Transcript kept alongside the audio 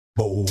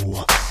Bow,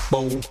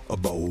 bow, a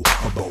bow,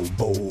 a bow,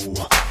 bow,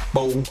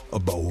 bow, a bow, a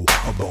bow,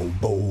 bow,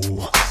 bow,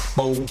 a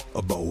bow,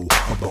 a bow,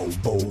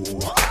 bow,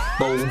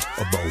 bow,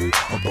 a bow,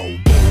 a bow,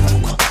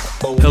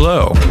 bow.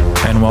 Hello,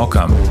 and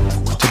welcome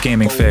to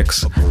Gaming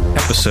Fix,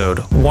 episode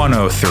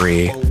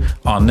 103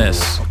 on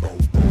this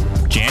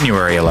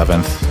January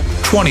 11th,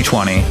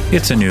 2020.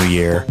 It's a new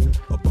year.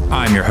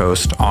 I'm your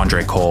host,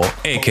 Andre Cole,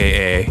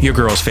 aka your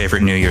girl's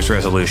favorite New Year's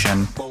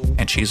resolution,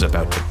 and she's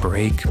about to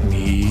break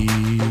me.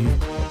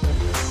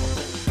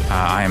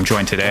 I am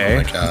joined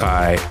today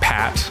by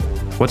Pat.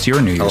 What's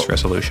your New Year's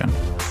resolution?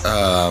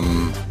 I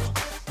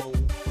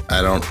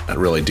don't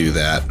really do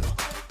that.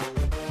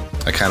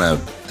 I kind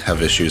of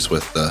have issues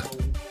with the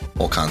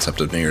whole concept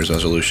of New Year's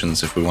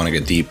resolutions. If we want to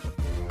get deep,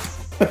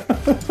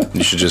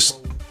 you should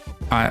just be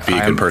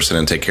a good person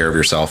and take care of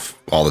yourself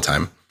all the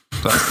time.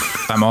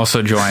 I'm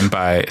also joined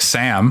by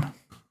Sam.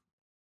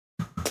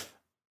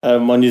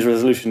 My New Year's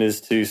resolution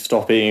is to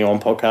stop eating on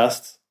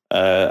podcasts.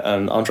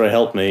 And Andre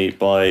helped me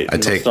by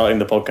not starting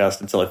the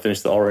podcast until I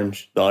finished the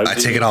orange. I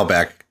take it all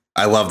back.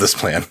 I love this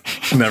plan.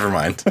 Never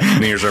mind.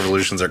 New Year's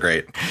resolutions are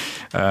great.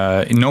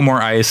 No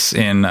more ice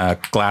in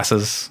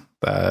glasses,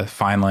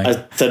 finally.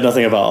 I said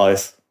nothing about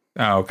ice.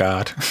 Oh,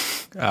 God.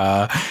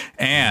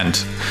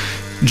 And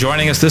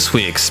joining us this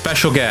week,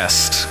 special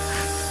guest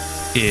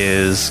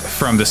is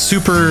from the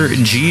Super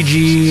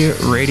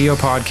GG radio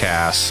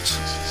podcast,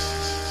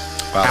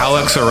 Wow,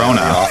 Alex Arona.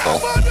 Awful.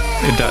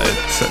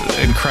 It's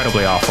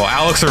incredibly awful.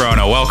 Alex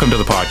Arona, welcome to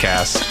the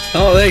podcast.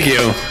 Oh, thank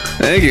you.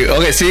 Thank you.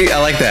 Okay, see,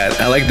 I like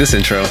that. I like this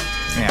intro.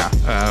 Yeah,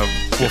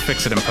 we'll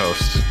fix it in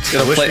post.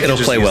 It'll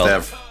play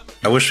well.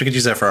 I wish we could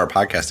use that for our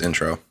podcast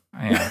intro.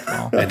 Yeah,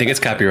 well, I think it's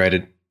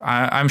copyrighted.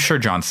 I'm sure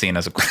John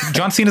Cena's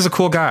a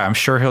cool guy. I'm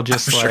sure he'll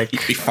just He'd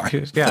be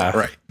fine. Yeah,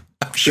 right.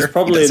 I'm sure He's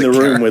probably in the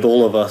room with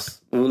all of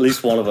us, at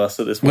least one of us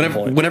at this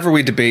point. Whenever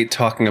we debate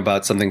talking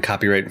about something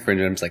copyright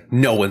infringement, I'm just like,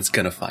 no one's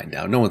going to find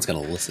out. No one's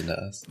going to listen to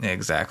us.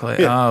 Exactly.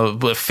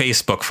 But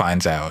Facebook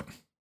finds out.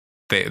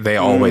 They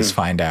always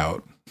find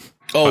out.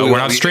 Oh, but we're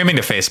not streaming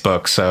to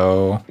Facebook,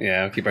 so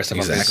yeah, we'll keep our stuff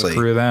on Exactly. Facebook.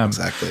 Screw them.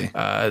 Exactly.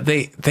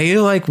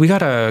 We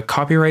got a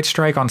copyright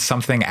strike on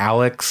something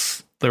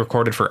Alex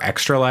recorded for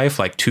Extra Life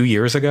like 2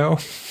 years ago.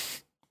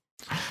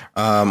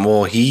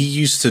 Well, he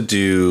used to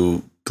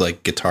do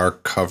like guitar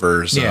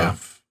covers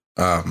of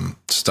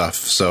stuff,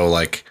 so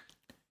like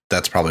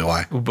that's probably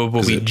why. But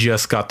we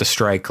just got the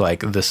strike like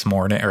this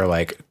morning or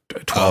like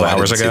 12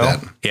 hours ago.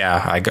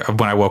 Yeah,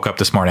 when I woke up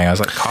this morning, I was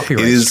like,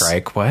 copyright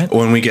strike? What?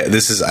 When we get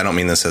this is I don't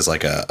mean this as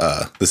like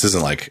this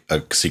isn't like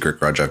a secret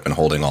grudge I've been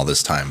holding all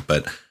this time,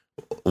 but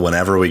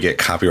whenever we get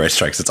copyright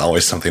strikes, it's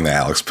always something that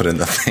Alex put in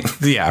the thing.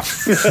 Yeah,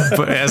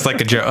 but as like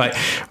a joke, like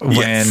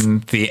when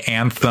the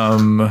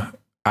Anthem.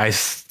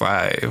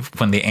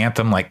 When the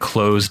Anthem like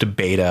closed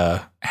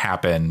beta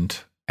happened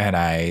and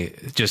I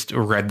just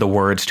read the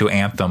words to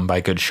Anthem by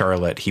Good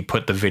Charlotte, he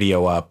put the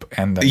video up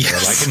and then they're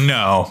like,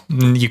 no,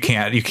 you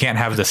can't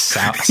have the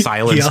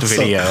silenced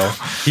video.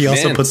 He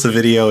also puts the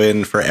video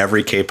in for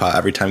every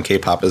time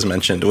K-pop is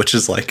mentioned, which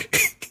is like,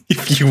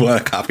 if you want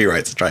a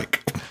copyright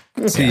strike.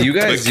 See, you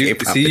guys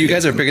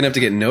are big enough to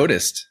get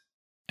noticed.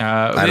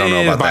 I don't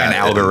know about by that. An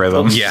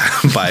algorithm. Yeah,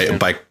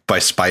 by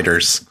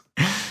spiders.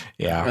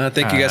 Yeah.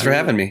 Thank you guys for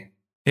having me.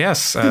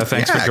 Yes.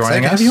 Thanks for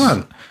joining us. Have you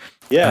on?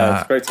 Yeah,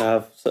 it's great to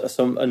have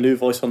a new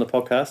voice on the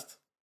podcast.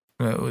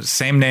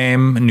 Same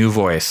name, new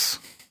voice.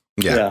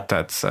 Yeah.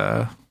 That's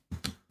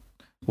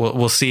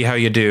we'll see how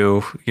you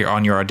do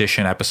on your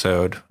audition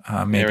episode.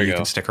 Maybe you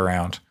can stick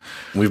around.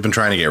 We've been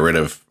trying to get rid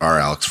of our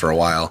Alex for a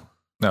while.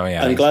 Oh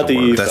yeah. I'm glad that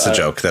you. That's a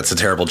joke. That's a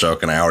terrible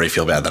joke, and I already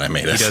feel bad that I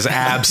made it. He does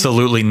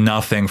absolutely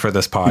nothing for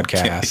this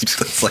podcast.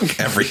 That's like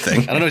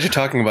everything. I don't know what you're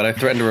talking about. I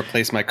threatened to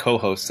replace my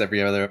co-hosts every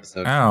other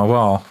episode. Oh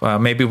well,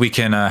 maybe we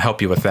can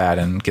help you with that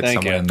and get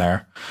someone in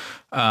there.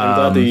 I'm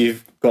glad that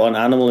you've got an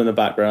animal in the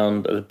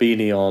background, a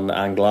beanie on,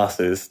 and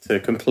glasses to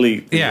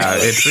complete. Yeah,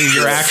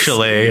 you're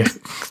actually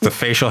the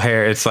facial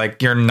hair. It's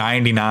like you're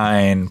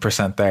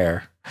 99%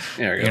 there.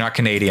 There we go. You're not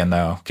Canadian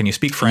though. Can you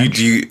speak French?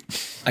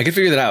 I can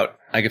figure that out.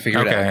 I can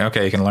figure it out.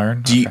 Okay, you can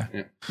learn.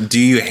 Do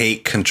you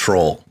hate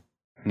Control?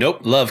 Nope.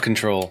 Love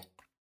Control.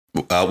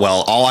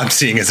 Well, all I'm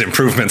seeing is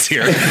improvements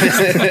here.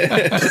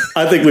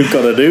 I think we've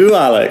got a new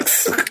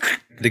Alex.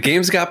 The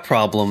game's got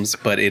problems,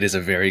 but it is a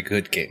very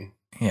good game.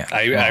 Yeah,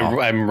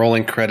 I'm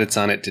rolling credits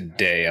on it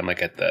today. I'm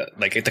like at the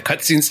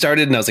cutscene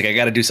started, and I was like, I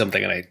got to do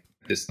something, and I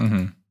just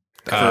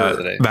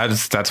today.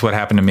 That's what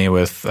happened to me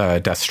with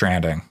Death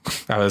Stranding.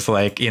 I was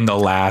like in the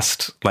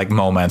last like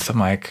moments. I'm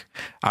like,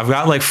 I've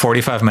got like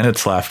 45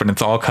 minutes left, and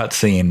it's all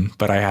cutscene,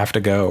 but I have to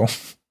go.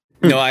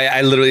 No,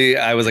 I literally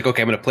was like,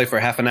 okay, I'm going to play for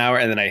half an hour,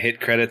 and then I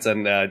hit credits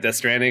on Death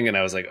Stranding, and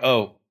I was like,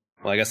 oh,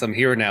 well, I guess I'm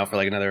here now for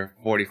like another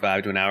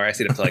 45 to an hour. I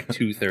stayed up to like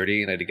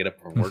 2:30, and I had to get up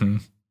for work.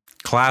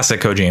 Classic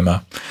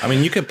Kojima. I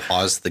mean, you could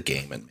pause the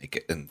game and make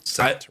it and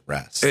set it to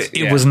rest.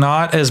 It was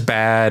not as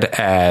bad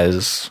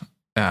as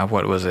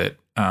what was it?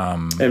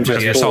 Metal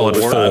Gear Solid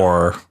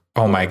 4.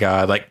 Oh my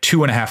god! Like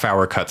 2.5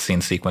 hour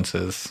cutscene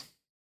sequences.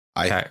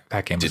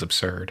 That game was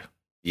absurd.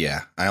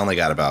 Yeah, I only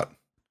got about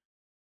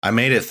I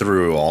made it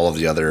through all of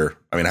the other.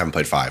 I mean, I haven't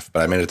played 5,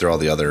 but I made it through all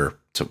the other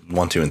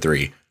 1, 2, and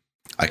 3.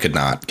 I could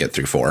not get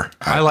through 4.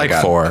 I like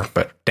 4,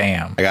 but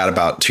damn. I got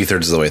about 2/3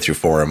 of the way through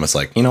 4 and was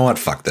like, you know what?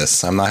 Fuck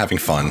this. I'm not having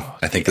fun.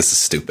 I think this is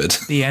stupid.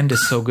 The end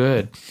is so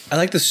good. I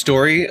like the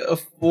story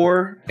of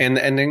 4 and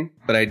the ending,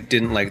 but I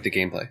didn't like the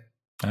gameplay.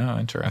 Oh,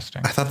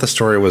 interesting. I thought the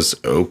story was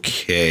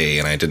okay,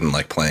 and I didn't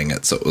like playing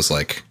it, so it was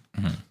like...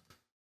 Mm-hmm.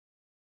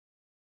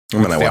 I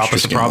mean, the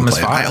opposite problem is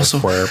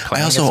 5, where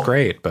playing it's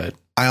great, but...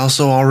 I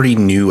also already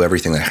knew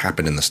everything that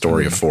happened in the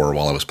story of 4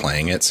 while I was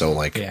playing it, so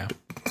like... Yeah.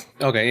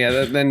 Okay,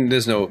 yeah, then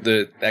there's no...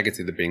 I could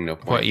see there being no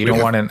point. What, you don't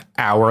want an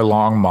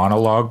hour-long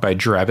monologue by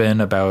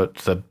Drebin about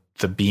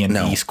the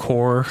B&B's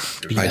core?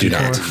 I do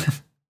not.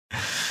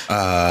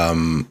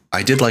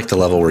 I did like the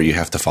level where you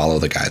have to follow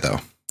the guy, though.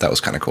 That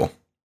was kind of cool.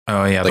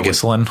 Oh, yeah, like the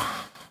whistling.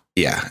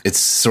 Yeah, it's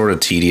sort of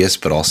tedious,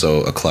 but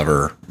also a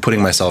clever...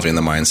 Putting myself in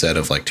the mindset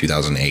of like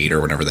 2008 or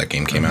whenever that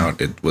game came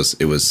out, it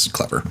was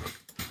clever.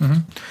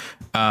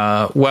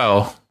 Mm-hmm.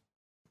 Well,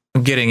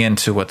 getting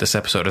into what this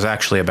episode is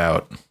actually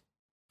about...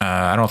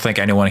 I don't think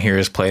anyone here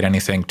has played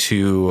anything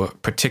too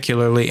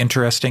particularly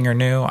interesting or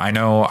new. I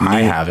know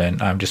I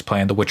haven't. I'm just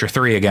playing The Witcher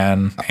 3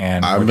 again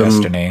and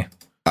Destiny.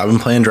 I've been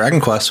playing Dragon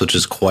Quest, which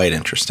is quite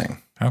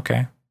interesting.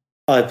 Okay.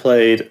 I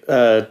played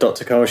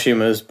Dr.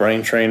 Kawashima's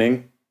Brain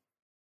Training.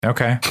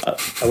 Okay.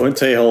 I won't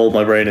tell you how old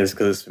my brain is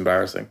because it's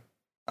embarrassing.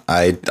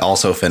 I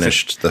also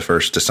finished the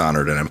first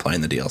Dishonored, and I'm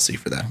playing the DLC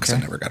for that because I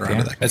never got around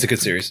to that. That's a good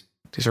series.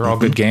 These are all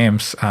good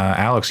games.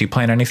 Alex, you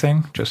playing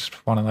anything?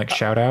 Just want to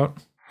shout out?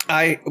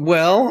 I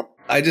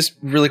just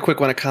really quick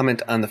want to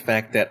comment on the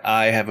fact that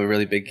I have a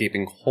really big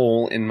gaping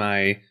hole in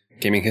my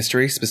gaming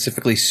history,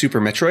 specifically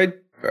Super Metroid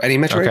or any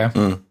Metroid.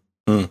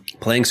 Okay.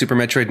 Playing Super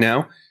Metroid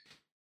now,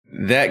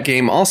 that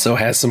game also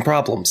has some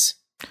problems.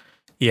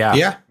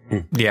 Yeah.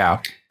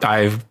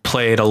 I've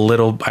played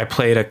I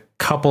played a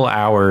couple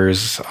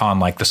hours on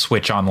the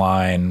Switch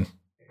Online.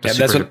 Yeah,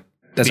 that's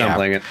how I'm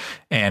playing it.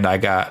 And I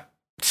got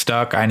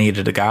stuck. I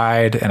needed a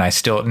guide, and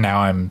now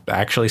I'm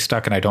actually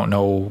stuck, and I don't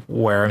know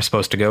where I'm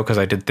supposed to go because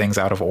I did things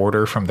out of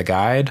order from the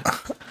guide.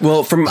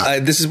 Well,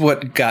 this is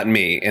what got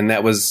me, and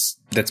that's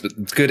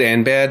good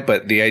and bad.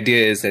 But the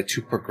idea is that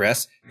to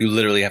progress, you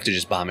literally have to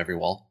just bomb every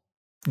wall.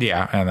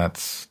 Yeah, and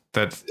that's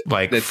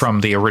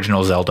from the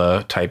original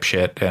Zelda type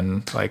shit,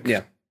 and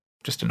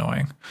just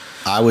annoying.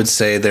 I would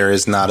say there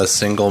is not a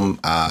single.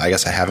 I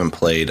guess I haven't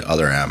played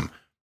Other M.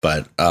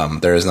 But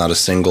there is not a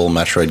single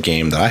Metroid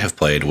game that I have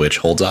played which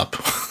holds up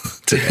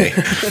today.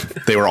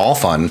 They were all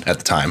fun at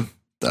the time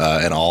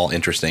and all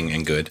interesting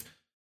and good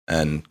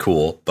and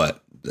cool.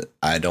 But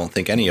I don't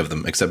think any of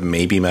them, except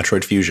maybe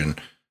Metroid Fusion,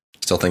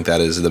 still think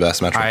that is the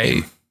best Metroid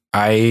game.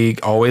 I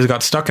always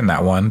got stuck in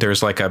that one.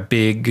 There's a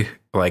big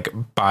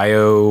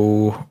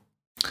bio...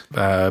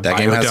 that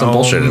game has some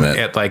bullshit in it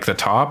at the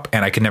top,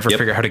 and I could never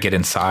figure out how to get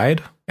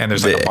inside. And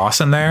there's a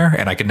boss in there,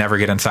 and I could never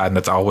get inside, and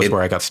that's always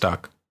where I got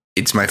stuck.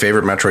 It's my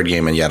favorite Metroid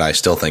game, and yet I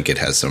still think it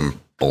has some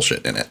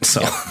bullshit in it.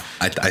 So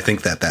I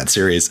think that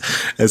series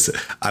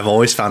I've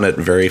always found it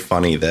very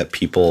funny that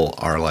people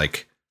are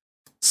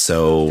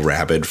so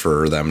rabid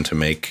for them to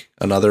make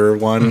another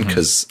one.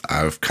 Cause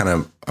I've I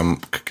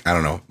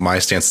don't know. My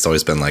stance has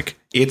always been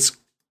it's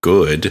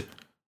good.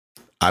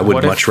 I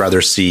would much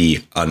rather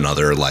see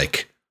another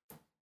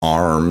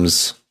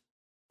ARMS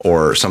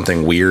or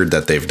something weird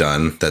that they've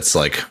done that's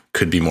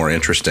could be more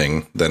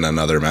interesting than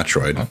another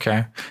Metroid.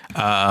 Okay.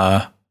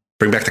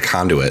 Bring back the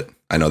Conduit.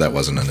 I know that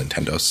wasn't a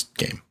Nintendo's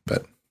game,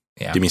 but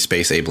give me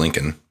Space Abe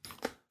Lincoln.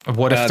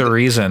 What if the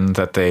reason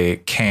that they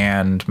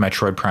canned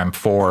Metroid Prime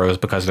 4 was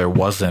because there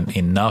wasn't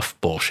enough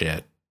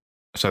bullshit?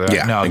 So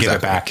they're no, give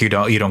it back. You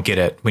don't get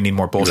it. We need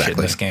more bullshit in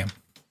this game.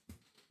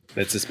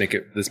 Let's make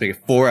it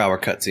 4-hour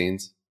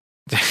cutscenes.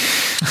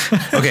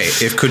 Okay,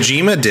 if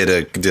Kojima did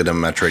a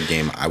Metroid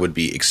game, I would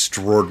be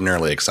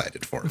extraordinarily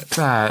excited for it.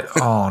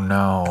 Oh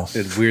no.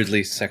 It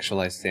weirdly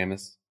sexualized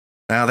Samus.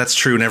 No, that's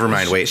true. Never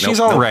mind. Wait, she's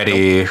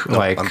already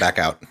I'm back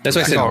out. That's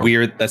why I said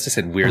weird. That's just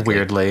said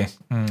weirdly.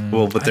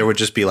 Well, but there would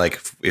just be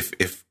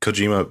if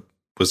Kojima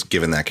was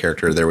given that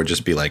character, there would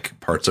just be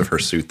parts of her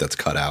suit that's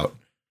cut out.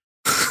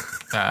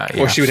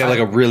 Or she would have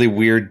a really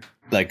weird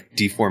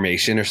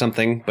deformation or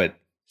something, but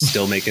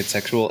still make it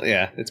sexual.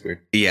 Yeah, it's weird.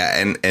 Yeah,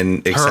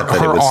 and except her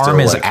that it was arm still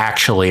is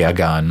actually a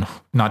gun,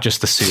 not just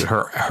the suit.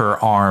 Her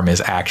arm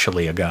is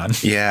actually a gun.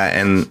 Yeah,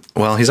 and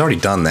well, he's already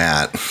done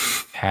that.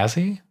 Has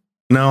he?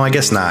 No, I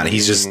guess not.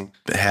 He's just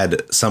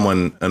had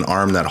an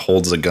arm that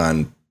holds a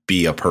gun,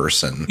 be a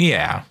person.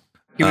 Yeah.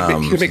 He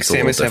would make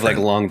Samus have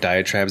long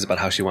diatribes about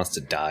how she wants to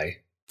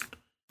die.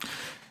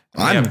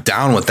 I'm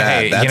down with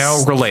that. Hey,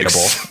 that's,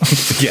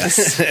 relatable.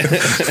 Yes.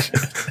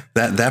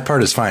 that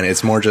part is fine.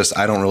 It's more just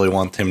I don't really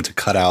want him to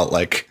cut out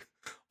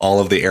all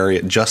of the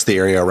area, just the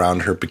area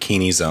around her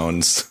bikini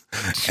zones,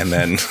 and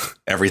then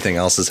everything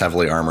else is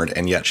heavily armored,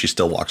 and yet she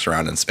still walks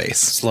around in space.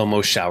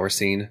 Slow-mo shower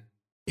scene.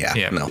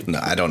 Yeah, no,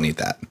 I don't need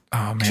that.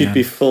 Oh, man. She'd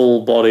be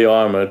full body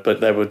armored, but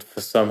there would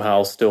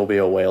somehow still be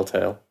a whale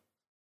tail.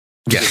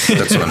 Yes,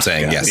 that's what I'm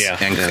saying. Yes, Yeah.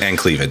 and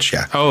cleavage.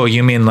 Yeah. Oh,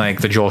 you mean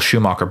like the Joel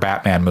Schumacher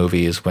Batman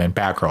movies when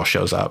Batgirl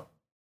shows up?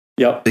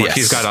 Yep. Yes.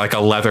 She's got like a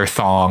leather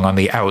thong on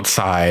the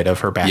outside of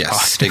her bat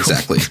costume.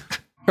 Exactly.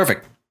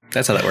 Perfect.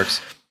 That's how that works.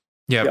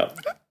 Yep.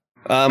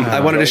 I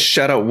wanted to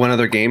shout out one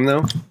other game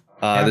though.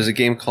 There's a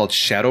game called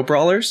Shadow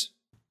Brawlers.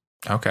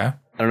 Okay. I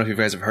don't know if you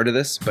guys have heard of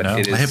this, but No.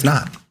 it is, I have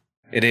not.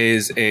 It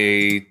is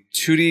a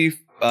 2D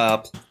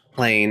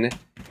plane,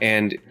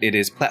 and it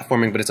is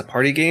platforming, but it's a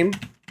party game.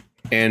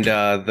 And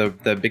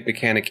the big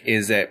mechanic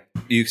is that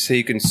you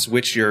can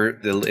switch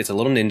it's a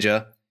little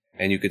ninja,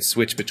 and you could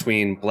switch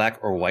between black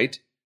or white,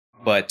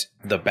 but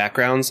the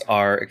backgrounds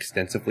are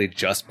extensively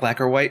just black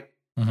or white.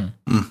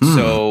 Mm-hmm.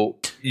 So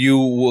you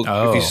will,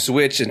 Oh. if you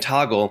switch and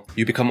toggle,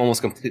 you become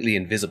almost completely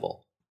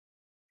invisible.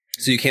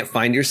 So you can't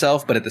find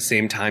yourself, but at the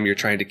same time, you're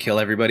trying to kill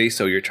everybody.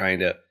 So you're trying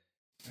to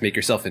make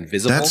yourself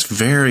invisible. That's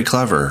very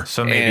clever.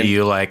 So maybe And-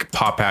 you like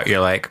pop out,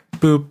 you're like,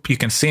 boop, you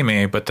can see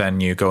me, but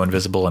then you go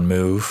invisible and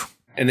move.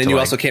 And then to, you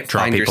like, also can't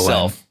draw find people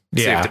yourself. in.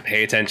 So you Yeah. have to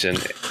pay attention.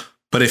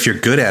 But if you're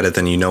good at it,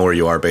 then you know where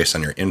you are based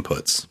on your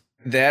inputs.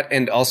 That,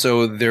 and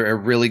also there are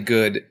really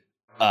good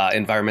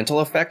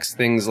environmental effects.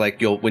 Things like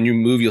when you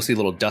move, you'll see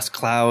little dust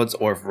clouds,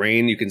 or if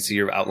rain, you can see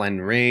your outline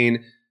in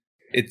rain.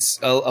 It's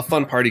a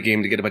fun party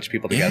game to get a bunch of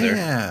people together.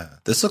 Yeah,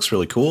 this looks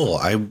really cool.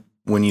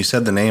 When you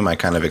said the name, I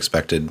kind of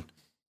expected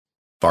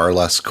far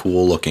less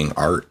cool looking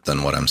art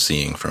than what I'm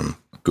seeing from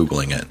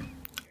Googling it.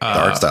 The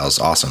art style is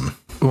awesome.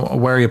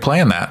 Where are you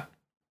playing that?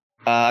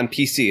 On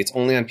PC, it's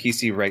only on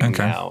PC right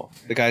Okay. now.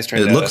 The guy's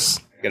trying It to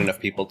looks- get enough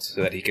people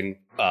so that he can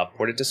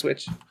port it to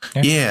Switch.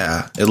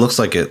 Yeah, it looks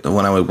like it.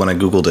 When I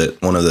Googled it,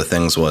 one of the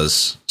things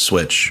was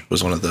Switch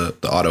was one of the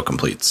auto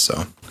completes.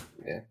 So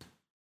Yeah.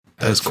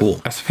 that was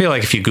cool. I feel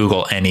like if you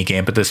Google any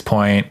game at this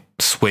point,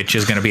 Switch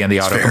is going to be in the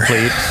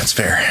autocomplete, That's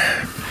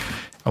fair.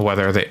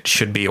 whether that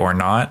should be or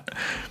not.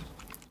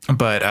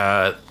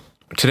 But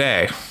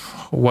today,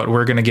 what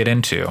we're going to get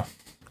into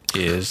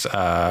is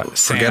Forget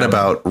Sam,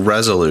 about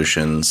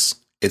resolutions.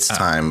 It's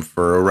time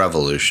for a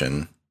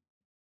revolution.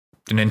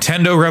 the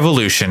Nintendo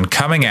Revolution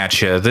coming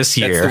at you this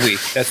year.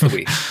 That's the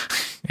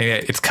Wii. Yeah,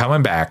 it's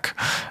coming back.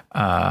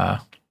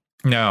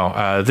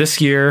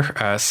 This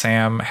year,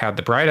 Sam had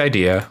the bright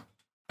idea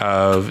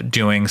of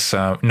doing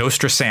some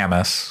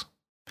Nostradamus.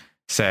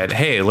 Said,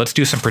 "Hey, let's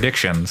do some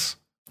predictions."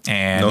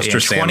 And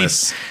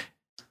Nostradamus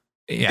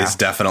yeah, is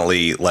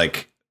definitely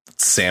like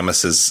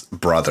Samus's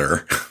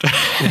brother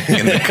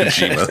in the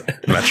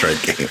Kojima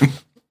Metroid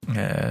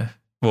game.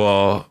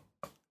 well,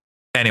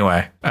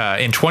 anyway,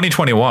 in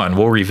 2021,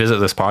 we'll revisit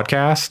this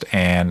podcast,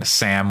 and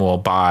Sam will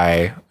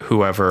buy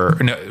whoever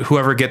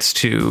gets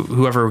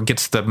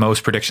the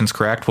most predictions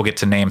correct. Will get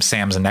to name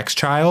Sam's next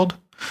child.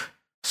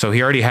 So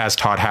he already has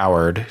Todd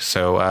Howard.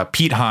 So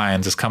Pete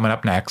Hines is coming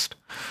up next.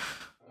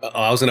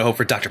 I was going to hope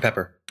for Dr.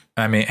 Pepper.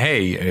 I mean,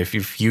 hey,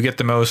 if you get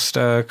the most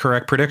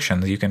correct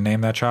predictions, you can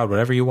name that child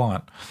whatever you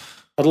want.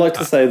 I'd like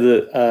to say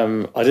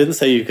that I didn't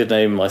say you could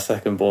name my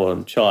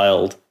second-born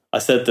child. I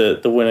said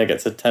that the winner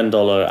gets a $10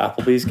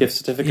 Applebee's gift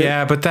certificate.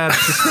 Yeah, but that's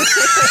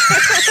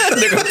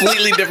They're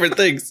completely different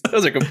things.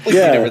 Those are completely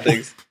different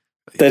things.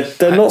 They're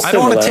not I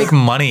don't want to similar. take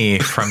money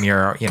from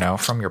your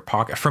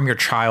pocket, from your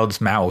child's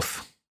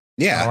mouth.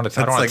 Yeah, I don't that's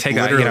wanna like take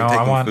a- literally I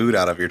taking want- food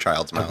out of your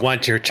child's mouth.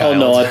 Want your Oh child.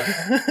 no,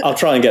 I'll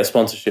try and get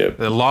sponsorship.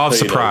 The law of So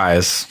you know.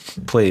 surprise,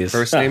 please.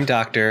 First name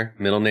Doctor,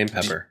 middle name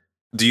Pepper.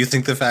 Do you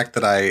think the fact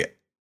that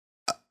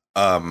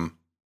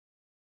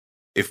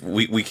if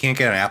we can't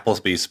get an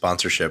Applebee's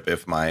sponsorship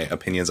if my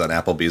opinions on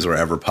Applebee's were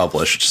ever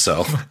published,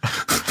 so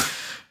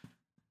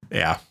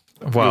Yeah.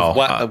 Well,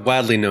 A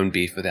widely known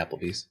beef with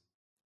Applebee's.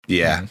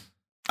 yeah.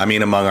 I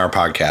mean, among our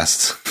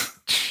podcasts,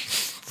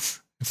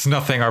 it's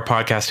nothing our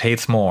podcast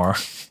hates more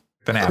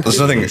than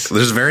Applebee's.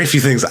 there's very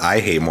few things I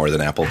hate more than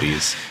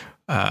Applebee's.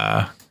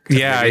 Yeah,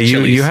 maybe you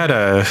Chili's. had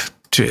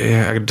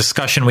a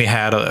discussion we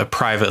had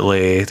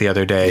privately the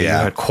other day. Yeah.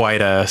 You had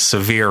quite a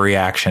severe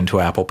reaction to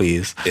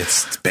Applebee's.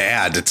 It's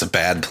bad. It's a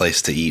bad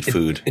place to eat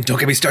food. And don't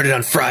get me started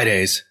on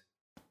Fridays.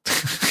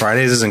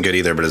 Fridays isn't good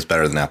either, but it's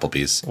better than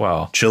Applebee's.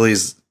 Well,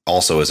 Chili's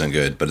also isn't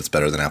good, but it's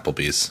better than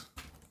Applebee's.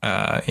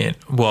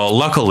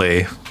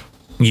 luckily,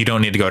 you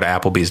don't need to go to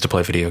Applebee's to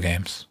play video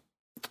games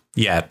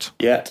yet.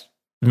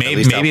 Maybe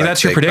least maybe Outback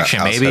that's your Steakhouse prediction.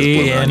 has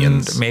bloomin'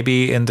 onions.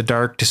 Maybe in the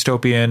dark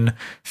dystopian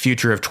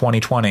future of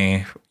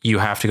 2020, you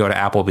have to go to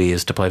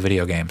Applebee's to play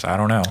video games. I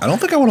don't know. I don't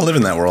think I want to live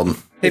in that world.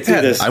 Hey, It's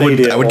either Pat, I would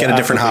Stadia get or a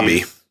different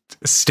hobby. Applebee's.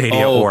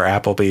 Stadia Oh. or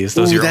Applebee's.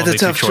 Those Ooh, are your that's a only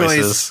two tough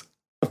choices.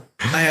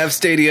 I have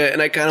Stadia,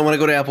 and I kind of want to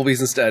go to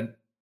Applebee's instead.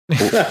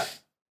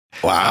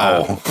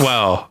 Wow.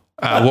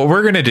 What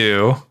we're going to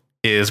do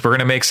is we're going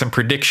to make some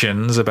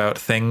predictions about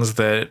things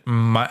that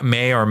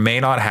may or may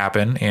not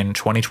happen in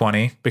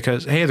 2020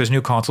 because, hey, there's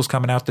new consoles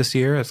coming out this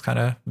year. It's kind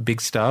of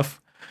big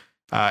stuff.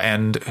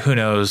 And who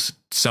knows,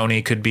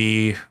 Sony could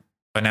be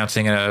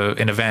announcing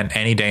an event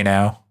any day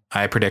now.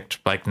 I predict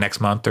like next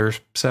month or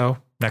so,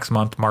 next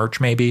month,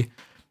 March maybe,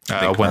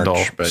 when March,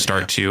 they'll but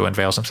start yeah. to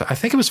unveil some stuff. I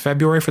think it was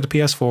February for the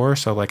PS4,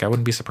 so like I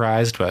wouldn't be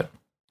surprised, but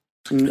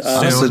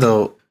Honestly,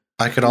 though,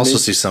 I could also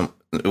see some.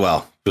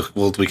 Well,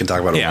 we can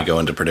talk about it when we go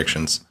into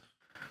predictions.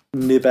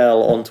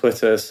 Nibel on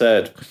Twitter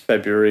said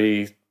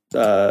February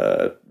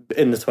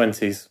in the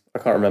 20s. I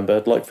can't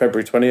remember, like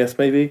February 20th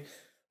maybe,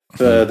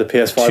 for the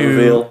PS5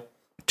 reveal.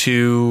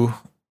 To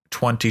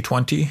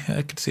 2020,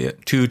 I could see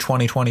it. To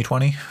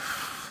 2020.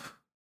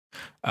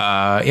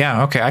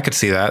 Yeah, okay, I could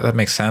see that. That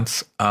makes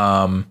sense.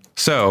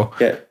 So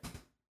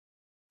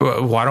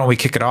why don't we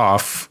kick it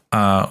off?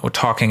 We're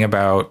talking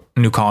about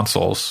new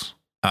consoles.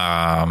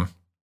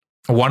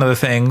 One of the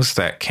things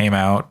that came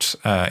out,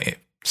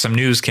 some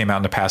news came out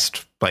in the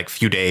past like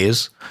few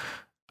days.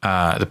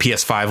 The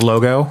PS5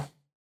 logo.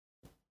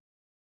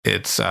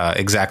 It's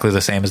exactly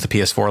the same as the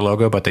PS4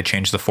 logo, but they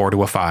changed the 4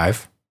 to a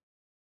 5.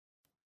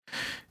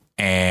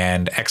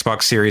 And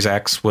Xbox Series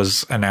X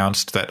was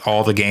announced that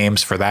all the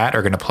games for that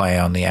are going to play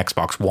on the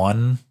Xbox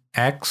One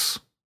X.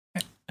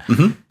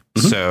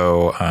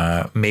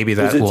 So maybe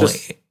that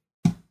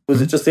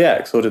was it just the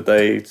X, or did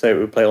they say it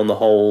would play on the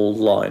whole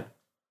line?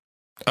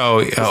 Oh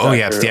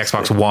yeah, it's the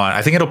Xbox One.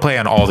 I think it'll play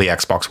on all the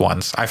Xbox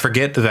Ones. I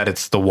forget that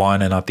it's the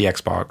One and not the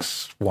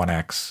Xbox One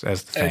X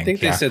as the thing. I think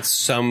they said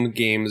some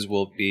games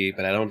will be,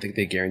 but I don't think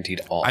they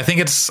guaranteed all. I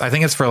think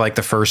it's for like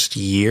the first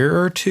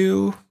year or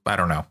two. I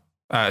don't know.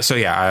 So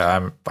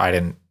yeah, I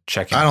didn't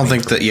check. I don't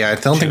think that. Yeah, I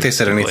don't think they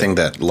said anything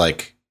that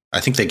like. I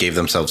think they gave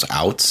themselves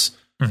outs.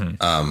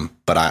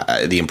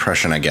 But the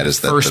impression I get is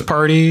that first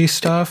party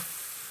stuff.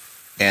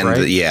 And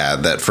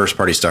right? That first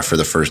party stuff for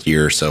the first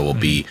year or so will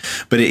be,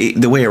 but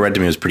the way I read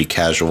to me was pretty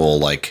casual.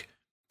 Like,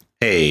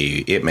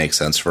 hey, it makes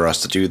sense for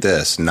us to do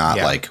this, not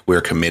like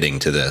we're committing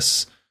to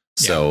this.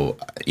 So,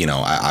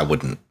 I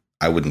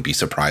wouldn't be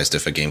surprised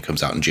if a game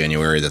comes out in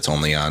January that's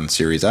only on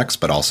Series X,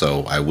 but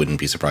also I wouldn't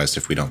be surprised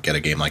if we don't get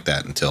a game like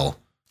that until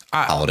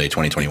holiday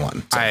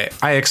 2021. So.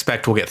 I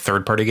expect we'll get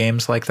third party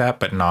games like that,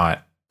 but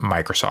not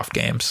Microsoft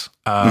games.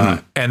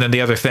 And then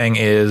the other thing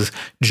is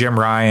Jim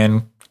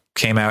Ryan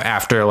came out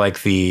after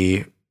like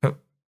the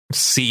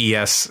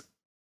CES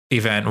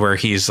event where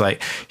he's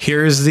like,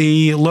 here's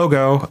the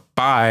logo,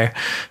 bye.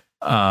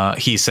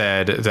 He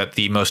said that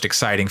the most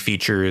exciting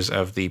features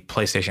of the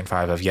PlayStation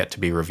 5 have yet to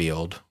be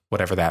revealed,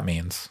 whatever that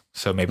means.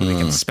 So maybe we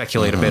can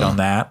speculate a bit on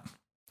that,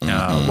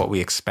 what we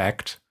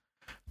expect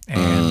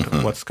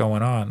and what's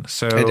going on.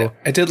 So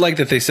I did like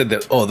that they said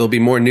that, there'll be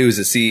more news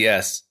at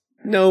CES.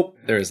 Nope,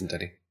 there isn't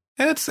any.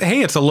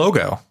 It's a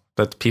logo.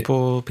 That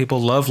people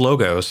love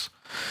logos.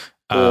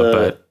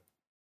 But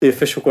the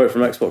official quote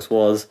from Xbox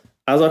was,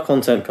 as our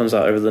content comes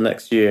out over the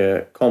next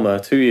year,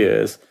 2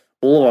 years,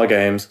 all of our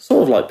games,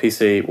 sort of like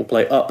PC, will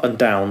play up and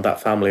down that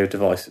family of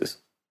devices.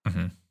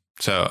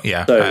 So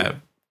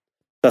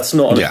that's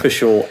not an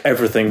official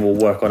everything will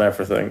work on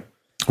everything.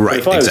 Right,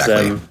 if I was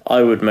them,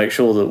 I would make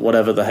sure that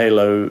whatever the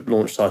Halo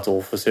launch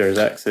title for Series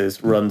X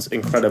is runs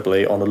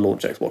incredibly on a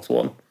launch Xbox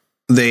One.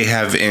 They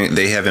have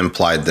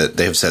implied that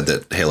they have said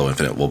that Halo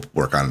Infinite will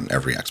work on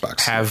every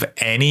Xbox. Have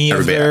any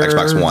of their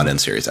Xbox One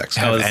and Series X?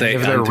 Have any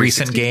of their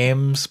recent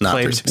games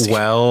played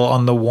well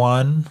on the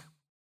one?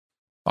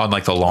 On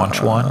like the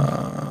launch one?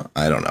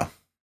 I don't know.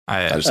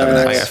 I just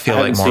I feel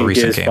like more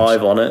recent games.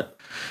 5 on it.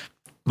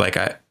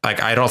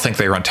 I don't think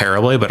they run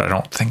terribly, but I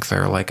don't think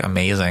they're like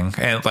amazing.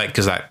 And like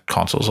because that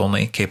console's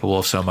only capable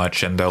of so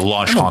much, and the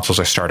launch consoles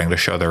are starting to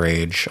show their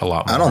age a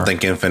lot more. I don't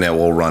think Infinite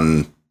will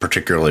run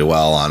particularly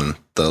well on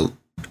the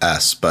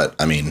S, but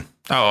I mean,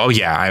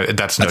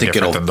 that's no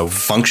different than the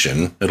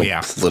function.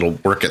 It'll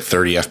work at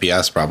 30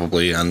 FPS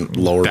probably on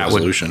lower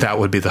resolution. That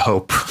would be the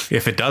hope.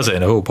 If it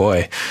doesn't, oh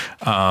boy.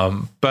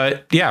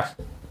 But yeah.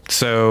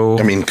 So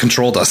I mean,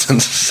 Control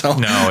doesn't. So.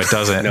 No, it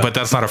doesn't. No. But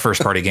that's not a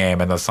first party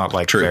game, and that's not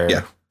like true.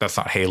 That's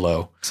not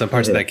Halo. Some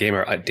parts of that game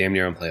are damn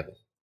near unplayable.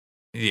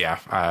 Yeah,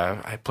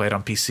 I played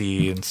on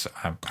PC, and so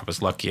I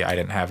was lucky. I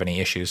didn't have any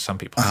issues. Some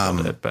people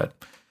did, but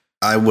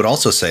I would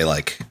also say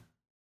like.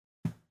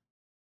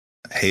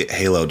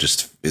 Halo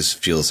just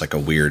feels like a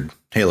weird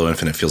Halo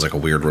Infinite feels like a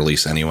weird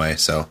release anyway.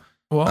 So,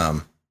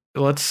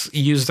 let's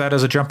use that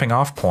as a jumping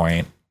off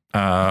point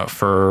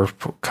for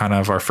kind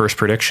of our first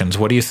predictions.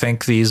 What do you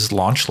think these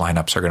launch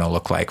lineups are going to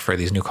look like for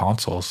these new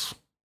consoles?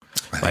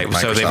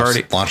 So they've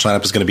already launch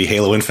lineup is going to be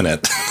Halo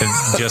Infinite,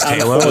 just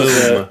Halo.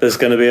 There's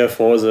going to be a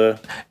Forza.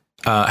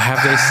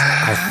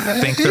 I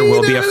think there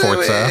will be a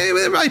Forza.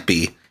 It might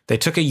be. They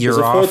took a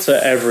year off.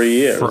 Forza every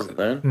year, wasn't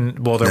there?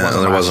 Well,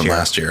 there wasn't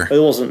last year. It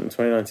wasn't in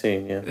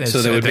 2019, yeah.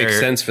 So that would make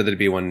sense for there to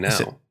be one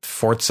now.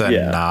 Forza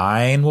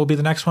 9 will be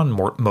the next one.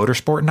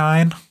 Motorsport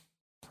 9,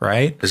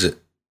 right? Is it?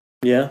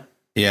 Yeah.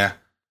 Yeah.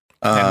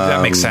 And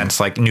that makes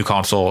sense. Like new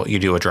console, you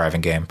do a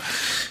driving game.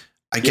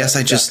 I guess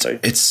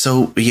it's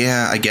so,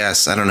 I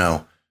guess. I don't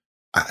know.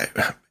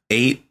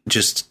 8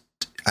 just,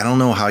 I don't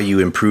know how you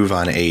improve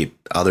on 8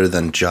 other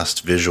than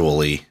just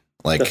visually.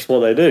 Like that's what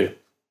they do.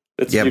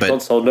 It's a new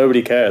console.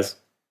 Nobody cares.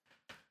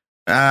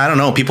 I don't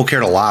know. People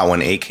cared a lot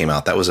when 8 came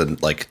out. That was a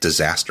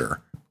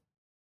disaster.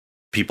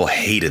 People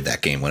hated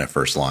that game when it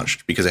first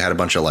launched because it had a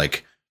bunch of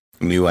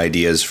new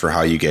ideas for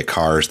how you get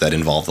cars that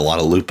involved a lot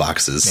of loot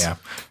boxes. Yeah.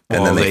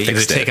 And then they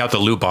take out the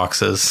loot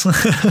boxes.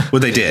 Well,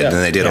 they did, and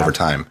they did over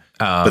time.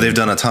 But they've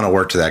done a ton of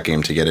work to that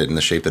game to get it in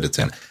the shape that it's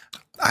in.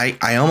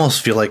 I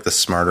almost feel like the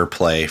smarter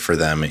play for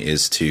them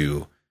is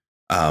to,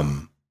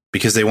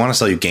 because they want to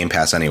sell you Game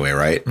Pass anyway,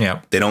 right?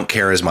 Yeah. They don't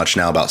care as much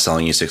now about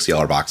selling you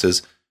 $60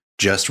 boxes.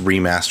 Just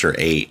remaster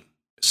 8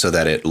 so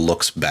that it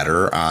looks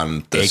better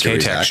on the AK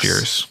Series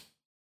textures.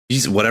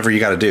 X. Whatever you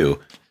got to do.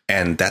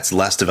 And that's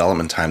less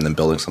development time than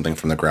building something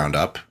from the ground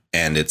up.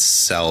 And it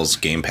sells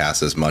Game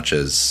Pass as much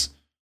as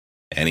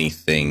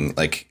anything.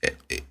 Like,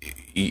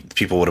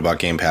 people would have bought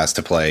Game Pass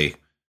to play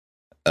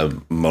a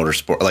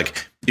motorsport.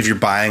 Like, if you're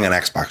buying an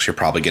Xbox, you're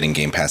probably getting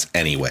Game Pass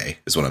anyway,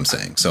 is what I'm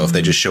saying. So if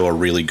they just show a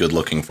really good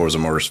looking Forza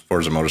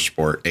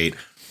Motorsport 8,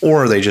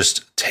 or they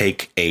just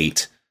take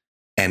 8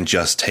 and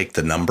just take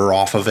the number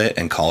off of it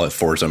and call it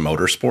Forza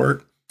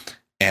Motorsport.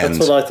 And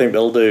that's what I think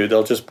they'll do.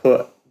 They'll just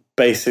put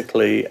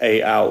basically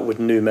 8 out with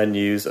new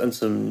menus and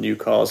some new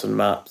cars and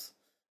maps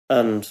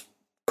and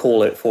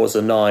call it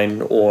Forza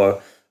 9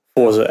 or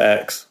Forza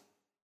X.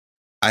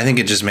 I think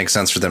it just makes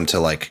sense for them to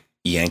like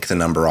yank the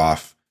number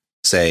off,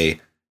 say,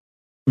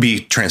 be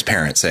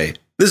transparent, say,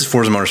 this is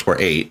Forza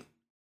Motorsport 8.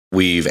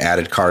 We've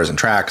added cars and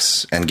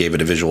tracks and gave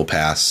it a visual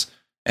pass.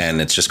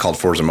 And it's just called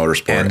Forza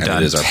Motorsport, and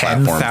it is our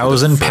platform.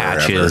 10,000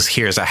 patches.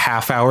 Here's a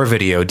half-hour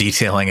video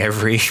detailing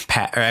every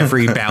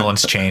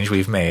balance change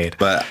we've made.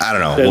 But I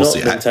don't know. They're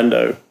we'll not see.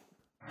 Nintendo.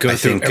 Go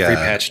through every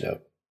patch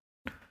note.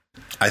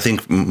 I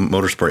think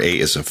Motorsport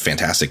 8 is a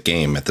fantastic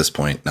game at this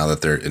point. Now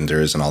that there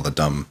isn't all the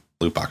dumb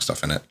loot box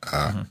stuff in it.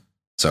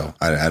 So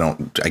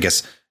I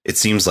guess it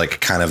seems like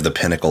kind of the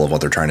pinnacle of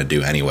what they're trying to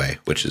do anyway,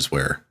 which is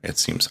where it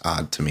seems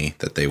odd to me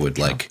that they would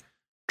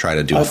try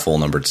to do a full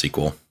numbered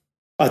sequel.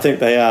 I think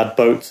they add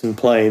boats and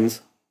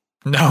planes.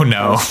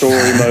 No.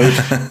 Story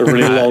mode, a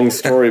really long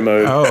story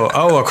mode.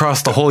 Oh,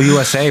 across the whole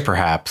USA,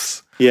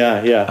 perhaps.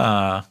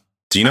 Yeah.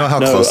 Do you know how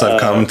close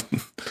I've come?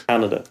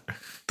 Canada.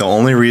 The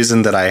only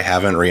reason that I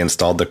haven't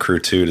reinstalled the Crew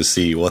 2 to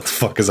see what the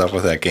fuck is up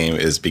with that game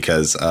is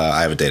because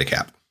I have a data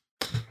cap.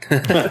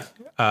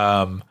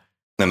 And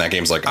that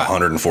game's like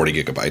 140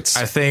 gigabytes.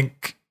 I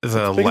think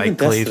the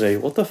likely... Destiny.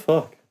 What the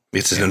fuck?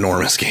 It's an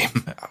enormous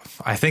game.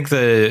 I think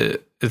the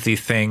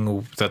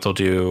thing that they'll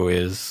do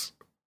is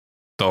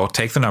they'll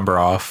take the number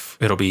off.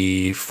 It'll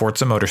be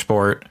Forza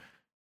Motorsport.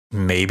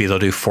 Maybe they'll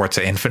do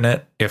Forza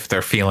Infinite if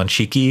they're feeling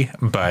cheeky,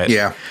 but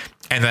yeah.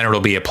 And then it'll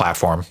be a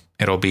platform.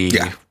 It'll be,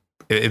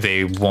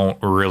 they won't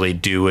really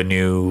do a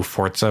new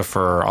Forza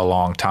for a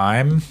long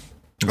time.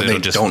 They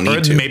don't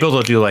need to. Maybe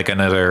they'll do like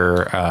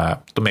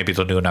another, maybe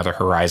they'll do another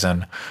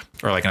Horizon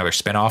or like another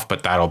spinoff,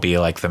 but that'll be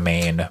like the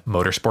main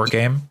motorsport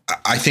game.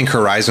 I think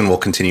Horizon will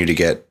continue to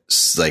get,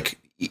 like,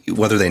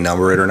 whether they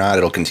number it or not,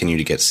 it'll continue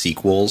to get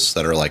sequels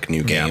that are like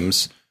new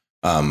games.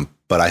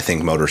 But I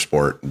think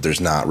Motorsport, there's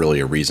not really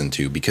a reason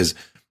to, because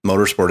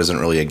Motorsport isn't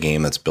really a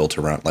game that's built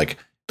around, like, it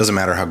doesn't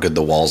matter how good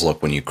the walls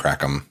look when you crack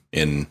them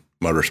in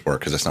Motorsport,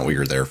 because that's not what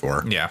you're there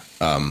for. Yeah.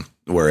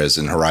 Whereas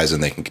in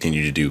Horizon, they can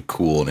continue to do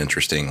cool and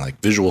interesting, like,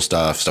 visual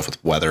stuff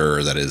with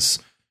weather that is,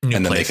 new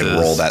and then places. they can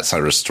roll that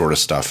sort of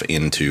stuff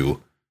into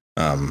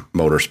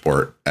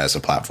Motorsport as a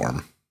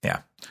platform.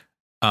 Yeah.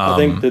 I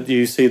think that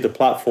you see the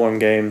platform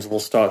games will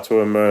start to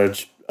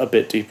emerge a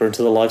bit deeper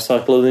into the life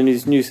cycle of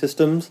these new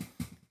systems.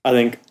 I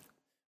think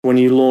when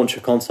you launch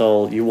a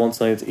console, you want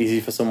something that's easy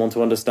for someone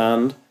to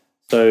understand.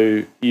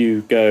 So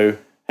you go,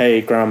 hey,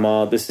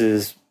 Grandma, this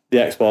is the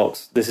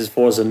Xbox. This is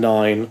Forza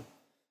 9.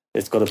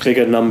 It's got a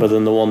bigger number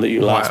than the one that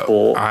you last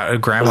bought.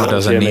 Grandma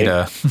doesn't need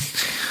a...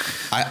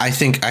 I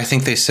think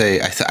they say,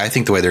 I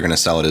think the way they're going to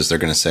sell it is they're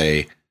going to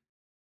say,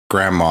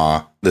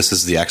 Grandma, this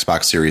is the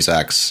Xbox Series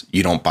X.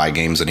 You don't buy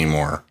games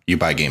anymore. You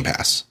buy Game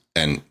Pass.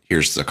 And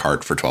here's the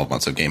card for 12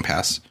 months of Game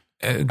Pass.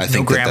 I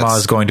think Grandma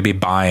is going to be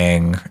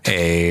buying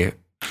a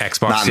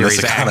Xbox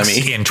Series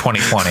X in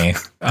 2020.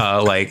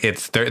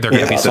 They're going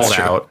to be sold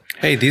out.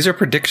 Hey, these are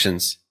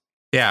predictions.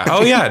 Yeah.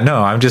 Oh, yeah.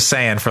 No, I'm just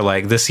saying for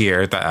like this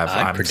year that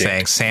I'm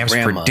saying Sam's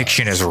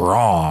prediction is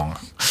wrong.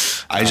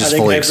 I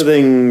think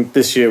everything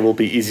this year will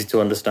be easy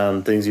to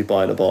understand. Things you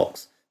buy in a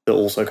box that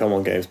also come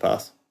on Games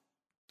Pass.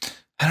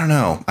 I don't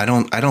know. I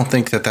don't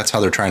think that that's how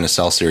they're trying to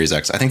sell Series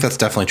X. I think that's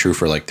definitely true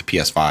for like the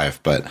PS5,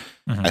 but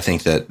I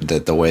think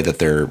that the way that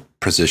they're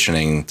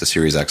positioning the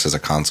Series X as a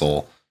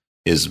console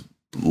is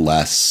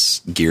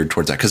less geared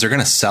towards that, because they're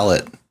going to sell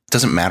it. It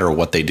doesn't matter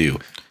what they do.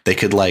 They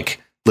could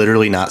like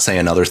literally not say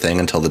another thing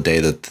until the day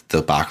that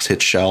the box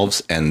hits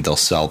shelves, and they'll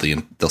sell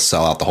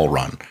out the whole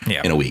run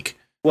in a week.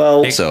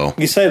 Well, so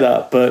you say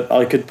that, but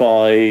I could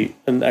buy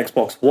an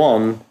Xbox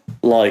One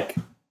like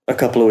a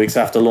couple of weeks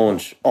after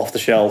launch off the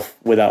shelf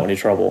without any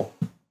trouble.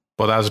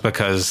 Well, that was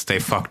because they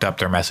fucked up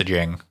their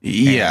messaging.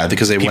 Yeah,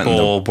 because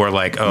people were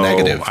like, "Oh,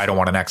 negative. I don't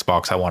want an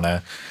Xbox. I want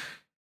a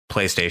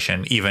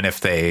PlayStation," even if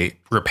they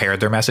repaired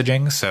their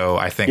messaging. So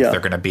I think they're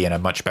going to be in a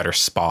much better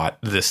spot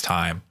this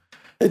time.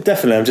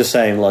 Definitely. I'm just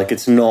saying, like,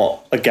 it's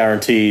not a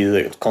guarantee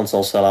that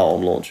consoles sell out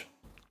on launch.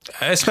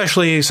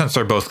 Especially since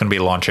they're both going to be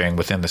launching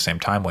within the same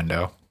time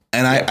window.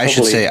 And I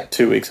should say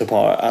 2 weeks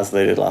apart, as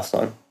they did last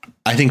time.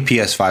 I think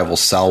PS5 will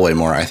sell way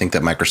more. I think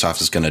that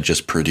Microsoft is going to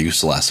just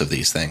produce less of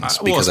these things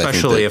because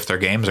especially if their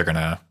games are going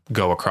to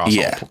go across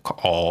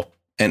all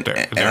and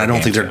I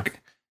don't think they're.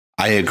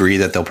 I agree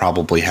that they'll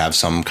probably have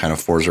some kind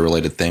of Forza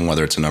related thing,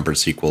 whether it's a numbered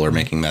sequel or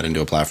making that into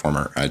a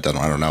platformer. I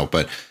don't know,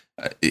 but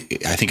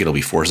I think it'll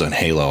be Forza and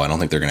Halo. I don't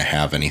think they're going to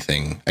have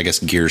anything. I guess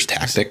Gears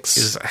Tactics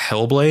is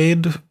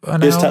Hellblade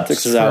announced. Gears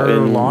Tactics is out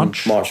in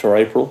launch March or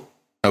April.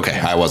 Okay,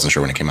 I wasn't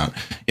sure when it came out.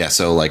 Yeah,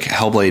 so like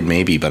Hellblade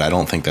maybe, but I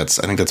don't think that's.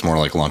 I think that's more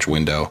like launch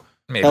window.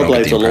 Maybe.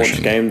 Hellblade's a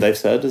launch game, they've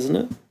said, isn't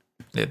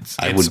it?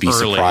 I would be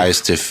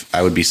surprised if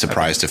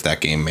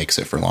that game makes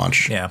it for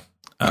launch. Yeah.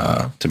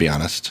 To be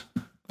honest,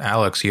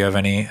 Alex, you have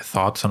any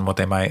thoughts on what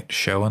they might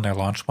show in their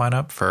launch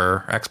lineup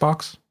for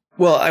Xbox?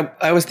 Well,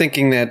 I was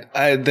thinking that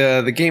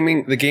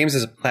the games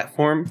as a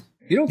platform,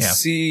 you don't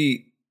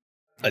see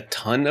a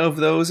ton of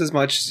those as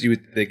much as you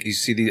would think. You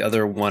see the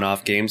other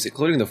one-off games,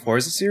 including the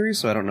Forza series.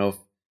 So I don't know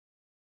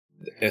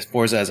if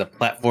Forza as a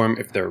platform,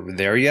 if they're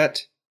there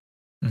yet.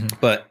 Mm-hmm.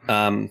 But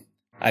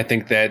I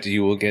think that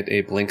you will get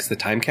a Blinks the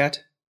Time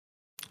Cat.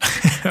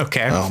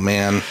 Okay. Oh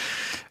man,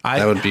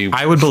 that would be.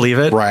 I would believe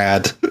it.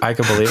 Rad. I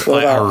could believe it.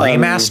 Like a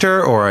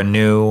remaster or a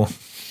new.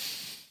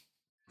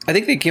 I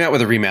think they came out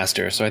with a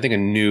remaster, so I think a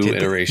new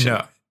iteration.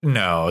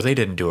 No, they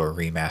didn't do a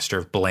remaster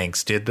of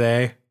Blinks, did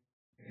they?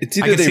 It's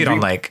either I could see it on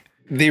like.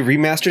 They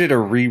remastered it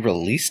or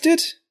re-released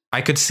it?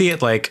 I could see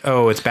it like,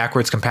 oh, it's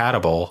backwards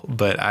compatible,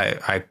 but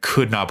I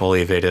could not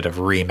believe they did a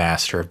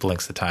remaster of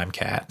Blinks the Time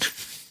Cat.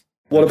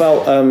 What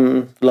about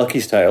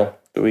Lucky's Tale?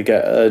 Do we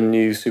get a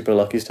new Super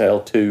Lucky's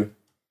Tale 2?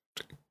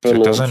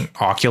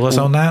 Doesn't Oculus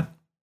own that?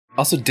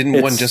 Also,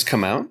 didn't one just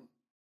come out?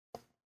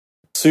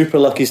 Super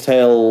Lucky's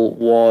Tale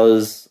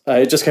was...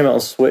 it just came out on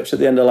Switch at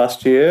the end of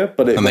last year,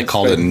 but they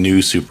called it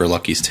New Super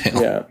Lucky's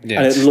Tale.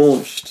 Yeah, and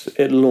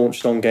it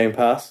launched on Game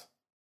Pass.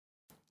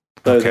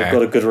 So they've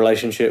got a good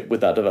relationship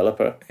with that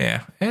developer.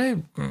 Yeah,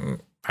 maybe.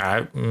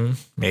 I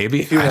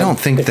don't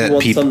think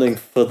that people something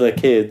for the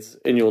kids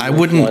in your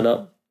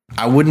lineup.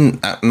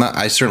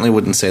 I certainly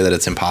wouldn't say that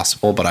it's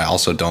impossible, but I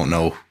also don't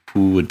know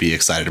who would be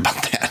excited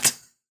about that.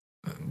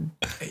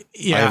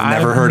 Yeah, I've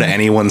never heard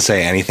anyone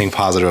say anything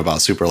positive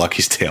about Super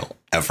Lucky's Tale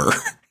ever.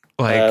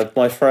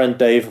 My friend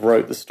Dave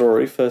wrote the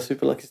story for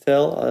Super Lucky's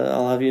Tale.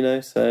 I'll have you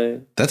know.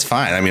 So that's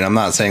fine. I mean, I'm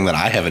not saying that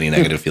I have any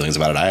negative feelings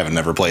about it. I have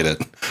never played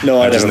it.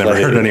 No, I've just never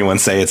heard anyone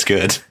say it's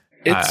good.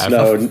 It's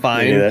a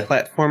fine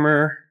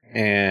platformer,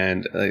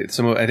 and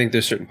I think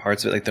there's certain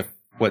parts of it, like the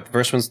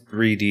first one's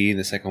 3D,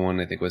 the second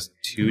one I think was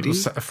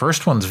 2D. The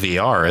first one's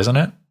VR, isn't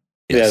it?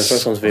 Yes. Yeah, the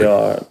first one's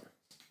VR.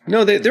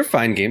 No, they're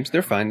fine games.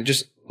 They're fine.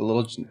 Just a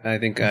little. I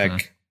think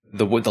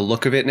the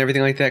look of it and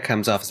everything like that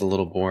comes off as a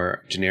little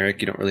more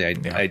generic. You don't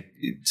really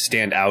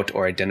stand out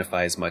or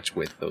identify as much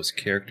with those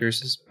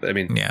characters. I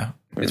mean,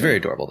 it's very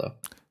adorable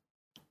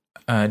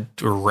though.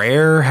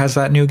 Rare has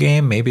that new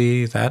game.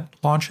 Maybe that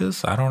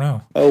launches. I don't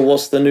know. Oh,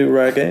 what's the new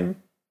Rare game?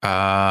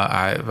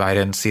 I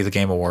didn't see the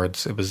Game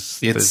Awards.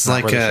 It's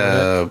like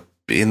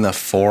in the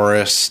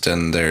forest,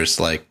 and there's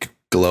like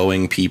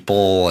glowing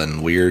people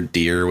and weird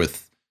deer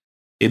with.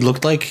 It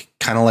looked like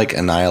kind of like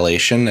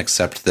Annihilation,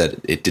 except that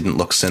it didn't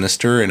look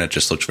sinister and it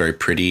just looked very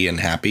pretty and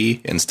happy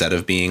instead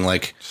of being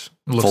like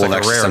full of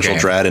existential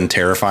dread and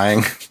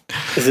terrifying.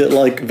 Is it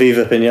like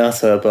Viva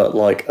Pinata, but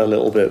like a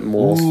little bit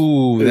more?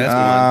 Ooh, that's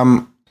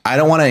I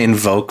don't want to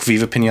invoke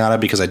Viva Pinata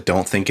because I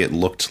don't think it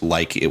looked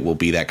like it will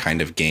be that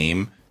kind of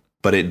game,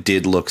 but it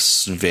did look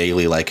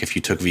vaguely like if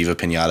you took Viva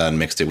Pinata and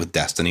mixed it with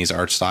Destiny's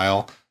art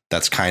style.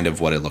 That's kind of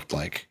what it looked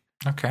like.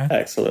 Okay.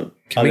 Excellent.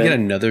 Can we get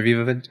another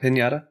Viva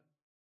Pinata?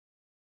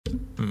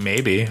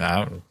 Maybe.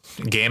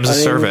 Games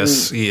as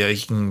service. Yeah,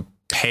 you can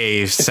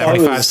pay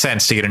 75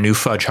 cents to get a new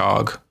fudge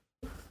hog.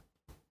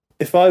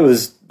 If I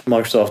was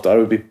Microsoft, I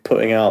would be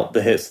putting out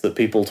the hits that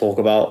people talk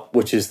about,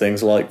 which is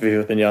things like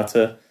Viva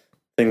Pinata,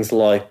 things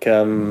like...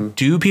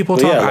 do people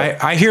talk? Yeah,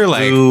 I hear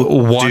like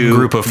one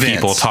group of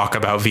people talk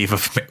about Viva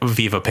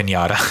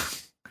Pinata.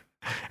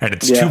 And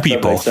it's two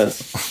people. That makes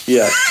sense.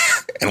 Yeah.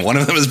 And one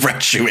of them is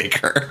Brett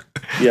Shoemaker.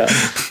 Yeah.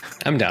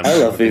 I'm down. I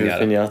love Viva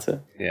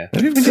Pinata. Yeah.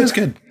 Viva Pinata's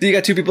good. You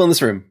got two people in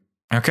this room.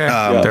 Okay.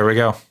 There we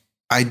go.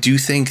 I do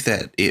think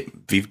that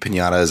Viva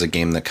Pinata is a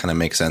game that kind of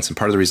makes sense. And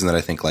part of the reason that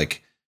I think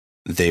like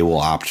they will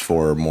opt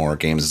for more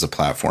games as a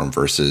platform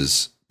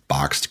versus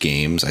boxed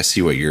games. I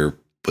see what you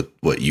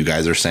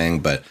guys are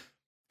saying, but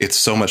it's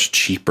so much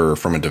cheaper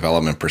from a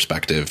development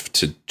perspective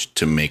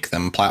to make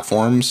them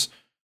platforms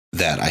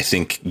that I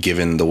think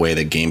given the way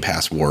that Game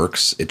Pass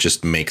works, it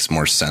just makes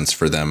more sense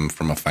for them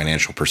from a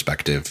financial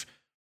perspective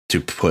to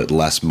put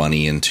less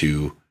money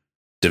into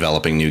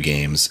developing new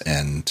games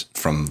and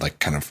from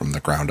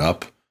the ground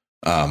up.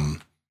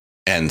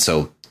 And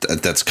so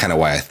that's kind of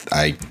why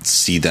I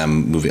see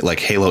them moving.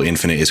 Like Halo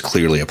Infinite is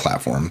clearly a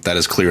platform. That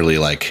is clearly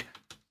like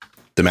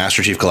the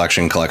Master Chief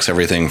Collection collects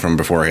everything from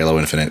before Halo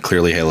Infinite.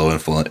 Clearly Halo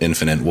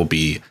Infinite will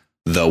be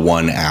the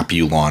one app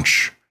you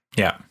launch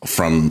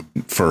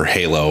for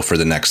Halo for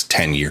the next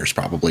 10 years,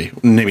 probably.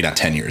 Maybe not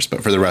 10 years,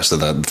 but for the rest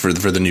of for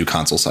the new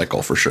console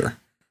cycle for sure.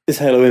 Is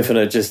Halo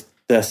Infinite just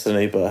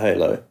Destiny but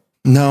Halo?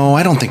 No,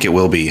 I don't think it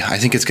will be. I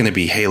think it's going to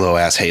be Halo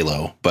as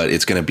Halo, but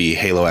it's going to be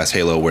Halo as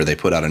Halo where they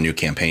put out a new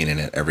campaign in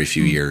it every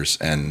few years,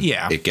 and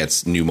it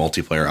gets new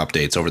multiplayer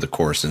updates over the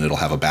course, and it'll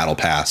have a battle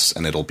pass,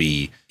 and it'll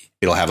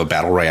have a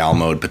battle royale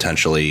mode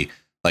potentially.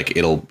 Like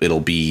it'll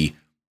be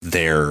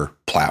their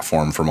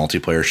platform for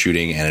multiplayer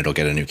shooting, and it'll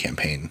get a new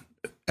campaign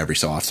every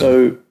so often.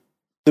 So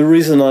the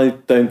reason I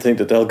don't think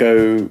that they'll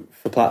go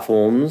for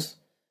platforms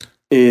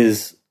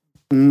is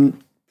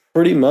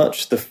pretty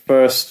much the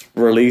first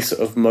release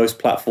of most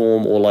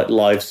platform or like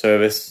live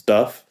service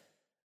stuff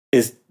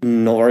is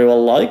not very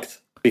well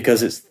liked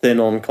because it's thin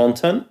on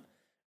content.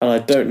 And I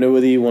don't know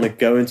whether you want to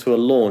go into a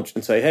launch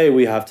and say, hey,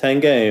 we have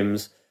 10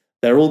 games.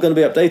 They're all going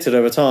to be updated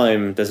over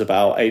time. There's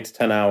about 8 to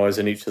 10 hours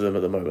in each of them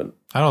at the moment.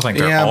 I don't think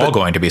they're all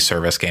going to be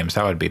service games.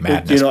 That would be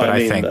madness. You know what I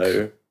mean, think,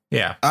 though?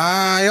 Yeah.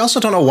 I also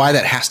don't know why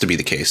that has to be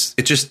the case.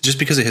 It just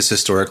because it has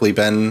historically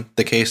been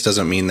the case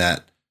doesn't mean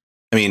that.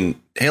 I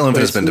mean, Halo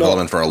Infinite has been in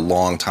development for a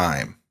long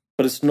time.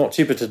 But it's not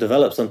cheaper to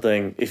develop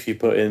something if you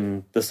put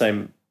in the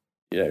same,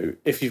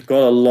 if you've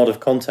got a lot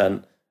of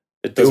content,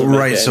 it doesn't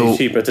make it any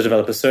cheaper to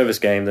develop a service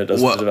game than it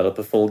does to develop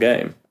a full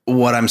game.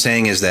 What I'm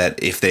saying is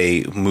that if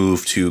they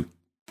move to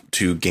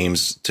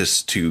games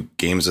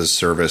as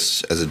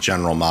service as a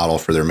general model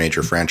for their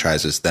major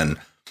franchises, then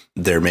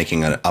they're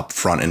making an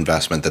upfront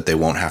investment that they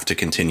won't have to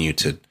continue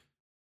to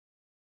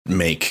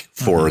make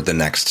for the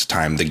next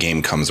time the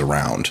game comes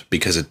around,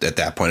 because at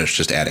that point it's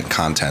just adding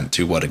content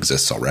to what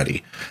exists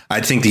already.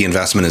 I think the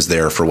investment is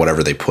there for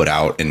whatever they put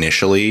out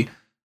initially,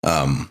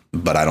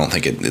 but I don't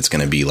think it's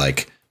going to be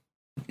like,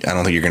 I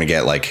don't think you're going to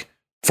get like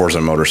Forza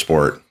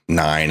Motorsport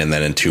 9 and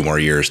then in 2 more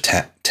years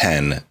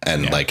 10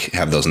 and like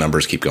have those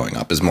numbers keep going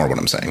up is more what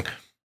I'm saying.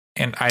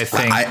 And I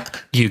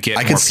think you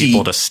get more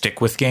people to stick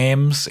with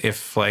games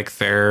if like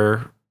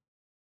they're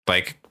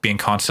like being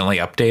constantly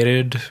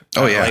updated.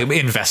 Like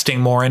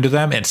investing more into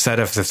them instead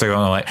of if they're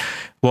going like,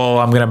 well,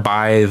 I'm going to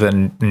buy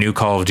the new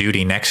Call of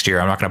Duty next year.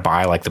 I'm not going to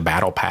buy like the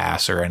battle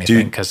pass or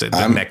anything because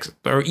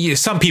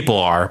some people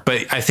are,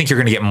 but I think you're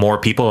going to get more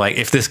people. Like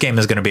if this game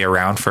is going to be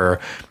around for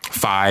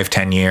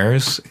 5-10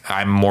 years,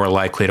 I'm more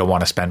likely to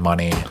want to spend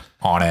money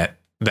on it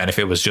than if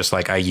it was just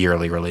like a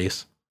yearly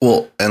release.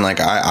 Well, and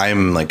like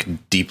I'm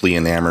like deeply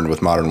enamored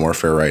with Modern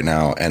Warfare right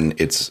now, and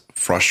it's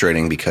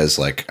frustrating because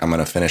like I'm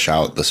going to finish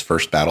out this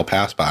first battle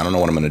pass, but I don't know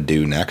what I'm going to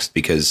do next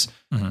because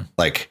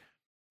like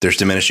there's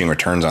diminishing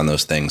returns on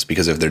those things,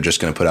 because if they're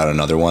just going to put out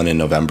another one in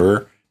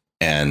November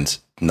and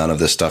none of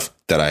this stuff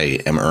that I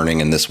am earning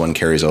in this one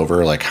carries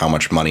over, like how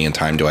much money and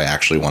time do I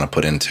actually want to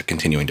put into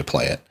continuing to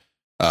play it?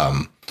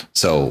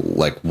 So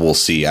like, we'll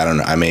see. I don't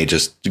know. I may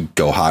just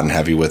go hot and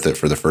heavy with it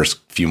for the first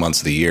few months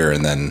of the year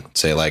and then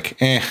say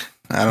like,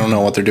 I don't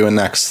know what they're doing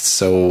next.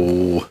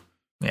 So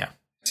yeah.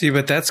 See,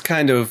 but that's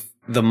kind of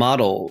the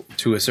model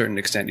to a certain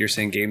extent. You're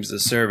saying games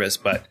as a service,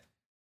 but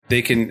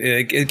they can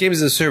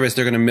games as a service.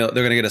 They're going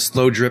to get a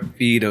slow drip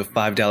feed of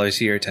 $5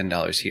 here,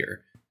 $10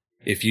 here.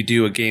 If you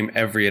do a game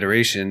every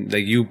iteration,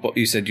 like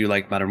you said you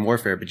like Modern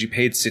Warfare, but you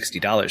paid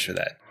 $60 for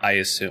that, I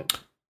assume.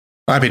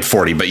 I paid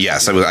 $40, but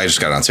yes, I just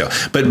got it on sale.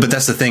 But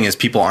that's the thing is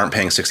people aren't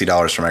paying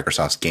 $60 for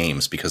Microsoft's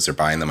games because they're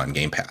buying them on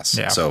Game Pass.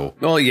 Yeah. So,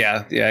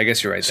 yeah, I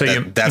guess you're right. So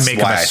that's you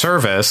make why a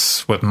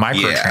service with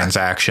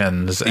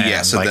microtransactions.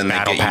 And so like then they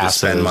get you to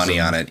spend money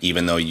and on it,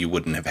 even though you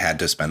wouldn't have had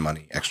to spend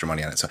extra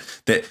money on it. So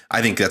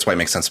I think that's why it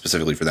makes sense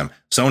specifically for them.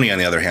 Sony, on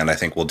the other hand, I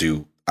think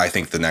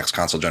the next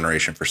console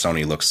generation for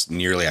Sony looks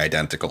nearly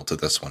identical to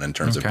this one in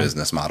terms of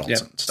business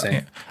models and stuff.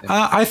 Yeah.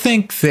 I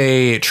think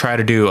they try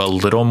to do a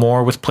little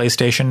more with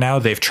PlayStation now.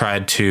 They've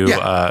tried to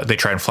they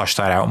try and flush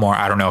that out more.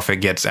 I don't know if it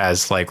gets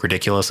as like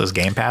ridiculous as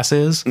Game Pass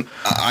is.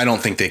 I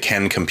don't think they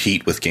can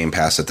compete with Game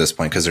Pass at this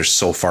point because they're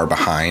so far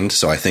behind.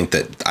 So I think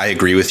that I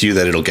agree with you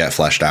that it'll get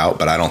fleshed out,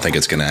 but I don't think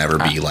it's going to ever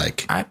be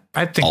like I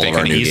think they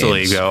can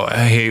easily go,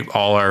 hey,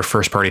 all our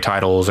first party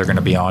titles are going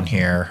to be on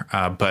here,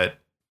 but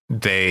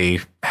they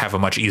have a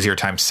much easier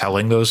time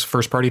selling those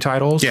first party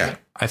titles. Yeah.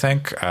 I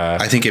think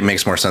it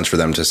makes more sense for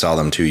them to sell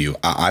them to you.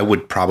 I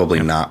would probably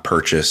not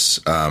purchase.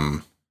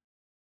 I'm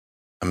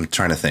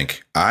trying to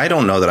think. I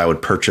don't know that I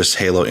would purchase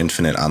Halo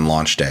Infinite on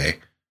launch day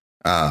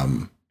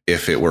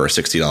if it were a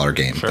 $60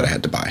 game that I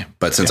had to buy.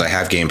 But since I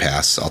have Game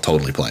Pass, I'll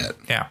totally play it.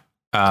 Yeah.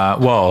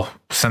 Well,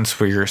 since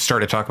we're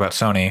starting to talk about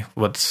Sony,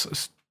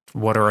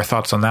 what are our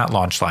thoughts on that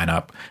launch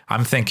lineup?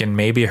 I'm thinking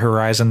maybe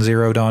Horizon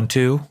Zero Dawn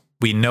 2.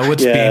 We know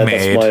it's being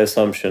made. That's my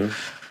assumption.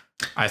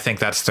 I think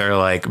that's their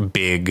like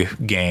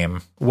big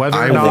game. Whether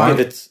or I not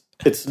think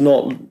if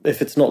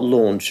it's not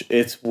launch,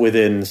 it's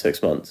within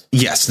 6 months.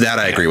 Yes, that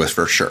I agree with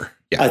for sure.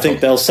 Yeah, I think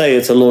they'll say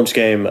it's a launch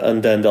game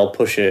and then they'll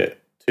push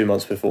it 2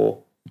 months before.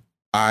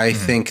 I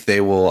think they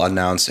will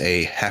announce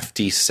a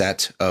hefty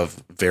set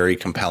of very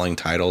compelling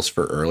titles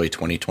for early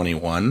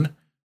 2021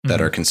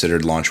 that are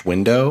considered launch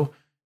window,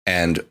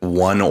 and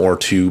 1 or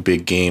 2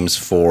 big games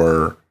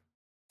for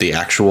the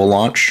actual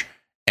launch.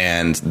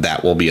 And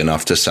that will be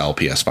enough to sell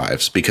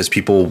PS5s because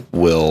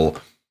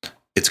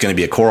it's going to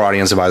be a core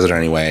audience that buys it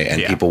anyway.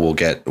 And people will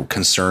get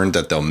concerned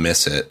that they'll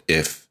miss it.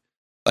 If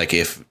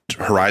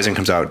Horizon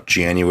comes out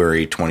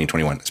January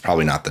 2021, it's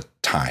probably not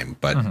time.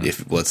 But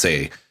if let's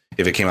say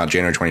if it came out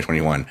January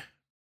 2021,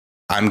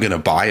 I'm going to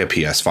buy a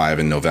PS5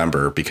 in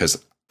November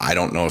because I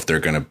don't know if they're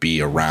going to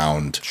be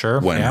around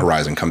when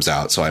Horizon comes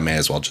out. So I may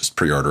as well just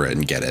pre-order it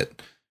and get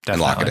it and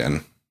lock it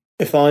in.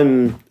 If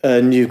I'm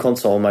a new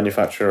console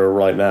manufacturer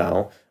right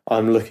now,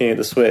 I'm looking at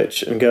the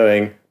Switch and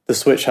going, the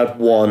Switch had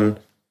one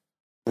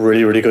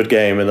really, really good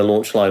game in the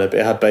launch lineup.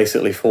 It had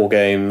basically 4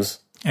 games.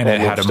 And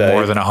it had a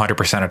more than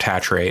 100%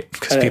 attach rate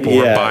because people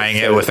were buying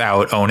it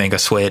without owning a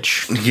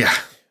Switch. Yeah.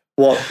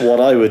 What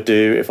I would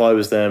do if I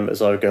was them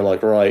is I would go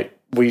like, right,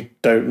 we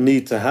don't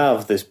need to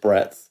have this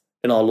breadth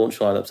in our launch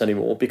lineups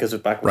anymore because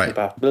of backward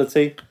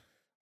compatibility.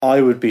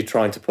 I would be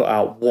trying to put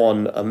out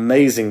one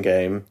amazing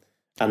game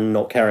and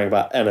not caring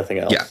about anything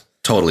else. Yeah,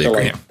 totally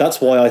agree. Like,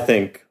 that's why I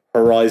think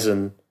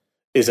Horizon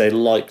is a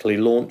likely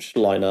launch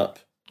lineup.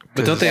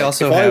 But don't they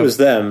also if have... I was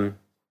them,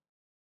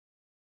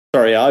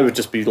 I would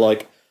just be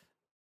like,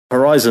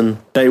 Horizon,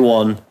 day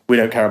one, we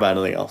don't care about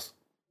anything else.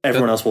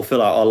 Everyone else will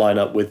fill out our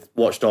lineup with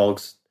Watch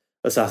Dogs,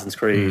 Assassin's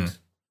Creed.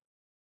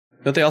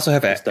 Don't they also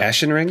have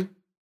Ashen Ring?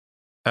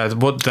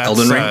 Well, that's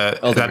Elden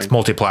Ring? That's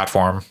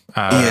multi-platform.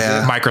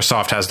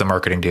 Microsoft has the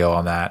marketing deal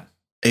on that.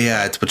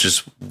 Yeah, which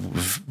is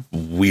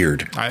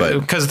weird,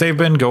 because they've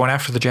been going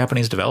after the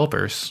Japanese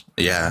developers.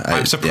 Yeah,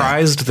 I'm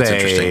surprised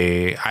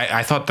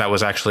I thought that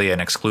was actually an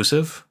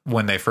exclusive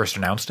when they first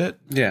announced it.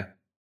 Yeah,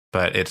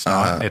 but it's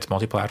not. It's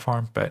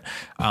multi-platform. But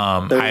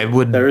I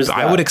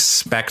would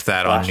expect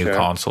that on new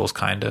consoles.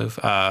 Kind of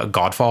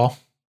Godfall.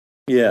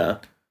 Yeah,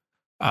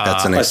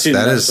 that's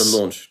a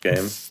launch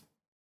game.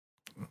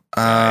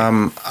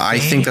 I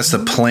think that's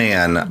the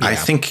plan. Yeah. I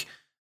think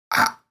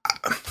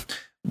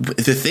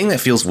the thing that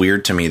feels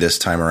weird to me this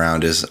time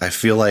around is I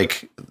feel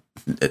like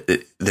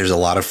there's a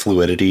lot of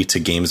fluidity to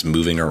games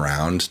moving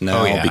around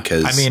now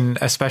because I mean,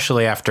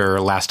 especially after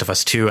Last of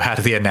Us 2 had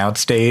the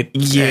announce date.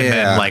 Yeah. And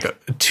then like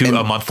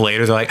a month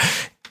later, they're like,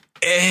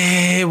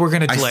 we're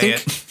going to delay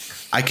it.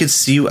 I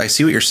see what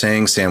you're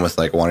saying, Sam, with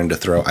like wanting to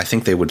throw. I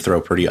think they would throw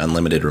a pretty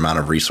unlimited amount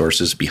of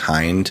resources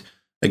behind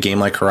a game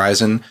like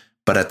Horizon.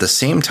 But at the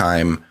same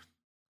time,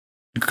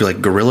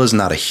 like Guerrilla's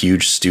not a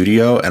huge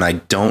studio, and I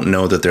don't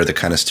know that they're the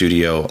kind of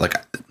studio like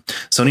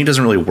Sony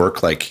doesn't really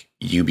work like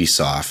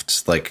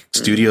Ubisoft. Like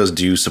studios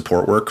do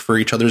support work for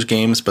each other's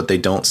games, but they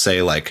don't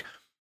say like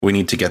we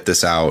need to get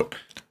this out.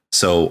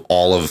 So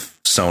all of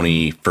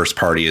Sony first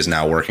party is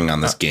now working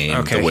on this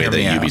game the way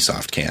that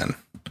Ubisoft can.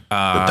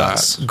 It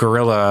does.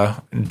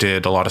 Guerrilla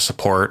did a lot of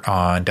support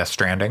on Death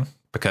Stranding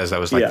because that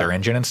was like their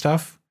engine and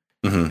stuff.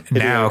 Mm-hmm.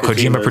 Now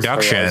Kojima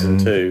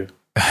Production.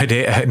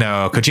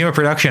 No, Kojima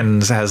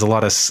Productions has a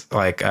lot of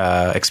like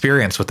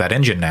experience with that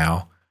engine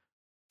now,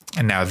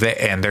 and now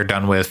they're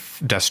done with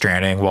Death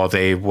Stranding. While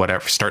they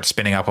start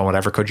spinning up on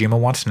whatever Kojima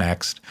wants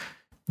next,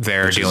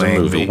 they're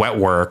doing wet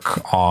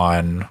work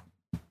on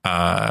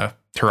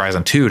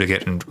Horizon 2 to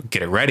get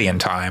it ready in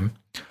time.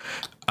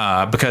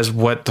 Because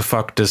what the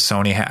fuck does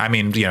Sony have? I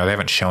mean, they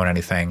haven't shown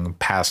anything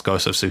past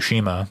Ghost of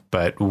Tsushima,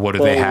 but what do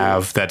they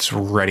have that's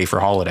ready for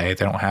holiday?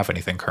 They don't have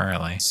anything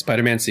currently.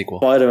 Spider-Man sequel.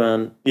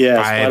 Spider-Man came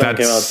out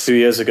 2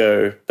 years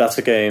ago. That's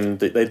a game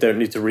that they don't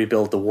need to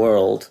rebuild the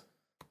world,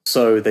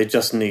 so they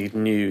just need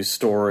new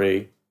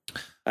story.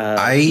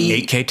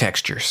 8K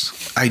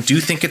textures. I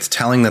do think it's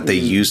telling that they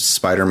used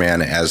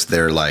Spider-Man as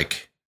their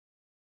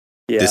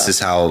this is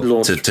how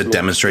to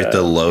demonstrate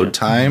the load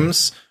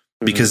times,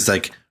 because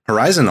like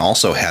Horizon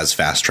also has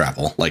fast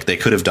travel. Like they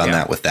could have done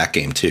that with that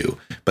game too,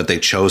 but they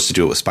chose to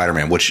do it with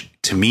Spider-Man, which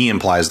to me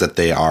implies that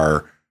they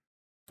are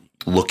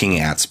looking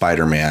at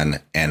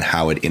Spider-Man and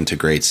how it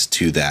integrates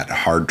to that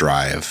hard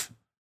drive,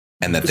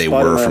 and that they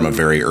were from a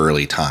very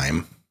early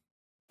time.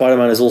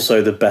 Spider-Man is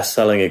also the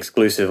best-selling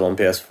exclusive on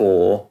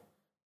PS4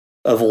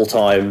 of all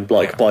time,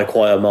 by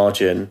quite a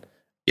margin.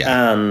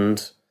 Yeah.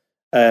 And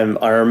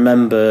I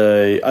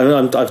remember,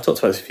 I've talked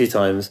about this a few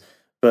times,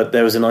 but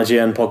there was an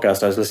IGN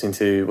podcast I was listening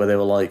to where they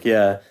were like,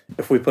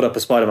 if we put up a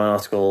Spider-Man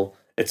article,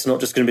 it's not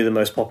just going to be the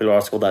most popular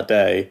article that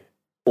day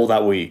or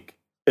that week.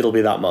 It'll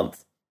be that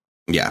month.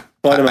 Yeah.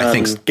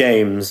 Spider-Man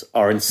games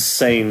are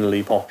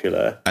insanely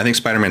popular. I think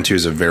Spider-Man 2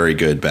 is a very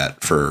good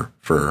bet for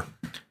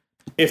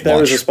if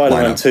there is a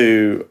Spider-Man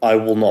 2, I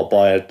will not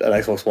buy an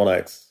Xbox One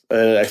X.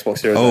 Xbox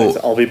Series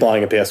X. I'll be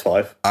buying a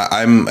PS5.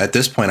 I'm at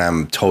this point,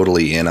 I'm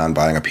totally in on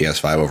buying a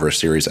PS5 over a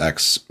Series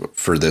X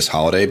for this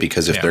holiday,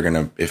 because if they're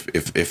going to,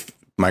 if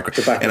micro,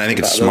 and I think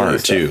it's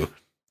smart too.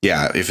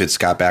 Yeah, if it's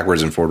got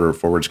backwards and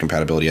forwards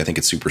compatibility, I think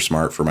it's super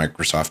smart for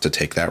Microsoft to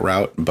take that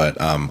route. But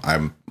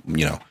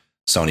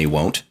Sony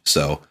won't.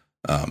 So,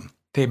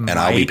 and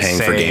I'll be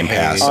paying for Game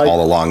Pass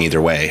all along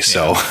either way. Yeah.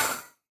 So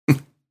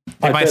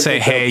they might say,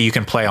 "Hey, you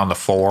can play on the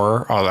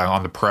 4 or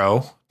on the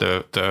Pro,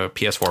 the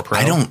PS4 Pro."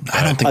 I don't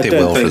think they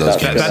will for those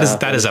games.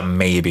 That is a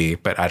maybe,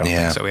 but I don't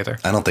think so either.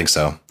 I don't think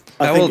so.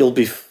 I think it'll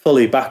be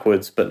fully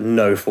backwards, but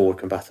no forward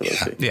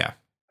compatibility. Yeah.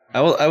 I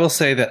will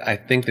say that I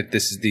think that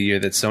this is the year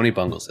that Sony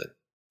bungles it.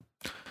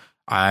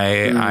 I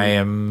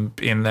am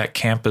in that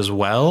camp as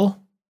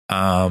well.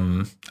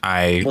 Everyone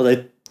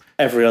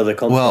every other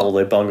console,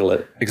 they bungle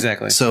it.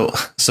 Exactly. So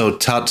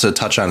to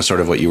touch on sort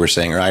of what you were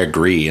saying, or I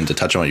agree, and to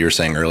touch on what you were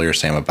saying earlier,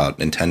 Sam, about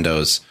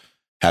Nintendo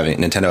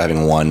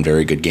having one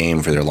very good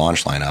game for their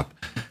launch lineup.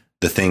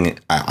 The thing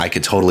I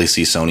could totally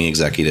see Sony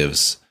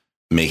executives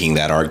making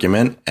that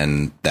argument,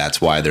 and that's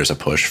why there's a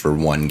push for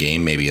one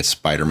game. Maybe it's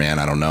Spider-Man,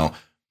 I don't know.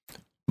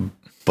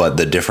 But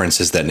the difference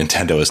is that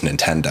Nintendo is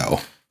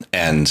Nintendo.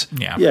 And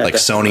Yeah. like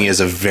definitely. Sony is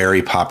a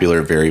very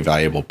popular, very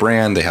valuable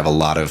brand. They have a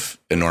lot of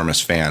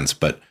enormous fans,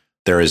 but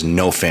there is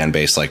no fan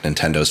base like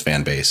Nintendo's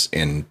fan base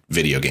in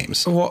video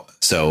games. Well,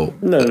 So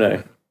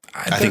No.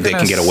 I think they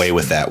can get away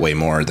with that way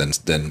more than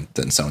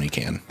Sony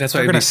can. That's why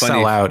They're it'd going be to funny.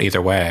 sell out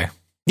either way.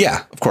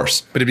 Yeah, of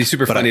course. But it'd be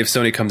super funny if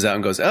Sony comes out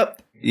and goes,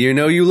 "Up, you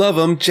know you love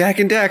them, Jack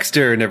and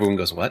Daxter," and everyone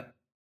goes, "What?"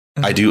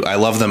 I do. I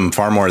love them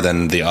far more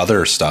than the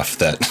other stuff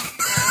that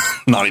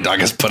Naughty Dog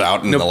has put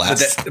out in the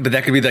last but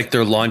that could be like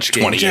their launch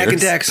game, 20 Jack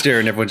and years. Daxter,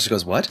 and everyone just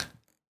goes, "What?"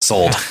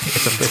 sold.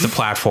 It's a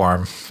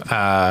platform.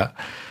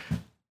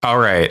 All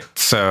right.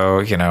 So,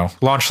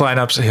 launch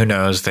lineups, who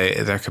knows?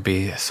 There could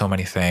be so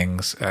many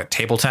things.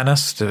 Table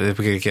tennis. If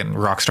we could get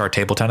Rockstar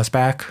table tennis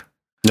back.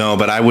 No,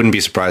 but I wouldn't be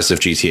surprised if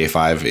GTA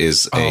 5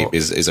 is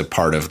a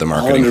part of the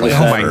marketing 100%.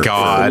 plan. Oh my for-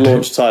 God.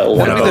 Launch title.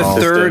 That'll be the No.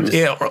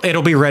 third-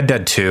 It'll be Red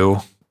Dead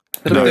 2,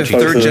 That'll No, be it's the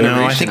third both of them.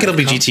 generation. No, I think it'll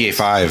be of GTA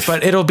 5.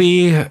 but it'll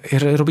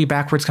be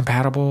backwards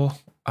compatible.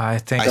 I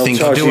think I think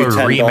they'll Charge do you a $10 for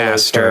an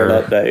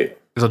remaster. update.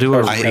 They'll do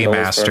a Charge you $10 for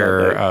an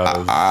remaster update.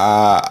 of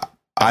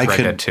I Red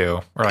could Dead 2,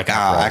 or like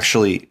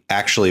Outlaws.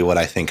 actually, what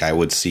I think I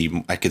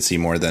could see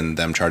more than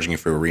them charging you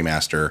for a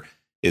remaster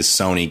is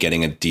Sony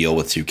getting a deal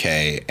with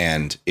 2K,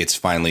 and it's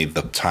finally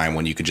the time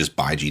when you could just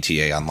buy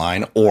GTA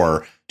Online,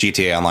 or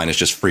GTA Online is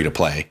just free to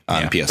play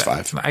on Yeah,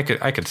 PS5.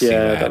 I could see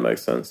Yeah, that. that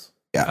makes sense.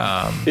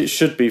 Yeah, It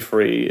should be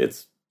free.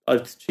 It's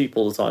cheap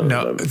all the time. at the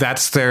No, moment.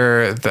 that's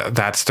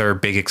their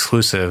big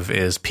exclusive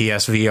is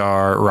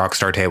PSVR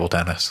Rockstar Table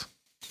Tennis.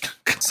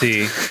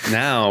 See,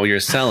 now you're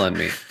selling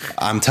me.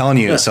 I'm telling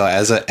you. So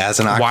as an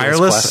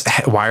Oculus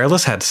Quest,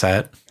 Wireless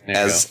headset. There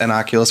you as go. an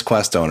Oculus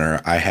Quest owner,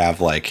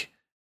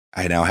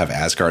 I now have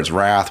Asgard's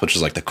Wrath, which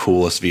is like the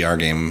coolest VR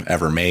game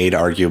ever made,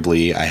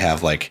 arguably. I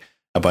have like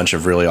a bunch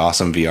of really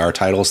awesome VR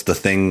titles.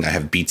 I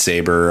have Beat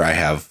Saber, I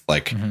have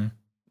like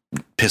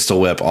Pistol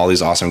Whip, all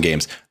these awesome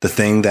games. The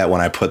thing that when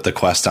I put the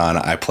Quest on,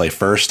 I play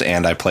first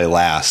and I play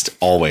last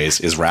always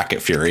is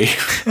Racket Fury,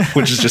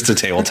 which is just a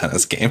table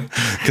tennis game,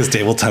 because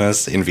table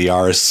tennis in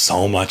VR is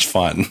so much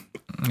fun.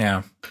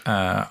 Yeah.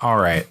 All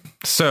right.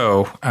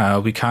 So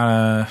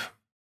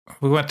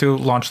we went through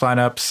launch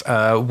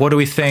lineups. What do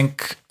we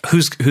think?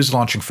 Who's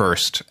launching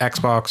first,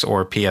 Xbox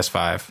or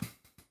PS5?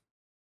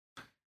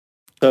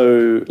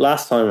 So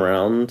last time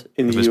around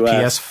in It the was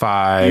US,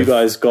 PS5. you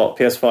guys got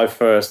PS5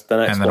 first, then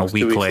Xbox and then a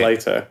week 2 weeks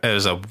later. It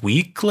was a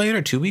week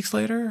later, 2 weeks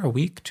later, a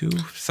week, two,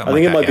 something I think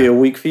like it might that, be a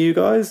week for you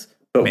guys,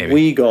 but Maybe.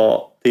 we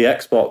got the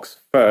Xbox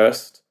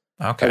first,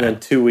 Okay. and then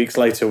 2 weeks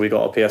later we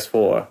got a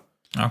PS4.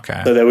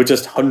 Okay. So there were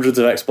just hundreds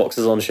of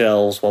Xboxes on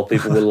shelves while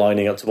people were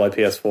lining up to buy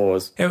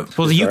PS4s.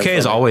 Well, the UK very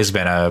has funny. always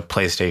been a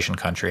PlayStation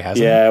country,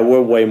 hasn't it? Yeah,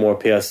 we're way more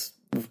PS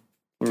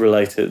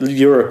related.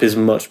 Europe is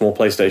much more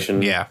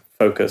PlayStation Yeah.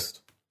 focused.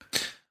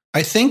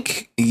 I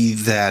think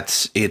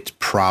that it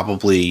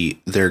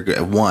probably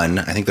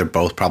I think they're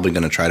both probably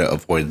going to try to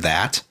avoid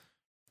that,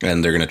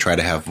 and they're going to try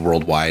to have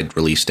worldwide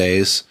release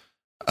days.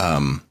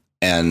 And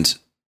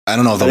I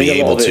don't know if they'll I think be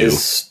a lot able of it to.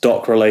 is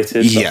stock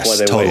related. That's why Yes,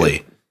 they totally.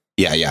 waited.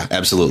 Yeah,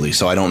 absolutely.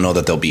 So I don't know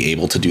that they'll be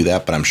able to do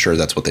that, but I'm sure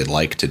that's what they'd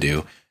like to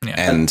do. Yeah.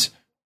 And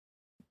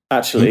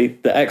Actually,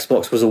 the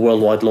Xbox was a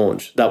worldwide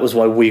launch. That was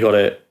why we got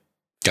it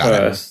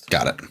first.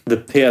 Got it. The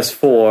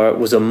PS4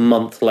 was a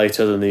month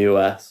later than the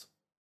US.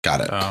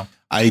 Got it. Oh,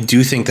 I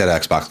do think that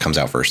Xbox comes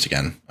out first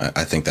again.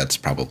 I think that's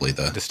probably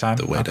this time?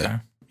 the way Okay.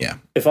 to. Yeah.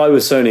 If I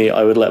was Sony,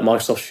 I would let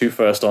Microsoft shoot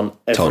first on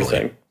everything.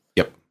 Totally.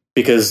 Yep.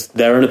 Because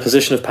they're in a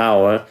position of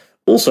power.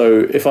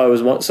 Also, if I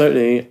was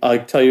Sony, I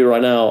tell you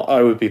right now,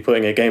 I would be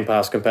putting a Game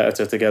Pass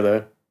competitor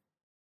together.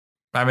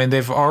 I mean,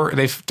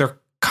 they're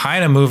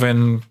kind of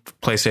moving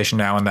PlayStation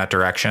now in that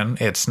direction.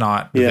 It's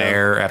not Yeah.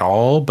 there at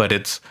all, but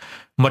it's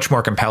much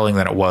more compelling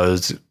than it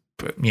was,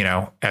 at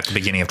the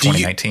beginning of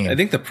 2019. I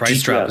think the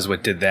price drop Yeah. is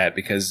what did that,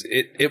 because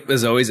it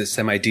was always a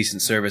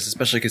semi-decent service,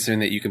 especially considering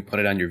that you can put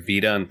it on your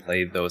Vita and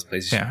play those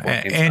PlayStation Yeah, 4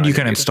 games and on you your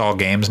can Vita. install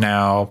games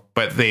now,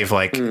 but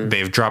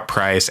they've dropped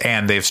price,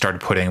 and they've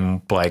started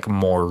putting like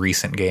more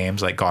recent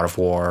games like God of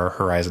War,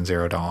 Horizon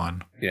Zero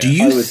Dawn. Yeah. Do I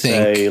you would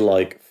think? say,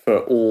 like, for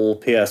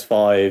all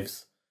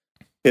PS5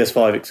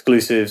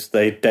 exclusives,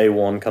 they day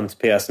one come to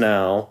PS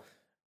Now,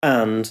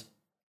 and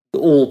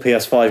all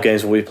PS5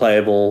 games will be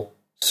playable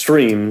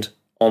streamed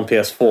on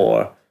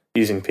PS4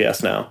 using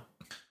PS Now.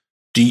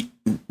 Do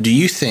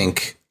you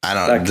think? I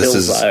don't. That This kills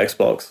is. that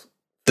Xbox.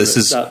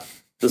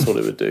 That's what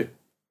it would do.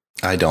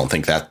 I don't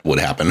think that would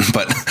happen.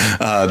 But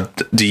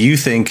do you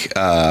think?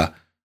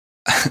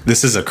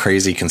 This is a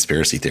crazy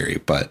conspiracy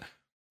theory, but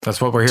That's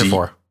what we're here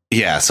for.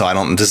 yeah. So I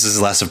don't. This is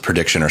less of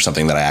prediction or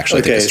something that I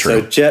actually think Okay, is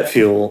true. so jet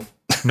fuel.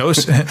 No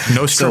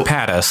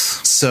Nostradamus.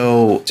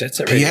 So Jet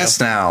Set Radio.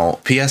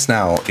 PS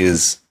Now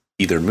is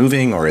either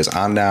moving or is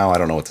on now. I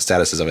don't know what the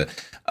status is of it.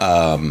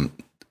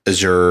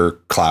 Azure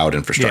cloud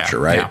infrastructure,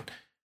 right? Yeah.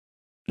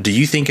 Do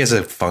you think as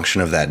a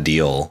function of that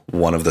deal,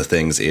 one of the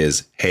things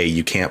is, hey,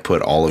 you can't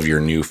put all of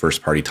your new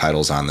first party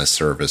titles on this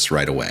service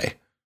right away?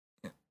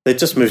 They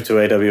just moved to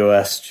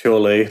AWS,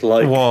 surely.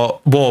 Like,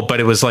 well, but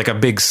it was like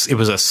it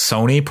was a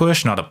Sony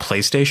push, not a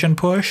PlayStation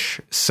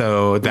push.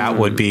 So that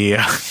would be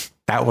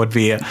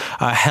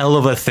a hell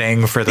of a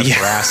thing for the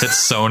brass at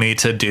Sony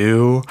to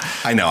do.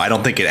 I know. I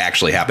don't think it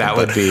actually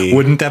happened. That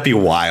wouldn't that be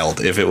wild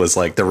if it was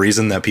like the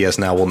reason that PS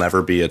Now will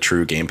never be a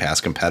true Game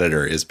Pass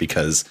competitor is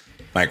because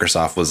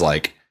Microsoft was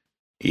like,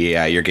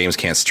 yeah, your games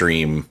can't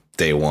stream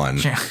day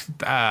one.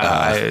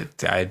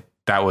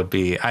 That would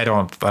be. I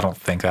don't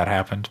think that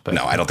happened. But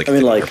no, I don't think. I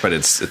mean, like, but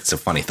it's a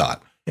funny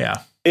thought.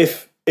 Yeah.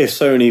 If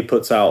Sony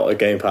puts out a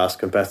Game Pass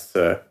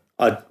competitor,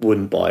 I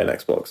wouldn't buy an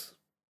Xbox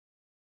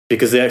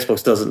because the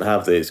Xbox doesn't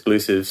have the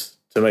exclusives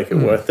to make it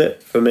worth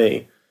it for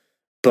me.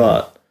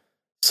 But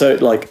so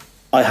like,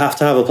 I have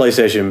to have a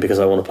PlayStation because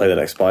I want to play the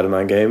next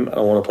Spider-Man game. And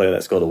I want to play the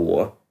next God of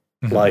War.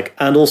 Like,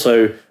 and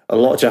also a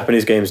lot of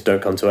Japanese games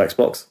don't come to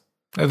Xbox.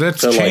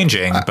 That's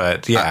changing,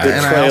 but yeah.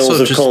 The Trails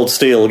of Cold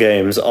Steel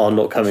games are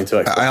not coming to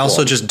Xbox I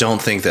also One. just don't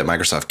think that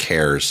Microsoft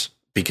cares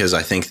because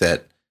I think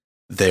that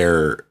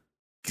they're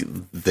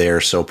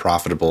so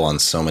profitable on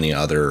so many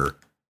other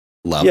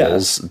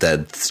levels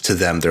that to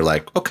them they're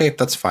like, okay,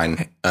 that's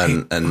fine.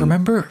 And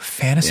remember,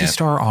 Phantasy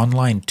Star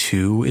Online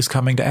 2 is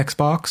coming to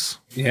Xbox.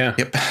 Yeah.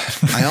 Yep.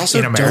 I also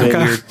in America.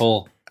 Weird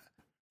pull.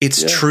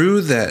 It's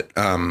true that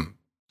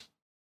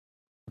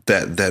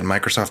that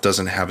Microsoft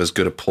doesn't have as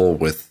good a pull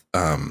with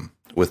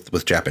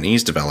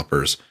Japanese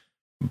developers,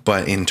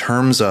 but in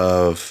terms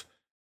of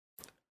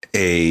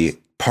a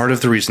part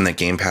of the reason that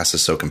Game Pass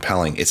is so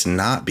compelling, it's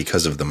not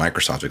because of the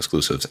Microsoft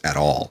exclusives at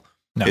all.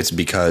 No. It's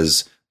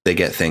because they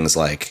get things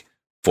like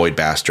Void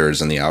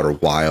Bastards and The Outer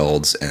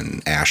Wilds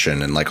and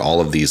Ashen and like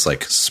all of these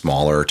like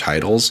smaller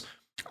titles.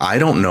 I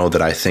don't know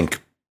that I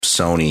think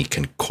Sony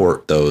can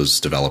court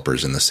those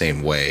developers in the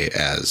same way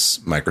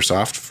as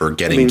Microsoft for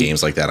getting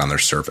games like that on their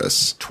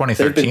service.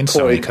 2013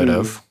 Sony could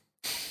have.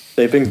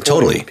 They've been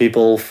courting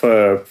people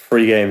for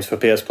free games for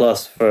PS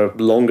Plus for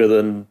longer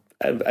than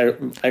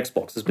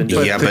Xbox has been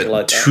doing. Yeah, but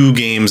like 2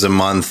 games a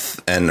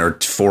month or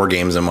 4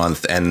 games a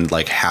month, and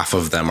like half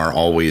of them are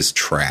always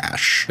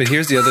trash. But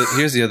here's the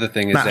other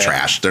thing: is not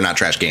trash. They're not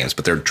trash games,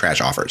 but they're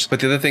trash offers. But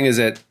the other thing is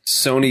that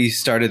Sony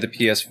started the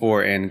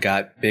PS4 and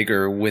got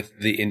bigger with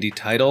the indie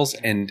titles,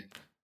 and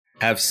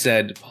have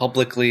said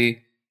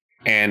publicly,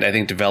 and I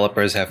think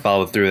developers have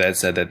followed through that,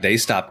 said that they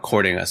stopped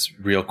courting us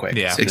real quick.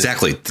 Yeah,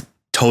 exactly,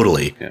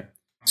 totally. Yeah.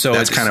 So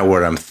that's kind of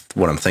what I'm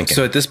thinking.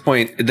 So at this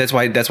point, that's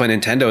why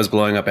Nintendo is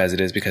blowing up as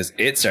it is, because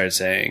it started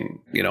saying,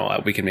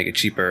 we can make it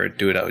cheaper,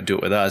 do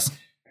it with us.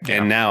 Yeah.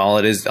 And now all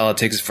it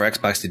takes is for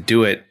Xbox to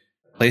do it.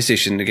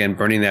 PlayStation, again,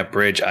 burning that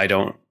bridge. I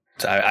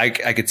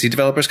could see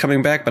developers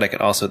coming back, but I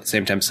could also at the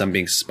same time some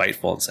being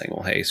spiteful and saying,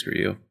 well, hey, screw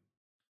you.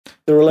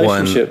 The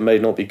relationship may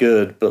not be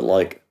good, but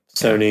like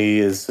Sony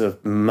is a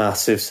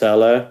massive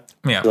seller.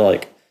 Yeah.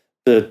 Like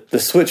the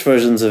Switch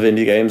versions of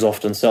indie games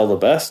often sell the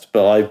best,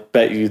 but I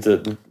bet you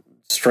that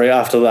straight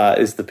after that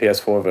is the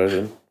PS4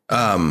 version.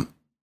 The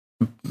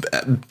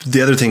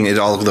other thing is,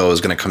 all of those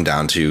is going to come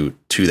down to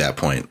that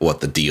point,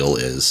 what the deal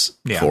is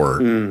for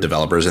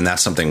developers. And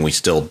that's something we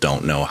still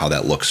don't know how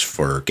that looks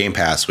for Game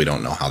Pass. We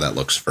don't know how that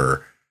looks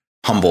for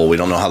Humble. We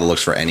don't know how that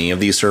looks for any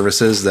of these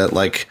services that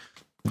like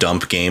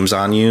dump games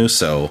on you.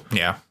 So,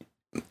 yeah,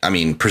 I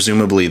mean,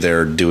 presumably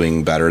they're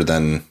doing better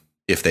than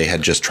if they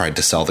had just tried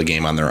to sell the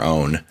game on their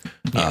own.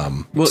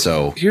 Yeah.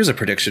 So here's a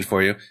prediction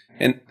for you.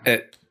 And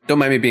don't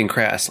mind me being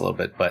crass a little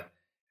bit, but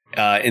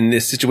in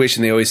this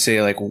situation, they always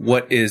say, like,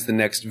 what is the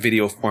next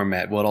video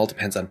format? Well, it all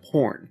depends on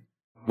porn.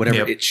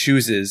 Whatever it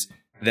chooses,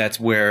 that's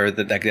where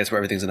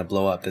everything's going to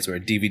blow up. That's where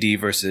DVD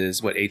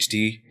versus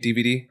HD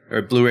DVD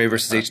or Blu-ray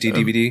versus HD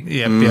DVD.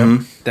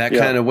 Yep. That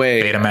kind of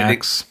way.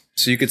 Betamax.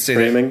 So you could say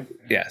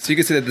that. So you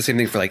could say that the same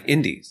thing for like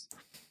indies.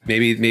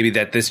 Maybe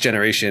that this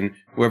generation,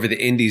 wherever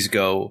the indies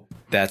go,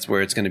 that's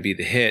where it's going to be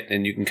the hit,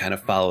 and you can kind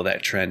of follow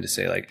that trend to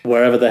say like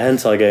wherever the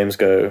hentai games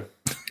go.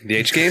 The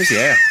H games,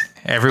 yeah.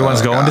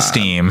 Everyone's going to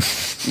Steam.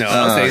 No,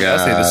 I'll say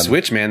the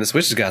Switch, man. The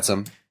Switch has got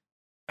some.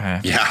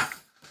 Yeah.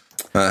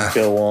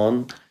 Go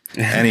on.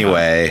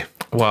 Anyway.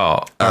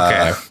 Well,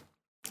 okay.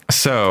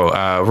 So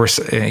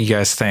you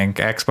guys think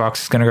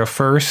Xbox is going to go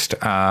first?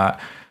 Yeah.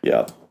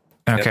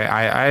 Okay, yep.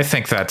 I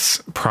think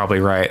that's probably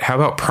right. How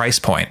about price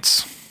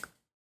points?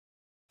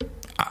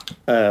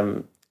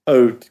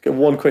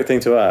 One quick thing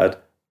to add.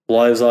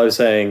 As I was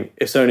saying,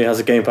 if Sony has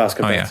a Game Pass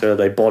competitor,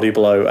 they body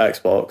blow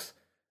Xbox.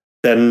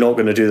 They're not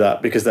going to do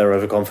that because they're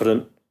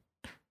overconfident.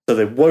 So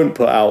they won't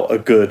put out a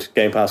good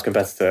Game Pass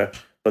competitor,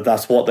 but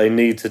that's what they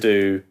need to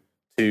do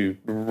to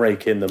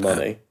rake in the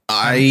money.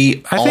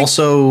 I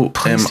also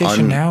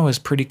PlayStation Now is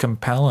pretty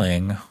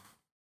compelling.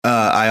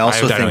 I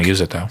don't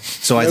use it though.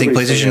 So I think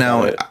PlayStation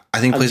Now. I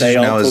think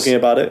PlayStation Now is talking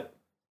about it.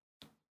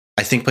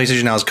 I think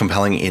PlayStation Now is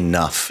compelling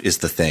enough is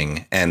the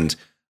thing, and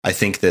I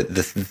think that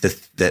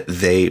that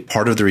they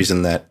part of the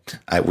reason that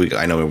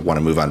I know we want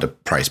to move on to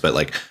price, but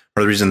like part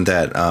of the reason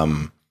that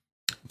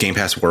Game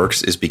Pass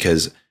works is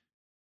because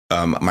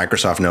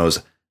Microsoft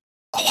knows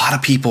a lot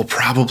of people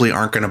probably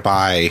aren't going to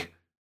buy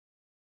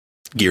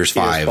Gears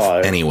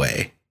 5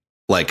 anyway.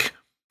 Like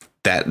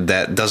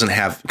that doesn't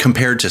have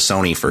compared to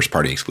Sony first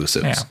party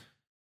exclusives. Yeah.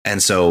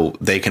 And so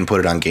they can put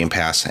it on Game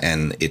Pass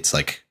and it's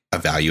like a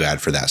value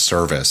add for that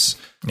service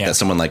that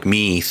someone like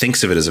me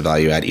thinks of it as a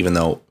value add, even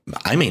though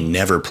I may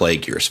never play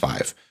Gears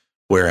 5.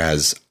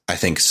 Whereas I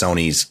think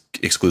Sony's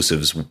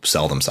exclusives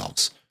sell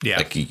themselves. Yeah.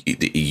 Like,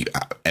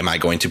 am I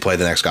going to play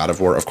the next God of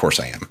War? Of course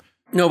I am.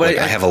 No, but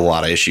I have a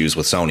lot of issues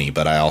with Sony,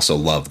 but I also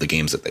love the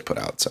games that they put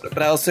out. So.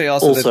 But I'll say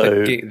also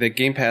that the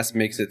Game Pass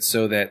makes it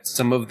so that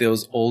some of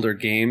those older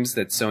games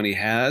that Sony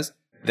has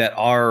that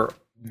are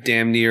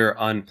damn near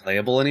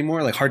unplayable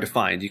anymore, like hard to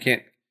find. You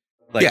can't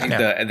the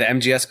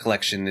MGS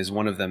collection is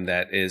one of them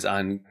that is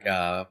on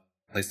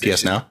PlayStation.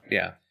 PS Now?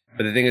 Yeah.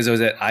 But the thing is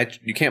that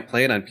you can't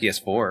play it on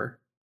PS4.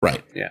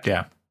 Right. Yeah.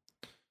 Yeah.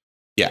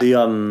 Yeah.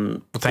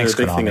 The big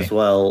thing as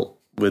well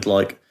with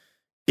like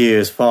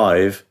Gears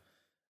 5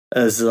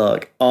 is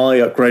like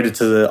I upgraded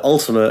to the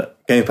Ultimate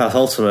Game Pass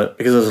Ultimate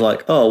because I was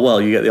like, oh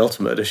well, you get the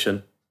Ultimate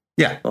Edition.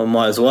 Yeah. I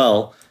might as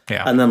well.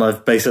 Yeah. And then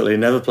I've basically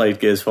never played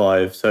Gears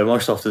 5, so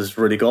Microsoft has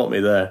really got me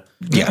there.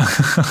 Yeah.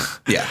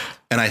 Yeah.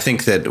 And I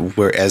think that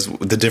whereas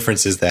the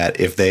difference is that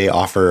if they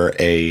offer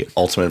a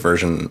ultimate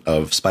version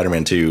of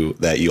Spider-Man 2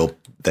 that you'll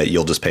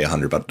just pay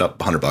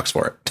 $100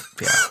 for it.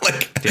 Yeah.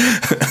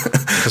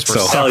 Because we're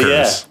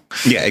suckers.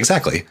 Yeah,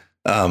 exactly.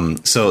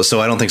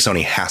 So I don't think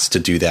Sony has to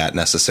do that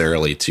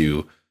necessarily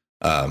to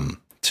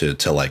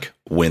like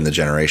win the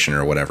generation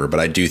or whatever,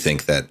 but I do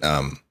think that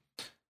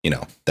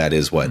that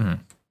is what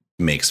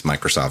makes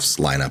Microsoft's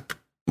lineup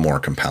more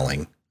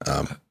compelling.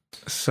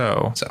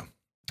 So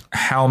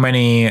how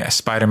many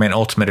Spider-Man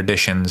Ultimate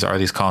Editions are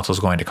these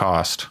consoles going to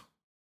cost?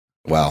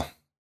 Well,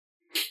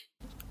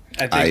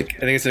 I think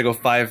it's going to go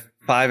 $5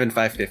 and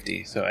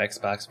 $550. So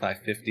Xbox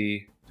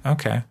 $550.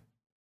 Okay.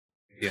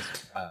 Yes,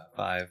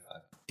 $5.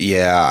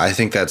 Yeah, I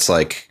think that's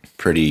like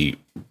pretty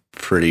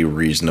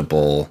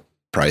reasonable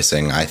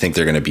pricing. I think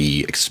they're going to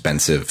be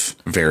expensive,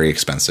 very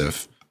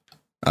expensive.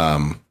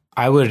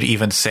 I would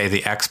even say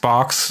the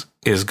Xbox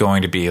is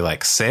going to be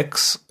like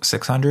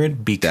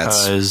 $600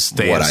 because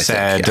they have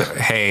said,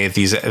 hey,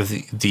 these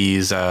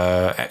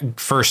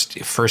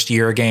first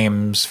year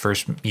games,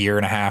 first year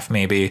and a half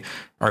maybe,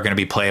 are going to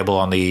be playable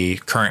on the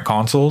current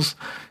consoles.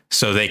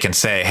 So they can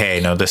say, hey,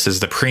 no, this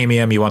is the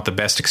premium. You want the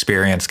best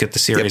experience, get the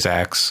Series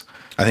X.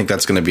 I think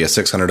that's going to be a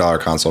 $600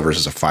 console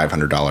versus a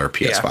 $500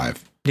 PS5.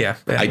 Yeah.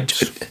 I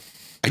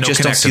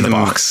just don't see the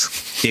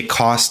box. It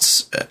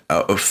costs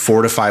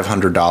 $400 to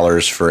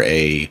 $500 for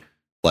a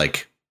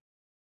like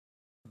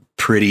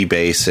pretty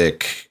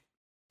basic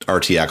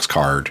RTX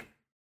card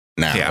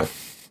now. Yeah.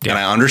 And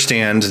I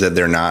understand that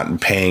they're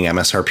not paying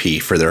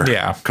MSRP for their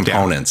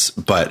components,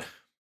 but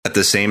at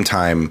the same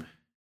time,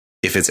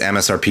 if it's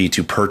MSRP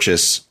to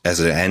purchase as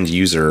an end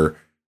user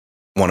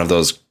one of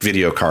those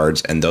video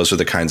cards, and those are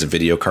the kinds of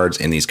video cards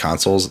in these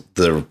consoles,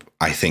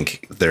 I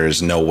think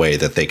there's no way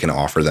that they can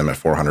offer them at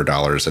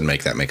 $400 and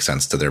make that make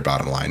sense to their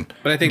bottom line.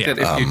 But I think that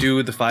if you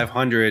do the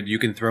 $500, you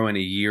can throw in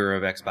a year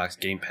of Xbox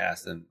Game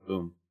Pass, and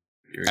boom.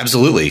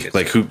 Absolutely.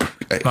 Like who?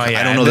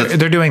 I don't know that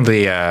they're doing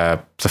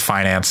the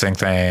financing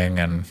thing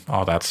and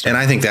all that stuff. And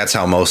I think that's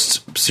how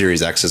most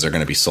Series X's are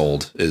going to be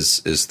sold is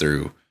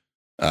through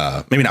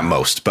maybe not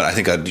most, but I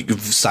think a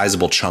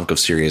sizable chunk of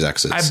Series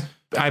X's.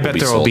 I bet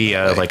there will be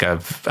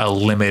a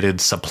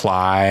limited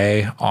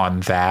supply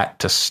on that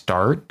to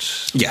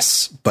start.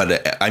 Yes,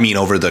 but I mean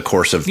over the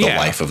course of the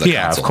life of the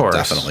console, of course.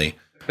 Definitely.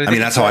 I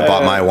mean that's how I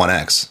bought my One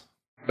X.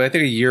 But I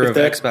think a year of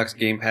Xbox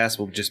Game Pass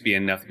will just be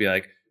enough to be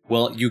like,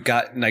 well, you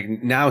got like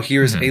now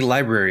here's a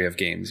library of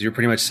games. You're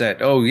pretty much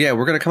set. Oh yeah,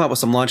 we're going to come up with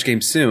some launch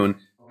games soon,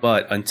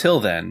 but until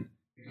then,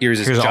 here's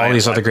all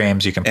these other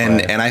games you can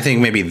play. And I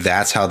think maybe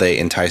that's how they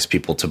entice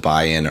people to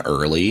buy in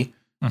early.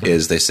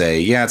 Is they say,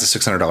 yeah, it's a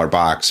 $600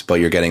 box,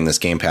 but you're getting this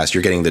Game Pass.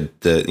 You're getting the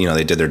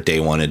they did their day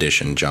one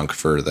edition junk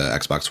for the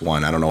Xbox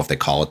One. I don't know if they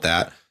call it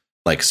that,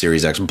 like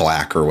Series X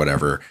Black or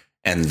whatever.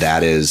 And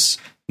that is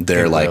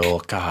their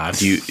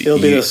God. It'll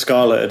be the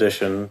Scarlet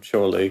edition,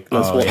 surely.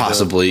 That's what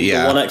possibly,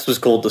 the One X was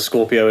called the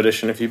Scorpio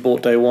edition if you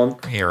bought day one.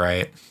 You're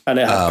right. And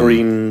it had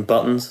green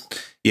buttons.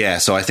 Yeah,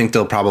 so I think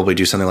they'll probably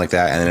do something like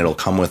that, and then it'll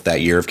come with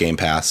that year of Game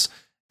Pass.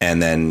 And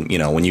then,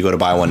 when you go to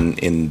buy one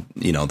in,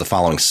 the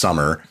following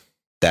summer,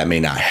 that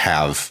may not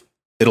have,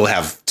 it'll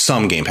have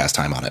some Game Pass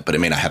time on it, but it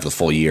may not have the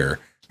full year.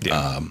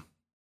 Yeah.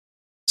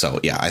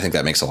 So yeah, I think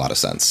that makes a lot of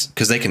sense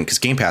because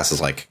Game Pass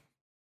is like,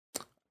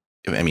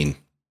 I mean,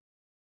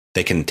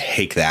 they can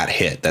take that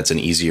hit. That's an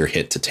easier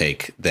hit to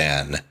take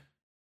than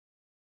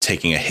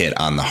taking a hit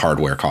on the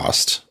hardware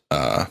cost.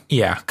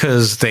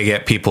 Because they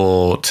get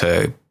people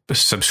to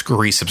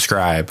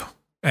resubscribe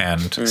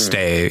and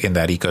stay in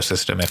that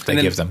ecosystem if they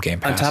give them Game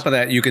Pass. On top of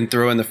that, you can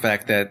throw in the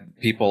fact that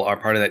people are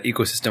part of that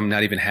ecosystem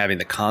not even having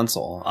the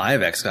console. I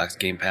have Xbox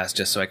Game Pass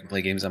just so I can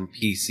play games on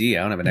PC.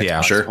 I don't have an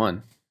Xbox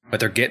One. But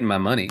they're getting my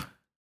money.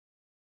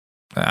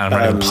 I'm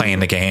not even playing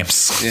the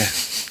games. Yeah.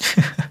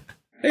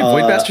 Hey,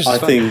 Void Bastards is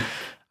fun.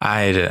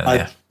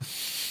 I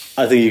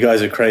think you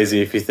guys are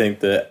crazy if you think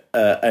that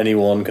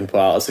anyone can put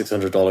out a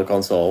 $600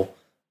 console.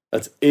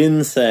 That's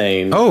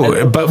insane. Oh,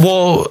 And but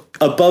well,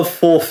 above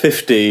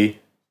 $450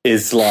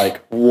 is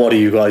like, what are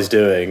you guys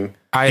doing?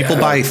 People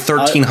buy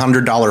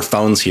 $1,300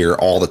 phones here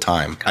all the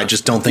time. I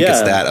just don't think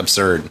it's that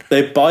absurd.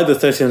 They buy the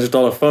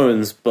 $1,300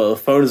 phones, but a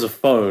phone is a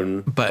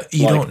phone. But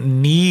you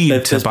don't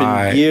need to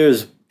buy. Been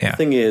years. Yeah. The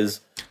thing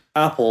is,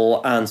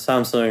 Apple and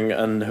Samsung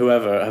and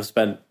whoever have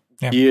spent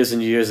years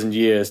and years and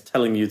years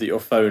telling you that your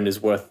phone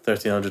is worth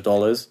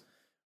 $1,300.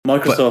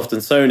 Microsoft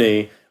and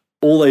Sony,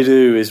 all they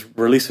do is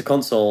release a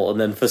console and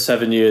then for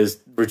 7 years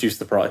reduce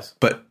the price.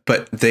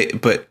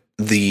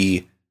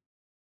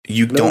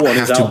 You don't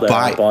have to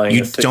buy.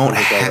 You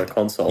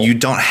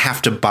don't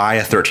have to buy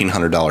a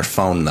 $1,300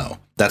 phone though.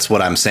 That's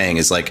what I'm saying.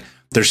 Is like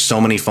there's so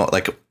many phones.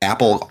 Like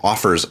Apple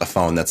offers a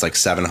phone that's like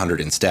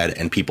 $700 instead,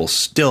 and people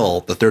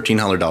still the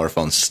 $1,300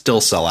 phones still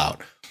sell out.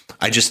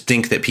 I just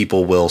think that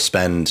people will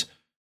spend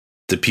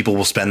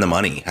the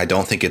money. I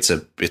don't think I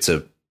don't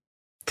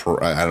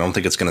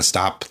think it's going to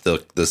stop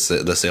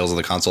the sales of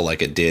the console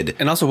like it did.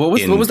 And also, what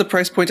was the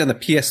price point on the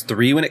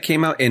PS3 when it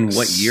came out? In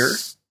what year?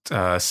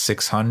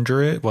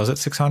 600. Was it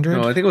 600?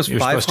 No, I think it was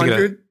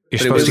 500. You're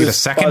supposed to get a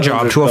second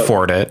job to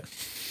afford it.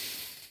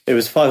 It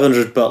was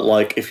 500, but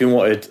like if you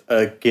wanted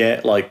a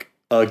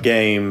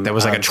game that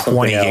was like a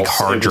 20 gig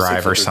hard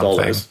drive or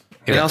something.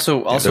 And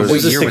also,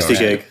 what year was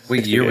that?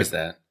 What year was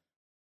that?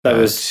 That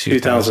was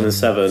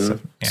 2007.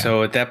 Yeah.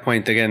 So at that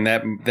point, again,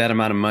 that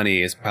amount of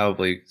money is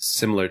probably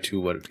similar to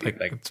what it'd be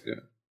like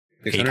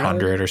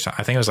 800 or something.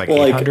 I think it was like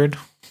 800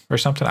 or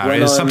something.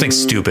 It was something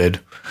stupid.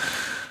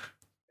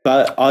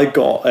 But I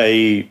got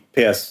a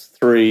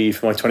PS3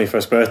 for my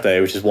 21st birthday,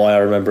 which is why I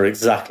remember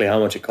exactly how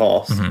much it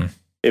cost. Mm-hmm.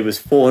 It was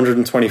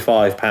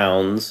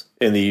 £425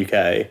 in the UK.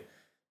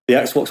 The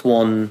Xbox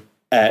One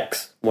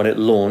X, when it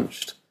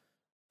launched,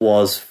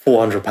 was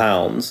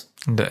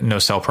 £400. No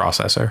cell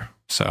processor.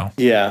 So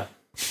yeah.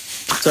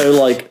 So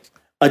like,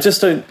 I just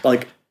don't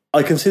like.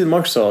 I can see that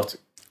Microsoft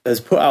has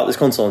put out this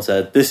console and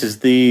said, "This is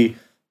the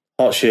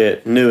hot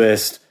shit,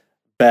 newest,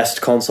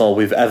 best console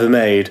we've ever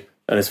made,"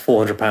 and it's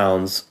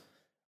 £400.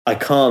 I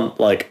can't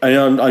I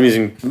know I'm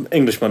using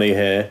English money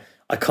here.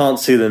 I can't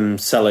see them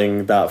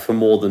selling that for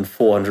more than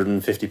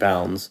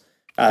 £450,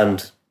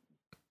 and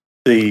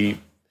the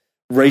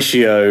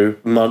ratio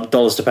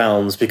dollars to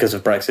pounds because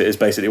of Brexit is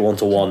basically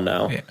 1-to-1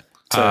 now. Yeah.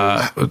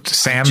 So,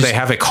 Sam, they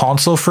have a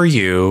console for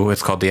you.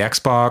 It's called the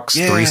Xbox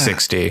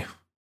 360. Yeah.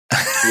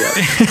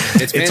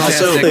 It's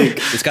also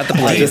it's got the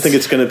blades. I just think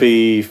it's going to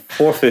be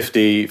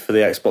 $450 for the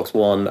Xbox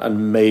One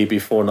and maybe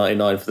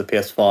 $499 for the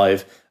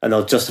PS5, and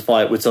they'll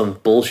justify it with some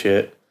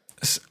bullshit.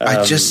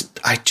 I just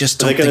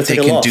don't think they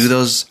can do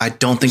those. I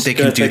don't think they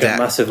can do that.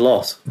 A massive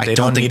loss. I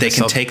don't think they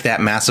can take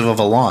that massive of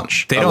a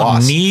launch. They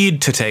don't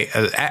need to take.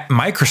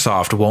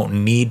 Microsoft won't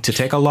need to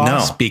take a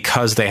loss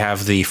because they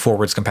have the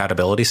forwards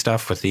compatibility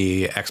stuff with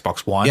the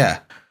Xbox One.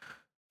 Yeah.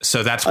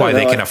 So that's why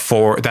they can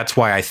afford. That's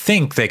why I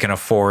think they can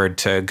afford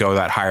to go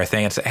that higher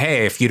thing and say,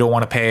 "Hey, if you don't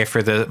want to pay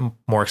for the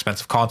more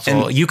expensive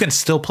console, you can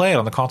still play it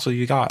on the console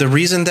you got." The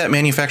reason that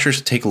manufacturers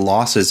take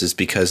losses is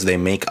because they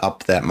make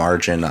up that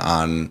margin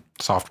on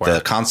software,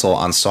 the console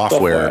on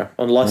software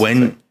on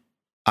licensing.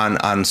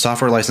 on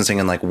software licensing,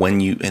 and like when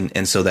you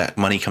and so that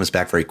money comes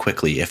back very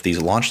quickly. If these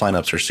launch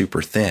lineups are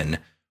super thin,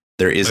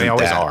 there isn't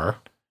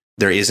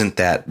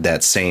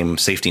that same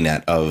safety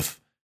net of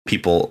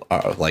people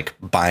are like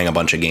buying a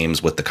bunch of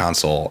games with the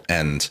console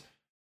and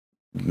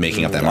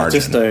making up that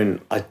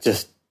margin. I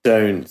just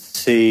don't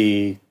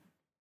see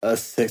a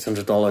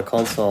 $600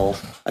 console.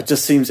 It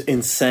just seems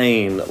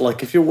insane.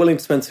 Like if you're willing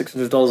to spend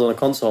 $600 on a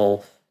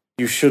console,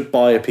 you should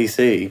buy a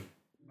PC.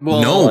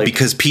 Well,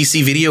 because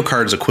PC video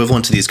cards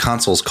equivalent to these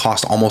consoles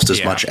cost almost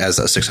as much as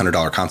a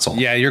 $600 console.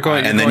 Yeah, you're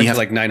going you have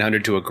like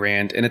 $900 to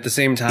 $1,000, and at the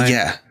same time,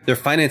 their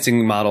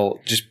financing model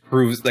just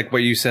proves like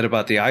what you said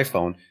about the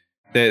iPhone.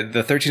 The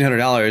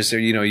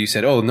 $1,300, you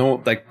said, oh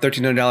no, like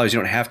 $1,300, you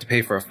don't have to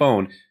pay for a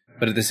phone.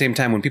 But at the same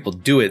time, when people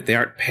do it, they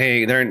aren't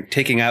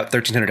taking out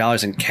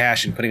 $1,300 in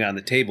cash and putting it on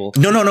the table.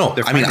 No.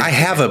 I mean, I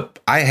have an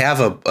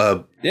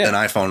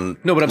iPhone.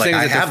 No, but I'm saying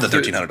I have the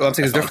 $1,300. What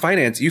I'm saying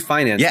is you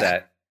finance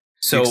that.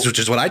 So, which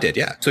is what I did.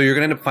 Yeah. So you're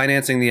going to end up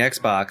financing the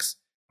Xbox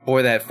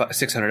for that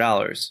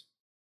 $600.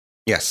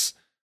 Yes.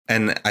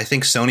 And I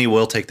think Sony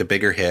will take the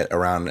bigger hit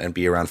and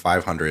be around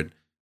 500.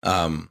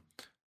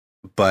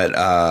 But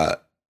I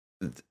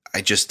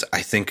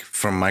think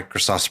from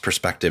Microsoft's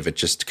perspective,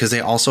 because they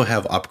also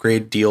have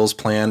upgrade deals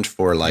planned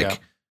for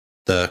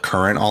the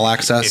current All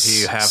Access. If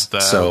you have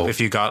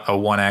if you got a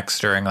 1X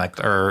during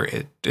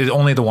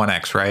only the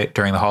 1X, right?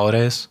 During the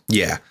holidays.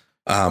 Yeah.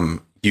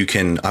 You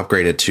can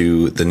upgrade it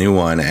to the new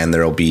one, and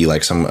there'll be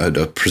like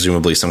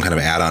presumably some kind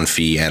of add-on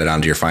fee added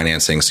onto your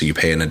financing. So you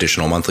pay an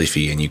additional monthly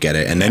fee and you get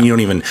it. And then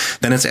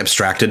then it's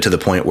abstracted to the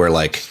point where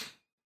like,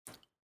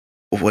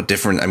 what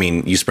different? I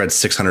mean, you spread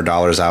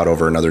 $600 out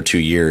over another 2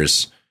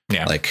 years.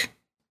 Yeah. Like,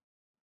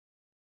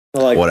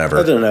 Like, whatever.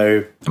 I don't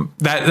know.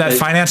 That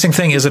financing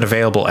thing isn't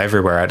available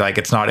everywhere. Like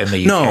it's not in the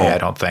UK, No. I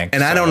don't think.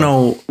 And I so- don't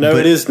know. No, but-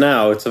 it is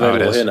now. It's Oh, it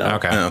available is. here now.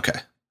 Okay. Okay.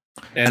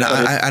 And And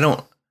I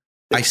don't.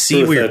 I see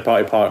Through a where you're,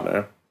 third-party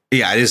partner.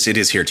 yeah, it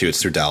is here too.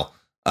 It's through Dell.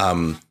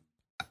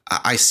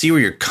 I see where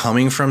you're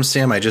coming from,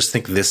 Sam. I just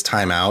think this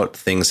time out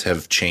things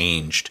have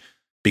changed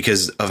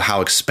because of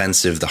how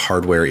expensive the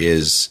hardware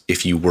is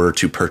if you were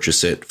to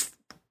purchase it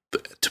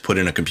to put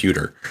in a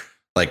computer.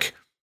 Like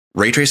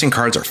ray tracing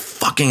cards are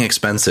fucking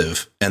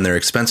expensive and they're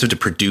expensive to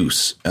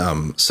produce.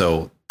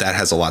 So that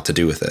has a lot to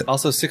do with it.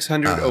 also,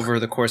 600 over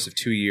the course of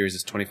 2 years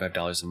is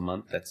 $25 a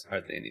month. That's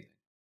hardly anything.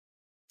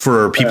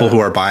 For people who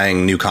are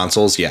buying new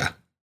consoles, yeah.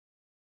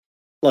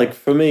 Like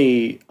for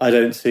me, I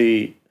don't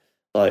see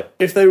like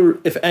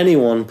if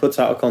anyone puts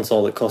out a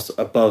console that costs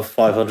above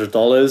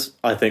 $500,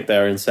 I think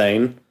they're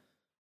insane.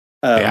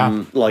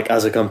 Yeah. Like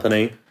as a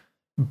company.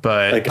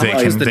 But Like, they how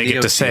is can the they get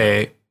Neo to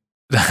say,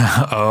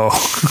 oh.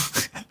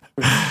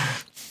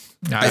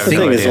 I The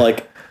thing is,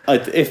 like,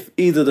 if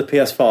either the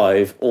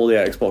PS5 or the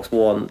Xbox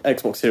One,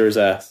 Xbox Series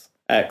X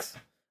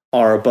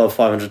are above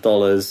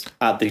 $500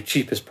 at the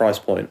cheapest price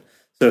point.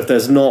 So if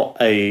there's not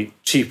a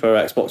cheaper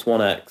Xbox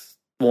One X,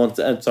 an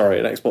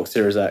Xbox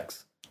Series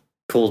X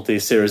called the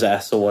Series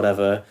S or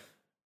whatever,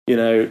 you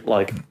know,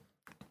 like,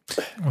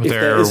 if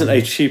there isn't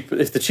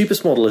if the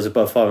cheapest model is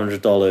above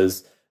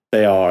 $500,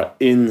 they are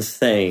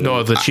insane.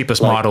 No, the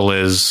cheapest model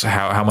is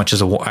how much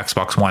is a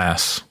Xbox One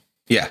S?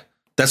 Yeah.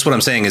 That's what I'm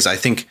saying is I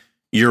think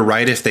you're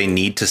right if they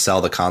need to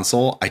sell the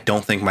console. I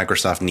don't think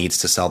Microsoft needs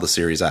to sell the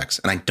Series X.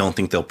 And I don't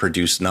think they'll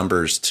produce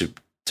numbers to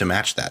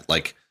match that.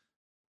 Like,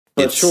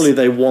 But surely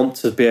they want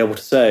to be able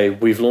to say,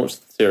 we've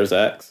launched the Series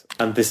X,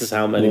 and this is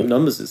how many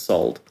numbers it's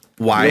sold.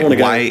 Why? You don't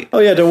wanna go, oh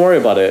yeah, don't worry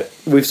about it.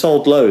 We've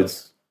sold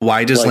loads.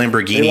 Why does Like,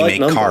 Lamborghini they like make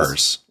numbers.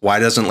 cars? Why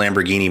doesn't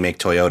Lamborghini make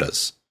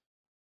Toyotas?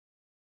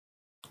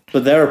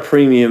 But they're a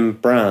premium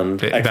brand.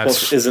 That's-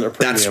 Xbox isn't a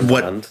premium that's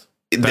what- brand.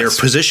 They're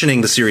positioning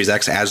the Series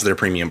X as their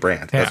premium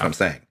brand. That's Yeah. what I'm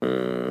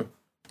saying.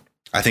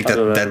 I think I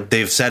don't know. that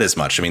they've said as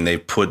much. I mean, they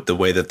put the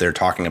way that they're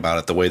talking about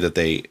it, the way that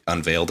they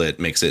unveiled it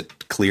makes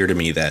it clear to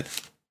me that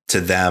to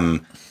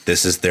them,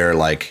 this is their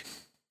like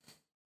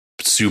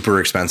super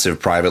expensive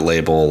private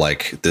label.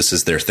 Like this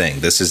is their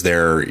thing. This is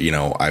their,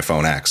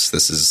 iPhone X.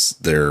 This is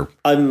their,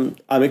 I'm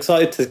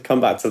excited to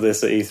come back to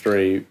this at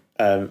E3.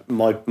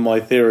 My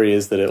theory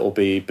is that it will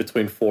be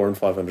between $400 and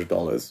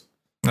 $500.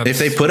 if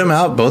they put them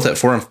out both at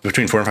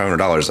between $400 and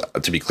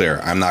 $500, to be clear,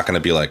 I'm not going to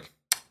be like,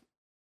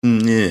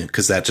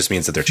 because that just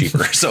means that they're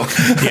cheaper. So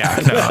Yeah,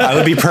 no. I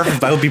would be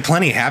perfect. I would be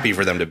plenty happy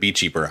for them to be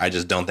cheaper. I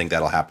just don't think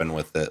that'll happen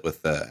with the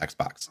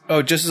Xbox.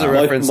 Oh, just as a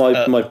reference,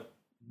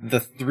 the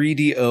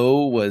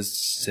 3DO was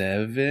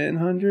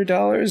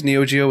 $700.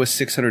 Neo Geo was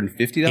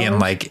 $650. in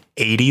like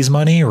 80s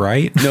money,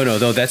 right?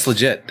 No, that's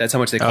legit. That's how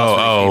much they cost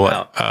when they came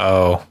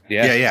out.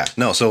 Yeah.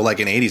 No, so like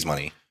in 80s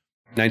money.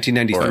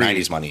 1993 Or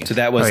 90s money. So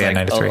that was like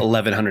 93.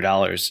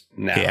 $1,100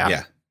 now. Yeah.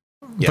 Yeah.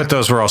 But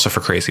those were also for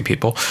crazy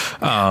people.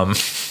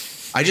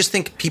 I just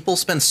think people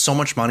spend so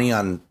much money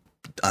on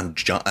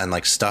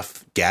like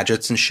stuff,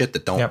 gadgets and shit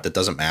that that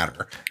doesn't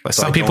matter. So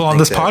Some I people don't on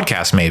this think that-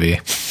 podcast, maybe.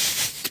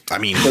 I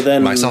mean, But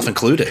then- myself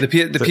included. The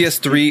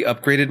PS3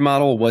 upgraded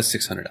model was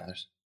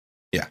 $600.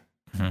 Yeah.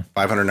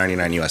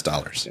 $599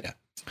 US. Yeah.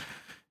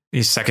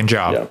 His second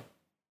job. Yeah.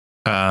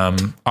 All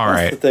That's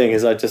right. the thing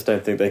is, I just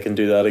don't think they can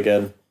do that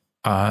again.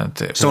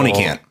 Sony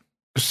can't.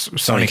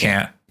 Sony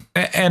can't.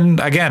 And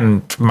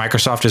again,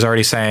 Microsoft is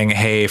already saying,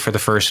 hey, for the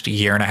first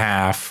year and a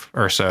half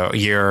or so,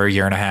 year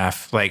and a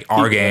half, like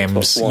our games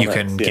Xbox One you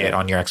can X, get yeah.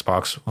 on your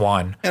Xbox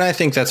One. And I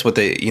think that's what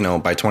they,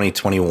 by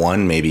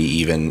 2021, maybe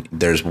even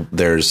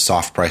there's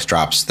soft price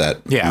drops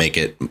that make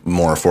it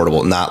more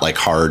affordable. Not like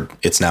hard.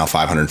 It's now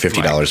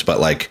 $550, but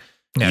like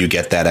you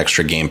get that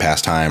extra Game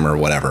Pass time or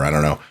whatever. I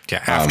don't know.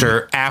 Yeah.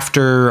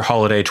 After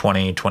holiday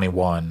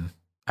 2021,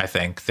 I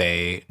think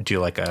they do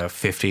like a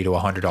 $50 to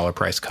 $100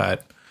 price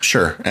cut.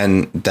 Sure,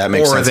 and that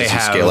makes Or sense they as you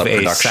have scale up a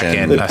production.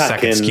 second- They A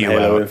pack in SKU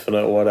Halo out.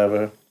 Infinite or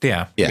whatever.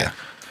 Yeah. Yeah.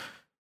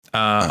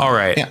 All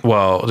right. Yeah.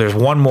 Well, there's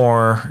one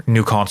more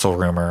new console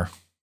rumor.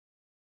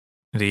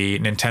 The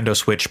Nintendo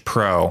Switch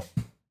Pro.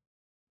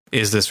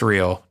 Is this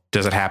real?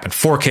 Does it happen?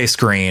 4K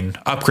screen,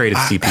 upgraded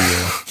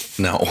CPU.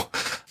 No,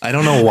 I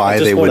don't know why I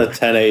they just want would. a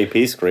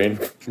 1080p screen.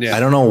 Yeah. I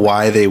don't know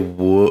why they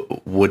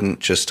wouldn't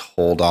just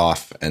hold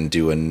off and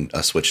do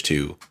a Switch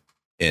 2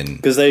 in.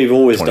 Because they've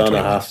always done a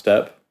 2021. half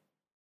step.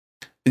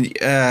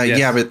 Yes.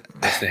 Yeah, but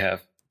Yes, they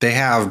have. they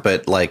have.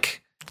 But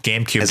like,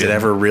 GameCube. has it didn't.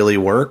 ever really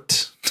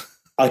worked?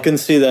 I can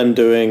see them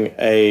doing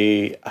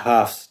a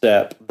half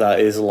step that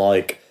is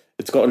like,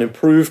 it's got an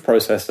improved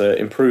processor,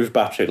 improved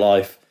battery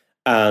life,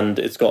 and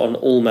it's got an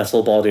all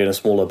metal body and a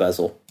smaller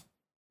bezel.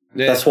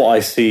 Yeah. That's what I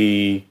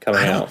see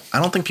coming out.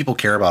 I don't think people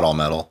care about all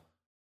metal.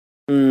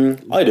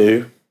 I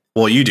do.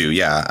 Well, you do,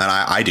 yeah, and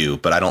I do,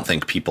 but I don't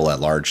think people at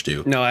large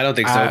do. No, I don't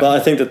think so. But I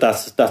think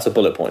that's a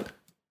bullet point.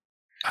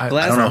 I Well,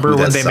 I don't know remember who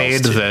when that they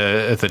made sells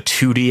the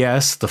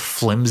 2DS, the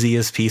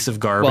flimsiest piece of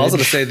garbage. Well, I was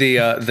going to say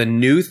the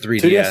new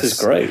 3DS 2DS is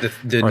great.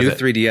 The Or new the-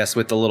 3DS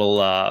with the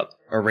little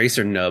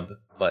eraser nub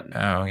button.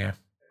 Oh yeah.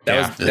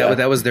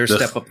 That was their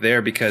step up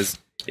there because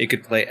it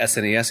could play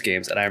SNES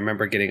games, and I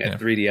remember getting a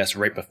 3DS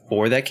right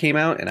before that came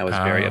out, and I was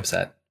very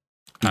upset.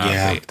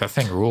 Yeah. That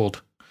thing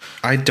ruled.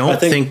 I don't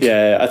think.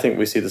 Yeah, I think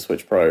we see the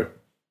Switch Pro.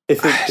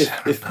 If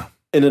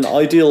in an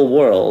ideal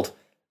world,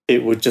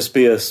 it would just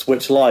be a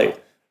Switch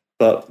Lite,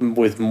 but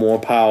with more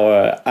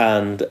power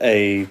and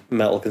a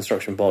metal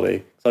construction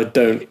body. So I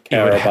don't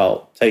care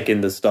about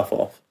taking the stuff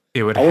off.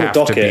 It would have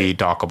to be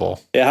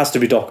dockable. It has to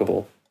be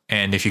dockable.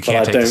 And if you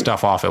can't take the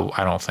stuff off,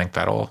 I don't think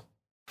that'll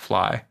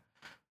fly.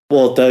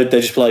 Well, they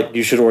just be like,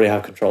 you should already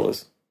have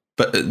controllers.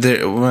 But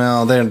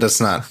that's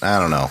not. I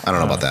don't know. I don't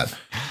know about that.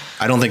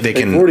 I don't think they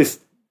can.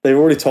 They've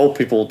already told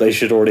people they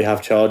should already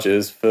have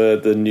chargers for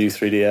the new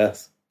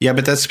 3DS. Yeah,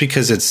 but that's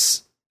because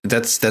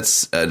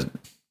that's a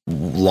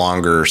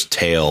longer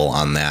tail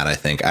on that. I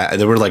think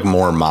there were like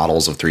more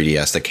models of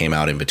 3DS that came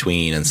out in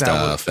between and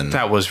stuff. And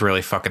that was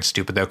really fucking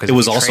stupid though, because it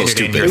was also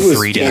stupid. Your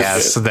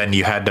 3DS, then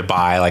you had to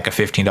buy like a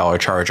 $15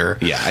 charger.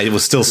 Yeah, it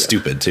was still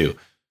stupid too.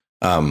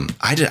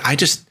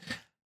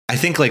 I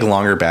think like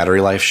longer battery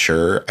life.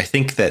 Sure, I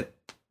think that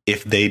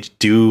if they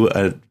do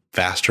a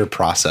faster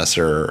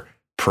processor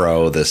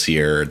Pro this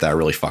year, that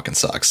really fucking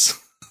sucks.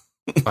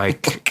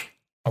 Like,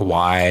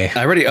 why?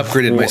 I already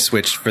upgraded my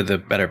Switch for the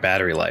better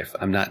battery life.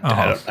 I'm not.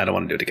 I don't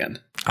want to do it again.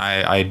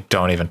 I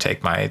don't even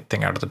take my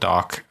thing out of the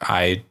dock.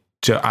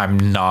 I'm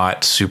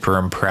not super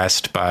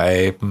impressed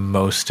by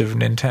most of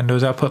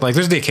Nintendo's output. Like,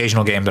 there's the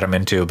occasional game that I'm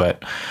into,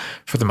 but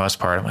for the most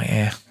part, I'm like,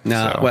 eh.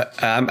 No,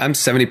 I'm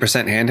 70%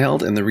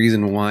 handheld, and the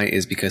reason why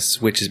is because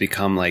Switch has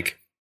become like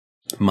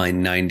my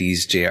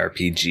 90s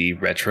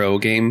JRPG retro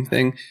game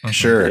thing.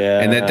 Sure.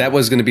 Yeah. And that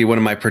was going to be one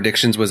of my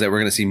predictions, was that we're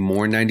going to see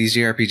more 90s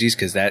JRPGs,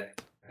 because that's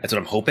what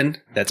I'm hoping.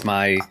 That's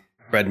my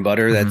bread and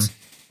butter. That's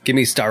give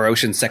me Star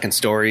Ocean Second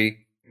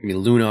Story, give me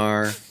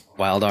Lunar,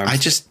 Wild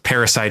Arms.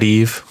 Parasite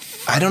Eve.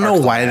 I don't know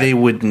why they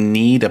would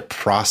need a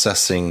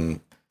processing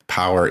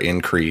power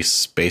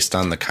increase based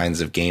on the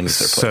kinds of games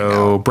they're putting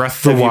out.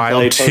 Breath of the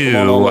Wild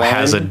 2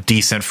 has a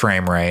decent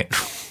frame rate.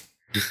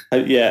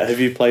 Yeah,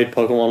 have you played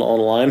Pokemon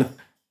Online?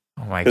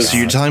 Oh my god! So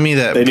you're telling me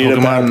that they need a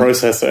better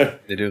processor?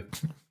 They do.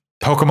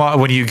 Pokemon,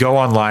 when you go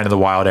online in the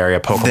wild area,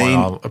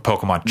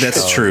 Pokemon.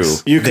 That's true.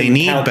 They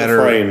need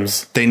better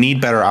frames. They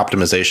need better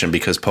optimization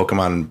because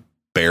Pokemon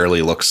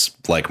barely looks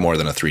like more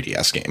than a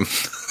 3DS game.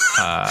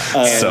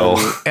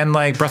 And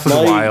like Breath of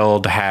the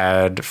Wild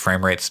had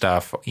frame rate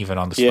stuff even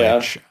on the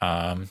Switch.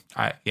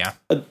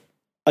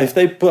 If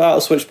they put out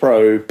a Switch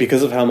Pro,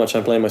 because of how much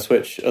I'm playing my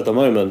Switch at the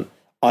moment,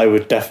 I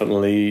would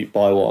definitely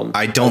buy one.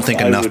 I don't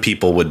think enough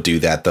people would do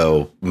that,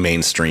 though,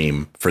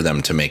 mainstream, for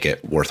them to make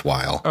it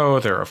worthwhile. Oh,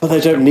 but they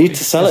don't need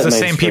to sell it. It's the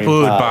same people who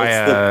would buy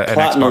an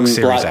Platinum Xbox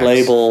Series Black X.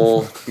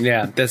 Label.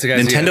 Yeah, that's the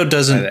guys. Nintendo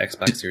doesn't buy the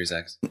Xbox Series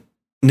X.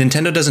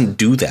 Nintendo doesn't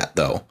do that,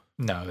 though.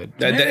 No, again,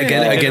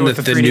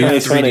 the new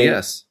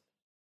 3DS.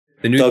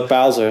 The new Doug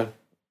Bowser.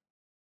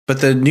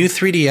 But the new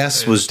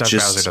 3DS was Doug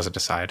just Bowser doesn't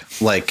decide.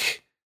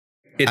 Like,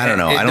 I don't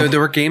know.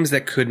 There were games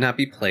that could not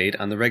be played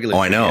on the regular. Oh,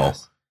 I know.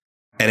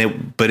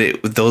 And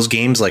those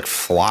games like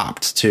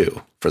flopped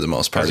too for the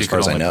most part, as far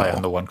as I know. Play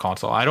on the one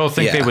console. I don't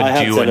think they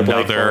would do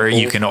another.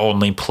 You can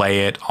only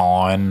play it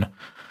on.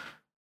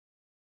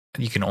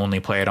 You can only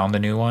play it on the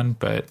new one,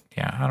 but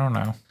yeah, I don't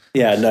know.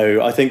 Yeah,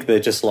 no, I think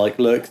they're just like,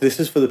 look, this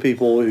is for the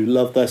people who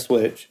love their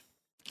Switch,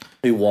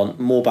 who want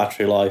more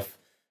battery life,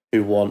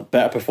 who want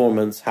better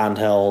performance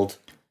handheld,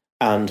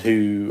 and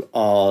who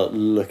are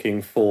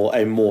looking for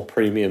a more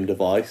premium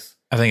device.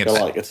 I think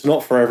it's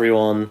not for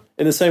everyone.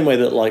 In the same way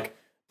that like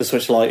the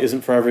Switch Lite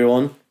isn't for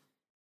everyone.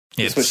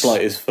 The Switch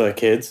Lite is for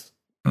kids.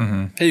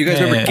 Mm-hmm. Hey, you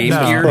guys remember Game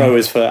Gear? Pro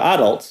is for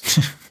adults.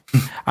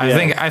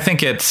 I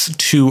think it's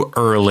too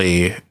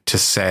early to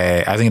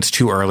say. I think it's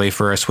too early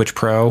for a Switch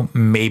Pro.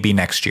 Maybe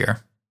next year.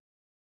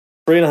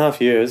 3.5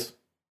 years.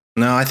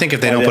 No, I think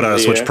if they don't put out a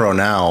Switch Pro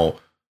now,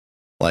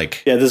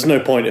 like... Yeah, there's no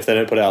point if they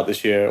don't put it out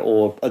this year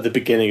or at the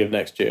beginning of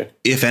next year.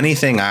 If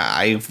anything,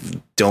 I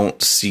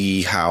don't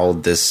see how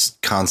this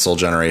console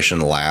generation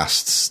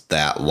lasts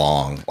that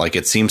long. Like,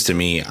 it seems to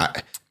me...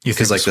 You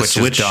think like the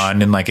Switch is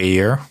done in like a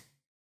year?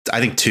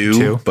 I think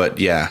two, but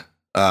yeah.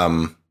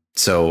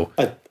 So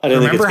I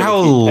don't remember how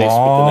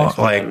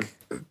long,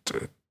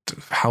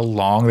 how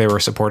long they were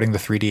supporting the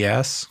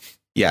 3DS?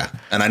 Yeah,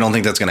 and I don't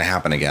think that's going to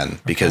happen again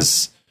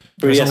because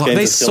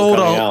they sold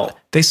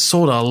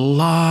a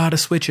lot of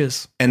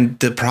Switches. And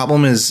the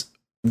problem is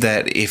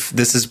that if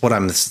this is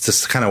this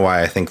is kind of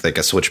why I think like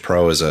a Switch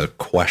Pro is a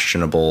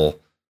questionable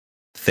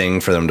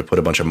thing for them to put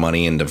a bunch of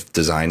money into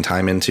design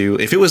time into.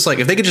 If it was like,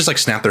 if they could just like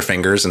snap their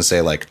fingers and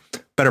say like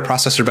better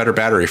processor, better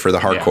battery for the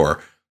hardcore,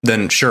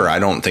 then sure, I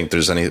don't think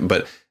there's any,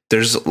 but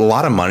there's a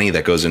lot of money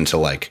that goes into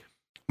like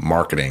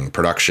marketing,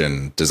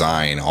 production,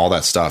 design, all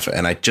that stuff.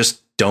 And I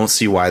just don't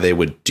see why they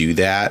would do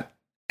that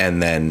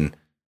and then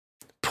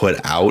put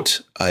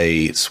out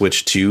a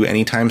Switch 2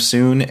 anytime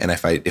soon. And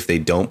if they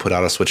don't put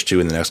out a Switch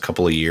 2 in the next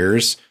couple of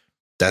years,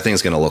 that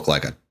thing's going to look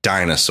like a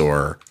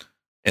dinosaur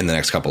in the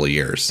next couple of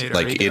years.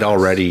 It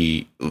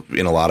already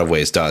in a lot of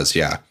ways does.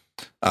 Yeah.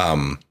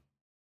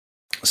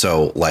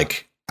 So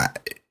like,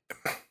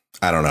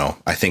 I don't know.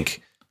 I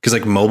think because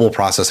like mobile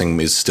processing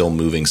is still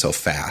moving so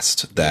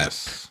fast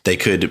that they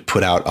could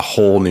put out a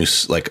whole new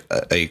like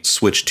a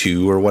Switch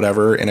 2 or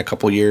whatever in a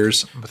couple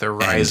years with a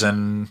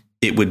Ryzen.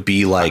 It would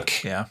be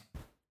like yeah,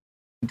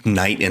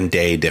 night and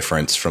day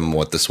difference from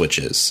what the Switch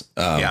is.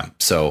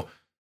 So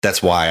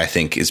that's why I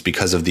think is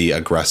because of the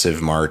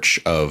aggressive march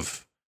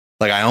of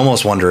like, I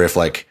almost wonder if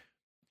like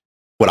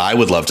what I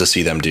would love to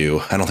see them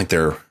do. I don't think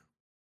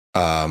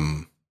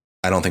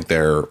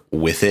they're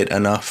with it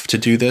enough to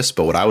do this,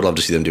 but what I would love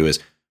to see them do is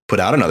put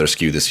out another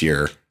SKU this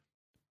year,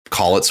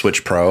 call it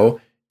Switch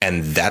Pro,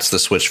 and that's the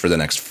Switch for the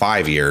next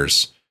 5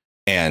 years.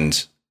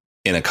 And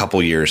in a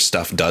couple years,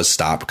 stuff does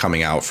stop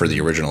coming out for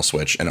the original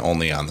Switch and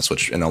only on the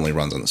Switch and only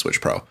runs on the Switch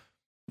Pro.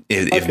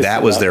 If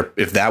that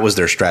was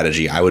their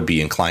strategy, I would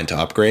be inclined to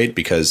upgrade,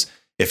 because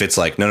if it's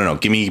like, no,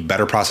 give me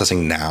better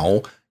processing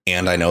now,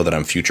 and I know that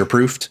I'm future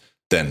proofed,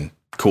 then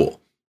cool.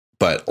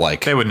 But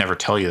like, they would never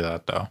tell you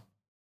that though.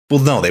 Well,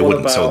 no, they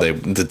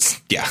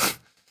wouldn't. Yeah.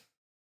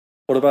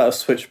 What about a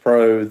Switch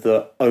Pro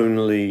that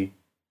only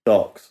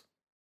docks?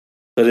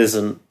 That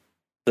isn't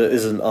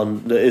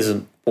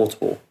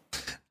portable.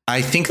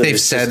 I think they've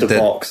said that.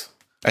 Box.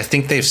 I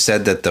think they've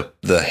said that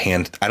the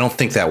hand. I don't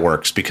think that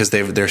works, because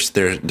they're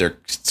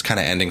kind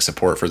of ending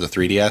support for the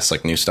 3DS.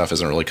 Like, new stuff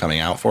isn't really coming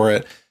out for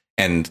it,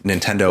 and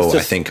Nintendo I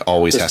think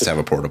always has to have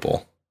a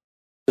portable.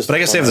 But I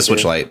guess they have the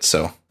Switch Lite,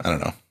 so I don't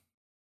know.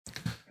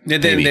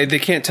 They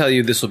can't tell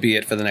you this will be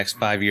it for the next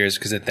 5 years,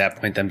 because at that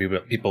point, then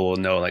people will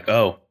know, like,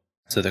 oh,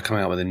 so they're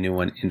coming out with a new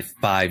one in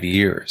 5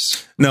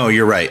 years. No,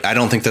 you're right. I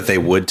don't think that they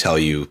would tell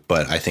you,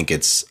 but I think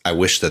I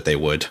wish that they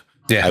would.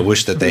 Yeah. I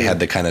wish that they had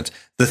the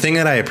thing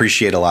that I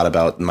appreciate a lot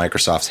about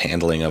Microsoft's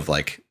handling of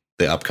like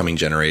the upcoming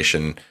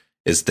generation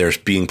is they're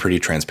being pretty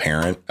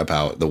transparent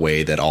about the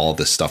way that all of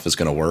this stuff is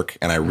going to work.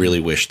 And I really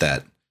wish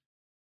that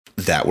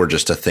were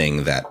just a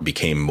thing that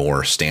became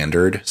more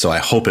standard. So I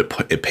hope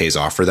it pays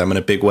off for them in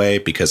a big way,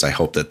 because I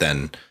hope that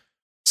then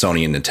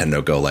Sony and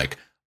Nintendo go like,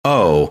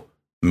 oh,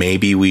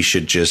 maybe we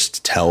should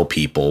just tell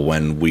people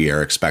when we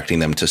are expecting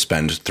them to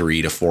spend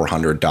 $300 to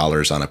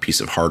 $400 on a piece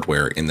of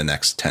hardware in the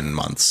next 10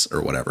 months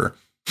or whatever.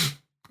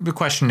 The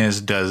question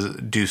is,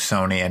 do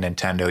Sony and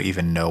Nintendo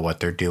even know what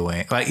they're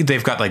doing? Like,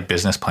 they've got like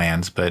business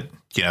plans, but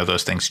you know,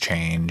 those things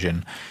change.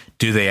 And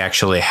do they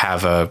actually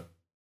have a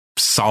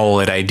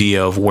solid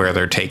idea of where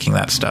they're taking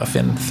that stuff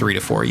in 3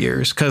 to 4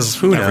 years?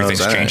 Because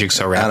everything's changing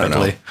so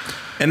rapidly.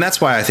 And that's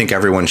why I think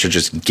everyone should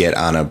just get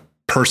on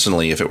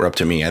personally, if it were up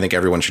to me, I think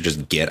everyone should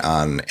just get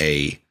on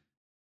I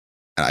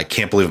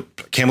can't believe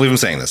I'm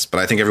saying this, but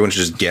I think everyone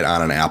should just get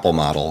on an Apple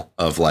model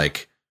of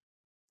like,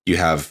 you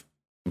have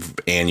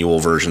annual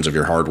versions of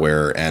your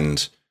hardware,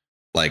 and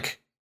like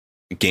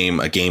a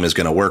game is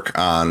going to work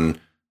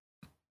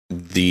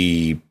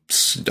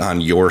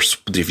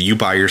if you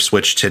buy your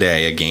Switch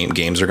today,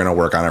 games are going to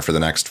work on it for the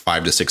next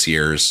 5 to 6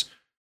 years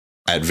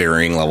at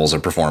varying levels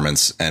of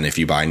performance. And if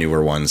you buy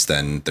newer ones,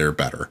 then they're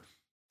better.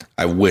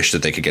 I wish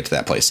that they could get to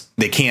that place.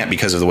 They can't,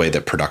 because of the way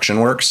that production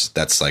works.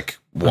 That's like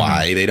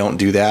why they don't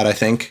do that, I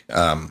think.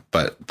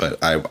 But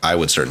I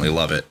would certainly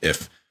love it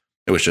if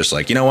it was just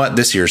like, you know what,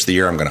 this year's the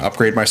year I'm going to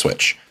upgrade my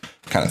Switch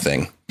kind of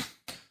thing.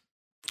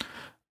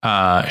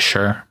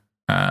 Sure.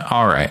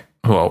 All right.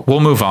 Well, we'll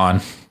move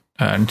on.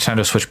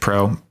 Nintendo Switch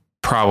Pro,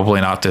 probably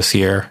not this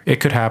year. It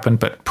could happen,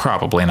 but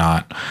probably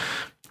not.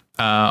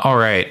 All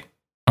right.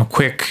 A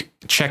quick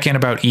check-in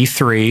about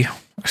E3.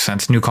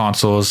 Since new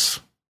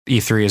consoles,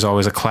 E3 is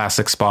always a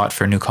classic spot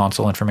for new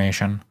console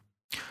information.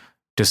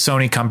 Does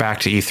Sony come back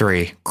to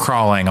E3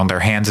 crawling on their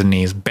hands and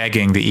knees,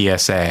 begging the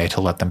ESA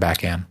to let them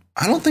back in?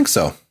 I don't think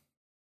so.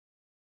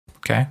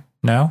 Okay.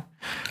 No?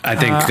 I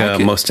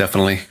think most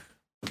definitely.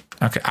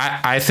 Okay.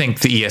 I think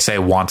the ESA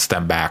wants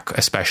them back,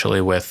 especially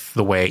with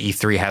the way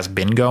E3 has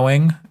been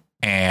going.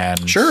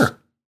 And sure.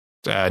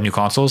 New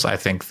consoles, I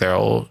think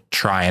they'll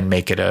try and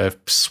make it a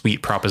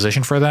sweet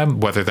proposition for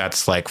them, whether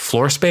that's like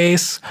floor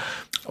space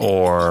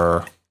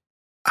or...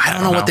 I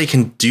don't know what they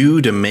can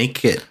do to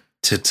make it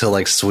to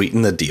like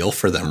sweeten the deal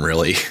for them,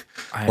 really.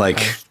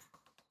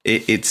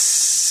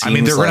 It's. I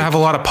mean, they're going to have a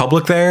lot of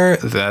public there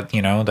that,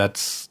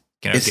 that's,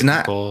 it's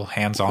not people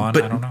hands on.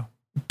 But, I don't know.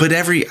 But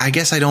I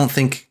guess I don't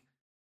think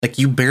like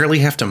you barely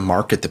have to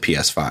market the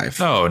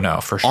PS5. Oh, no,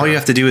 for sure. All you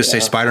have to do is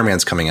say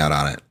Spider-Man's coming out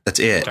on it. That's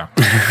it.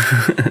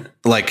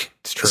 Like,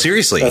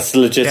 seriously. That's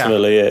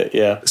legitimately it.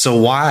 Yeah. So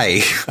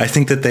why? I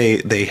think that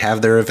they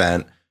have their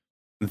event.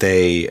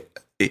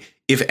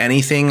 If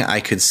anything, I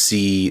could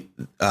see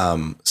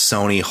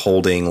Sony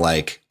holding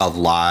like a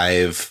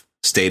live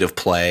state of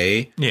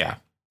play. Yeah.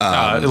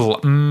 I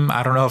don't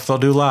know if they'll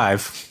do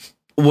live.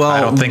 Well,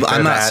 I don't think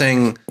I'm not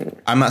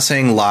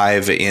saying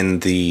live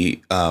in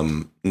the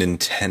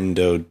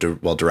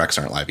Nintendo. Directs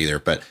aren't live either,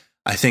 but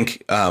I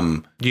think you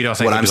don't think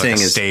what I'm saying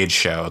is a stage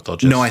show.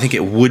 No, I think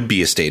it would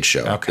be a stage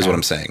show. Okay. Is what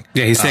I'm saying.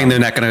 Yeah, he's saying they're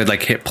not going to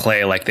like hit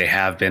play like they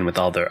have been with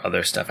all their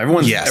other stuff.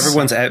 Everyone's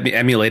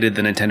emulated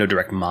the Nintendo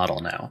Direct model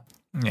now.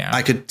 Yeah,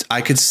 I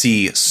could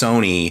see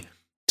Sony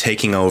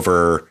taking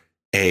over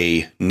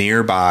a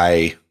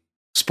nearby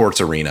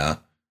sports arena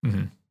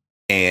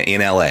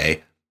in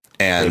LA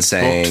and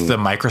saying the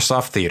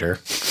Microsoft Theater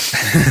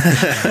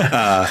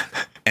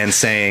and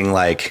saying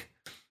like,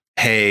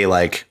 hey,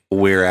 like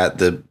we're at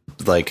the,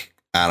 like,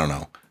 I don't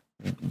know,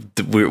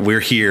 we're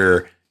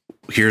here.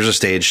 Here's a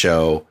stage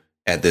show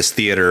at this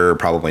theater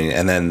probably.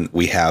 And then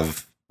we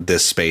have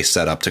this space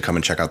set up to come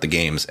and check out the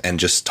games, and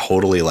just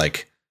totally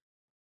like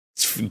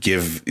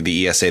give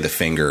the ESA the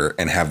finger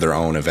and have their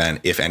own event,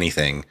 if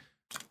anything,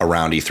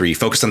 around E3,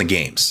 focused on the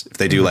games. If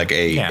they do like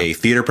a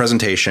theater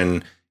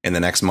presentation in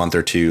the next month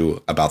or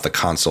two about the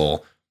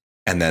console,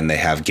 and then they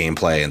have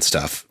gameplay and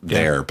stuff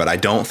there. But I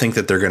don't think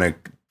that they're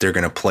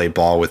gonna play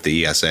ball with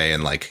the ESA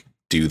and like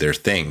do their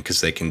thing,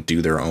 because they can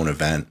do their own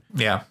event.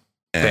 Yeah,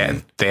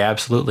 and they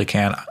absolutely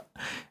can.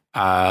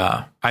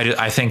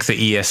 I think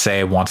the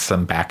ESA wants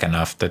them back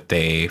enough that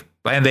they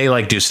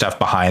like do stuff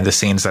behind the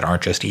scenes that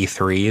aren't just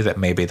E3, that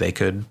maybe they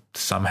could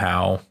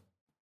somehow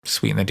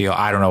sweeten the deal.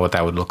 I don't know what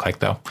that would look like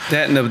though.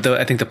 That and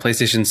I think the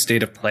PlayStation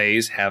State of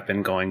Plays have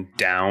been going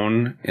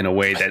down in a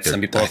way that some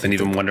people have been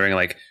even wondering,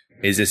 like,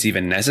 is this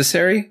even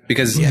necessary?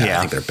 Because I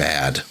think they're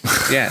bad.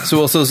 Yeah.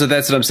 So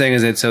that's what I'm saying,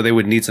 is that so they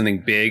would need something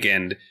big,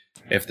 and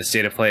if the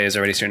State of Play is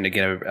already starting to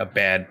get a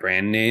bad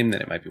brand name,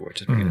 then it might be worth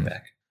just bringing it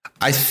back.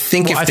 I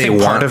think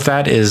part of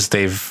that is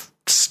they've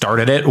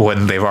started it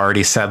when they've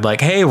already said like,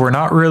 hey, we're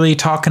not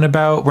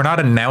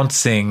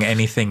announcing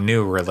anything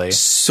new really.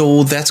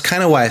 So that's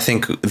kind of why I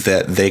think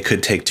that they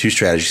could take two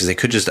strategies. They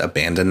could just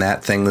abandon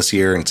that thing this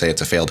year and say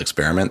it's a failed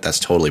experiment. That's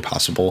totally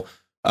possible.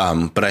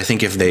 But I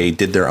think if they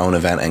did their own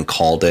event and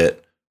called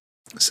it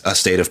a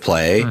State of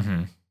Play,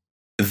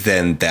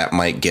 then that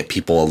might get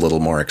people a little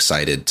more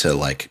excited to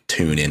like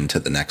tune into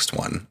the next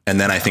one.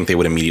 And then I think they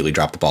would immediately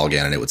drop the ball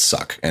again, and it would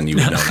suck. And you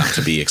would know not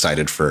to be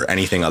excited for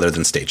anything other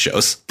than stage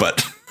shows.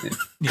 But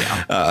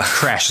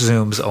crash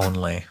zooms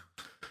only.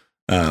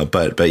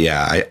 But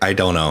yeah, I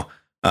don't know.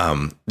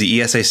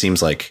 The ESA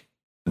seems like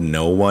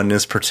no one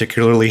is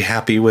particularly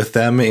happy with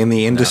them in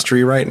the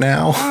industry right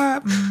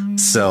now.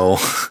 So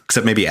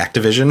except maybe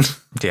Activision.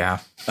 Yeah.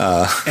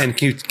 And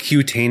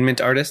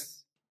Qtainment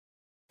artists.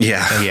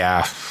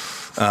 Yeah.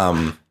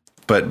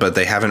 But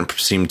they haven't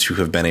seemed to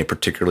have been a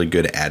particularly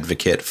good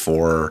advocate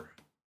for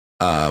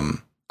a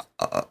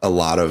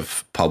lot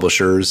of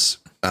publishers,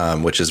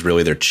 which is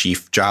really their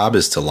chief job,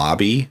 is to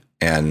lobby.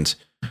 And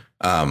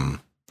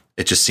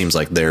it just seems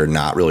like they're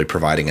not really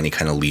providing any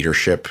kind of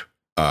leadership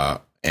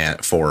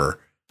for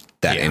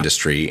that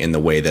industry in the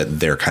way that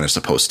they're kind of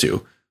supposed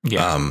to.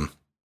 Yeah.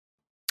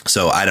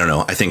 So I don't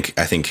know. I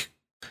think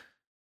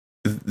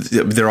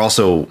they're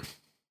also,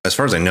 as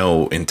far as I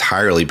know,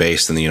 entirely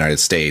based in the United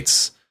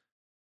States,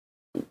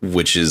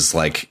 which is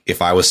like,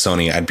 if I was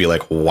Sony, I'd be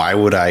like, why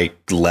would I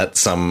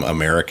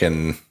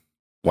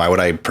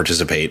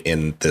participate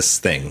in this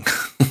thing?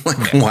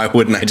 Why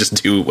wouldn't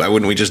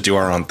we just do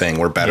our own thing?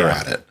 We're better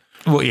at it.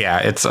 Well, yeah,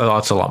 it's a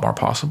lot more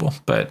possible,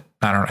 but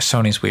I don't know.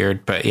 Sony's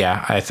weird, but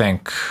yeah, I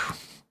think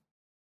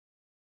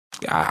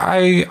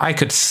I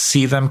could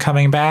see them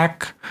coming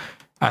back,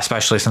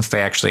 especially since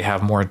they actually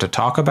have more to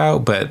talk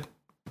about, but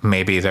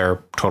maybe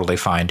they're totally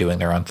fine doing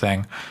their own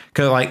thing.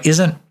 Because like,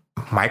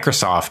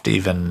 Microsoft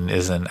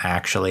isn't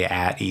actually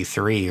at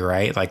E3,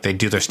 right? Like they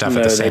do their stuff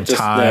at the same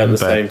time.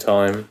 Same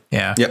time.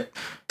 Yeah. Yep.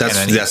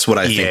 That's what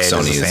I think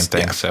Sony is. The same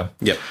thing. Yeah. So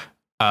yep.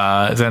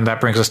 Then that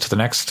brings us to the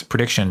next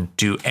prediction.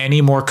 Do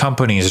any more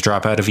companies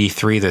drop out of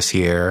E3 this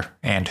year,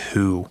 and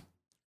who?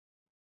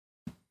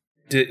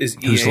 Is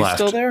EA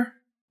still there?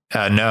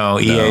 No,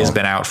 EA has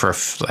been out for.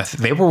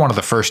 They were one of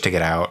the first to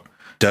get out.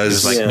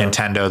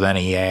 Nintendo, then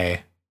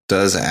EA.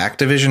 Does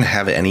Activision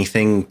have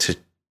anything to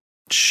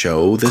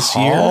show this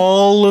year?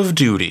 Call of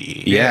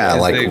Duty. Yeah,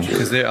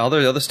 because all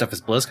their other stuff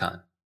is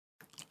BlizzCon.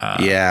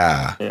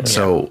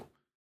 So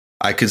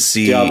I could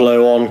see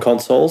Diablo on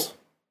consoles.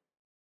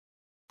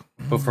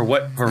 But for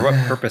what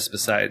purpose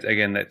besides,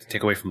 again, that to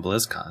take away from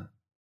BlizzCon?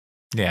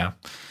 Yeah.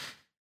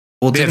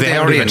 Well, they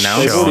already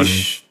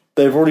announced?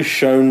 They've already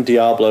shown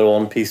Diablo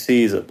on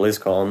PCs at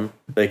BlizzCon.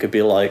 They could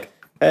be like,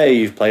 hey,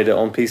 you've played it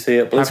on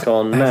PC at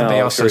BlizzCon. Now they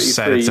also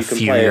said it's a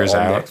few years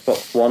out.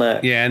 Xbox One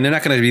X. Yeah, and they're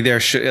not going to be there.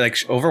 Like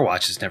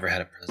Overwatch has never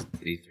had a presence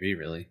at E3,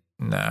 really.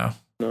 No.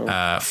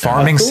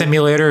 Farming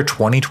Simulator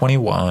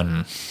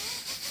 2021.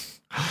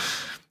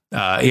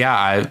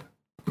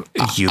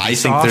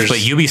 Ubisoft, but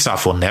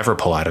Ubisoft will never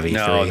pull out of E3.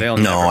 No, they'll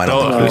never. No, I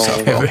don't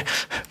think Ubisoft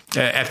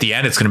will. At the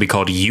end, it's going to be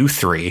called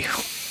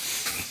U3.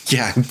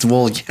 Yeah,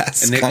 well,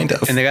 yes, kind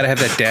of. And they got to have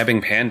that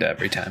dabbing panda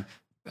every time.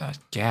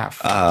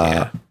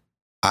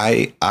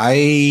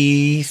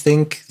 I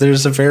think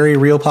there's a very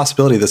real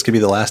possibility this could be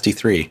the last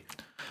E3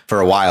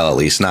 for a while, at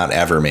least, not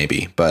ever,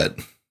 maybe, but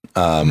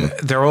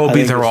there will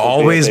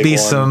always be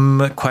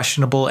some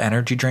questionable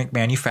energy drink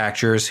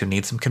manufacturers who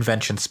need some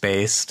convention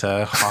space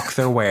to hawk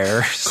their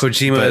wares.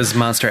 Kojima's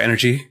Monster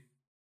Energy.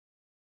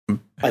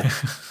 I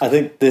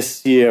think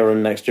this year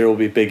and next year will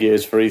be big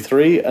years for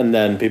E3, and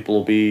then people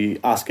will be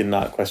asking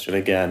that question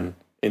again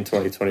in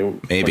 2020.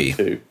 Maybe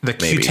the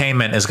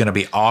Qtainment is going to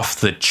be off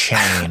the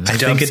chain. I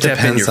think it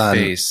depends on.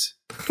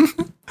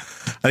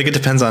 I think it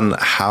depends on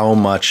how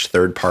much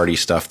third-party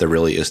stuff there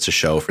really is to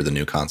show for the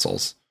new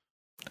consoles.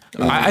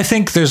 I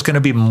think there's going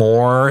to be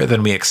more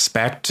than we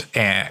expect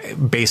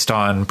based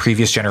on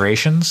previous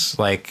generations.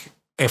 Like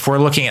if we're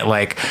looking at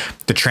like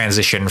the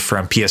transition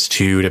from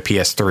PS2 to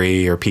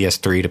PS3 or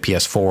PS3 to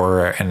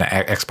PS4 and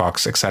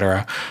Xbox,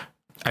 etc.,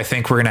 I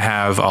think we're going to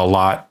have a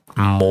lot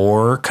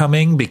more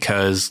coming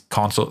because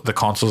the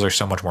consoles are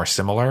so much more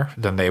similar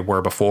than they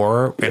were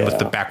before, and with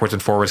the backwards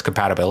and forwards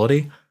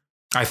compatibility.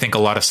 I think a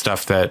lot of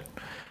stuff that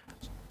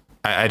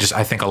I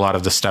think a lot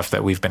of the stuff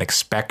that we've been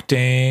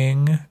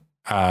expecting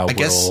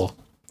will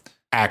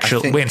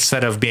actually,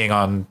 instead of being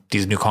on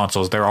these new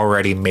consoles, they're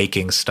already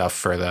making stuff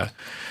for the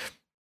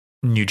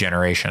new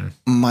generation.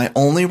 My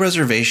only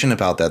reservation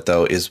about that,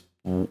 though, is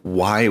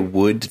why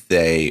would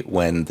they,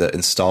 when the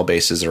install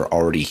bases are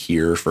already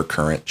here for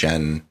current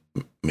gen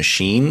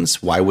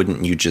machines, why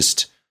wouldn't you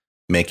just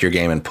make your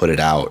game and put it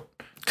out?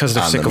 Because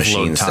they're sick of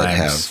load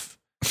times.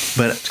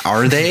 But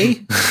are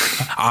they?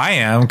 I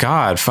am.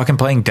 God, fucking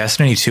playing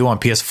Destiny 2 on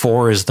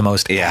PS4 is the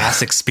most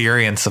ass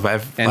experience of I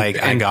hate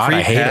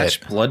it.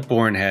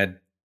 Bloodborne had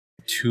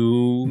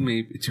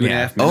maybe 2.5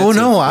 minutes. Oh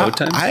no,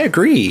 I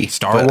agree.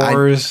 Star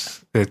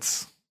Wars,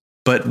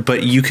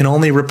 But you can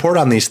only report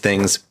on these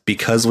things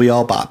because we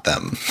all bought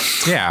them.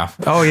 Yeah.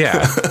 Oh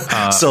yeah.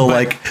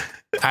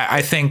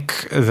 I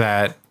think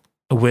that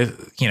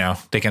with,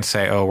 they can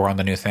say, oh, we're on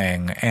the new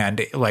thing.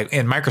 And like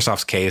in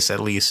Microsoft's case, at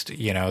least,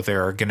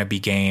 there are going to be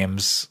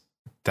games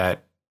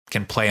that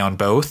can play on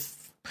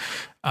both.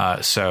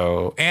 There's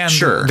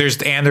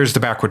the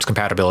backwards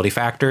compatibility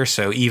factor.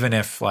 So even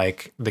if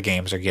like the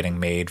games are getting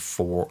made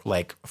for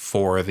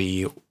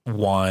the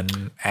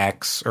One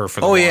X or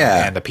for the One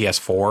and the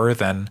PS4,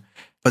 then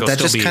they'll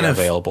still be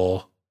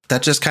available.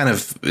 That just kind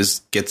of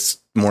gets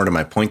more to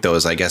my point, though,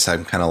 is I guess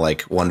I'm kind of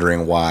like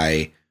wondering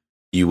why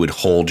you would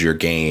hold your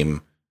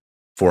game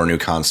for new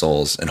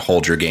consoles and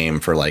hold your game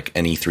for like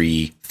an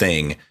E3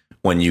 thing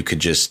when you could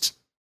just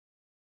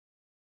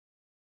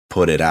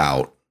put it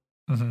out.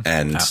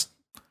 And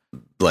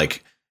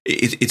like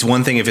it's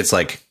one thing if it's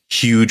like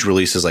huge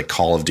releases like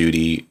Call of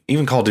Duty.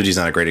 Even Call of Duty is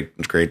not a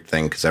great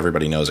thing because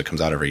everybody knows it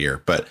comes out every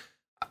year. But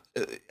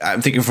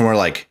I'm thinking for more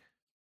like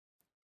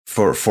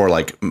for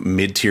like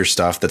mid-tier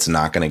stuff that's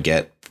not going to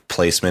get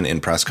placement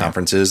in press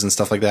conferences and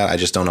stuff like that. I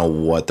just don't know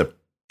why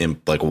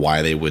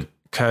they would.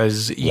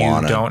 Because you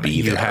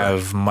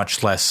have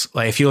much less,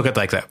 like if you look at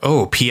like that,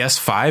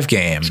 PS5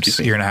 games,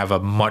 you're gonna have a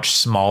much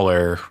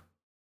smaller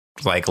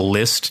like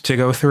list to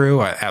go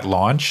through at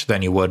launch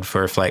than you would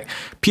for like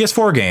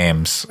PS4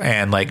 games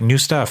and like new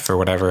stuff or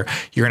whatever.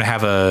 You're gonna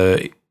have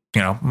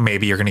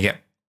maybe you're gonna get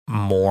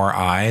more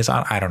eyes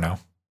on. I don't know.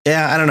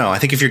 Yeah, I don't know. I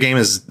think if your game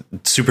is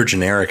super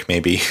generic,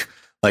 maybe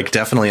like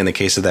definitely in the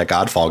case of that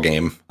Godfall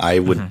game, I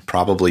would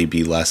probably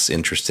be less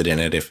interested in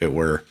it if it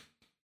were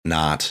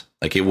not.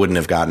 Like it wouldn't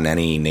have gotten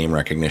any name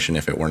recognition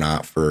if it were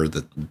not for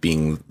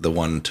being the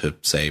one to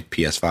say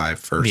PS5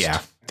 first.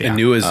 Yeah. The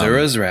new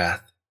Azura's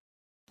Wrath.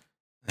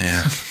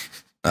 Yeah.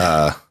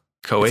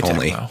 Koei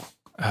Tecmo.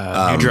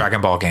 New Dragon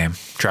Ball game.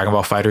 Dragon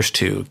Ball Fighters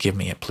 2. Give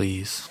me it,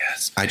 please.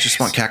 Yes. I just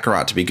want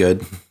Kakarot to be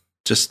good.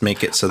 Just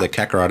make it so that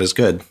Kakarot is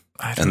good.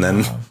 And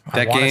then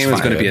that game is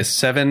going to be a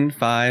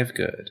 7.5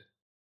 good.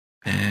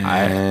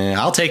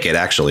 I'll take it.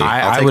 Actually,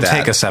 I would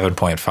take a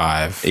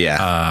 7.5.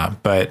 Yeah,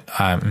 but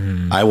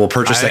I will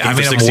purchase that game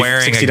for I'm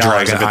wearing $60.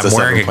 I'm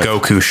wearing a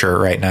Goku shirt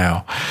right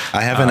now.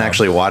 I haven't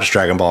actually watched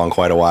Dragon Ball in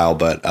quite a while,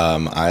 but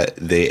what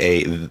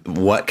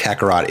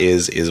Kakarot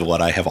is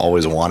what I have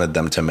always wanted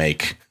them to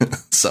make.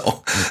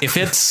 So if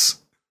it's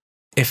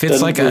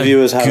like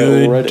reviewers have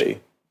it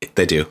already,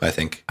 they do. I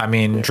think. I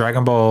mean,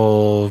 Dragon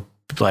Ball.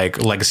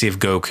 Like Legacy of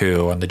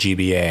Goku on the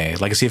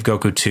GBA, Legacy of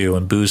Goku 2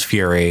 and Boo's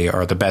Fury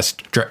are the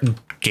best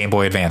Game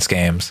Boy Advance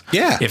games.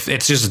 Yeah. If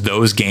it's just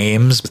those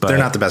games, but they're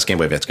not the best Game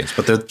Boy Advance games,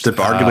 but they're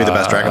arguably the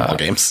best Dragon Ball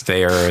games.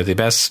 They are the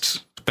best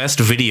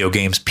video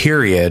games,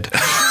 period.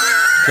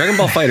 Dragon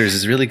Ball Fighters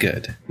is really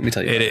good. Let me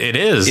tell you. It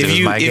is. It was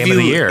my game of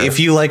the year. If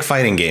you like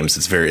fighting games,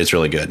 it's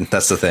really good.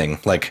 That's the thing.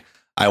 Like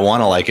I want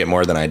to like it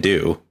more than I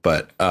do,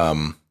 but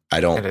I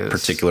don't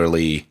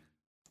particularly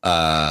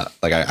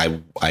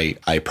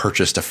I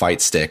purchased a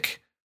fight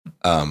stick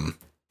and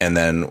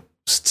then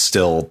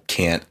still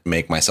can't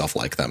make myself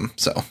like them.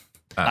 So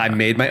I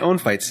made my own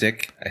fight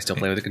stick. I still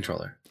play with a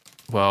controller.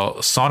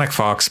 Well, Sonic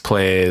Fox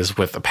plays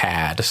with a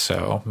pad,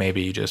 so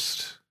maybe you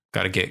just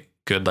got to get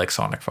good like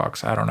Sonic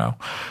Fox. I don't know.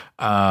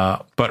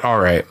 But all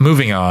right,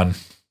 moving on.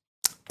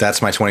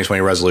 That's my 2020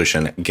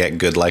 resolution. Get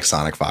good like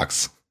Sonic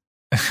Fox.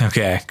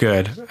 Okay,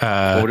 good.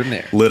 Put in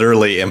there.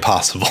 Literally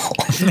impossible.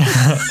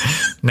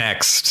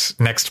 Next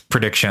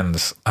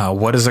predictions.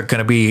 What is it going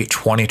to be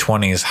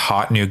 2020's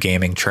hot new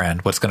gaming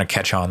trend? What's going to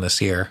catch on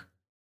this year?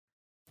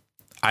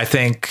 I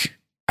think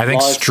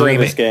live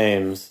streaming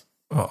games.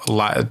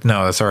 No,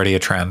 that's already a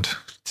trend.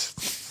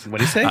 What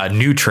do you say? A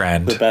new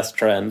trend. The best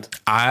trend.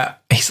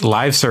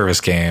 Live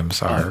service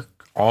games are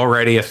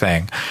already a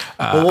thing.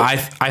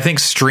 I think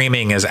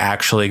streaming is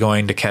actually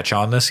going to catch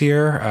on this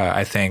year.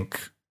 I think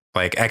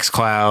like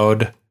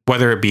xCloud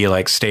whether it be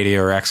like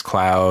Stadia or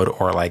xCloud,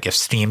 or like if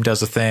Steam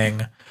does a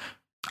thing,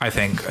 I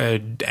think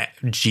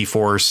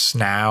GeForce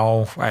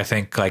Now, I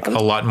think like a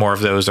lot more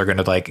of those are going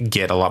to like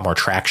get a lot more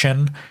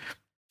traction.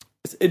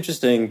 It's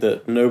interesting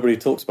that nobody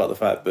talks about the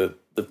fact that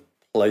the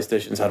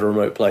PlayStation's had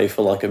remote play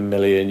for like a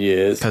million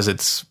years. Because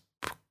it's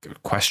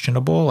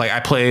questionable. Like I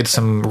played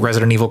some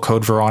Resident Evil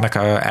Code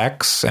Veronica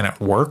X and it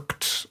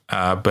worked,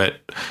 but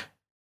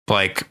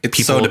like It's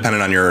people, so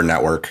dependent on your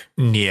network.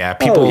 yeah,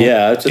 people,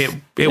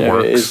 it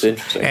works. It is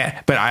interesting.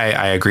 But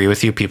I agree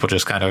with you. People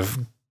just kind of,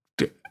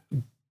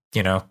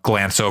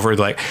 glance over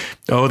like,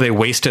 oh, they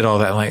wasted all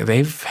that. Like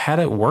they've had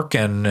it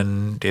working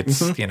and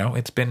it's,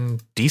 it's been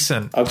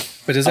decent. But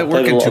does that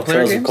work in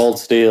 2-player games? Cold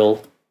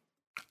Steel.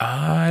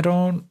 I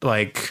don't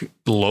like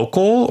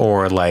local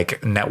or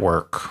like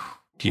network.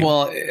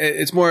 Well,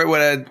 it's more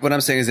what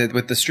I'm saying is that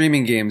with the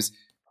streaming games,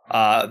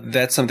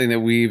 that's something that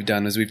we've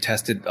done is we've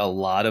tested a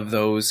lot of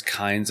those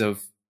kinds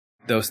of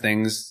those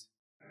things,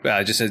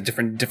 just as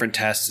different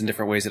tests and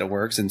different ways that it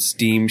works. And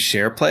Steam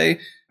Share Play,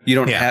 you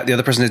don't have the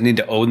other person doesn't need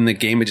to own the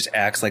game; it just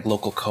acts like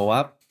local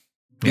co-op.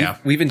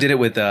 We even did it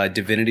with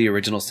Divinity: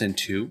 Original Sin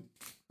 2,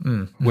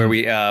 where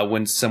we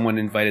when someone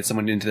invited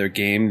someone into their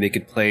game, they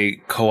could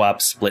play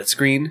co-op split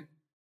screen,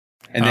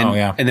 and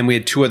then we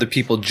had 2 other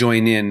people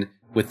join in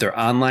with their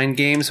online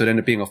game, so it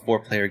ended up being a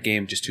 4-player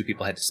game. Just 2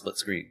 people had to split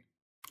screen.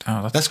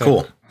 Oh, that's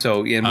cool.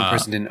 So one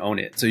person didn't own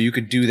it, so you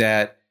could do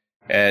that.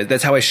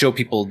 That's how I show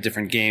people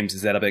different games.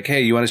 Is that I'm like,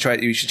 hey, you want to try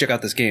it? You should check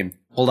out this game.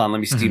 Hold on, let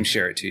me Steam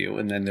share it to you,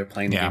 and then they're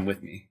playing the game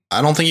with me.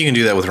 I don't think you can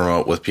do that with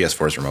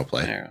PS4's remote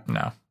play.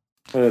 No,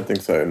 I don't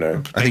think so.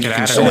 No, I think you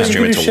can still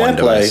stream it to one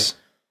device.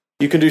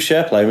 You can do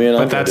share play. Me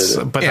and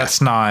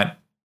that's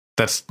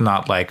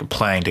not like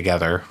playing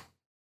together.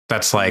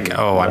 That's like,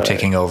 I'm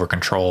taking over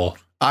control.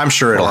 I'm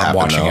sure it'll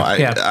happen, though.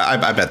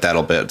 I bet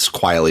that'll be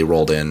quietly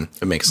rolled in.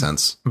 It makes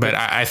sense. But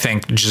I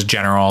think just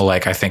general,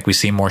 like, I think we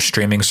see more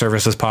streaming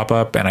services pop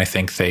up, and I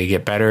think they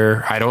get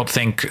better. I don't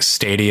think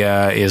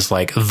Stadia is,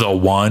 like, the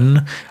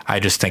one. I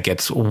just think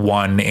it's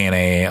one in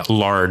a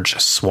large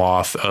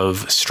swath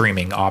of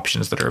streaming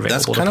options that are available to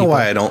people. That's kind of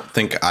why I don't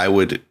think I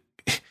would...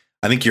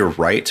 I think you're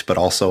right, but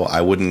also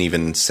I wouldn't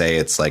even say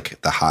it's, like,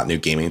 the hot new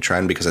gaming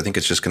trend, because I think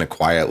it's just going to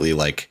quietly,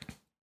 like,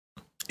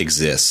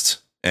 exist.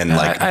 And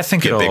like I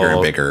think get bigger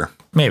and bigger.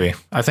 Maybe.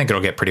 I think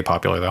it'll get pretty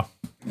popular though.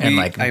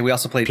 And we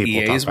also played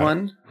EA's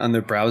one on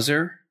their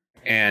browser,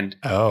 and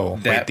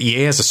wait,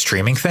 EA has a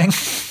streaming thing?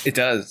 It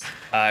does.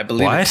 I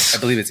believe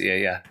it's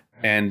EA, yeah.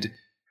 And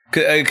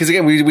because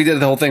again, we did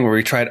the whole thing where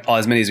we tried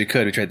as many as we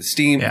could. We tried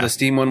the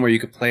Steam one where you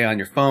could play on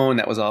your phone.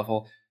 That was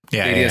awful.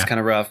 Stadia is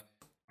kind of rough.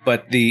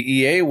 But the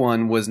EA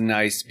one was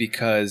nice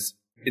because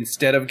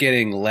instead of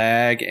getting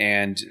lag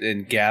and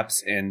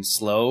gaps and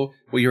slow,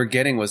 what you were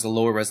getting was a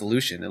lower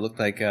resolution. It looked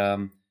like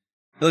in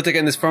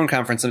this phone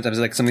conference, sometimes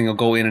like something will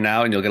go in and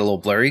out and you'll get a little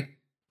blurry.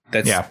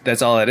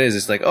 That's all it is.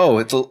 It's like,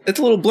 it's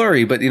a little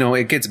blurry, but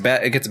it gets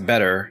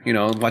better.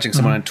 Watching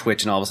someone on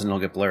Twitch and all of a sudden it'll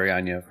get blurry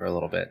on you for a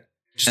little bit.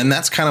 And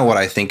that's kind of what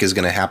I think is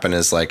going to happen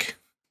is like,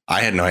 I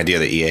had no idea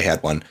that EA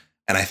had one.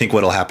 And I think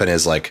what'll happen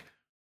is like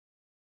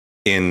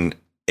in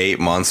 8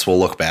 months, we'll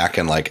look back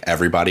and like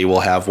everybody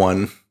will have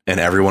one. And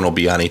everyone will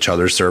be on each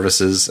other's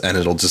services, and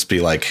it'll just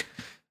be like,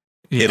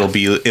 it'll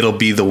be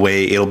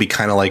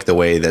kind of like the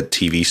way that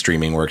TV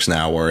streaming works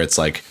now, where it's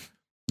like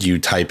you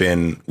type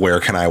in where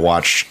can I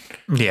watch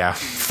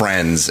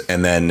Friends,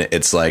 and then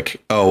it's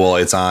like,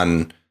 it's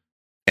on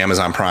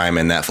Amazon Prime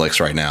and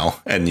Netflix right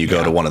now, and you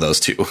go to one of those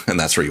 2, and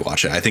that's where you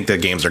watch it. I think the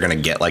games are going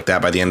to get like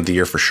that by the end of the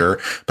year for sure,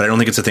 but I don't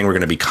think it's a thing we're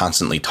going to be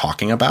constantly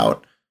talking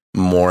about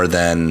more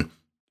than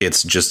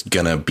it's just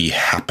gonna be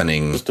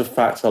happening. Just a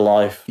fact of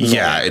life.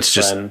 Yeah, it's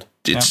just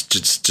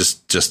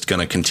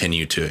gonna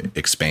continue to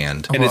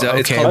expand. And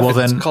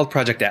it's called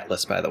Project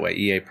Atlas, by the way.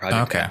 EA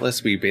Project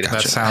Atlas. We beta.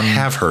 I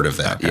have heard of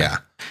that. Okay. Yeah.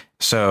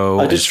 So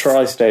I did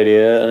try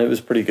Stadia, and it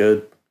was pretty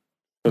good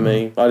for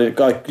me.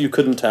 You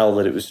couldn't tell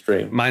that it was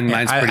streamed.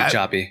 Mine's pretty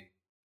choppy.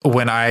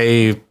 When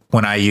I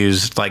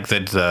used like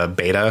the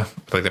beta,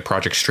 like the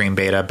Project Stream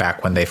beta,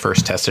 back when they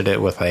first tested it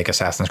with like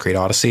Assassin's Creed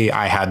Odyssey,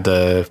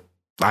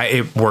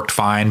 it worked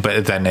fine,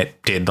 but then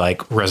it did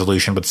like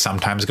resolution would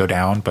sometimes go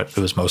down, but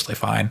it was mostly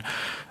fine.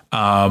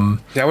 I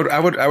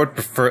would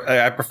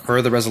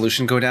prefer the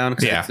resolution go down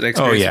because it's an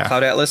experience with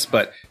Cloud Atlas,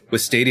 but with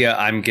Stadia,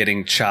 I'm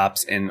getting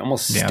chops and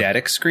almost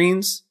static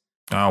screens.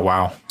 Oh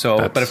wow! So,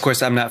 but of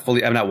course, I'm not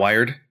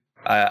wired.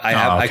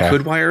 I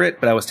could wire it,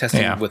 but I was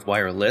testing with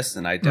wireless,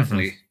 and I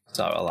definitely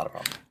saw a lot of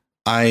problems.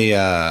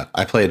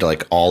 I played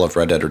like all of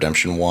Red Dead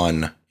Redemption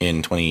 1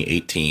 in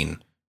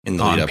 2018. In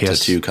the lead up to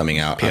 2 coming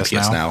out on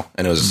PS Now,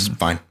 and it was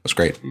fine. It was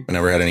great. I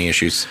never had any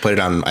issues. Played it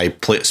on.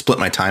 Split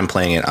my time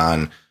playing it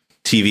on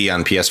TV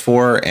on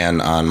PS4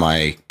 and on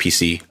my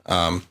PC,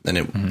 and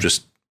it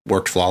just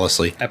worked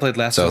flawlessly. I played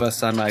Last of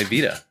Us on my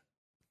Vita.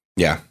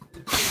 Yeah.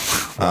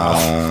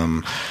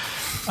 I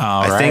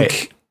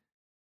think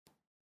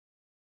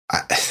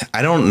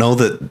I don't know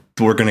that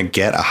we're gonna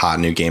get a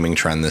hot new gaming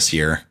trend this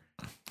year.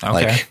 Okay.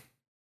 Like,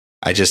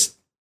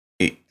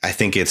 I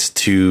think it's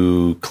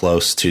too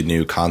close to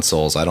new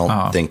consoles. I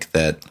don't think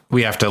that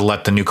we have to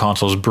let the new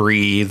consoles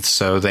breathe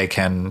so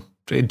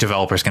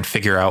developers can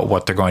figure out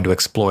what they're going to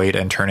exploit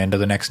and turn into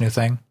the next new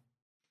thing.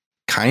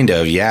 Kind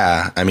of,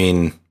 yeah. I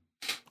mean,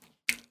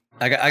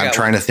 I'm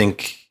trying to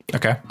think.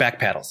 Okay, back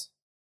paddles.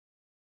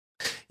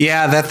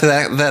 Yeah,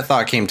 that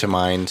thought came to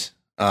mind.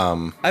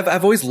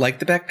 I've always liked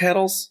the back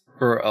paddles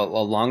for a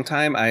long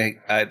time.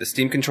 The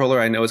Steam controller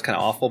I know is kind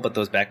of awful, but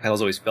those back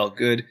paddles always felt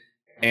good.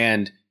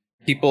 And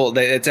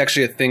it's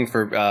actually a thing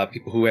for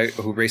people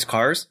who race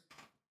cars.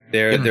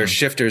 Their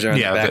shifters are on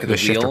the back of the wheel.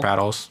 Shifter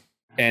paddles.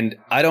 And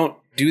I don't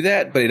do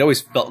that, but it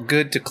always felt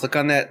good to click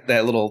on that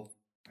little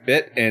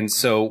bit. And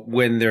so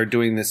when they're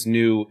doing this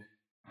new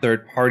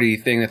third-party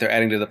thing that they're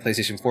adding to the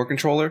PlayStation 4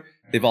 controller,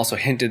 they've also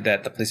hinted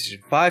that the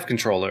PlayStation 5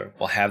 controller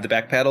will have the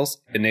back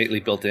paddles innately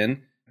built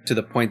in, to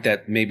the point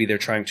that maybe they're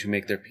trying to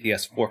make their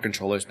PS4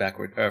 controllers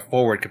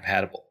forward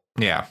compatible.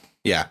 Yeah.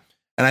 Yeah.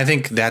 And I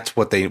think that's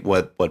what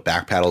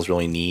back paddles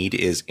really need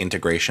is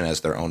integration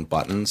as their own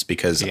buttons,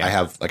 because I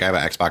have an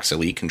Xbox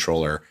Elite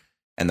controller,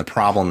 and the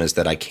problem is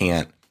that I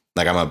can't,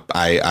 like,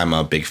 I'm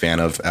a big fan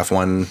of the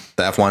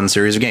F1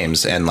 series of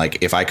games, and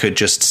like if I could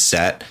just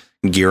set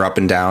gear up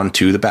and down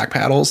to the back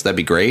paddles, that'd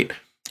be great.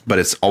 But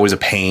it's always a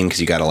pain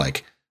because you got to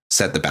like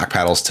set the back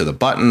paddles to the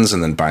buttons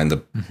and then bind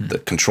the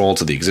control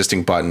to the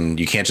existing button.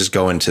 You can't just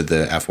go into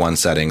the F1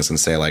 settings and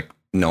say like,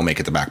 no, make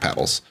it the back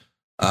paddles.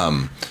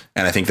 And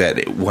I think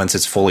that once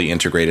it's fully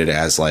integrated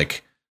as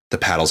like the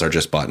paddles are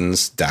just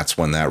buttons, that's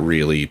when that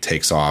really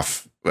takes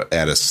off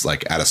at a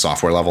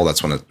software level.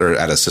 That's when or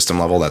at a system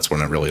level, that's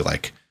when it really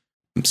like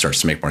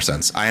starts to make more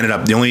sense.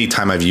 The only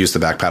time I've used the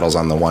back paddles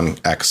on the One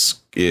X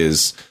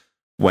is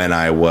when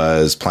I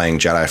was playing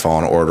Jedi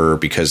Fallen Order,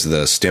 because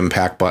the stim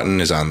pack button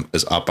is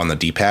up on the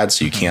D-pad,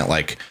 so you can't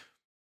like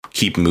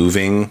keep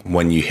moving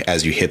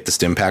as you hit the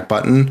stim pack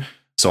button.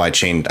 So I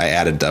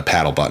added a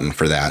paddle button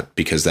for that,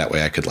 because that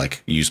way I could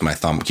like keep my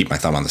thumb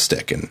on the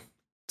stick and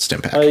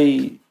stim pack.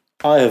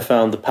 I have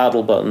found the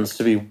paddle buttons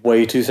to be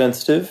way too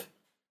sensitive.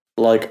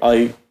 Like,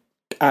 I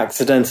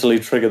accidentally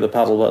trigger the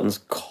paddle buttons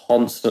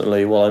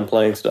constantly while I'm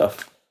playing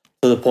stuff,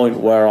 to the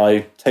point where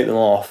I take them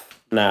off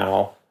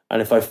now.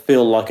 And if I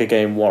feel like a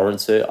game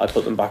warrants it, I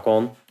put them back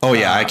on. Oh,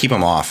 yeah. I keep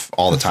them off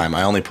all the time.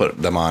 I only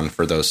put them on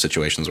for those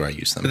situations where I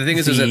use them. But the thing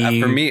is that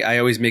for me, I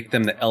always make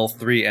them the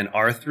L3 and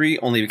R3,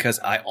 only because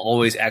I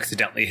always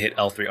accidentally hit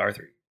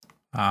L3,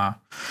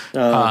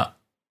 R3.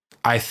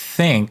 I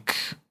think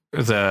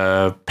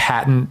the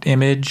patent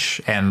image,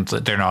 and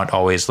they're not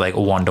always like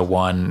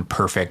one-to-one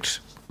perfect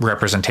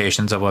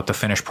representations of what the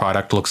finished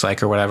product looks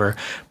like or whatever,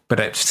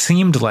 but it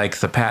seemed like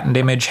the patent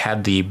image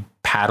had the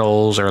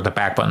paddles or the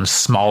back buttons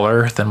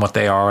smaller than what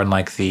they are in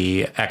like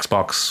the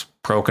Xbox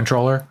Pro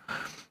controller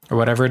or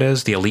whatever it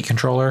is, the Elite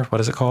controller.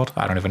 What is it called?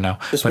 I don't even know.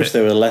 Just wish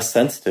they were less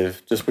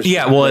sensitive.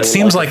 It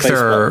seems like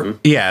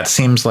it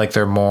seems like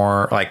they're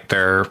more like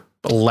they're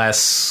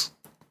less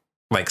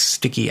like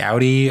sticky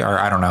outy, or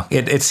I don't know.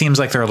 It seems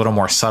like they're a little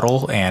more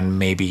subtle and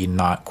maybe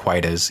not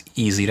quite as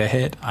easy to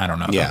hit. I don't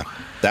know. Yeah,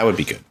 that would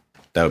be good.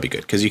 That would be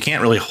good, because you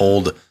can't really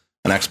hold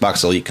an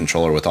Xbox Elite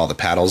controller with all the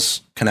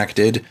paddles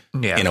connected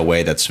in a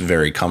way that's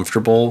very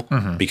comfortable,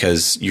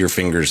 because your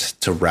fingers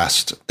to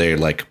rest, they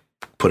like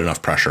put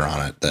enough pressure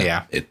on it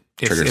that it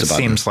triggers the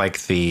button. It seems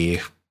like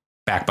the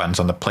back buttons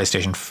on the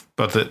PlayStation,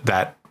 but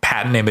that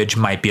patent image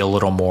might be a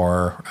little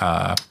more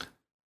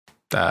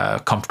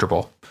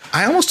comfortable.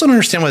 I almost don't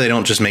understand why they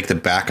don't just make the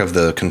back of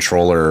the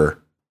controller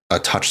a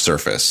touch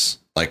surface.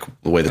 Like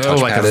the way the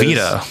touchpad like a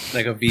Vita.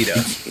 Like a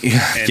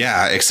Vita.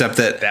 Yeah, except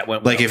that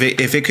went well. Like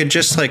if it could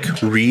just like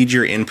read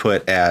your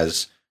input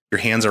as your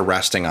hands are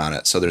resting on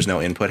it, so there's no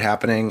input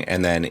happening,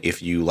 and then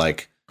if you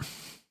like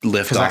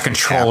lift off that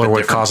controller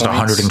would cost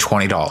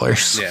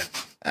 $120. Yeah.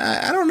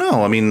 I don't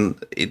know. I mean,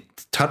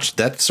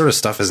 that sort of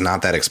stuff is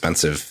not that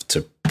expensive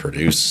to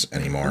produce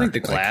anymore. I think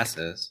the glass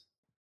is.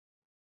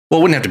 Well,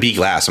 it wouldn't have to be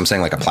glass. I'm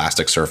saying like a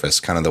plastic surface,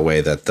 kind of the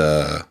way that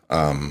the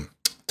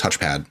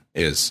touchpad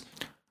is.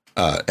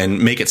 And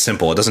make it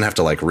simple. It doesn't have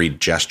to like read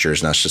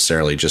gestures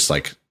necessarily, just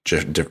like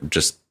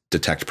just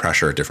detect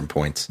pressure at different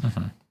points.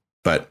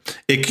 But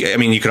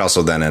you could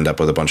also then end up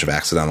with a bunch of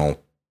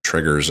accidental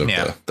triggers of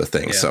the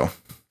thing. Yeah.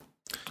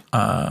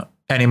 So,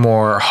 any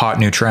more hot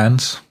new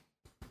trends?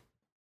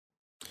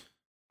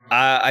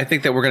 I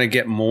think that we're going to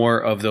get more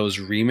of those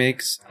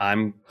remakes.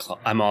 I'm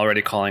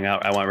already calling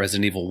out. I want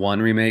Resident Evil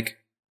 1 remake.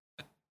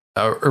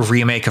 A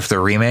remake of the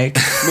remake?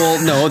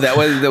 Well, no,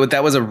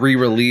 that was a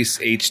re-release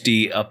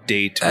HD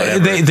update.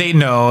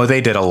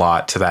 They did a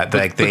lot to that.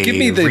 Like they give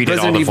me the redid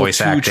Resident all the Evil voice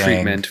 2 acting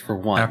treatment for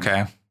 1.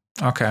 Okay.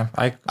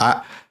 I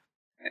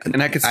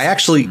could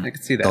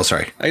see that. Oh,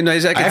 sorry. I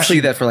could see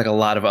that for like a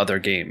lot of other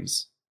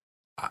games.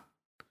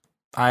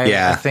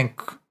 I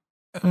think.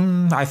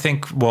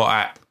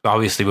 Well,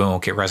 obviously we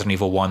won't get Resident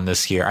Evil 1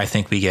 this year. I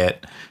think we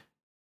get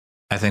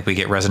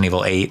Resident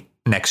Evil 8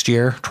 next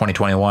year,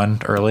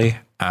 2021, early.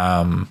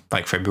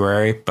 Like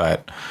February,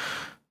 but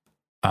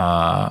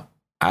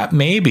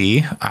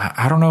Maybe.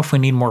 I don't know if we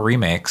need more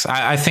remakes.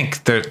 I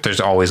think there's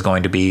always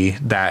going to be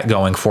that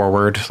going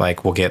forward.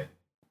 Like we'll get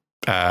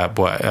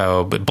Blasto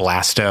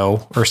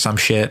or some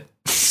shit.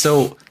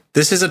 So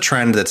this is a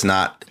trend that's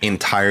not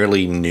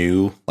entirely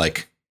new.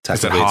 Like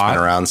technically it's been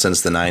around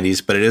since the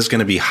 90s, but it is going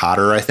to be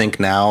hotter, I think,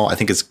 now. I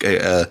think it's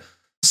a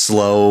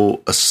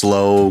slow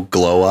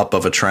glow up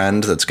of a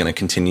trend that's going to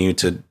continue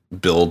to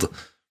build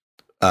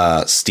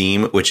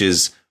steam, which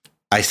is,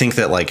 I think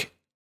that like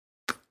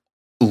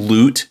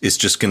loot is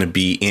just going to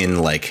be in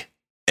like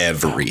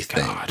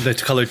everything. The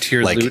color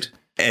tiered like, loot.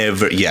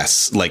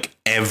 Like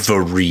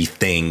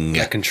everything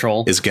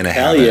Control is going to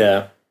have Hell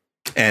yeah.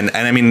 And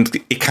I mean,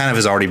 it kind of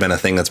has already been a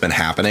thing that's been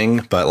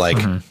happening, but like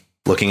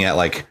looking at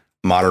like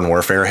Modern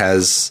Warfare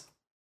has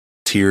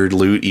tiered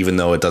loot, even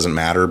though it doesn't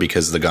matter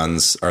because the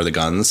guns are the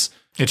guns.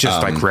 It's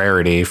just like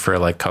rarity for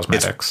like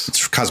cosmetics.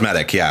 It's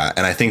cosmetic, yeah.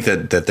 And I think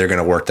that they're going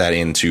to work that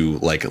into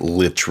like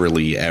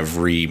literally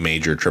every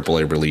major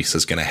AAA release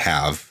is going to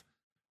have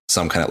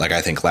some kind of, like,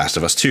 I think Last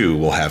of Us 2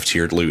 will have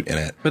tiered loot in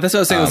it. But that's what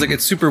I was saying. Was like,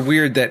 it's super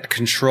weird that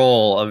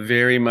Control, a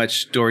very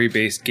much story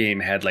based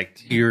game, had like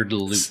tiered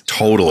loot.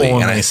 Totally.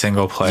 Only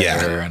single player.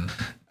 Yeah.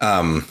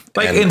 And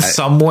like in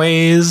some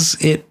ways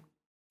it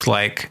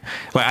like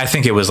I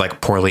think it was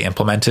like poorly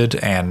implemented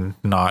and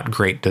not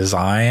great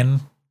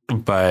design,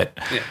 but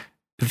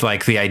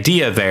like the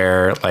idea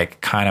there like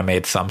kind of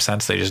made some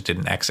sense. They just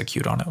didn't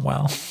execute on it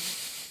well.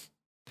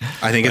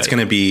 I think it's going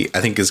to be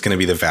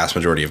the vast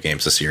majority of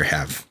games this year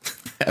have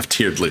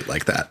tiered loot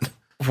like that.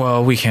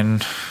 Well,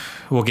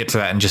 we'll get to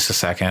that in just a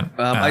second.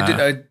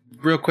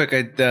 Real quick,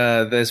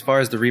 as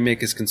far as the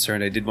remake is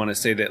concerned, I did want to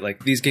say that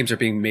like these games are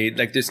being made,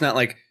 like it's not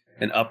like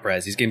an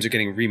upres. These games are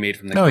getting remade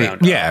from the ground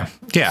up. Yeah,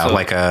 so,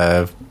 like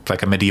a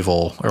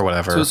medieval or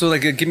whatever. So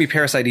like give me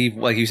Parasite Eve,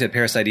 like you said,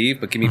 Parasite Eve,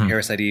 but give me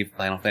Parasite Eve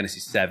Final Fantasy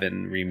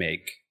VII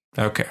remake.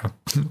 Okay,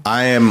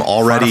 I am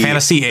already Final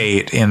Fantasy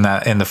VIII in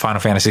the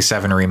Final Fantasy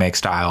VII remake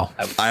style.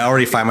 I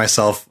already find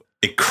myself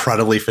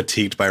incredibly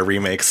fatigued by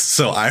remakes,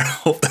 so I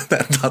hope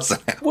that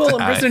doesn't happen. Well,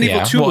 Resident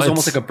Evil 2 was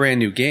almost like a brand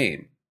new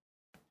game.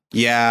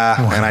 Yeah,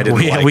 and I didn't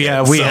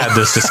we had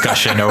this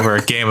discussion over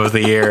Game of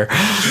the Year.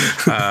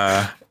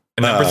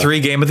 Number 3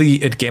 game of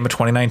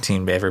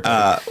 2019,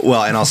 everybody.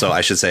 Well, and also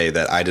I should say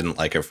that I didn't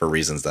like it for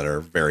reasons that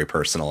are very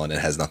personal, and it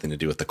has nothing to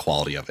do with the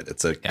quality of it.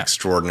 It's an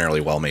extraordinarily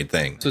well made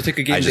thing. So take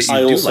a game that I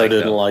you do also like.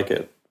 didn't like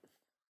it.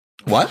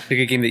 What? Take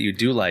a game that you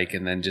do like,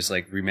 and then just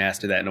like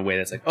remaster that in a way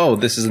that's like, oh,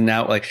 this is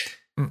now like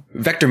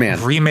Vector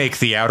Man. Remake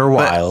The Outer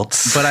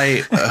Wilds. But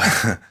I,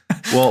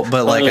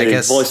 but like I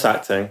guess voice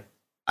acting.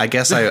 I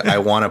guess I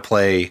want to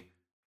play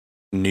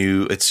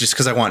new. It's just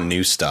because I want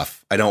new stuff.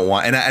 I don't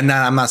want, and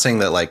I'm not saying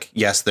that like,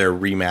 yes, they're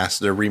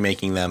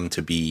remaking them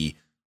to be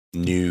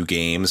new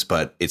games,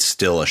 but it's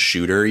still a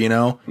shooter, you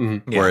know?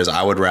 Mm-hmm. Whereas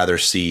I would rather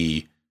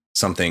see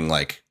something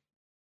like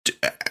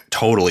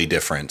totally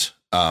different.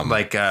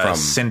 Like from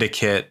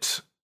Syndicate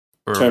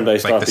or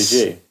turn-based like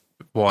RPG.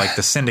 Like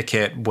the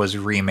Syndicate was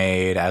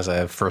remade as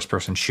a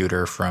first-person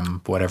shooter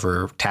from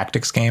whatever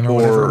tactics game or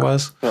whatever it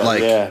was.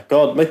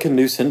 God, make a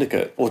new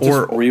Syndicate or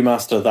just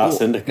remaster that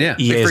Syndicate. Yeah,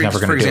 EA is never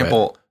going to do it. For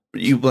example,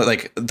 you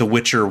like The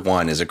Witcher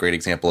 1 is a great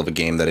example of a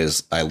game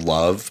that I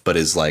love, but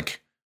is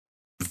like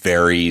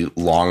very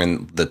long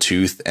in the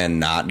tooth and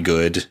not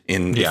good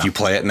if you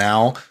play it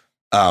now.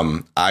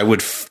 I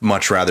would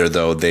much rather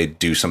though they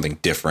do something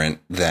different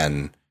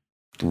than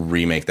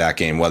remake that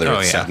game, whether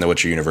it's set in the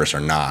Witcher universe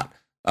or not.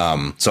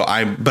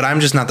 But I'm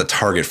just not the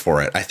target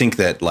for it. I think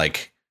that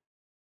like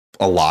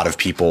a lot of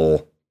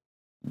people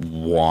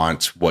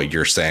want what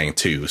you're saying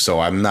too.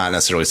 So I'm not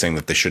necessarily saying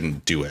that they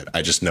shouldn't do it.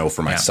 I just know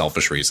for my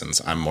selfish reasons,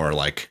 I'm more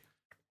like,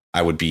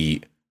 I would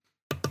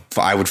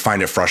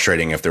find it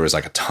frustrating if there was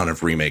like a ton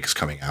of remakes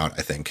coming out,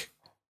 I think.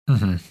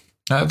 Mm-hmm.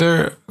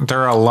 There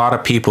are a lot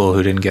of people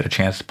who didn't get a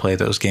chance to play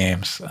those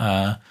games.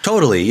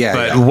 Totally, yeah.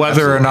 But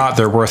whether or not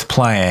they're worth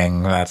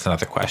playing, that's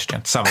another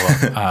question. Some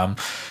of them.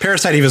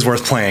 Parasite Eve is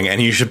worth playing,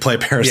 and you should play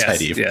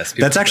Parasite Eve. Yes,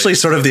 that's actually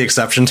sort of the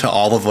exception to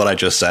all of what I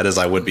just said, is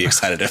I would be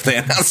excited if they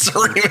announced a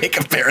remake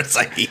of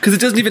Parasite Eve. Because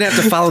it doesn't even have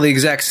to follow the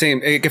exact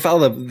same... It can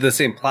follow the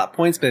same plot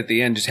points, but at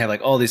the end just have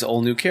like all these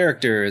all new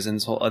characters and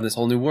this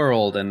whole new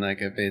world, and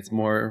like it's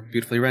more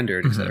beautifully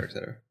rendered, et cetera, et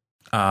cetera.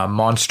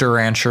 Monster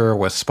Rancher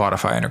with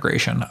Spotify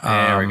integration.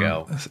 There we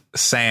go.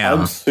 Sam.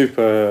 I'm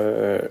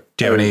super...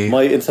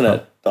 my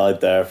internet died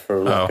there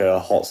for like a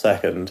hot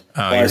second.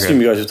 I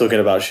assume you guys were talking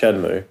about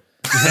Shenmue.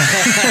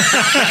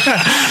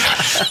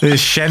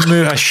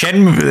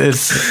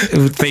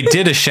 Shenmue, they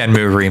did a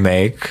Shenmue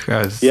remake.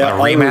 I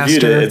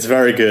reviewed it. It's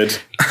very good.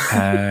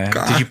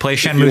 Did you play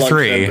Shenmue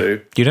 3?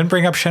 Shenmue. You didn't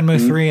bring up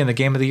Shenmue 3 in the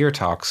Game of the Year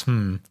talks.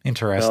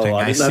 Interesting. No,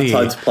 I didn't have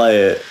time to play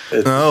it.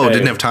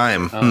 Didn't have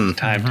time.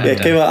 Time.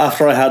 It came out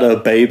after I had a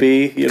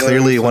baby. You know,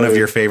 clearly one of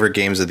your favorite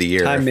games of the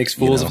year. Time makes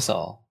fools of us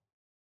all.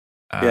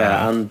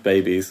 And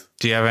babies.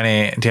 Do you have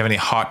any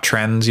hot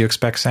trends you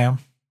expect, Sam?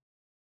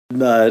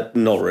 No,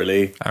 not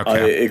really.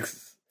 Okay.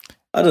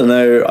 I don't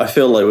know. I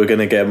feel like we're going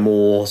to get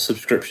more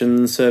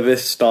subscription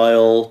service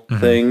style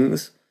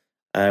things.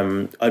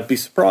 I'd be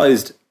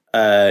surprised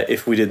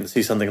if we didn't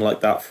see something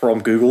like that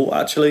from Google,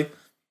 actually,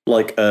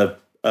 like a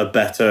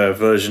better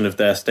version of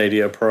their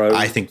Stadia Pro.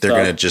 I think they're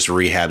going to just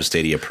rehab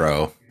Stadia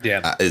Pro.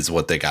 Yeah. Is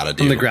what they got to do.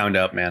 From the ground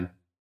up, man.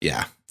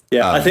 Yeah.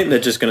 Yeah, I think they're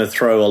just going to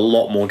throw a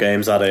lot more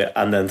games at it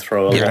and then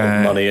throw a lot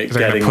of money at they're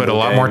going getting to put a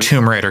lot more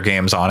Tomb Raider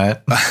games on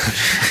it.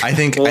 I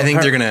think they're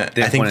going to,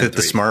 I think that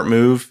the smart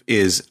move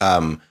is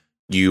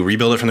you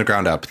rebuild it from the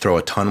ground up, throw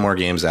a ton more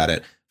games at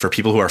it. For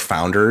people who are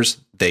founders,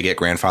 they get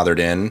grandfathered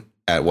in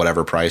at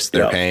whatever price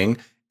they're paying.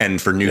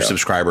 And for new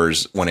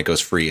subscribers, when it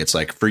goes free, it's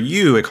like for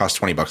you, it costs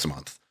 $20 a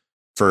month.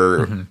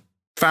 For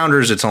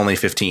founders, it's only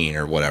 15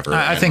 or whatever.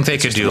 I think they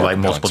could do like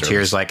multiple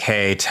tiers, like,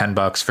 hey,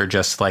 $10 for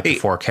just like the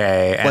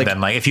 4K. And then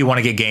like if you want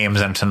to get games,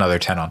 then it's another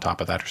 10 on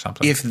top of that or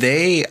something. If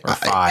they or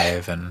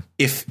 5 and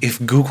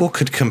if Google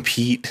could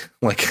compete,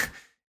 like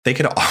they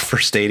could offer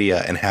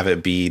Stadia and have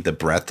it be the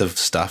breadth of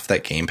stuff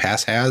that Game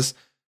Pass has,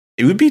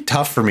 it would be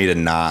tough for me to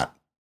not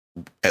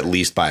at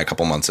least buy a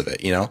couple months of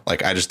it. You know,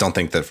 like I just don't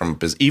think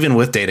that even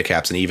with data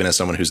caps and even as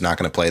someone who's not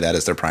going to play that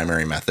as their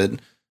primary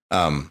method,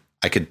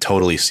 I could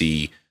totally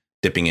see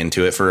dipping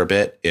into it for a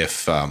bit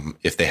if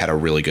they had a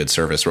really good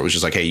service where it was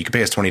just like, hey, you could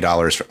pay us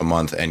 $20 a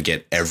month and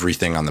get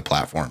everything on the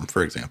platform,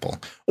 for example,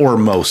 or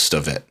most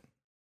of it.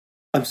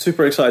 I'm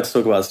super excited to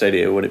talk about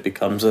Stadia when it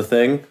becomes a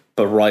thing,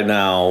 but right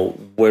now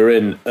we're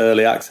in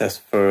early access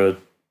for a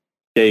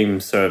game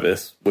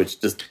service,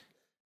 which just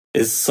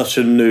is such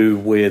a new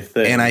weird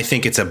thing. And I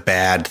think it's a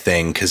bad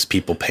thing because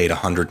people paid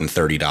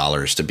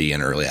 $130 to be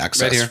in early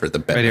access for the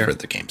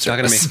game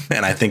service,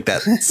 and I think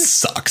that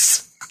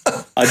sucks.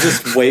 I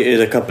just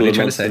waited a couple of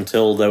months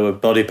until there were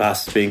buddy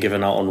passes being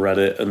given out on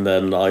Reddit, and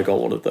then I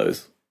got one of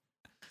those.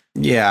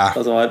 Yeah.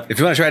 If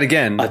you want to try it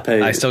again,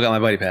 I still got my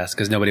buddy pass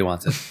because nobody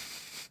wants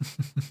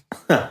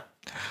it.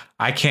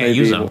 I can't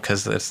use them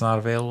because it's not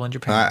available in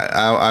Japan.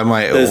 I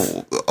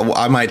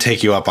might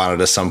take you up on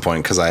it at some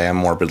point because I am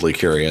morbidly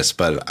curious,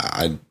 but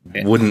I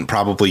wouldn't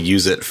probably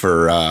use it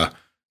for an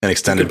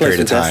extended period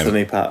of time.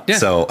 Destiny, Pat. Yeah,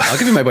 so I'll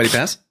give you my buddy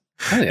pass.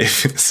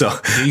 So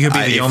you could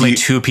be the only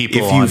two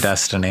people on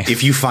Destiny.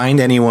 If you find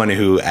anyone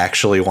who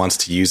actually wants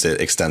to use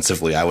it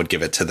extensively, I would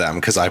give it to them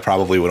because I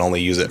probably would only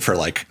use it for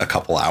like a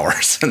couple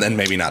hours and then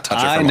maybe not touch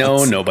it for months. I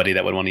know nobody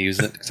that would want to use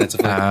it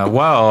extensively.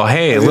 Well,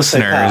 hey,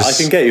 listeners, I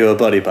can get you a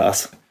buddy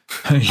pass.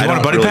 You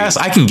want a buddy pass?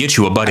 I can get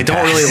you a buddy pass.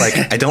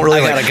 I don't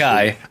really got a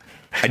guy.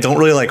 I don't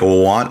really like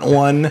want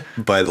one,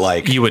 but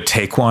like you would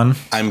take one.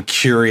 I'm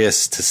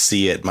curious to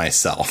see it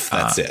myself.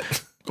 That's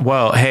it.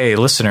 Well, hey,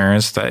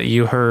 listeners, that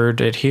you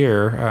heard it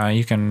here.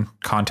 You can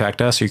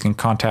contact us. Or you can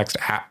contact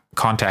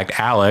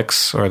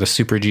Alex or the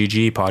Super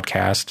GG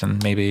podcast,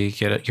 and maybe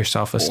get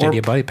yourself a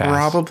Stadia buddy pass.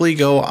 Probably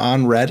go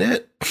on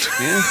Reddit.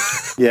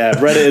 Yeah,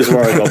 Reddit is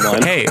where I got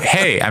mine.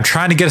 Hey, I'm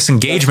trying to get us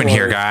engagement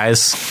here,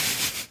 guys.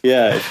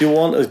 Yeah, if you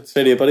want a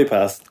Stadia buddy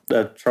pass,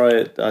 try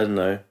it. I don't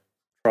know.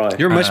 Try.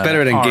 You're much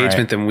better at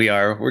engagement than we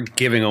are. We're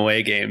giving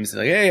away games.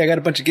 Like, hey, I got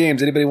a bunch of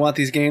games. Anybody want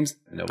these games?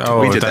 No,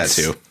 we did that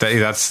too.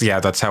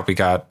 That's how we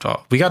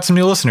got some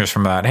new listeners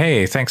from that.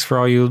 Hey, thanks for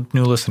all you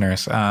new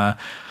listeners.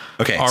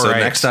 Okay, so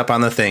next up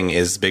on the thing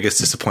is biggest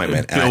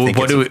disappointment. And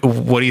what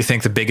do you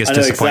think the biggest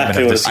disappointment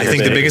of this year? I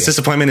think the biggest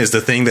disappointment is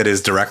the thing that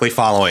is directly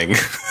following.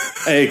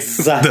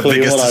 Exactly. The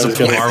biggest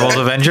disappointment. Marvel's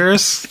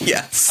Avengers?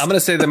 Yes. I'm going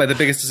to say that the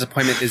biggest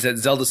disappointment is that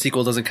Zelda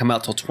sequel doesn't come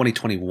out till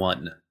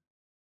 2021.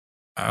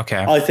 Okay.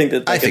 I think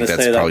that they're going to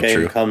say that game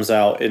true. comes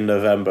out in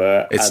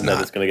November then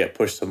it's going to get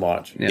pushed to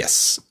March.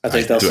 Yes. I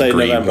think they'll say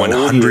agree. November.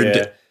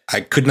 100.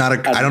 I could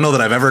not. I don't know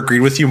that I've ever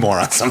agreed with you more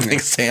on something,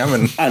 Sam,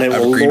 and it I've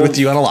will agreed with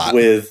you on a lot.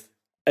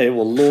 It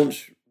will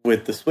launch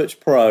with the Switch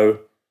Pro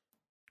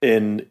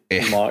in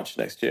March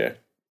next year.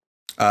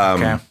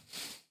 Okay.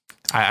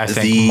 I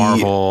think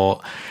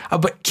Marvel,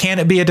 but can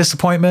it be a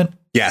disappointment?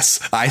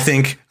 Yes, I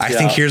think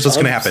here's what's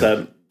going to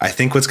happen. I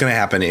think what's going to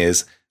happen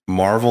is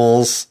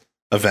Marvel's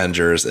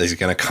Avengers is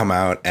going to come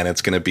out and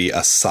it's going to be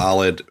a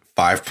solid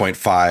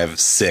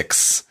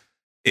 5.56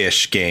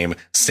 ish game.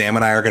 Sam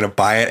and I are going to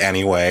buy it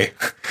anyway,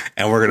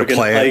 and we're going to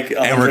play it,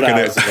 and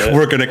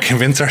we're going to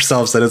convince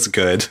ourselves that it's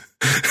good.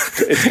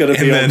 It's going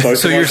to be on Pokemon.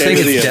 So you're saying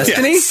it's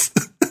Destiny? Yes.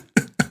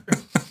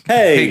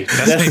 Hey,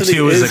 Destiny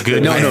 2 is a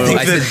good. No.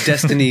 I said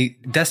Destiny.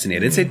 I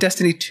didn't say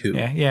Destiny 2.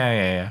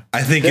 Yeah.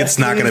 I think it's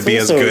not going to be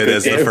as good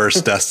as the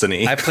first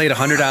Destiny. I played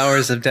 100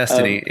 hours of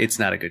Destiny. It's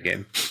not a good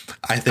game.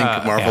 I think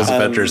Marvel's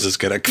Avengers is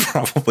going to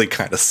probably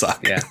kind of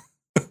suck. Yeah.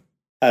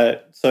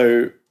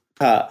 So,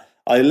 Pat,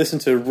 I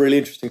listened to a really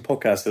interesting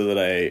podcast the other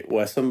day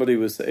where somebody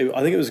was, I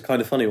think it was a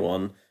kind of funny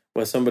one,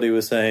 where somebody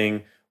was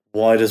saying,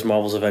 why does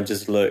Marvel's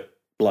Avengers look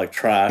like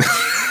trash?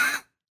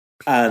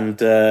 And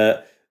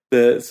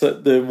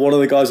one of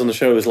the guys on the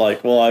show was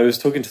like, well, I was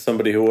talking to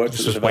somebody who works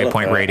at the developer.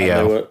 Waypoint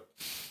Radio.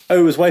 It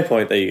was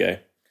Waypoint. There you go.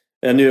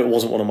 I knew it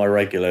wasn't one of my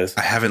regulars.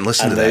 I haven't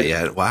listened to that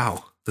yet.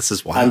 Wow. This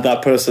is wild. And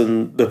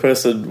the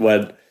person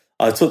went,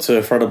 I talked to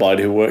a friend of mine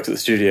who worked at the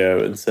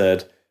studio and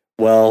said,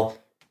 well,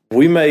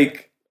 we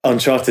make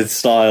Uncharted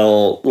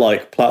style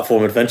like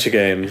platform adventure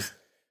games.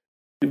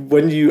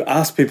 When you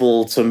ask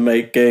people to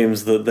make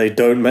games that they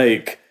don't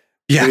make,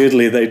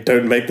 weirdly they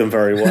don't make them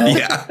very well.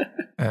 Yeah.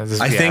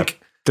 I think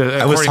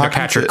I was according to talking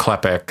Patrick to-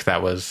 Klepek,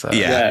 that was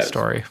the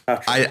story.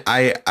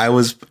 I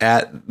was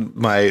at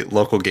my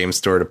local game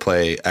store to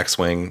play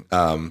X-Wing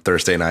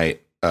Thursday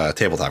night,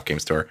 tabletop game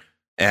store.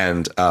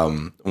 And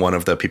one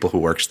of the people who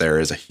works there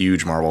is a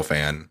huge Marvel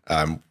fan.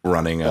 I'm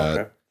running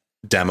a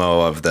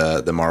demo of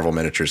the Marvel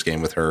miniatures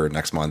game with her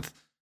next month.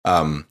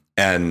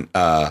 And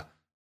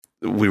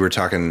we were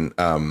talking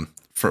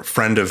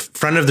friend of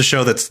the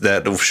show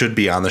that should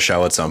be on the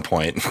show at some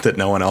point that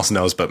no one else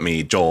knows but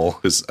me, Joel,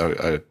 who's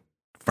a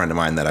friend of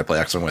mine that I play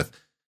X-Wing with,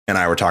 and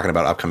I were talking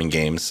about upcoming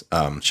games.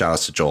 Shout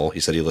outs to Joel. He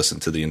said he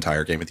listened to the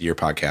entire Game of the Year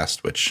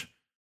podcast, which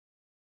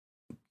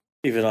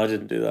even I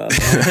didn't do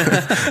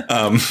that.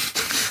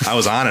 I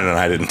was on it and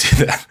I didn't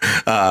do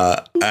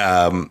that.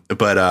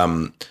 But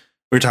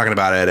we were talking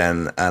about it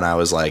and I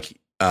was like,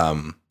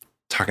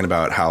 talking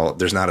about how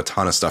there's not a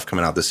ton of stuff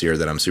coming out this year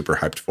that I'm super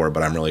hyped for,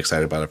 but I'm really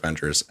excited about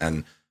Avengers.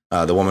 And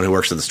the woman who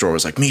works at the store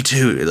was like, me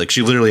too. Like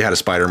she literally had a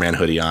Spider-Man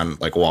hoodie on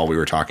like while we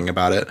were talking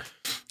about it.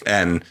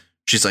 And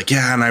she's like,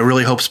 yeah, and I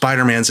really hope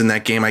Spider-Man's in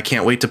that game. I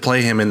can't wait to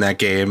play him in that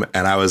game.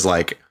 And I was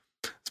like,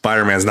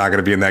 Spider-Man's not going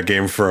to be in that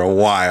game for a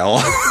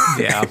while,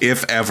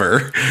 if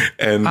ever.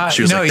 And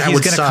she was like, that he's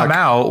would going to suck. come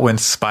out when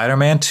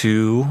Spider-Man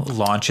 2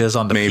 launches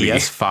on the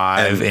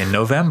PS5 in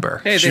November.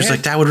 Hey, she was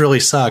like, that would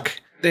really suck.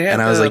 They had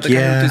and I was like, the guy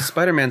yeah. who did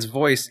Spider-Man's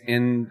voice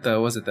in the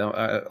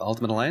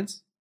Ultimate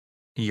Alliance?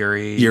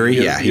 Yuri,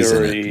 yeah, he's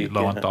in it.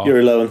 Lowenthal.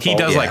 Yuri Lowenthal. He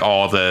does like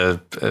all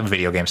the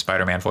video game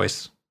Spider-Man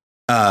voice.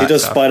 He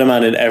does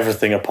Spider-Man in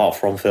everything apart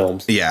from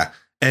films. Yeah.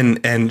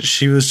 And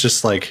she was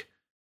just like,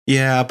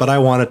 yeah, but I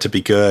want it to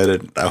be good.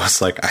 And I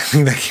was like, I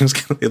think that game's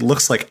it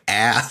looks like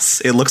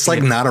ass. It looks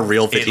like not a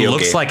real video game. It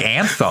looks like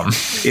Anthem.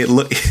 It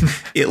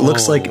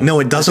looks like, no,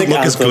 it doesn't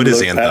look as good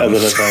as Anthem.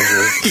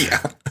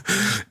 Yeah.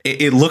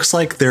 It looks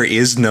like there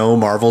is no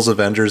Marvel's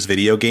Avengers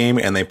video game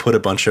and they put a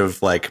bunch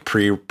of like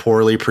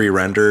poorly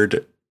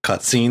pre-rendered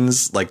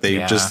cutscenes. Like they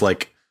just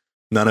like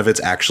none of it's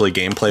actually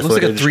gameplay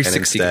footage. Like a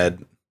 360. And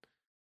instead,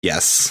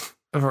 yes.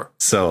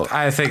 So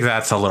I think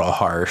that's a little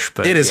harsh,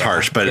 but it is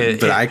harsh, but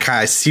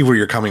I see where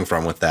you're coming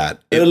from with that.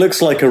 It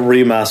looks like a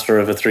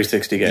remaster of a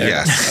 360 game.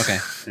 Yes.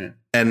 Okay. Yeah.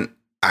 And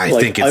I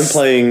think I'm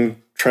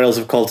playing Trails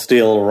of Cold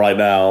Steel right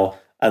now,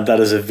 and that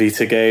is a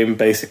Vita game,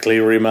 basically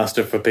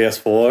remastered for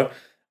PS4,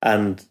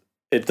 and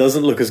it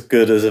doesn't look as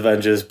good as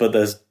Avengers, but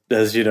there's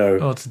it's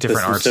a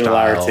different art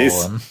similarities.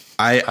 style.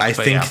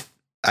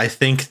 I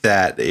think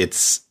that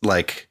it's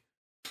like.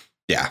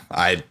 Yeah,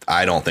 I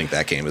don't think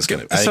that game is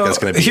going to. I think that's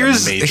going to be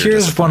here's a major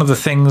one of the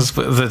things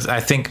that I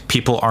think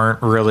people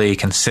aren't really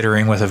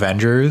considering with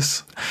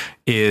Avengers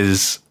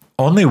is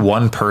only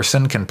one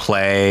person can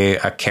play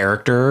a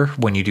character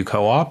when you do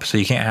co-op. So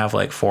you can't have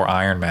like 4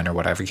 Iron Men or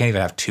whatever. You can't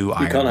even have 2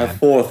 Iron Men. You can't have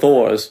 4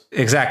 Thors.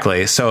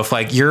 Exactly. So if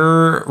like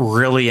you're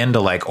really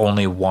into like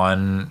only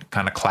one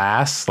kind of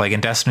class, like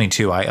in Destiny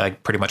 2, I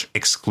like pretty much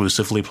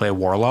exclusively play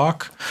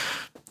Warlock.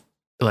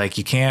 Like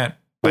you can't.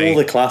 Like, all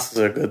the classes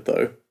are good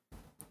though.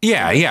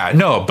 Yeah,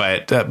 no,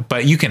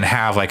 but you can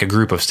have like a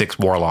group of 6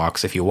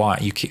 warlocks if you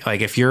want. You can,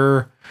 like if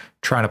you're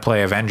trying to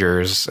play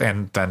Avengers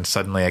and then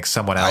suddenly like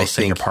someone else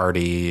in your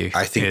party.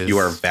 I think you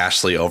are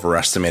vastly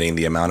overestimating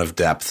the amount of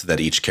depth that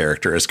each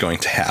character is going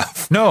to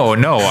have. No,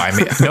 I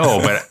mean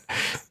no, but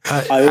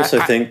I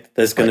also think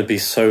there's going to be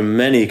so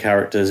many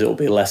characters it will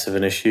be less of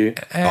an issue.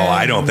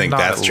 I don't think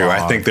that's true.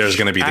 I think there's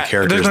going to be the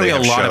characters. There's going to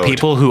be a lot showed. of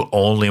people who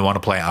only want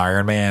to play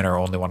Iron Man or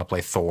only want to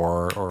play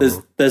Thor. Or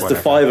there's the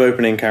 5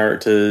 opening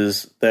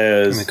characters.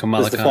 There's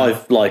the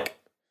 5 like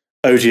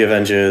OG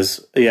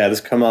Avengers. Yeah,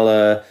 there's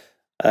Kamala.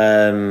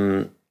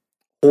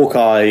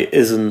 Hawkeye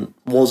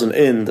wasn't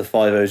in the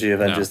 5 OG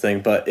Avengers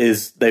thing, but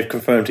they've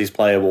confirmed he's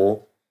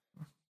playable.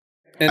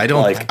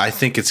 I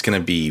think it's going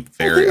to be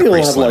very. I think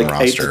you'll have like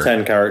roster. 8 to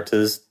 10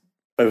 characters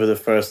over the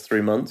first 3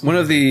 months. One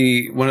of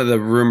the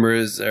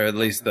rumors, or at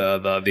least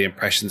the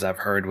impressions I've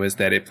heard, was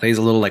that it plays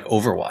a little like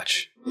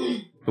Overwatch,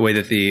 the way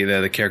that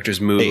the characters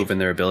move and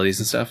their abilities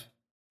and stuff.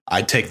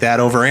 I'd take that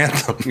over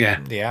Anthem.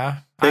 Yeah.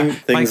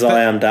 Things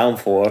I am down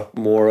for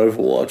more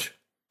Overwatch.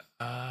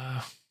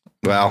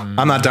 Well,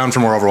 I'm not down for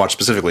more Overwatch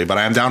specifically, but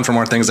I am down for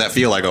more things that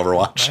feel like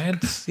Overwatch.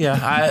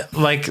 I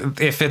like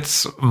if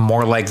it's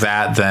more like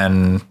that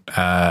than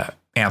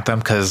Anthem,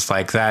 because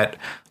like that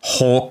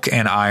Hulk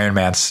and Iron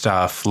Man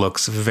stuff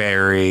looks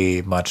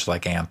very much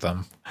like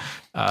Anthem.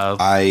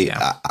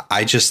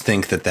 I just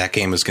think that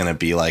game is going to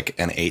be like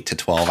an 8 to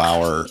 12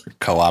 hour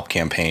co-op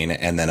campaign,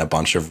 and then a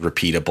bunch of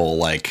repeatable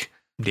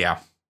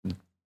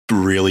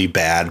really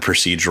bad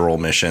procedural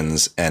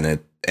missions, and the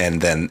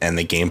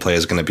gameplay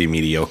is going to be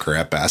mediocre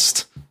at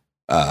best.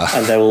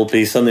 And there will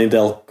be something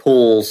they'll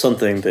call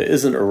something that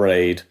isn't a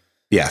raid.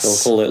 Yes, they'll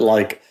call it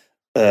like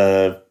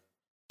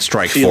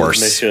Strike Field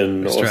Force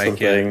mission or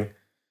something.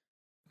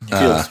 Yeah.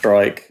 Field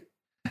Strike.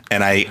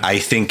 And I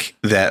think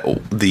that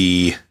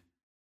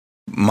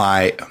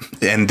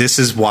and this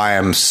is why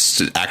I'm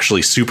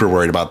actually super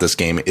worried about this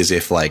game is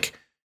if like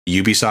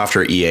Ubisoft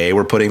or EA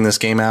were putting this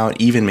game out,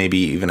 maybe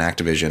even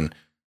Activision,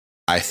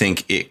 I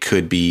think it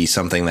could be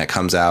something that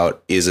comes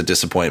out, is a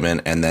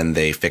disappointment, and then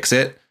they fix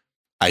it.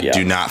 I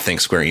do not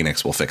think Square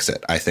Enix will fix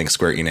it. I think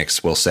Square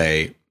Enix will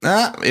say,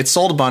 it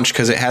sold a bunch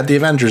because it had the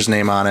Avengers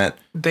name on it.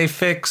 They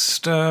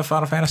fixed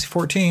Final Fantasy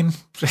 14.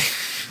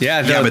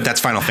 Yeah, but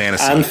that's Final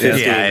Fantasy. And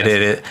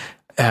 15.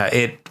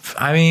 Yeah,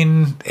 I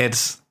mean,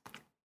 it's...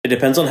 It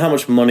depends on how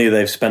much money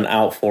they've spent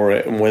out for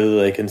it and whether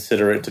they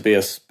consider it to be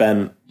a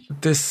spent.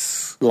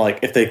 This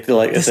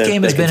This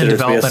game has been in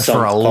development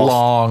for a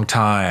long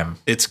time.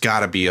 It's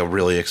got to be a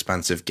really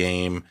expensive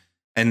game,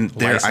 and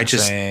I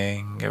just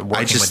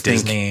with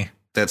Disney.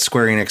 That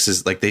Square Enix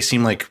is like, they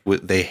seem like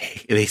they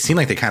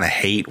kind of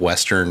hate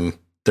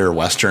their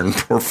Western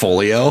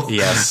portfolio.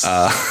 Yes,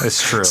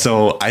 it's true.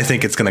 So I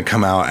think it's going to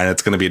come out and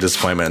it's going to be a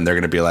disappointment, and they're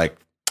going to be like,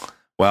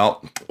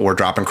 well, we're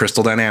dropping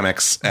Crystal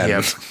Dynamics,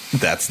 and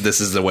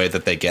this is the way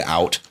that they get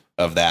out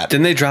of that.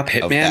 Didn't they drop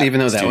Hitman, even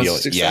though that was a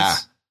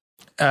success?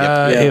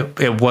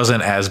 It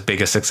wasn't as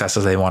big a success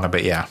as they wanted,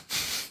 but yeah.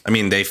 I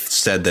mean, they've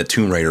said that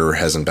Tomb Raider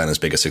hasn't been as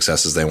big a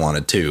success as they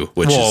wanted to,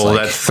 which is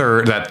like,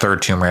 that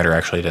third Tomb Raider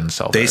actually didn't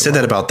sell. They said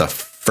that about the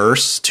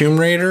first Tomb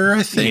Raider,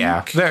 I think.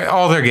 Yeah,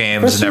 all their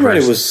games Tomb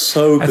Raider was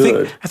so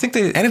good. I think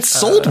they, and it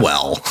sold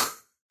well.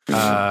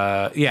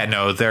 Their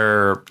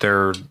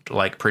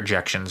like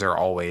projections are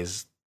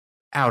always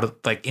out of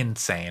like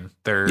insane.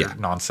 They're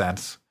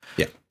nonsense.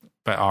 Yeah,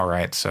 but all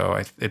right.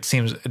 So it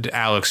seems,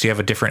 Alex, do you have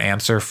a different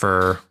answer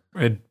for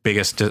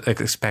biggest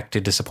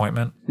expected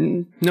disappointment?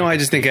 No, I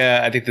just think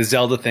I think the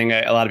Zelda thing.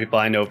 A lot of people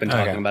I know have been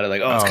talking about it.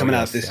 Like, it's coming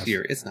out this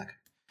year. It's not.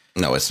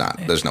 No, it's not.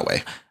 There's no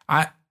way.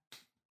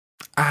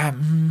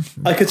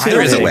 I could see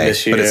there is a way,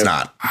 this year, but it's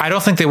not. I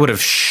don't think they would have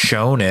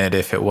shown it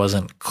if it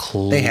wasn't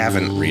close. They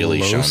haven't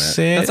really shown it.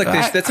 That's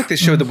like they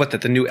showed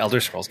the new Elder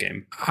Scrolls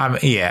game.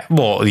 But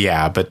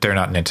they're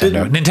not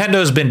Nintendo.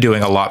 Nintendo's been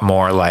doing a lot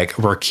more like,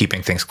 we're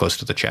keeping things close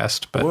to the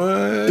chest. But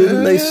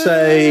didn't they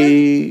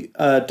say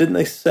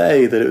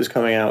that it was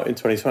coming out in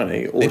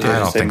 2020? Or did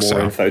they say more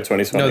info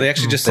 2020? No, they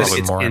actually just said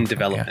it's in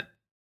development.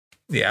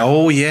 Yeah.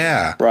 Oh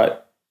yeah. Right.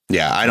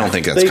 Yeah, I don't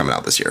think that's coming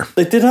out this year.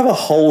 They did have a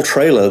whole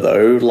trailer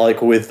though,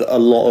 like with a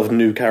lot of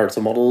new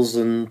character models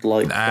and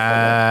like.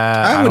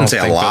 I wouldn't say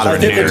a lot of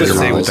new character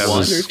models.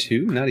 One or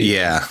two, not even.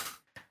 Yeah.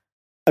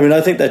 I mean,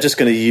 I think they're just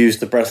going to use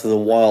the Breath of the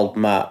Wild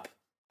map,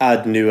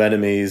 add new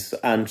enemies,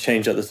 and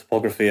change up the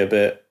topography a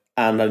bit,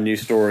 and a new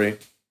story.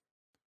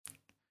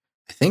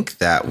 I think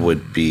that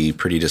would be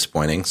pretty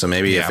disappointing. So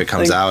maybe if it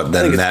comes out,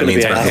 then that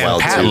means Breath of the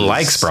Wild 2. Pat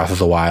likes Breath of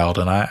the Wild,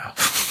 and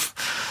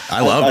I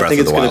love Breath of the Wild. I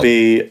think it's going to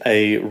be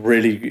a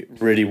really,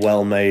 really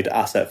well-made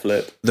asset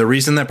flip. The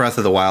reason that Breath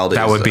of the Wild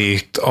that would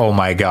be, oh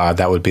my God,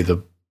 that would be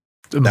the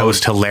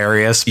most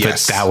hilarious, but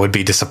that would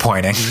be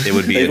disappointing. It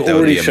would be. That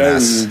would be a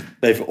mess.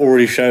 They've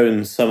already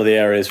shown some of the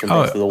areas from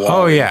Breath of the Wild.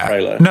 Oh yeah,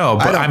 trailer. No,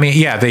 but I mean,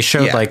 they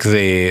showed like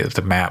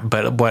the map,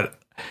 but what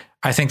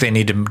I think they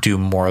need to do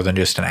more than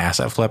just an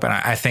asset flip, and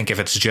I think if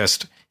it's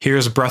just,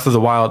 here's Breath of the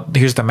Wild,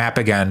 here's the map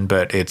again,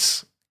 but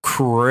it's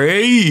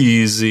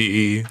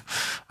crazy.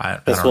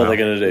 That's what they're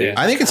going to do. Yeah.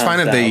 I think it's fine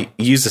if they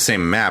use the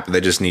same map. They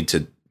just need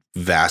to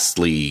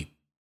vastly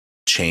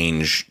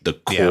change the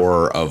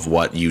core of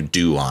what you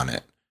do on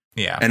it.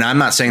 Yeah. And I'm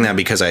not saying that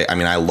because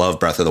I love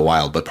Breath of the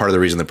Wild, but part of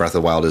the reason that Breath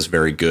of the Wild is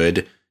very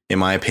good, in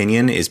my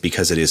opinion, is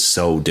because it is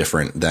so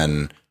different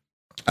than,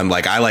 I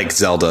like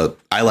Zelda.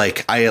 I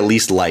at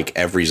least like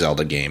every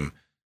Zelda game,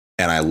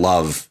 and I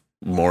love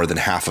more than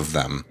half of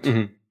them.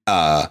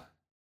 Mm-hmm.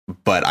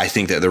 But I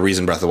think that the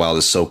reason Breath of the Wild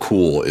is so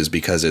cool is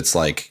because it's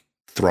like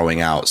throwing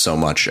out so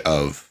much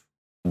of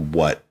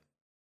what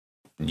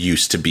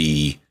used to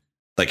be,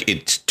 like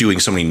it's doing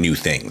so many new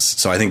things.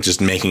 So I think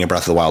just making a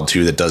Breath of the Wild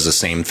 2 that does the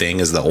same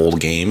thing as the old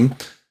game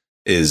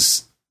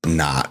is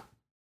not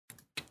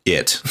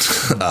it.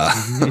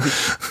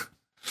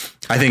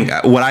 I think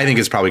what I think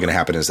is probably going to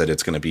happen is that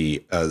it's going to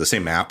be the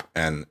same map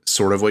and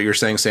sort of what you're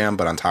saying, Sam,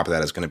 but on top of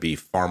that, it's going to be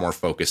far more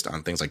focused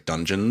on things like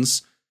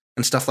dungeons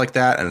and stuff like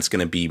that, and it's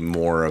going to be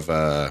more of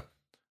a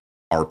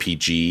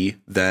RPG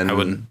than I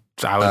would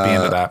be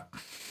into that.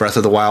 Breath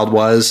of the Wild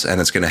was,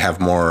 and it's going to have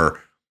more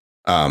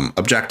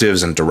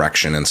objectives and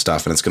direction and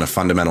stuff, and it's going to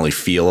fundamentally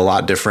feel a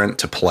lot different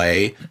to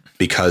play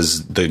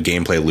because the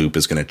gameplay loop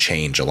is going to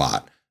change a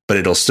lot, but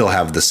it'll still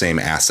have the same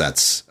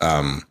assets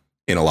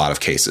in a lot of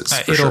cases.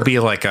 It'll be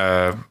like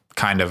a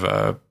kind of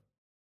a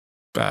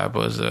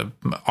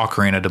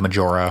Ocarina de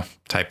Majora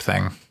type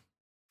thing.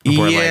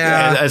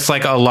 Where it's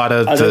like a lot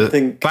of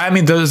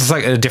there's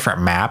like a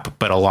different map,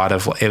 but a lot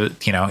of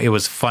it, it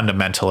was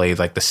fundamentally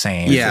like the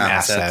same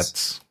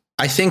assets.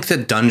 I think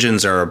that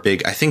dungeons are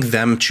I think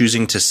them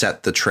choosing to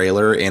set the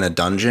trailer in a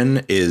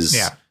dungeon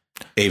is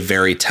a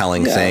very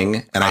telling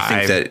thing. And I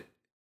think that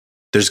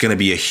there's going to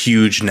be a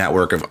huge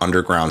network of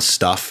underground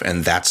stuff.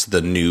 And that's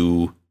the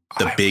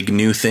big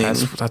new thing.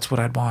 That's what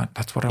I'd want.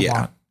 That's what I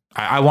want.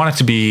 I want it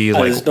to be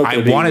like, I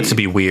want it to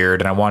be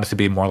weird, and I want it to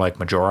be more like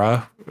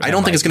Majora. I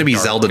don't think it's going to be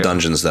Zelda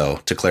dungeons, though,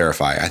 to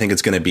clarify. I think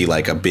it's going to be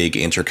like a big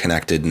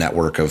interconnected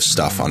network of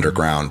stuff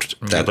underground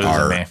that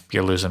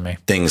You're losing me.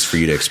 things for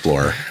you to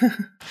explore.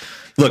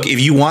 look, if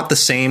you want the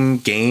same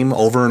game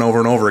over and over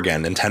and over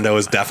again, Nintendo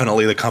is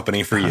definitely the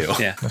company for you.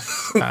 Yeah.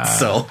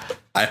 So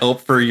I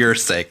hope for your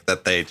sake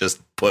that they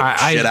just put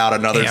shit out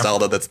another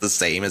Zelda that's the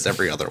same as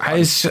every other one.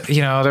 there's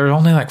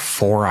only like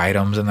 4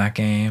 items in that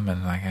game,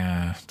 and like,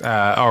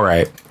 all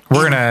right,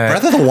 we're gonna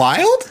Breath of the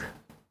Wild?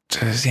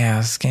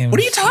 this game. What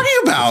are you talking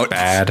about?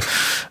 Bad.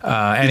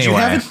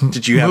 Anyway,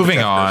 Did you have moving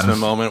a on?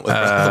 moment with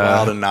Breath of the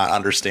Wild and not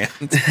understand?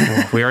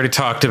 We already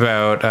talked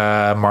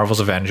about Marvel's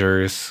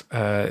Avengers.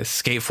 Is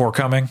Skate 4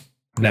 coming?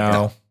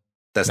 No.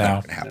 That's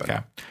not going to happen. Okay.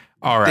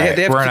 All right.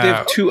 They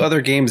have 2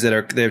 other games that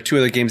are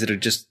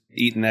just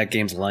eating that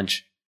game's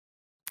lunch.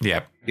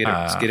 Yep.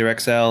 Skater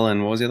XL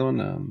and what was the other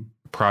one?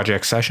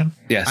 Project Session.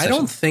 Yeah, I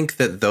don't think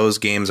that those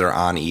games are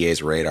on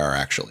EA's radar,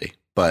 actually.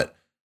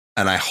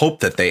 And I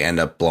hope that they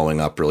end up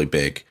blowing up really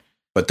big.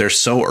 But they're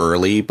so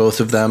early, both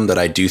of them, that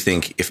I do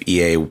think if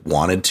EA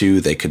wanted to,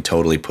 they could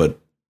totally put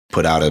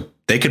out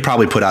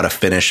a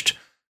finished,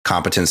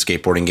 competent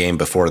skateboarding game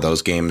before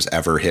those games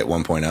ever hit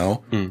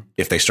 1.0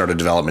 if they started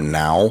development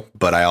now.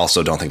 But I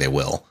also don't think they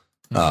will,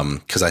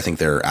 because I think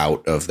they're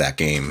out of that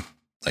game.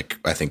 Like,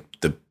 I think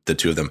the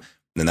 2 of them.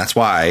 And that's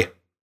why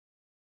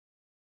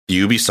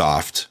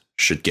Ubisoft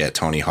should get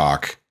Tony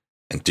Hawk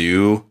and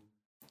do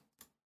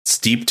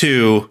Steep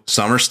 2,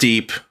 Summer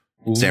Steep,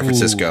 San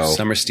Francisco.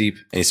 Summer Steep.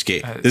 And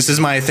skate. This is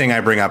my thing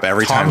I bring up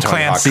every time Tom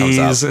Tony Hawk comes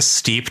up. Clancy's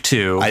Steep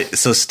 2.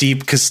 So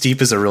Steep, because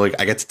Steep is I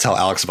get to tell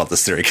Alex about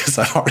this theory because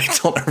I've already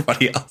told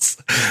everybody else.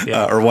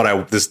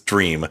 This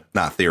dream,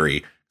 not theory,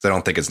 because I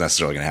don't think it's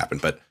necessarily going to happen.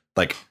 But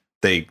like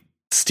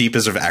Steep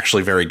is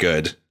actually very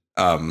good.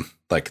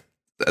 Like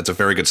it's a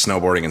very good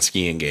snowboarding and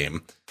skiing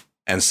game.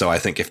 And so I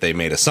think if they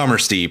made a Summer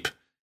Steep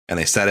and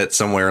they set it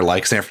somewhere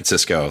like San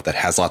Francisco that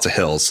has lots of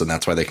hills, and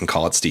that's why they can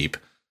call it Steep.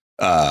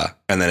 And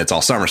then it's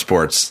all summer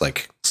sports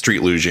like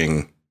street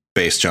luging,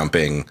 base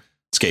jumping,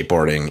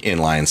 skateboarding,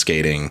 inline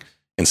skating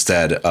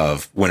instead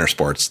of winter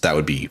sports. That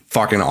would be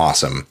fucking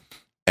awesome.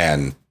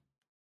 And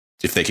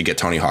if they could get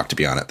Tony Hawk to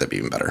be on it, that'd be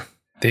even better.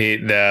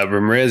 The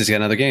rumor is he's got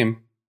another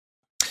game.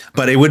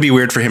 But it would be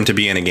weird for him to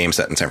be in a game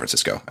set in San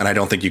Francisco. And I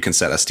don't think you can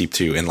set a Steep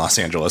 2 in Los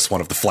Angeles, one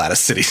of the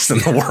flattest cities in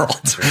the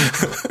world.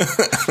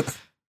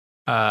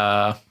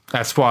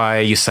 That's why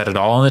you set it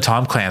all in the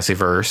Tom Clancy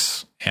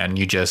verse, and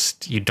you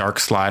dark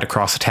slide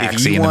across a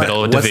taxi in the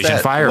middle of a Division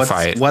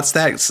firefight. What's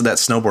that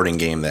snowboarding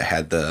game that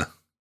had the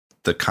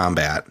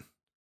combat?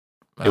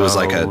 It was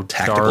like a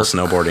tactical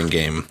snowboarding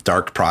game.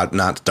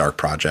 Not Dark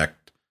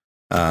Project.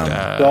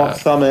 Dark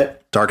Summit.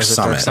 Dark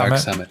Summit. Dark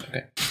Summit.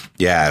 Okay.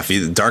 Yeah,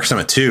 Dark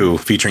Summit 2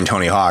 featuring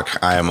Tony Hawk,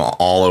 I am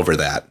all over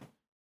that.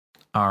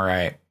 All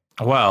right.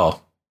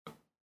 Well,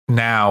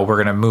 now we're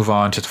going to move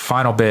on to the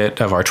final bit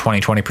of our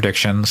 2020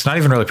 predictions. Not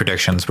even really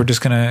predictions. We're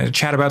just going to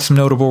chat about some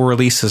notable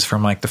releases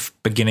from like the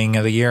beginning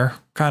of the year,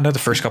 kind of the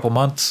first couple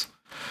months.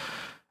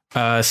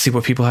 See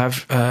what people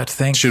have to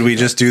think. Should we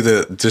just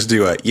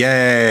do a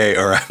yay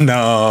or a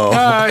no?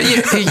 Yeah,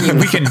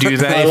 we can do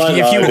that.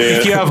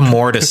 If you have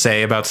more to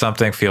say about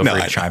something, feel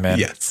free to chime in.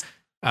 Yes.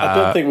 I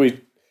don't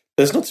think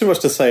there's not too much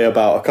to say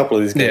about a couple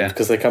of these games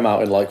because they come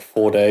out in like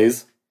 4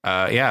 days.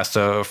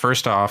 So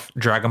first off,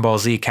 Dragon Ball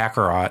Z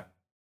Kakarot.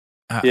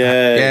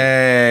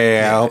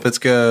 Yay! I hope it's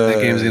good.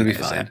 That game's gonna be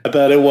fine. I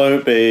bet it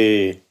won't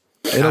be.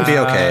 It'll be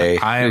okay.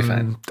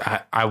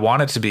 I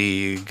want it to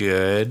be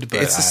good,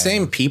 but it's the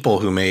same people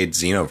who made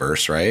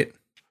Xenoverse, right?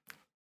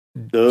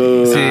 See,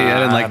 I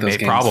didn't like those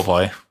games.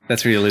 Probably.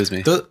 That's where you lose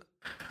me.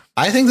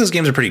 I think those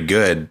games are pretty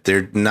good.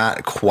 They're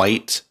not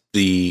quite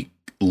the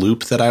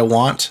loop that I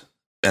want,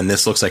 and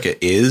this looks like it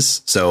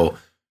is. So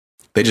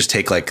they just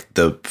take like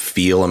the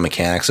feel and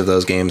mechanics of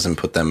those games and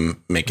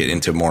make it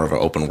into more of an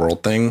open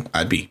world thing.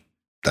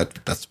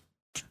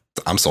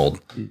 I'm sold.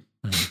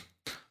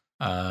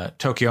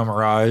 Tokyo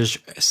Mirage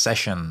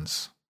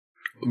Sessions.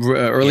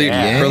 Early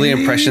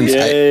impressions.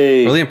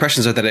 Early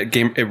impressions are that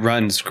it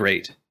runs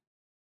great.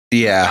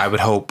 Yeah, I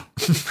would hope.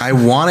 I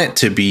want it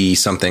to be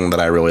something that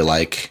I really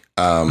like.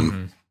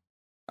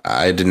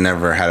 I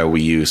never had a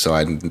Wii U, so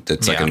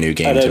it's like a new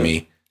game to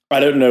me. I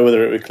don't know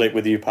whether it would click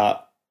with you,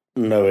 Pat,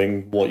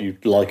 knowing what you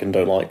like and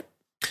don't like.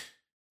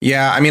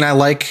 Yeah, I mean, I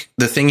like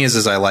the thing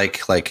is I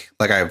like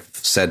I've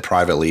said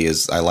privately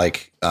is I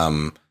like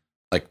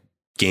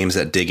games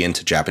that dig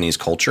into Japanese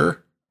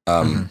culture,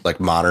 like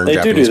modern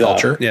Japanese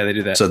culture. Yeah, they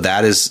do that. So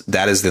that is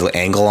the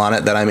angle on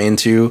it that I'm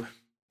into.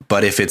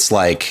 But if it's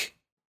like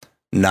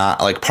not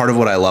like part of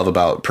what I love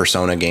about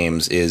Persona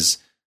games is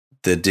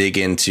the dig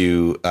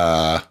into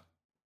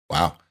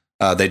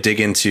they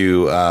dig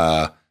into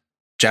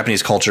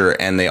Japanese culture,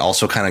 and they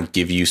also kind of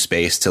give you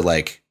space to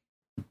like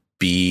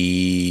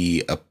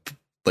be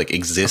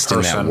exist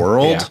in that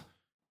world.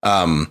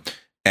 Yeah.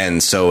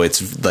 And so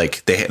it's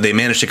like they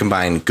managed to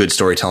combine good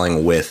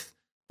storytelling with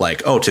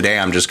like, oh, today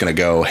I'm just going to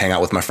go hang out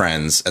with my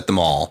friends at the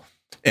mall.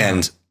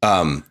 And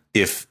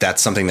if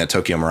that's something that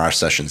Tokyo Mirage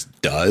Sessions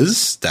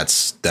does,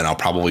 then I'll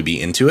probably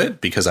be into it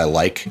because I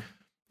like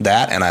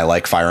that and I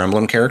like Fire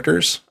Emblem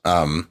characters.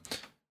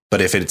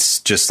 But if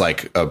it's just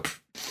like a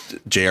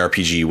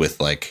JRPG with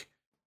like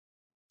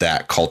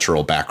that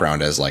cultural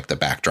background as like the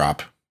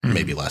backdrop.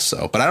 Maybe less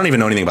so, but I don't even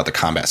know anything about the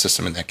combat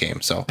system in that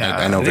game, so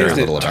I know very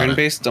little about it.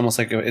 Turn-based, almost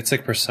like it's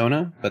like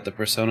Persona, but the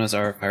Personas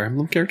are Fire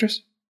Emblem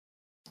characters.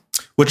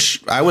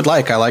 Which I would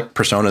like. I like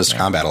Persona's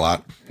combat a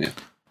lot. Yeah.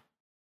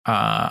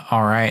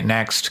 All right,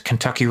 next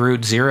Kentucky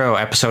Route Zero,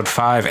 Episode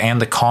 5, and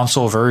the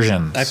console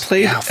versions. I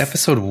played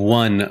Episode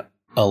 1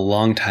 a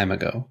long time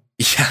ago.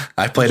 Yeah,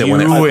 I played it you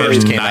when it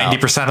first came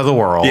 90% of the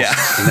world. Yeah,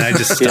 and then I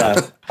just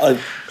stopped.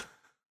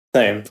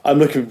 Same. I'm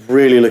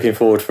really looking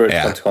forward for it to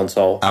Yeah. come to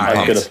console. I'm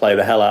pumped. going to play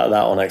the hell out of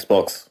that on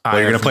Xbox. well,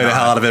 you're going to play the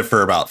hell out of it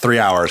for about 3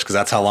 hours because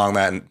that's how long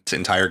that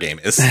entire game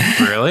is.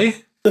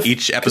 Really?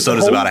 Each episode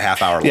is about a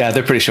half hour long. Yeah,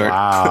 they're pretty short.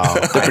 Wow.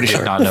 They're pretty I did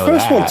short. not The know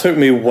first one that. took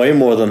me way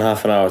more than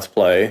half an hour to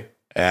play.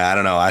 Yeah, I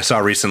don't know. I saw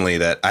recently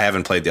that I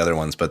haven't played the other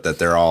ones, but that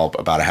they're all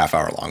about a half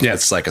hour long. Yeah.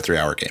 It's like a 3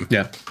 hour game.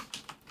 Yeah,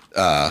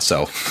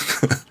 So,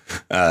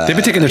 they've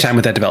been taking their time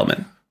with that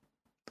development.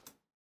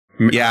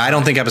 yeah, I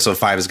don't think episode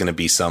 5 is going to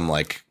be some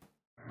like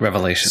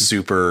Revelation.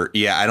 super.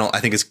 Yeah, I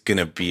think it's going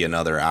to be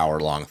another hour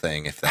long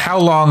thing. If that. How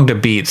long to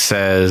beat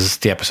says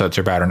the episodes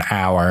are about an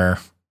hour.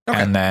 Okay.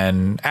 And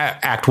then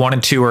Act 1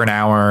 and 2 are an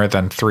hour,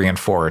 then 3 and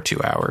 4 are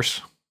 2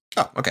 hours.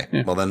 Oh, okay.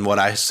 Yeah. Well, then what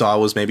I saw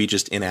was maybe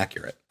just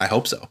inaccurate. I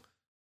hope so.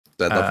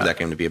 I'd love for that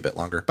game to be a bit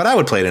longer, but I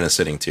would play it in a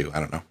sitting too. I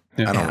don't know.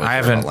 Yeah. I don't really I care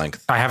haven't about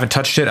length. I haven't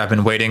touched it. I've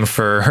been waiting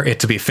for it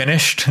to be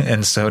finished,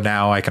 and so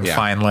now I can Yeah.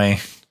 finally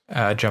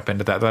jump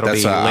into that. That'll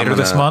That's, be I'm later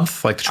this gonna-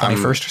 month, like the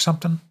 21st or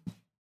something.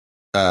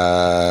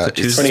 It's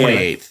Tuesday?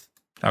 28th.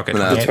 Okay, I'm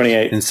gonna- 28th.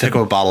 28. In Pick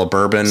up a bottle of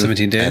bourbon.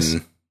 17 days.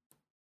 And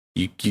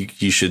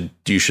you should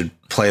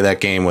play that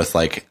game with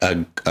like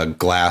a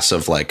glass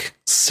of like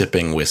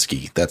sipping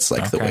whiskey. That's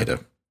like the Okay. way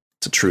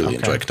to truly Okay.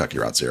 enjoy Kentucky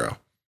Route Zero.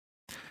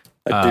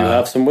 I do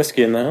have some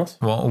whiskey in the house.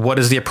 Well, what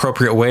is the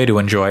appropriate way to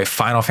enjoy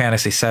Final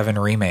Fantasy VII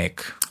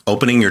Remake?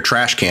 Opening your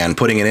trash can,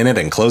 putting it in it,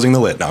 and closing the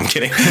lid. No, I'm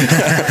kidding.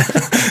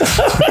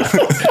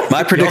 My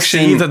You'll see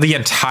prediction. that the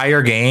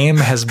entire game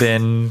has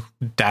been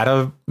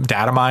data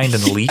mined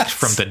and leaked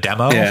from the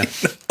demo. Yeah.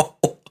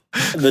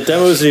 The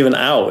demo isn't even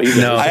out.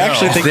 Either. No. I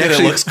actually think They that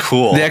actually- it looks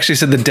cool. They actually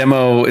said the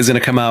demo is going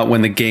to come out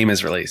when the game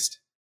is released.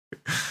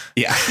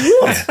 Yeah.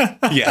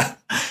 Yeah.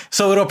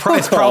 So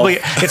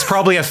it's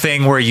probably a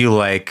thing where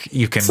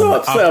you can So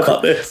upset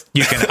about this.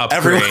 you can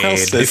Everyone upgrade.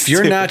 else says- If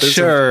you're not There's a-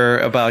 sure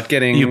about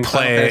getting You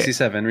play- Final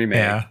Fantasy VII Remake,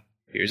 Yeah.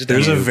 here's a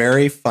There's a demo.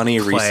 very funny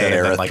play reset and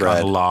era then, like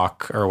thread.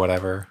 unlock or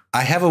whatever.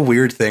 I have a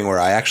weird thing where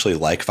I actually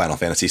like Final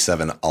Fantasy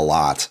VII a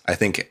lot. I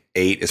think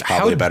 8 is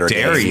probably How a better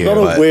dare game. you. Not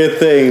but- a weird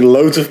thing.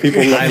 Loads of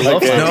people I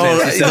love like it. Final No,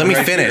 Fantasy let me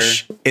right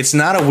finish. It's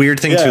not a weird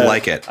thing to Yeah.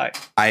 like it.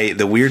 I-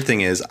 The weird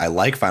thing is I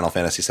like Final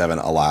Fantasy VII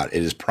a lot.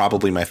 It is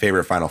probably my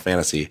favorite Final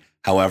Fantasy.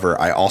 However,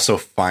 I also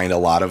find a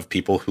lot of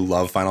people who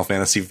love Final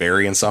Fantasy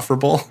very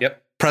insufferable.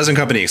 Yep. Present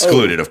company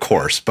excluded, of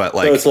course, but So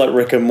like, it's like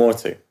Rick and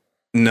Morty.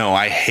 no,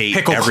 I hate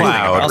Pickle everything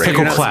Cloud. about Also, Rick.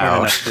 you're Pickle not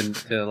smart Cloud.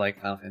 enough to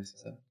like Final Fantasy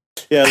VII.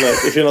 Yeah,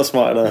 look, if you're not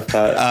smart enough,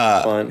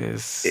 that's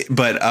fine.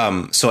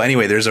 But so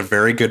anyway, there's a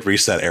very good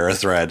Reset Era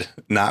thread.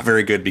 Not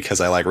very good because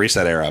I like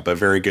Reset Era, but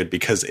very good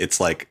because it's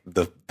like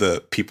the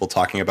people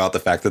talking about the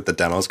fact that the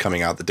demo's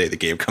coming out the day the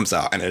game comes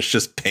out, and it's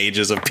just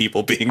pages of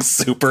people being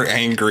super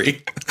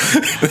angry.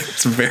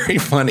 It's very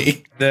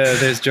funny.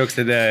 There's jokes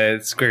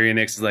that Square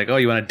Enix is like, oh,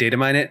 you want to data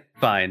mine it?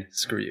 Fine,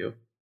 screw you.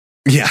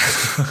 Yeah.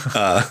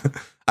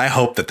 I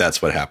hope that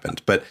that's what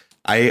happened. But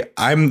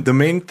I'm the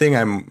main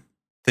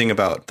thing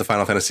about the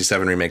Final Fantasy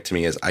VII Remake to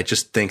me is I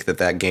just think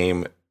that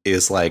game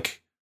is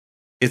like,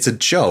 it's a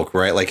joke,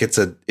 right? Like it's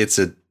a,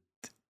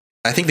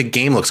 I think the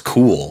game looks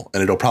cool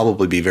and it'll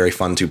probably be very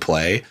fun to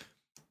play,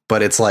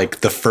 but it's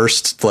like the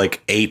first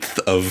like eighth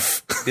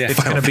of Yeah.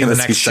 It's going to be the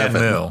next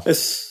Shenmue.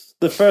 It's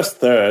the first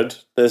third.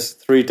 There's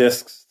 3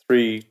 discs,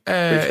 three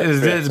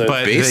episodes.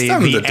 But Based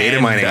on the data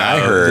end, mining I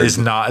though, heard- is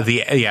not the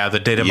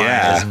data mining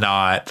Yeah. is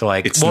not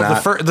like It's well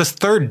not- the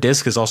third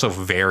disc is also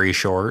very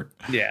short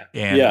Yeah.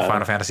 in Yeah.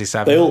 Final Fantasy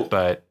VII, They'll-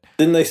 but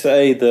Didn't they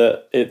say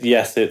that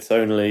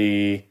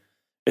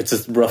it's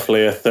just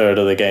roughly a third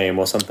of the game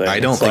or something?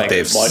 I don't It's think like,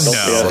 they've it might not be a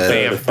said- third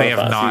they of have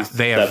Final not Fantasy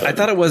they have VII. I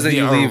thought it was that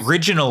you leave.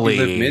 originally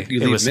you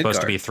leave it was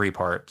supposed to Midgard. be 3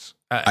 parts.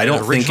 I don't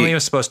think originally it- it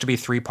was supposed to be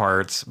 3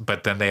 parts,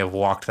 but then they have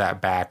walked that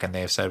back and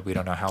they have said we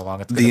don't know how long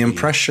it's going to The be.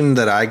 impression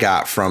that I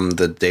got from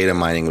the data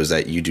mining was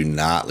that you do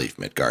not leave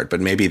Midgard,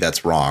 but maybe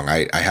that's wrong.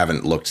 I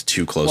haven't looked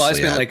too closely. Well, I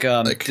just meant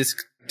at, like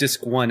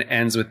disc 1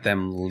 ends with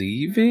them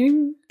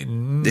leaving.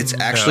 it's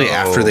actually No.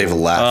 after they've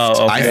left.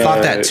 Oh, okay. I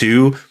thought that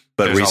too,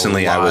 but There's a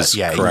recently I lot. was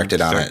Yeah, corrected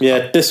on it.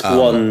 Yeah, disc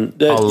 1.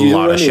 a You're lot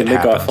of only shit in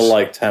Midgard happens. for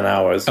like 10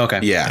 hours. Okay.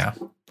 Yeah,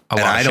 A and lot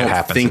of I shit don't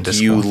happens in think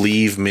disc you 1.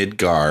 leave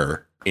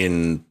Midgard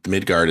in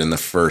the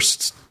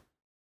first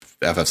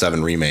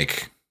FF7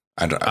 remake.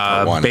 I don't.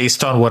 part 1.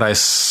 Based on what I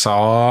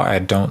saw, I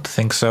don't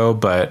think so,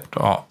 but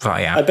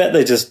yeah. I bet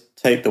they just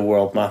take the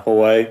world map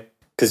away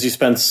because you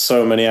spend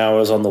so many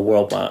hours on the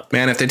world map.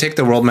 Man, if they take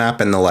the world map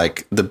and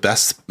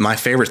my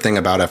favorite thing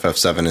about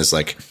FF7 is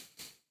like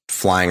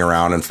flying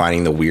around and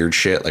finding the weird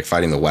shit, like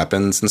fighting the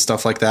weapons and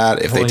stuff like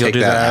that. If Well, they you'll take do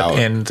that out,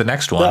 in the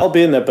next one. That'll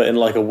be in there, but in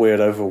like a weird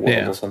overworld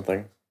Yeah. or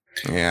something.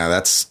 Yeah,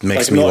 that's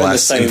makes Like, me not in the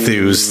less same-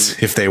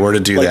 enthused if they were to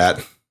do like- that.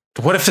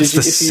 What if it's Did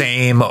you- the if you-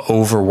 same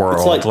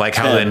overworld, It's like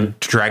how 10. in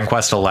Dragon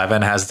Quest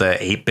XI has the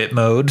 8-bit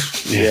mode,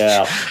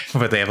 Yeah.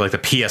 but they have like the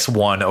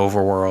PS1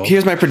 overworld?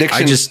 Here's my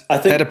prediction. I I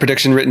think- had a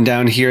prediction written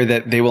down here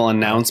that they will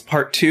announce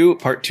part 2.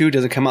 Part 2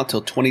 doesn't come out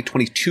till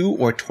 2022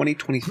 or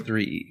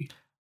 2023.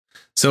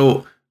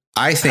 So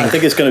I I think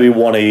think it's going to be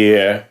one a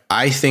year.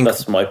 I think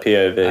That's my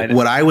POV.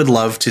 what I would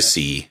love to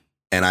see,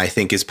 and I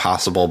think is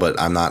possible, but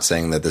I'm not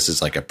saying that this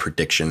is like a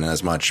prediction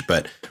as much,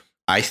 but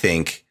I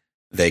think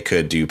they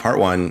could do part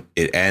 1.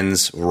 It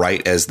ends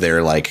right as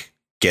they're like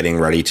getting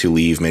ready to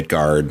leave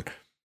Midgard.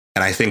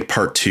 And I think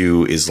part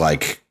 2 is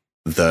like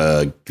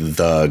the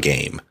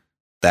game.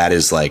 That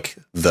is like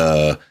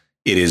it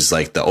is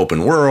like the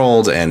open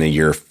world and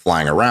you're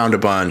flying around a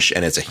bunch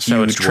and it's a huge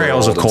So it's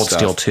Trails of world and Cold stuff.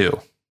 Steel 2.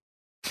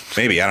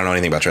 Maybe I don't know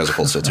anything about Trails of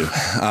Cold Steel 2.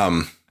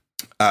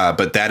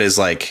 But that is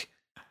like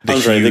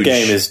Andre, the huge-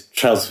 game is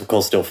Trails of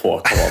Cold Steel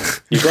 4. Come on.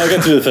 You've got to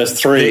get through the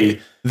first 3.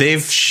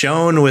 They've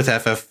shown with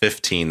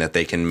FF15 that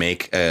they can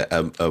make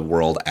a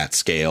world at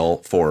scale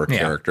for Yeah.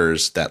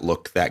 characters that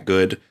look that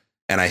good,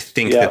 and I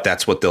think Yeah. that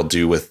that's what they'll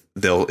do with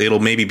it'll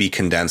maybe be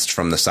condensed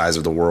from the size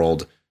of the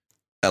world,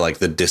 like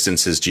the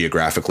distances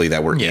geographically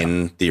that were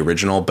in the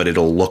original, but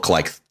it'll look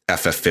like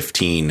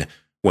FF15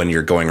 when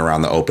you're going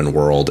around the open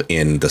world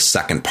in the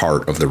second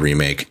part of the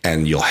remake,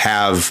 and you'll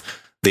have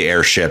the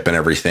airship and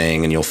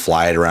everything, and you'll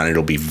fly it around.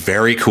 It'll be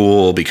very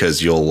cool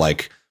because you'll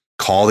like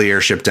call the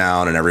airship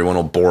down and everyone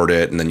will board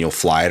it, and then you'll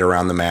fly it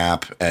around the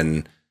map.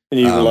 And And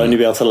you will only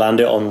be able to land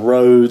it on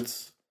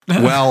roads.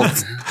 well,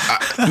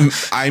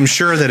 I'm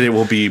sure that it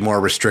will be more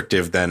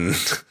restrictive than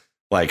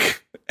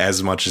like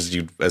as much as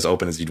as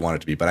open as you'd want it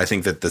to be. But I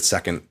think that the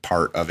second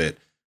part of it,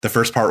 the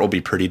first part will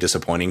be pretty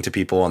disappointing to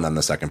people, and then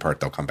the second part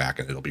they'll come back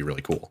and it'll be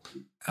really cool.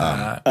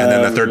 And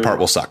then the third part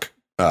will suck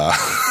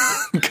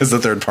because the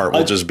third part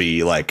will just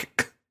be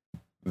like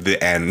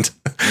the end,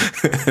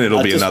 and it'll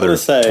I be just another wanna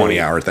say-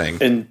 20-hour thing.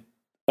 And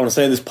I want to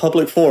say in this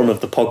public forum of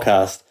the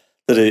podcast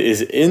that it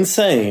is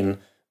insane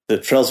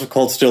that Trails of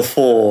Cold Steel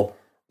 4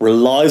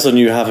 relies on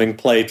you having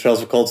played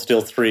Trails of Cold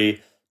Steel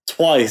 3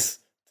 twice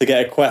to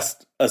get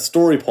a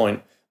story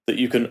point that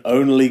you can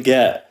only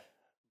get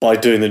by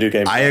doing the new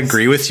game. I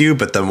agree with you,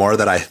 but the more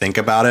that I think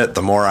about it,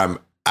 the more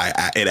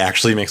it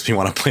actually makes me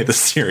want to play the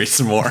series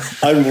more.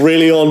 I'm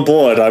really on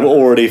board. I'm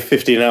already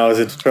 15 hours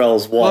into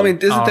Trails 1. Well, I mean,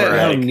 isn't that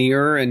how Alright.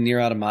 Nier and Nier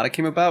Automata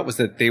came about? Was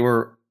that they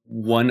were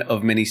one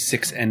of many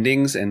 6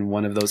 endings, and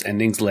one of those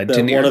endings led to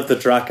They're Nier? one of the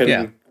Draken,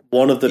 Yeah.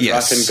 one of the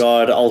Yes.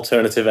 Drakengard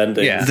alternative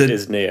endings Yeah.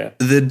 is near.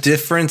 The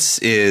difference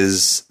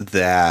is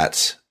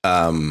that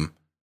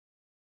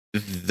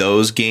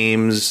those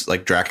games,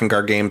 like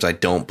Drakengard games, I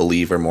don't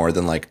believe are more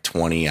than like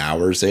 20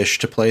 hours ish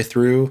to play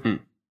through,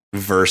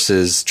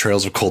 versus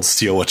Trails of Cold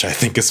Steel, which I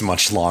think is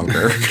much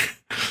longer.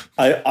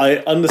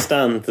 I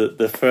understand that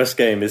the first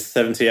game is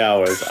 70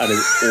 hours and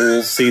is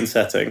all scene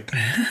setting.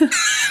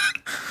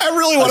 I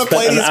really want to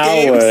play Spent these an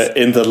games. hour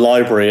in the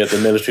library at the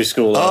military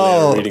school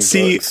earlier reading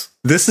see, books.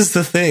 this is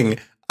the thing.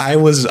 I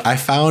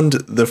found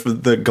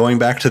the going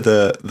back to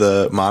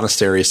the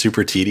monastery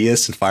super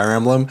tedious in Fire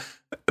Emblem,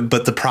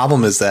 but the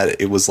problem is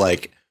that it was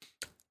like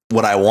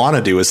what I want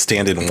to do is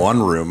stand in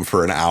one room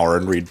for an hour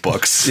and read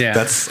books.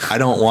 Yeah. I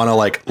don't want to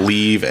like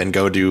leave and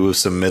go do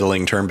some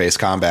middling turn-based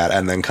combat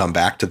and then come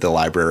back to the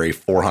library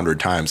 400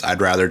 times. I'd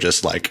rather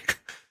just like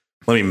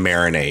let me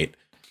marinate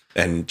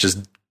and just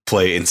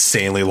play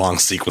insanely long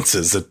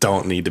sequences that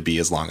don't need to be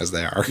as long as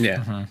they are.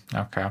 Yeah.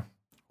 Okay.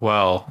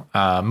 Well,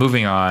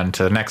 moving on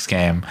to the next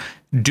game,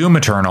 Doom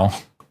Eternal.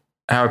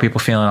 How are people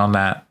feeling on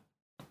that?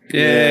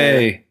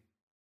 Yay.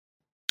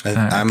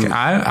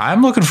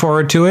 I'm looking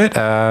forward to it.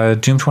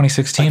 Doom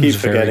 2016 I keep is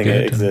very forgetting it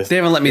good. exists. They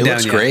haven't let me It down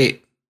looks yet.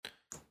 great.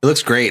 It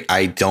looks great.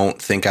 I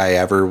don't think I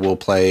ever will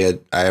I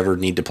ever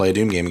need to play a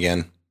Doom game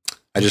again.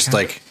 I just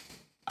like,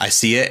 I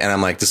see it and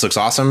I'm like, this looks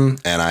awesome,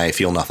 and I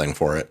feel nothing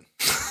for it.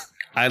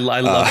 I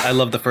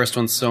love the first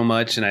one so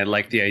much, and I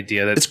like the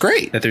idea that It's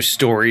great. that there's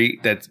story,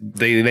 that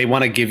they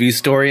want to give you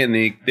story, and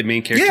the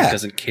main character Yeah.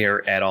 doesn't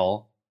care at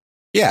all.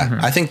 Yeah,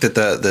 I think that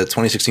the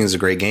 2016 is a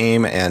great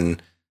game,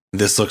 and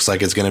this looks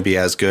like it's going to be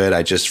as good.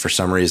 I just, for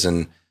some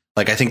reason,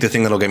 like, I think the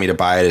thing that'll get me to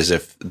buy it is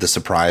if the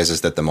surprise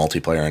is that the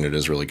multiplayer in it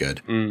is really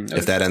good.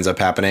 If that ends up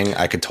happening,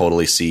 I could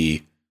totally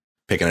see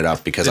picking it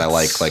up because I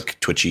like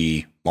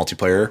twitchy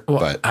multiplayer. Well,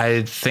 but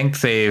I think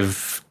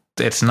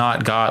it's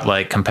not got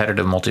like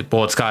competitive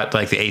it's got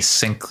like the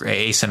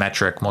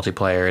asymmetric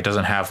multiplayer. It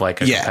doesn't have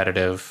like a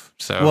competitive.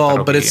 So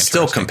that'll but be it's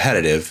still interesting.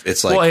 competitive.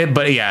 It's like,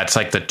 But yeah, it's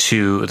like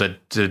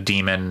the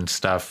demon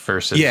stuff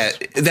versus. yeah,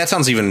 that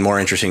sounds even more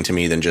interesting to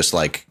me than just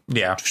like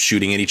Yeah.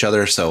 shooting at each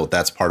other. So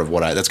that's part of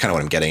that's kind of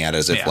what I'm getting at,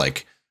 is if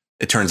like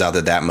it turns out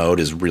that mode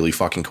is really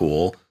fucking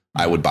cool,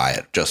 I would buy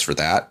it just for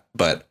that.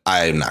 But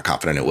I'm not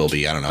confident it will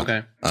be. I don't know.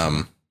 Okay.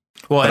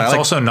 Well, but it's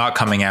also not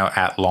coming out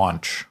at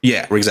launch.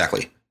 Yeah,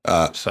 exactly.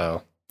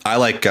 So I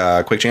like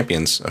Quake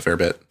Champions a fair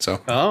bit.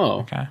 So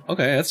Oh,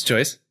 okay, that's a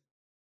choice.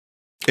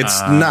 it's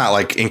not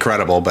like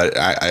incredible, but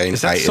I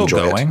is that I still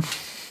enjoy going?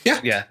 it.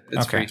 Yeah,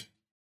 it's Okay. free.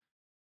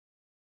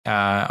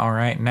 All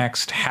right,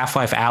 next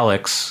Half-Life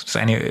Alex.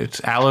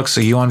 Alex,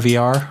 are you on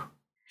VR?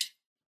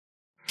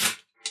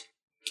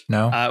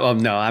 No.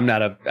 No, I'm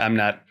not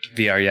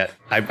VR yet.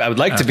 I would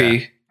like to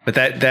be, but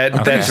that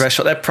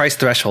threshold, that price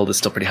threshold is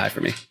still pretty high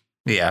for me.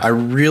 Yeah. I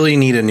really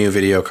need a new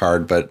video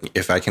card, but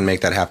if I can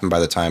make that happen by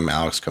the time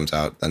Alex comes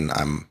out, then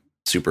I'm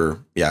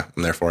I'm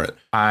there for it.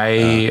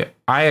 I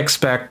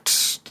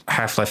expect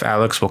Half-Life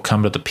Alex will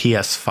come to the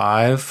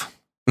PS5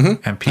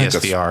 and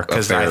PSVR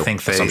because I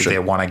think they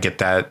want to get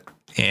that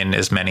in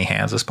as many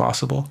hands as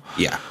possible.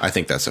 Yeah, I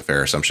think that's a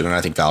fair assumption, and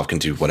I think Valve can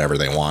do whatever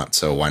they want,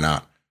 so why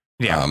not?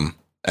 Yeah.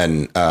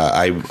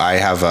 I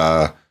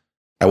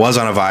was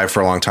on a Vive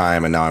for a long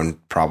time, and now I'm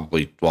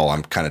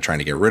kind of trying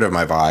to get rid of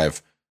my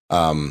Vive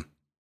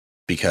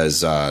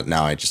because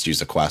now I just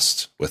use a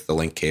Quest with the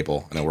link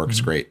cable, and it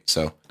works great.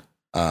 So,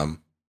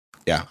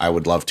 I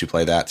would love to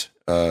play that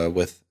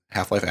with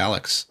Half-Life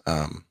Alex,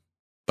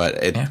 but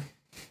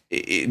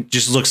it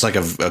just looks like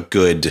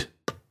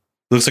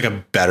looks like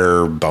a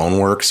better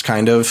Boneworks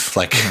kind of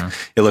like.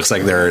 It looks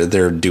like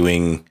they're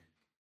doing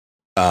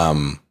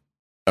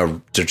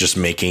they're just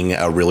making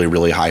a really,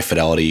 really high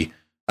fidelity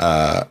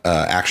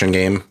action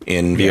game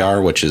in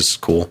VR, which is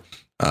cool.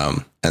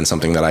 And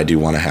something that I do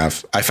want to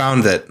have. I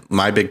found that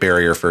my big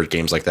barrier for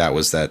games like that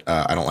was that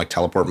I don't like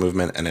teleport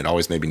movement, and it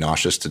always made me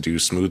nauseous to do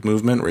smooth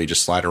movement where you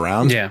just slide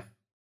around. Yeah.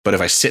 But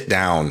if I sit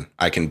down,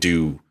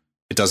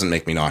 it doesn't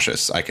make me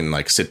nauseous. I can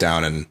like sit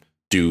down and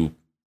do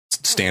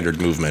standard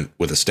movement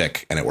with a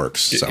stick, and it works.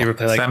 So you ever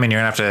play, like, does that mean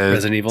you're gonna have to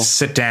Resident Evil?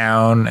 sit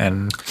down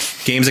and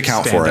games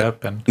account for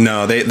it?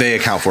 No, they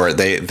account for it.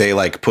 They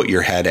like put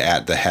your head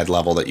at the head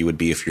level that you would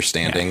be if you're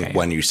standing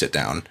when you sit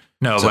down.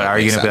 No, so but are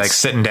you going to be like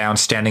sitting down,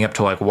 standing up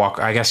to like walk?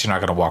 I guess you're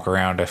not going to walk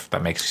around if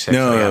that makes you sick.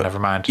 No, yeah, never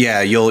mind.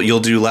 Yeah, you'll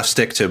do left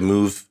stick to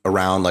move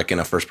around like in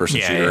a first person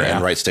shooter,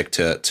 and right stick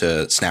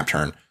to snap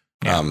turn,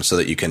 so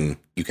that you can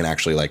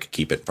actually like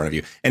keep it in front of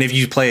you. And if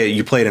you play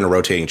it in a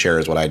rotating chair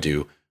is what I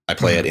do. I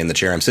play it in the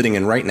chair I'm sitting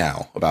in right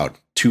now, about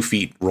 2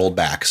 feet rolled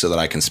back, so that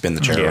I can spin the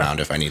chair around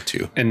if I need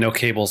to. And no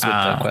cables with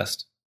the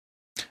Quest.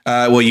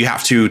 Well, you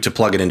have to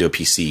plug it into a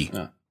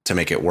PC to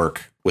make it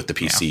work with the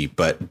PC,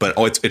 but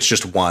it's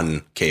just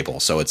one cable,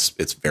 so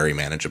it's very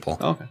manageable.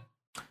 Okay.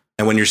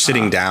 And when you're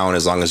sitting down,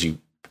 as long as you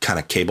kind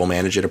of cable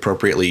manage it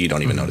appropriately, you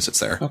don't even notice it's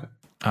there. Okay.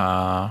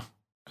 How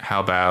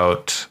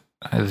about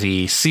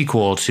the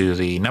sequel to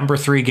the number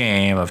 3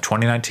 game of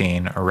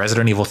 2019,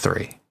 Resident Evil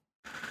 3?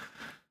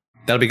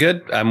 That'll be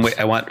good. I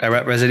want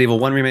Resident Evil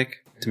 1 remake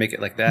to make it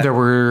like that. There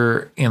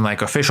were, in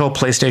like official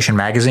PlayStation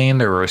magazine,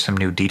 there were some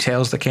new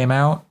details that came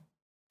out.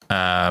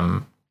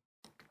 Carlos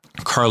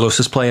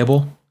is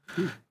playable.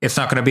 It's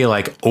not going to be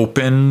like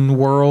open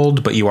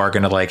world, but you are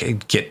going to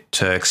like get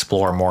to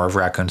explore more of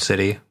Raccoon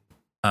City.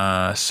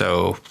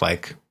 So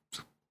like,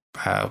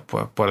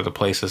 what are the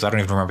places? I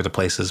don't even remember the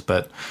places,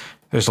 but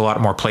there's a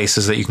lot more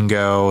places that you can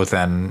go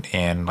than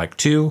in like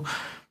 2.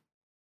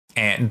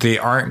 And they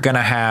aren't going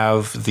to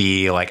have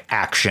the like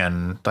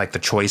action, like the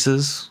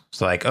choices.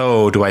 So like,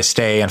 oh, do I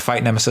stay and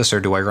fight Nemesis or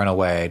do I run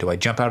away? Do I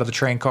jump out of the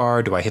train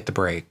car? Do I hit the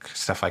brake?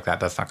 Stuff like that.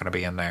 That's not going to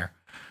be in there.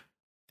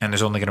 And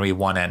there's only going to be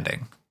one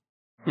ending.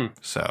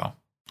 So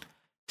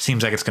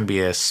seems like it's going to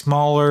be a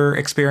smaller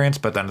experience,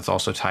 but then it's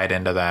also tied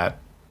into that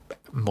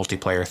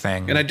multiplayer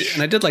thing. And I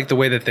did like the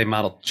way that they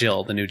modeled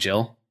Jill, the new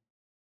Jill.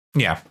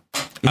 Yeah.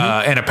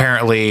 And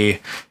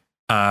apparently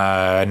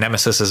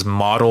Nemesis is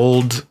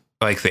modeled,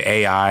 like the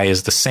AI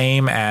is the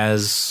same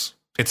as,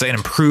 it's an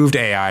improved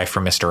AI for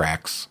Mr.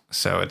 X.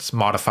 So it's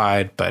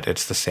modified, but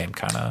it's the same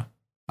kind of.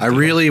 I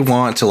really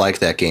want to like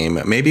that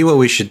game. Maybe what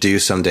we should do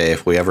someday,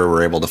 if we ever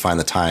were able to find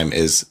the time,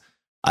 is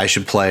I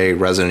should play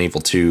Resident Evil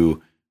 2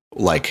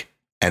 like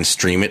and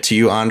stream it to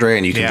you, Andre,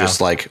 and you can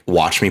just like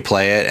watch me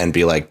play it and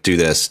be like, do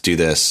this.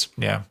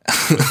 Yeah.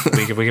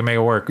 we can make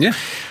it work. Yeah.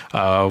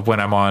 When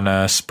I'm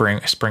on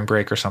spring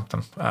break or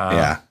something.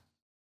 Yeah.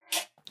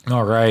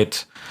 All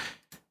right.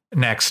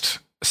 Next,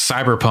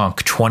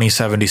 Cyberpunk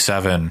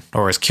 2077,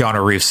 or as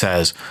Keanu Reeves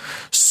says,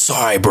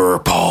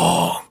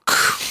 Cyberpunk.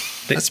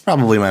 That's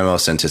probably my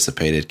most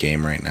anticipated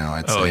game right now,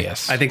 I'd say.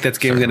 Yes. I think that's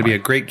going to be a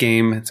great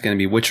game. It's going to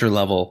be Witcher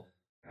level.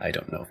 I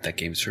don't know if that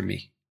game's for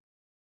me.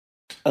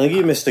 I think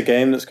you missed a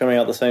game that's coming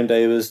out the same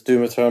day as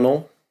Doom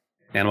Eternal.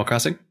 Animal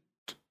Crossing?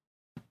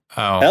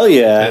 Oh, hell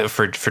yeah.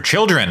 For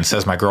children,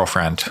 says my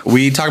girlfriend.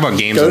 We talk about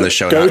games on this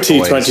show. GOTY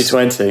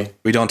 2020.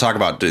 We don't talk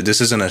about,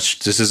 this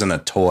isn't a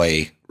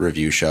toy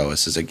review show.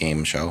 This is a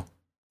game show.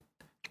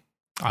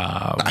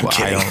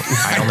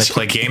 I only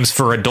play games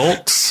for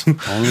adults.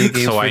 Only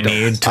games so for I adults.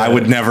 need to. I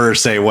would never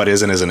say what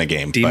isn't a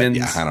game. Demons.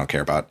 But yeah, I don't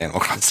care about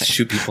Animal Crossing.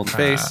 Shoot people in the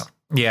face.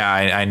 Yeah,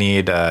 I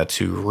need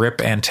to rip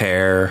and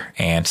tear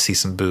and see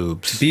some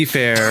boobs. To be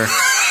fair,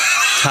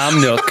 Tom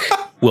Nook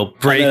will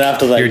break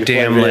after that, your you play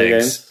damn video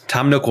legs. games.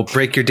 Tom Nook will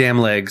break your damn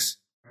legs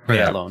for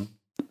that loan.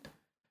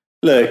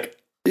 Look,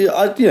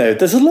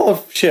 there's a lot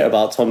of shit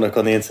about Tom Nook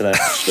on the internet,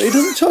 but he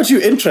doesn't charge you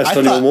interest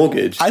on your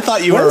mortgage. I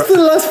thought you Where's were.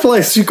 the last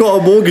place you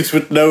got a mortgage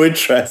with no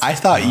interest? I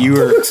thought you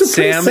were.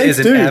 Sam is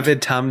an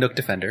avid Tom Nook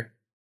defender.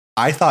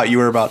 I thought you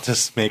were about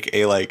to make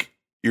a like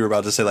you were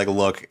about to say, like,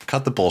 look,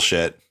 cut the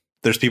bullshit.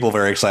 There's people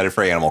very excited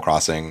for Animal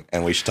Crossing,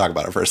 and we should talk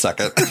about it for a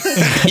second.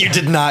 You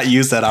did not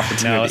use that No,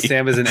 opportunity.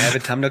 Sam is an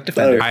avid Tom Nook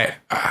defender. I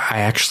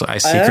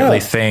secretly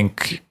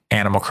think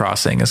Animal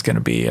Crossing is going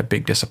to be a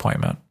big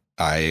disappointment.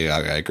 I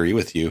agree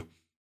with you.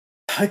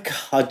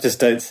 I just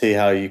don't see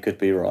how you could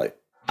be right.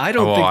 I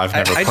don't think I've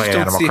never I just played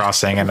don't Animal see-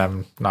 Crossing, and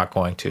I'm not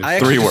going to. I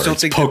actually 3 just don't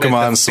words, think that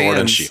Pokemon, the Sword, and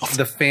fans- Shield.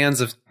 The fans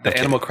of the Okay.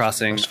 Animal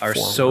Crossing There's are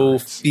 4 so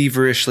words.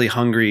 feverishly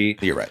hungry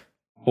You're right.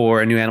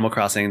 for a new Animal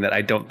Crossing that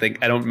I don't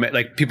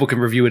like people can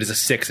review it as a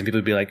 6 and people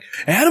would be like,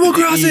 Animal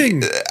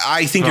Crossing!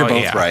 I think you're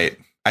both yeah. right.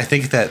 I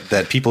think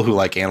that people who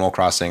like Animal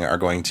Crossing are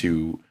going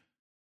to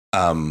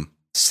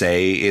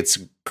say it's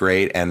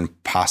great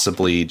and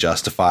possibly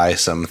justify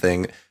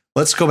something.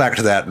 Let's go back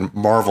to that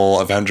Marvel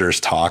Avengers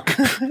talk.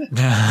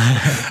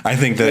 I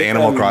think that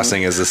Animal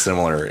Crossing has a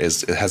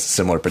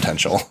similar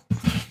potential.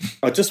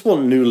 I just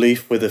want New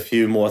Leaf with a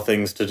few more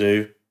things to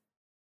do.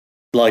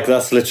 Like,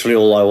 that's literally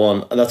all I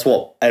want. And that's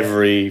what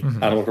every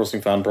Animal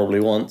Crossing fan probably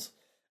wants.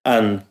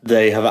 And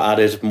they have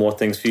added more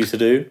things for you to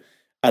do.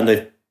 And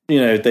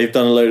they've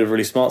done a load of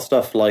really smart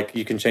stuff. Like,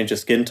 you can change your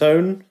skin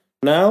tone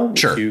now. which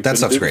Sure, you that couldn't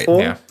stuff's do great.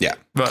 before. Yeah.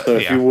 But So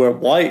if you weren't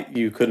white,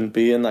 you couldn't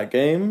be in that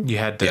game. you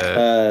had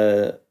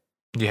to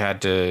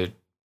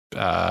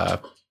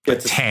Get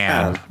to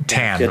tan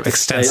Get to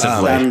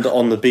extensively. stand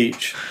on the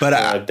beach But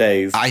for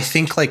days. I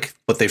think like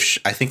what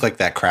I think like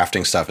that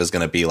crafting stuff is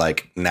going to be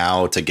like,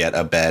 now to get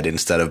a bed,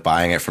 instead of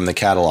buying it from the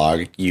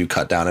catalog, you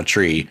cut down a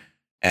tree,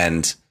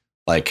 and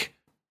like,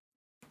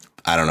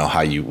 I don't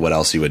know what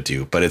else you would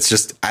do, but it's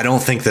just, I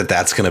don't think that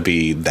that's going to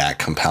be that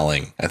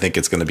compelling. I think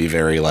it's going to be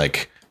very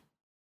like,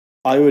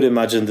 I would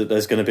imagine that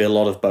there's going to be a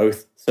lot of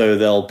both. So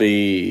there'll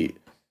be,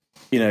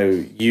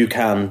 you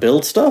can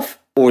build stuff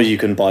or you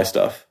can buy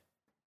stuff.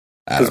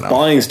 I don't Because know.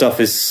 buying stuff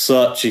is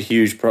such a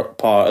huge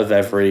part of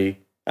every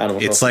Animal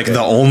It's Crossing like game.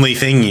 the only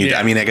thing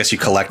I mean, I guess you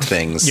collect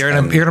things. You're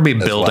gonna be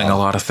as building well. a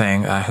lot of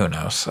things. Who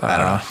knows? I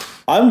don't know.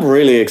 I'm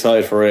really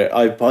excited for it.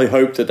 I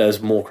hope that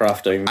there's more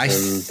crafting I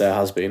than there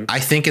has been. I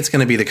think it's going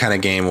to be the kind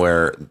of game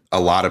where a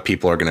lot of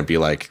people are going to be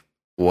like,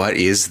 what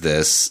is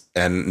this?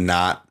 And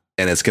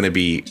it's going to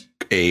be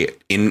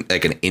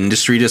an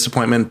industry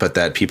disappointment, but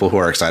that people who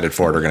are excited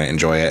for it are going to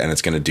enjoy it, and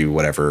it's going to do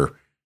whatever.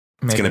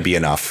 It's going to be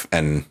enough,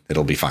 and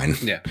it'll be fine.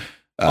 Yeah.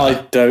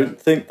 I don't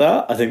think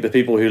that. I think the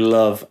people who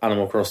love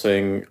Animal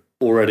Crossing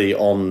already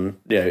on,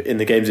 in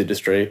the games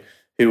industry,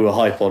 who were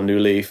hype on New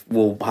Leaf,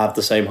 will have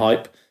the same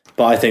hype.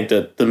 But I think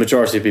that the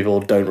majority of people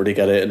don't really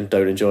get it and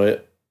don't enjoy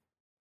it.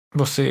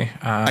 We'll see.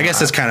 I guess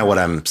that's kind of what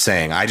I'm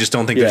saying. I just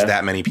don't think Yeah. there's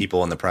that many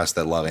people in the press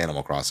that love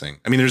Animal Crossing.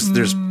 I mean,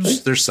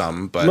 there's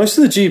some, but Most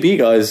of the GB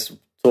guys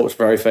talked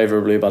very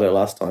favorably about it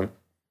last time.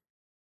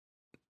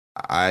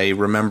 I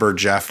remember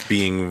Jeff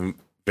being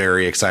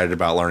very excited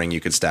about learning you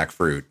could stack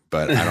fruit,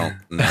 but I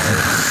don't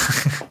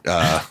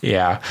know.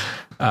 Yeah.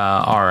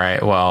 All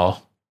right.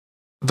 Well,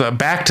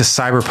 back to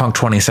Cyberpunk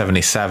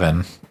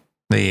 2077,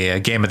 the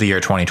game of the year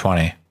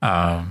 2020.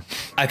 I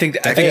think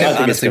I think it's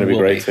honestly going to be will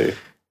great too.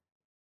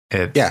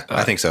 Yeah,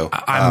 I think so.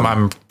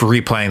 I'm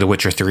replaying The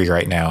Witcher 3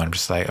 right now. I'm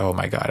just like, oh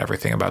my god,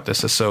 everything about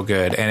this is so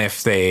good. And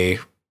if they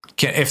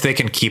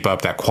can keep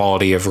up that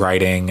quality of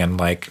writing and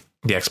like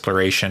the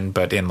exploration,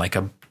 but in like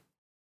a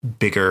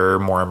bigger,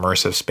 more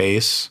immersive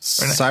space,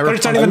 Cyberpunk-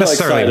 it's not I'm even not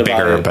necessarily excited about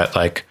bigger, it. but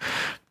like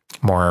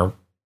more.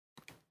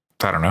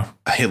 I don't know.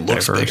 It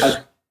looks diverse.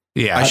 bigger.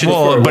 Yeah, I should-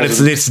 but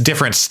it's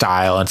different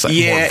style. And it's like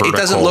more Yeah, vertical, it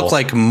doesn't look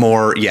like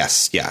more.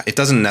 Yes, yeah, it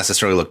doesn't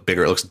necessarily look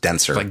bigger. It looks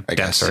denser. like I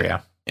guess. denser.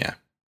 Yeah.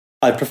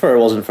 I'd prefer it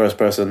wasn't first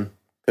person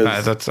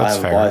because That's I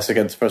have fair. a bias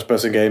against first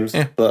person games.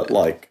 Yeah. But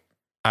like,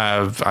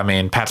 I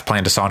mean, Pat's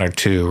playing Dishonored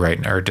 2,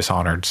 right? Or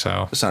Dishonored.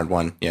 So Dishonored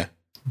 1, yeah.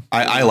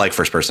 I like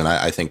first person.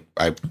 I think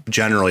I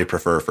generally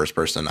prefer first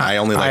person. I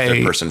only like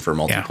third person for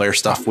multiplayer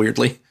stuff,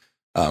 weirdly.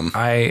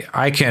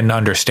 I can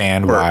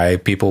understand why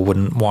people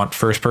wouldn't want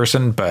first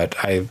person, but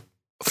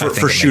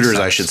for shooters,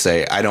 I should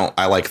say,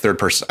 I like third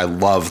person. I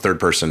love third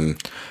person,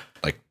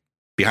 like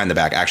behind the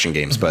back action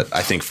games. But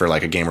I think for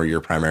like a game where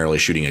you're primarily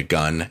shooting a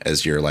gun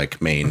as your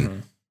like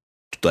main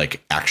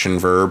like action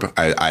verb,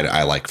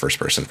 I like first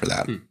person for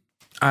that.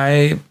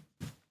 I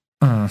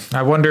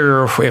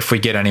wonder if we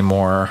get any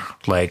more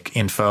like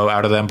info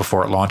out of them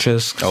before it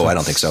launches. Oh, I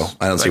don't think so.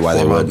 I don't see Like why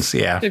they 4 would. months,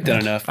 Yeah, They've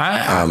done enough.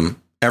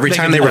 Every They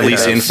time can they do that.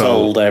 release they've info,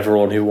 sold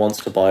everyone who wants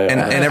to buy it. and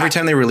every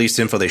time they release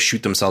info, they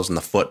shoot themselves in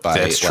the foot by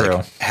That's like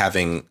true.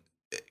 having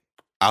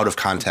out of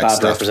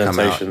context Bad stuff come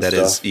out. representation That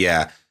is, stuff.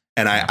 yeah.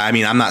 And I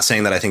mean, I'm not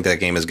saying that I think that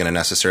game is going to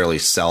necessarily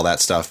sell that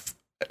stuff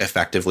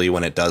effectively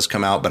when it does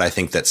come out, but I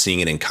think that seeing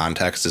it in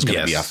context is going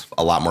to be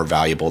a lot more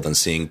valuable than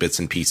seeing bits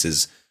and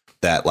pieces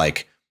that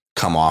like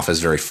come off as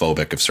very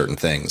phobic of certain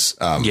things.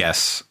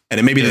 yes. And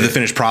it may be that the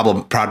finished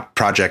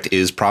project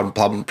is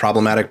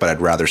problematic, but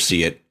I'd rather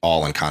see it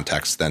all in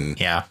context than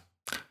be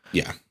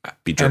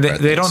And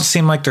jerked they don't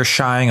seem like they're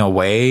shying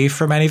away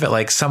from any of it.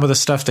 Like some of the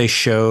stuff they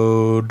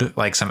showed,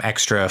 like some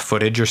extra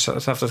footage or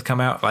stuff that's come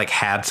out, like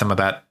had some of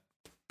that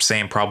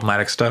same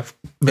problematic stuff.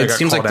 That It got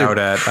seems like called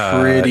they're out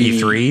at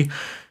pretty- E3.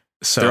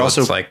 So They're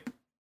also it's like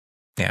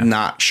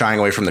not shying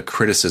away from the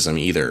criticism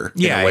either.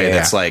 Yeah, in a way yeah,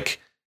 that's like,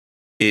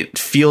 it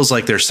feels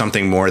like there's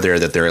something more there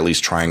that they're at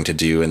least trying to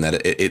do, and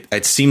that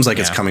it seems like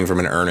it's coming from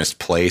an earnest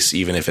place,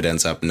 even if it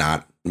ends up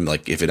not,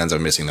 like, if it ends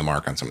up missing the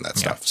mark on some of that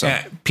stuff. So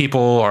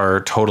people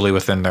are totally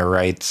within their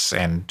rights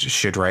and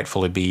should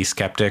rightfully be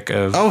skeptic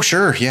of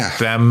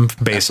them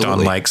based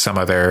on like some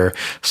of their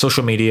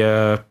social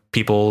media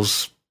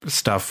people's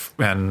stuff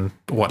and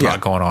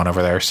whatnot going on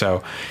over there.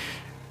 So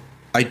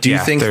I do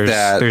think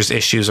there's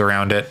issues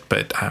around it,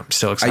 but I'm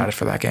still excited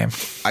for that game.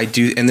 I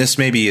do, and this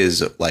maybe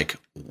is like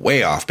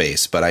way off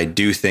base, but I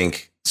do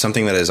think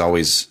something that has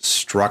always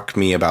struck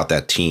me about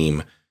that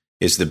team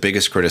is the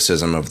biggest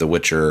criticism of The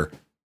Witcher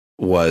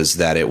was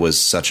that it was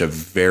such a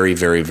very,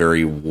 very,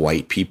 very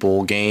white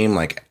people game.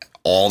 Like,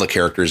 all the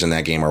characters in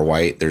that game are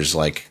white. There's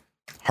like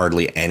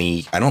hardly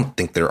any, I don't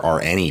think there are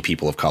any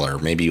people of color,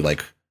 maybe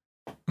like,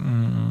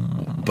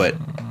 but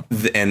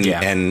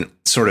and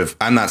sort of,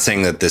 I'm not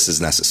saying that this is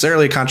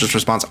necessarily a conscious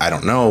response. I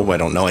don't know. I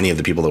don't know any of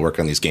the people that work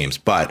on these games,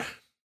 but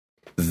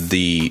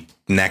the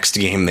next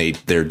game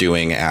they're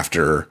doing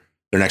after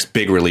their next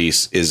big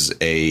release is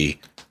a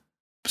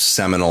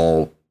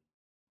seminal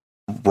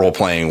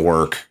role-playing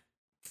work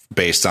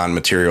based on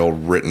material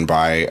written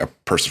by a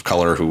person of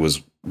color who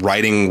was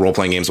writing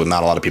role-playing games when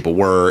not a lot of people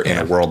were, in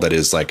a world that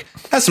is like,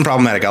 has some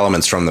problematic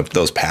elements from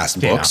those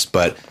past books,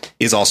 but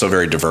is also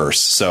very diverse.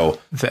 So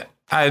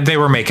they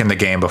were making the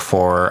game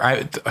before.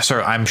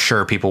 I'm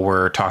sure people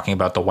were talking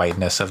about the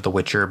whiteness of The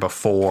Witcher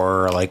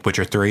before, like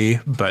Witcher 3,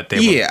 but they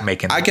were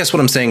making. I guess what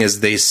I'm saying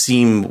is they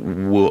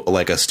seem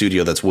like a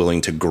studio that's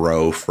willing to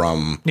grow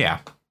from.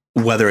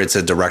 Whether it's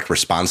a direct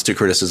response to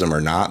criticism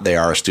or not, they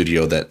are a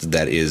studio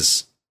that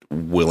is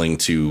willing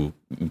to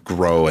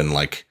grow and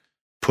like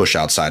push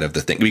outside of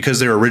the thing, because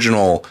their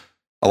original.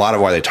 A lot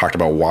of why they talked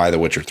about why The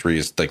Witcher 3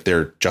 is like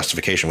their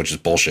justification, which is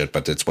bullshit,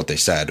 but it's what they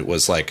said,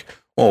 was like,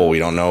 oh, we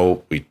don't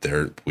know. We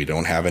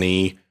don't have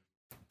any,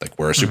 like,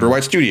 we're a super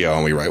white studio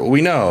and we write what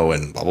we know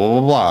and blah, blah, blah,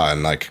 blah.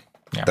 And like,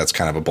 that's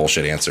kind of a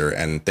bullshit answer.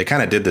 And they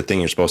kind of did the thing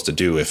you're supposed to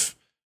do if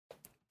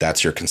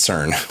that's your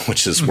concern,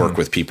 which is work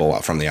with people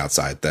from the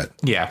outside that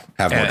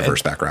have more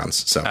diverse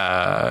backgrounds. So,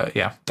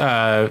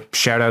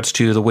 shout outs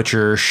to The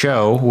Witcher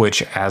show, which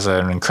has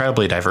an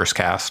incredibly diverse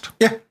cast.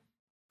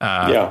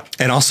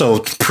 And also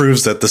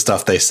proves that the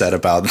stuff they said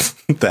about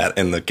that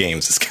in the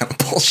games is kind of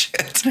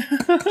bullshit.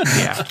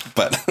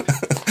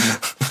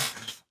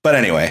 But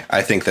anyway,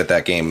 I think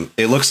that game,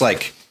 it looks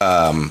like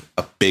a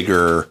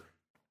bigger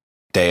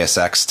Deus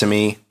Ex to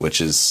me,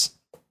 which is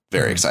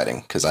very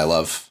exciting because I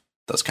love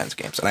those kinds of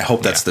games. And I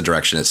hope that's the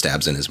direction it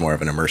stabs in, is more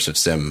of an immersive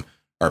sim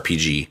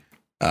RPG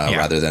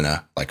rather than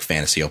a like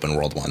fantasy open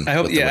world one. I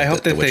hope, I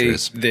hope that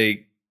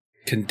they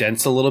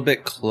condense a little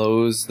bit,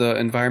 close the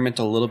environment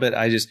a little bit.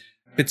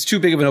 If it's too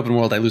big of an open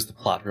world, I lose the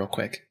plot real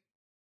quick.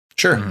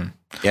 Sure.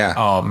 Yeah.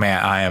 Oh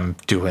man, I am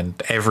doing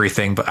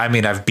everything. But I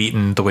mean, I've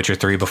beaten The Witcher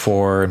 3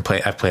 before and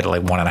I've played it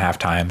like 1.5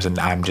 times, and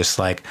I'm just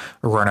like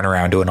running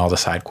around doing all the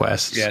side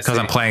quests because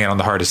I'm playing it on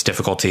the hardest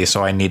difficulty.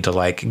 So I need to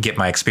like get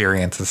my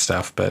experience and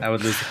stuff. But I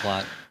would lose the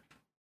plot.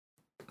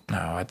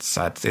 No, it's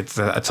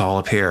all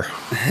up here.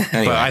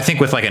 Anyway. But I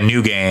think with like a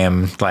new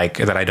game like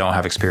that I don't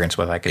have experience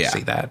with, I could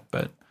see that.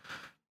 But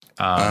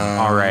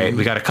all right,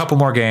 we got a couple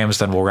more games,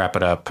 then we'll wrap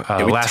it up.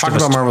 We talked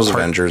about Marvel's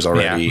Avengers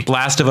already. Yeah,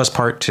 Last of Us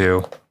Part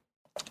 2.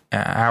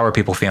 How are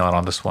people feeling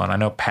on this one? I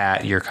know,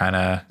 Pat, you're kind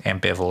of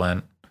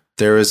ambivalent.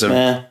 There is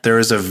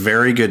a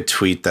very good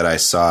tweet that I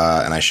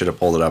saw, and I should have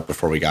pulled it up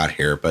before we got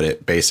here, but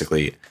it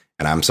basically,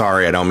 and I'm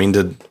sorry, I don't mean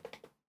to,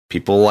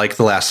 people like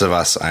The Last of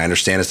Us, I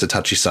understand it's a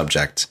touchy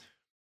subject,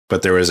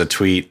 but there was a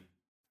tweet,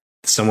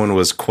 someone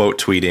was quote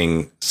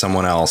tweeting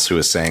someone else who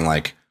was saying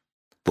like,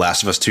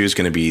 Last of Us 2 is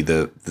going to be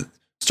the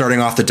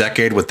starting off the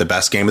decade with the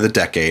best game of the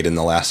decade in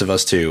The Last of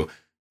Us 2.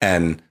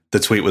 And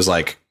the tweet was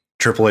like,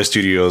 AAA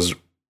studios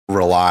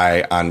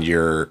rely on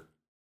your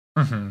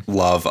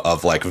love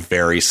of like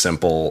very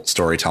simple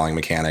storytelling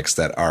mechanics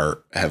that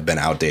have been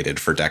outdated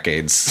for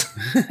decades.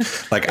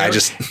 Like I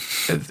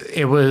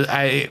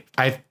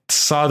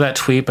saw that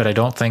tweet, but I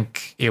don't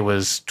think it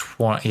was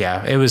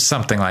it was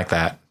something like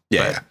that.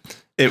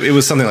 It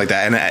was something like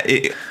that, and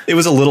it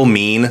was a little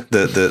mean,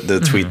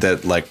 the tweet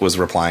that like was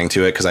replying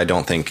to it, because I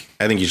think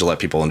you should let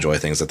people enjoy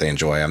things that they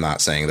enjoy. I'm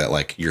not saying that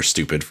like you're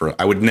stupid for.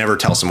 I would never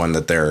tell someone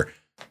that they're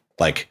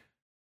like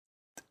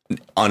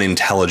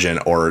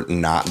unintelligent or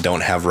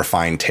don't have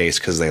refined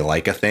taste because they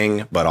like a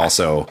thing. But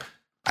also,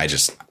 I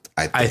think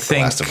The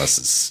Last of Us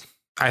is.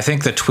 I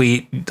think the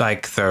tweet,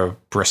 like the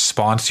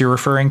response you're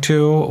referring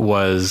to,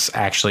 was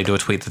actually to a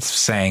tweet that's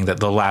saying that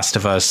The Last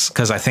of Us,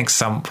 because I think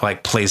some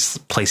like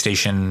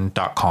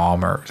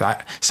PlayStation.com or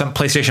some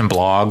PlayStation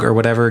blog or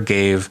whatever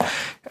gave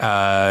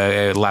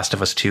Last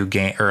of Us 2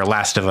 game or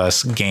Last of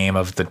Us game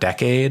of the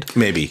decade.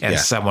 Maybe. And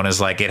someone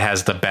is like, it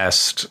has the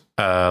best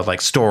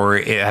like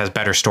story. It has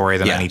better story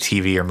than any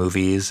TV or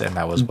movies. And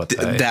that was what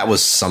that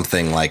was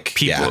something like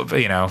people,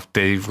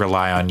 they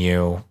rely on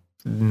you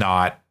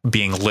not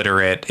being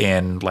literate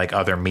in like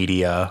other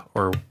media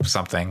or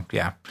something.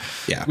 Yeah.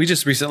 Yeah. We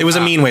just recently It was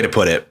a mean way to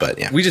put it, but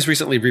yeah. we just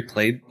recently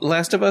replayed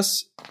Last of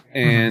Us,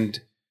 and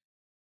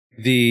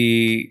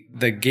the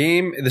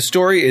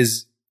story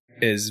is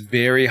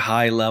very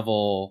high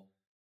level,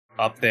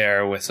 up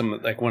there with some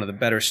like one of the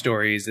better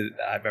stories that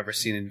I've ever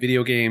seen in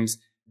video games,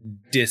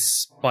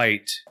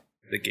 despite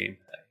the gameplay.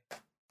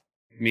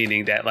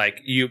 Meaning that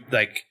you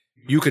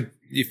could,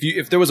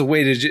 if there was a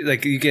way to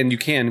like, again, you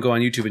can go on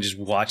YouTube and just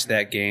watch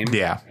that game.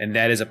 Yeah. And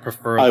that is a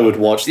preferable. I would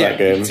watch that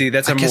game. See,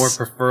 that's a guess- more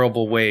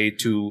preferable way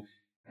to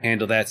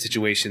handle that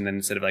situation than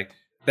instead of like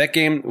that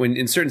game when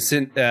in certain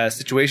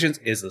situations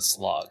is a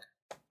slog.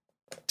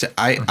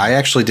 I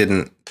actually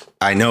didn't.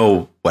 I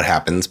know what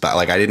happens, but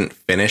like I didn't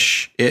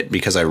finish it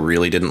because I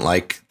really didn't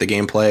like the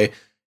gameplay,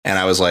 and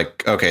I was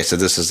like, okay, so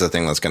this is the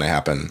thing that's going to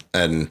happen,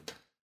 and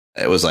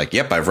it was like,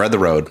 yep, I've read the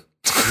road.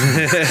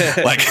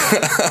 Like,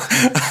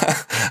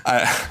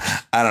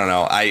 I don't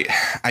know. I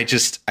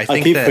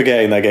think keep that,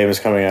 forgetting that game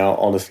is coming out.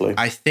 Honestly,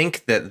 I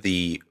think that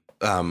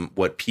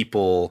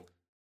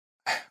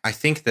I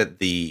think that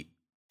the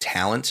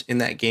talent in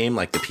that game,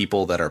 like the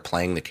people that are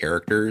playing the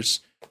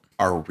characters,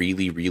 are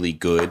really, really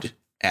good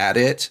at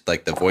it.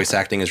 Like the voice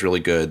acting is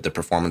really good. The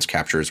performance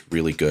capture is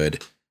really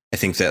good. I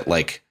think that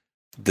like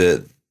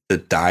the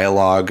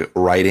dialogue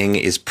writing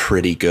is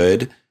pretty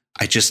good.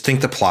 I just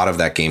think the plot of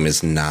that game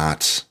is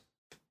not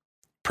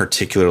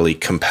particularly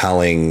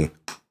compelling,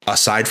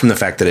 aside from the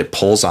fact that it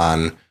pulls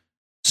on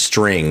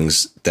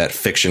strings that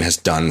fiction has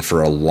done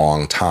for a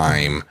long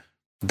time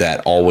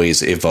that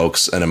always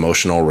evokes an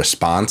emotional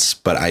response.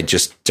 But I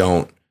just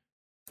don't.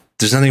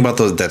 There's nothing about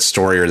that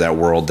story or that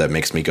world that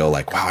makes me go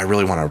like, wow, I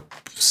really want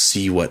to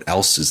see what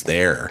else is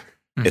there.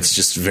 Mm-hmm. It's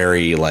just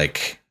very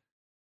like,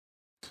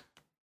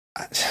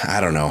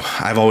 I don't know.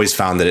 I've always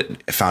found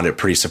it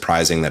pretty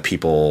surprising that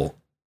people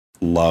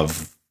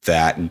love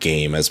that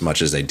game as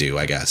much as they do,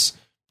 I guess.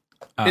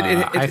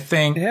 I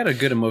think it had a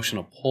good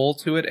emotional pull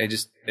to it. I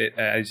just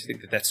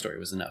think that story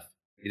was enough.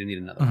 You didn't need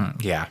another one.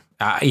 Yeah.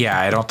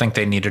 I don't think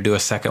they need to do a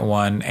second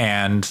one.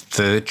 And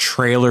the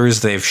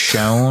trailers they've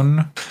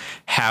shown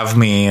have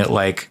me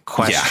like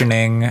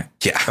questioning.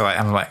 Yeah.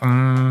 I'm like,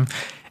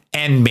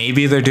 and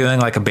maybe they're doing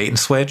like a bait and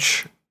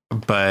switch,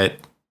 but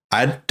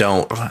I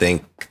don't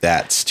think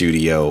that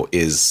studio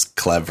is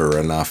clever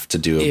enough to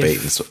do a bait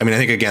and switch. I mean, I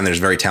think again, there's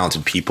very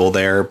talented people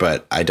there,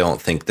 but I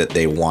don't think that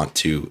they want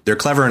to. They're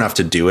clever enough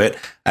to do it.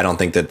 I don't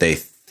think that they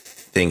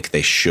think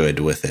they should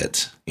with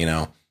it. You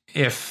know,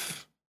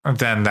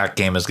 then that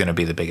game is going to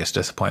be the biggest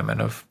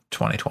disappointment of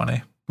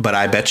 2020. But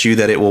I bet you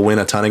that it will win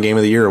a ton of Game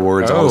of the Year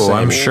awards. all the same.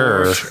 I'm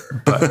sure.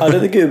 But I don't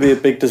think it would be a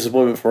big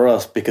disappointment for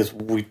us because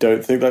we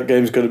don't think that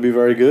game's going to be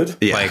very good.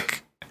 Yeah.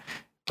 Like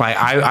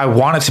I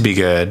want it to be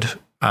good.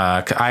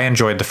 I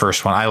enjoyed the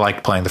first one. I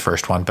liked playing the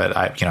first one, but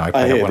I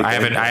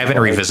haven't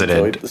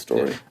revisited the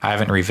story. I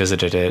haven't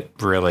revisited it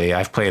really.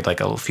 I've played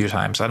like a few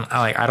times.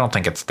 I don't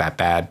think it's that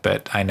bad,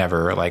 but I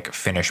never like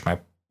finished my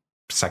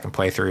second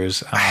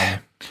playthroughs.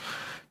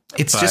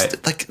 It's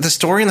just like the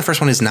story in the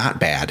first one is not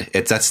bad.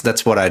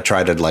 That's what I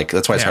try to like.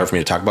 That's why it's hard for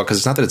me to talk about because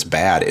it's not that it's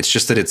bad. It's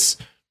just that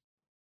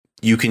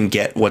you can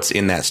get what's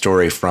in that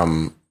story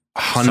from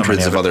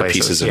hundreds of other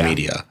pieces of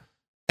media.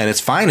 And it's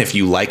fine if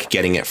you like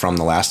getting it from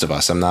The Last of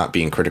Us. I'm not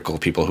being critical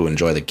of people who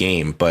enjoy the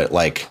game, but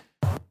like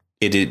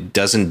it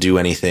doesn't do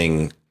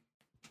anything.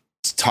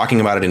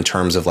 Talking about it in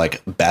terms of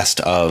like best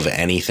of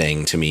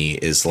anything to me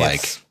is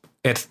like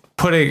it's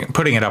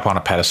putting it up on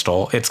a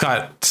pedestal. It's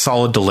got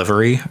solid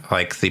delivery.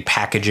 Like the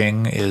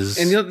packaging is.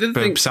 And the other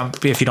thing,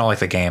 if you don't like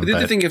the game, the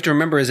other thing you have to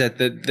remember is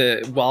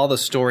that while the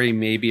story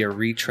may be a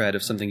retread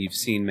of something you've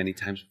seen many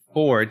times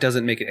before, it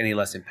doesn't make it any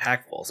less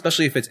impactful.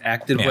 Especially if it's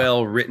acted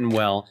well, written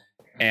well.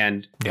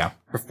 And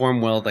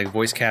perform well, like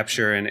voice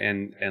capture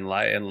and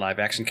live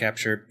action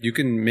capture. You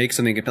can make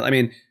something compelling. I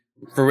mean,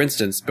 for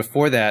instance,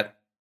 before that,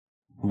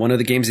 one of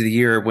the games of the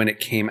year when it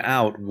came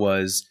out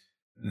was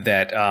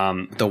that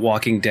The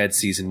Walking Dead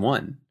season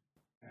 1,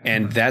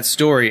 and that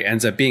story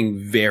ends up being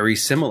very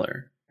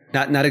similar.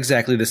 Not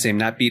exactly the same,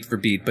 not beat for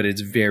beat, but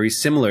it's very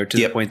similar to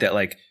the point that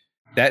like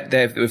that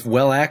if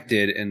well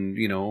acted and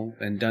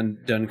and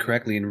done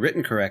correctly and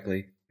written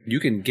correctly, you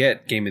can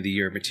get game of the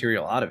year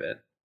material out of it.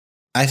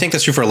 I think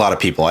that's true for a lot of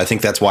people. I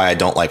think that's why I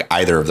don't like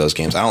either of those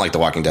games. I don't like The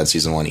Walking Dead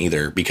season 1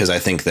 either, because I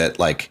think that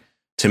like,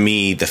 to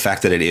me, the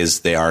fact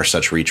that they are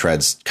such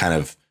retreads kind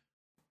of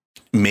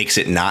makes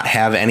it not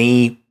have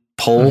any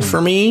pull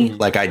for me.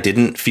 Like I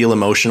didn't feel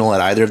emotional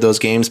at either of those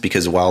games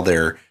because while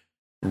they're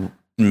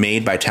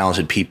made by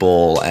talented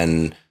people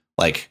and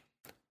like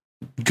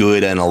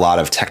good and a lot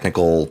of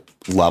technical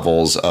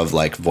levels of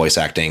like voice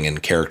acting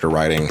and character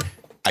writing,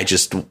 I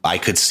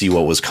could see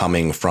what was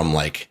coming from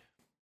like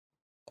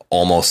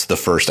almost the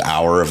first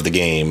hour of the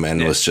game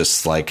and was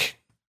just like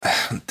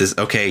this.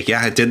 Okay.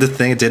 Yeah. It did the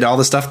thing. It did all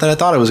the stuff that I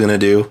thought it was going to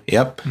do.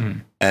 Yep.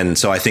 And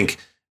so I think,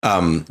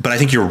 but I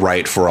think you're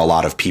right for a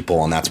lot of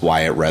people and that's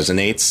why it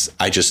resonates.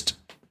 I just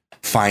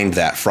find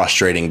that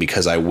frustrating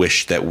because I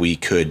wish that we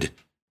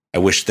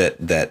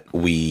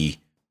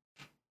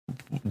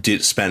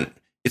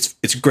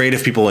it's great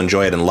if people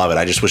enjoy it and love it.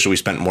 I just wish that we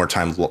spent more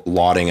time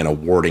lauding and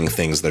awarding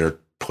things that are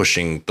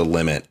pushing the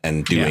limit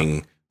and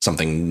doing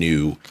something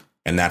new.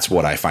 And that's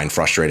what I find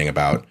frustrating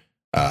about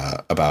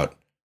The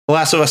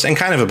Last of Us and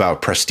kind of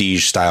about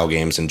prestige style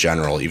games in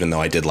general, even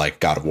though I did like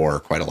God of War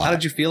quite a lot. How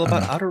did you feel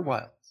about Outer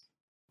Wilds?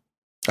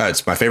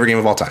 It's my favorite game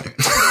of all time.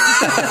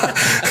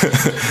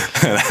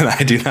 And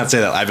I do not say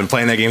that. I've been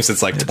playing that game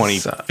since like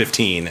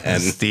 2015.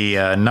 And It's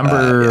the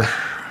number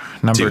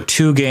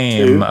two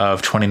game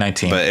of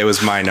 2019. But it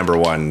was my number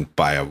one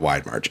by a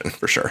wide margin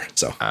for sure.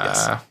 So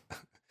yes.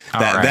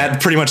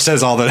 That pretty much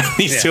says all that it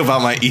needs to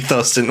about my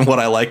ethos and what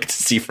I like to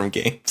see from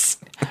games.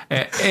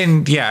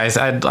 And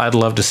I'd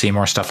love to see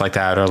more stuff like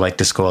that, or like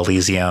Disco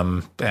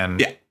Elysium,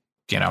 and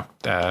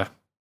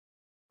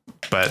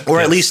but or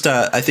at least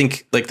I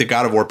think like the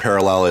God of War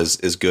parallel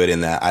is good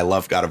in that I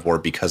love God of War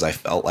because I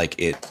felt like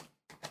it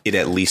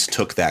at least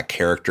took that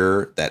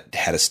character that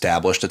had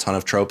established a ton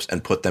of tropes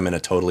and put them in a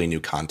totally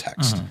new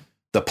context. Mm-hmm.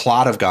 The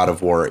plot of God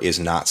of War is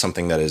not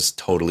something that is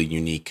totally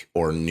unique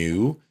or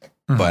new,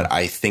 but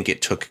I think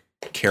it took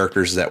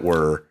characters that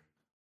were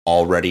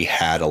already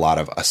had a lot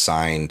of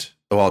assigned.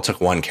 Well, it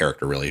took one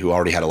character really who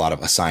already had a lot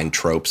of assigned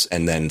tropes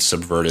and then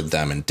subverted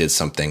them and did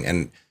something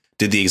and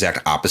did the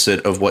exact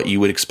opposite of what you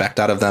would expect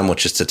out of them,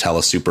 which is to tell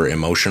a super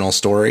emotional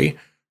story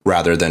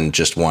rather than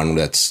just one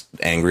that's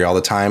angry all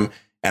the time.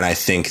 And I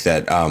think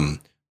that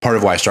part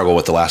of why I struggle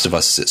with The Last of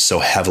Us is it so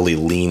heavily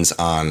leans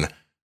on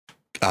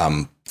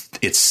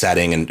its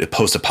setting and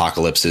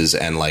post-apocalypses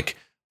and like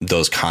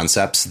those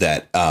concepts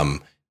that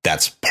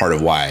that's part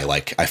of why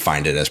like I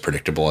find it as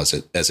predictable as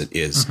it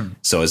is. Mm-hmm.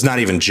 So it's not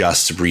even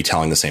just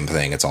retelling the same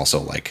thing. It's also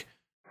like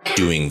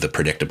doing the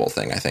predictable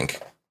thing, I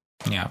think.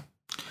 Yeah.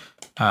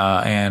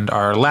 And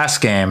our last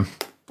game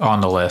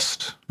on the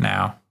list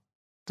now,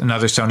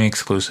 another Sony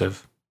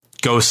exclusive,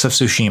 Ghosts of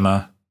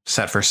Tsushima,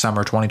 set for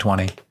summer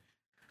 2020.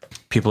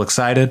 People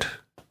excited?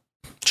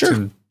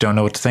 Sure. Don't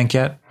know what to think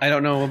yet? I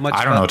don't know much.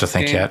 I don't know what to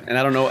think game, yet. And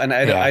I don't know. And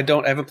I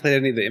haven't played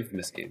any of the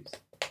Infamous games.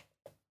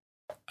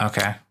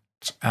 Okay.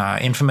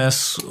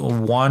 Infamous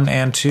 1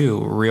 and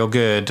 2, real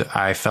good.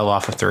 I fell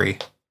off of 3.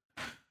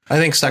 I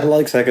think I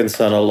like Second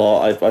Son a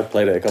lot. I've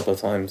played it a couple of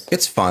times.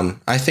 It's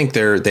fun. I think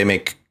they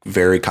make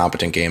very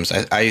competent games.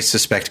 I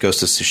suspect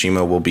Ghost of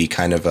Tsushima will be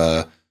kind of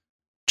a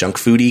junk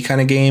foodie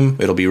kind of game.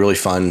 It'll be really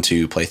fun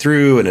to play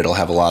through, and it'll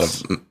have a lot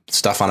of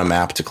stuff on a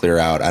map to clear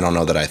out. I don't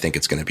know that I think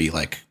it's going to be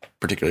like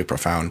particularly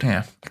profound.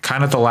 Yeah,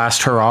 kind of the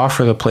last hurrah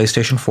for the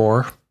PlayStation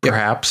 4,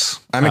 perhaps.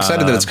 I'm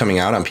excited that it's coming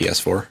out on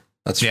PS4.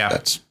 That's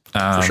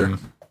for sure.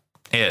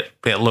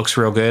 It looks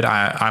real good.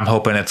 I'm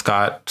hoping it's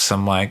got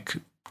some like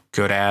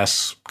good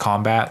ass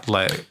combat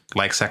like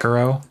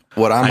Sekiro.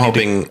 What I'm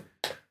hoping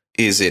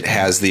is it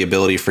has the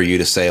ability for you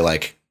to say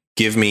like,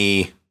 give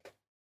me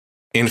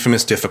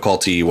Infamous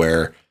difficulty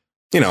where,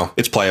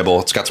 it's playable.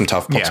 It's got some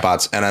tough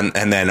spots.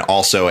 And then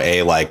also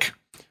a like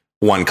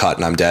one cut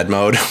and I'm dead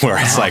mode where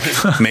it's like,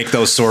 make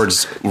those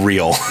swords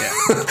real,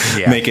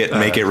 make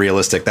it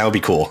realistic. That would be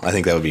cool. I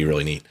think that would be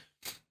really neat.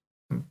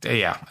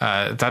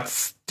 Yeah.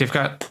 They've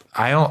got,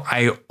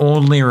 I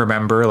only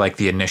remember like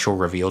the initial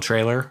reveal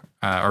trailer.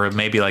 Or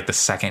maybe like the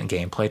second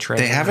gameplay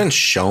trailer. They haven't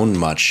shown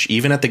much.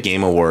 Even at the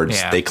Game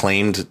Awards, they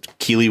claimed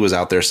Keighley was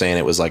out there saying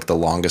it was like the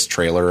longest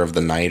trailer of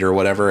the night or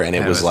whatever, and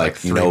it was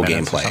like no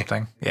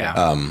gameplay.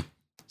 Yeah.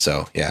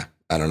 So yeah,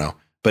 I don't know,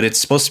 but it's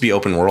supposed to be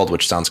open world,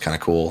 which sounds kind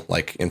of cool,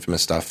 like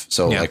Infamous stuff.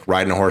 So like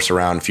riding a horse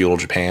around feudal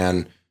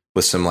Japan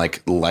with some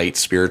like light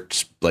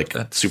spirit, like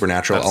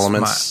supernatural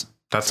elements.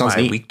 That's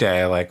my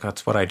weekday. Like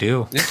that's what I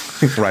do.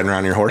 Riding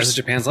around your horse. That's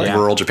Japan's like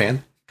rural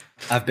Japan.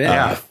 I've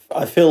been.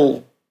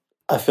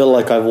 I feel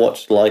like I've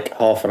watched like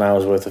half an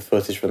hour's worth of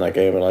footage from that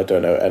game and I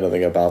don't know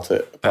anything about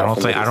it. I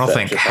don't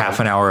think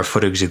half an hour of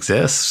footage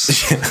exists.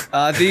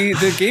 The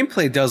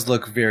gameplay does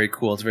look very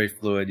cool. It's very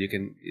fluid. You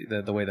can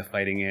the way the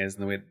fighting is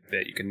and the way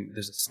that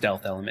there's a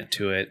stealth element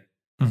to it.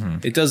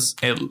 Mm-hmm. It does.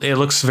 It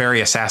looks very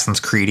Assassin's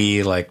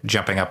Creedy, like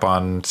jumping up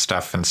on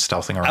stuff and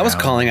stealthing around. I was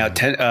calling out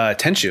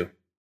Tenchu.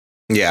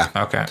 Yeah.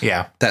 Okay.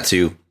 Yeah. That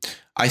too.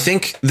 I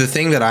think the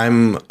thing that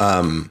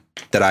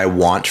that I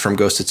want from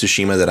Ghost of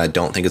Tsushima that I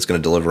don't think it's going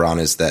to deliver on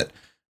is that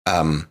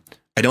I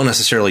don't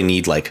necessarily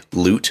need like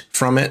loot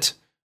from it,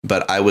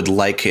 but I would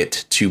like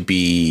it to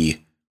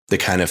be the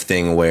kind of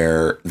thing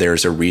where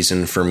there's a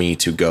reason for me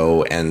to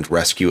go and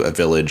rescue a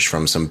village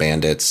from some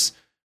bandits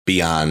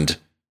beyond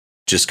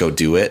just go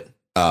do it.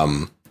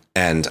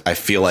 And I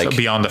feel like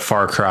beyond the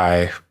Far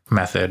Cry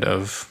method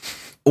of.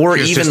 Or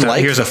even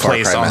like here's the a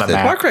place Far Cry on method. the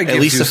map. Far Cry gives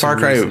at least you the Far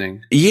Cry,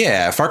 reasoning.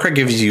 Far Cry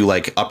gives you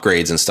like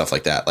upgrades and stuff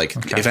like that. Like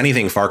if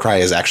anything, Far Cry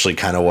is actually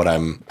kind of what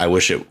I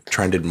wish it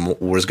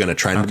was going to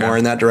trend more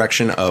in that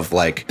direction of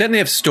like. Then they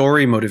have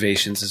story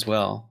motivations as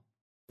well.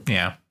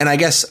 Yeah, and I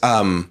guess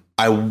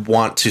I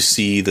want to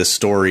see the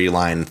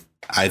storyline.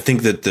 I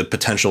think that the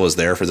potential is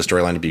there for the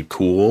storyline to be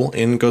cool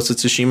in Ghost of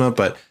Tsushima,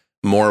 but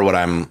more what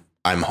I'm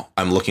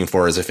looking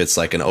for is if it's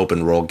like an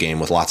open world game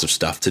with lots of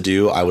stuff to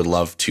do. I would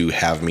love to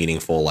have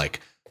meaningful like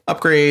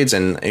upgrades.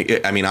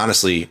 And I mean,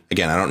 honestly,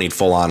 again, I don't need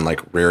full on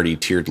like rarity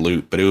tiered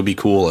loot, but it would be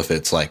cool if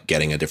it's like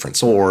getting a different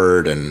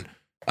sword and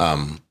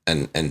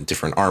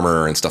different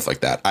armor and stuff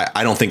like that.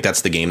 I don't think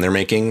that's the game they're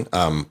making.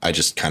 I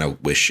just kind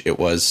of wish it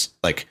was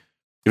like,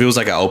 if it was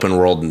like an open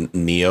world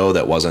Neo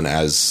that wasn't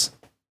as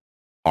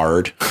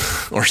hard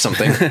or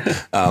something,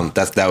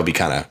 that would be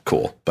kind of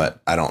cool.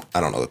 But I don't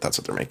know that that's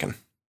what they're making.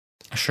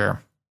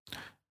 Sure.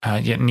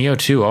 Yeah, Neo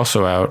 2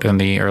 also out in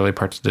the early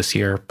parts of this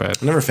year,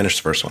 but I never finished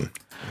the first one.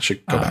 I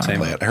should go back and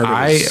play it. I heard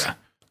it was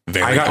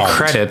very I got hard.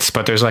 credits,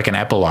 but there's like an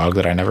epilogue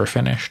that I never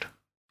finished.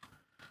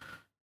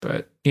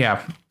 But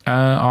yeah,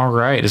 all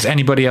right. Does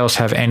anybody else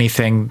have any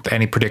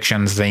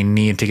predictions they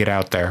need to get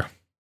out there?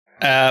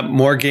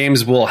 More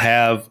games will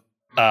have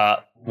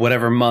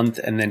whatever month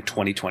and then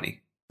 2020.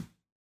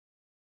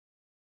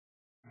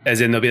 As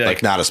in, they'll be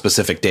like not a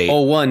specific date.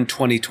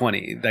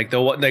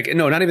 01/2020.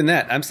 No, not even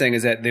that. I'm saying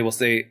is that they will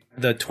say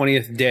the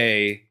 20th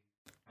day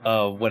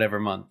of whatever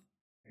month.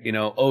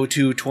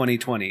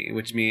 02/2020,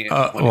 which means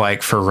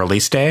like for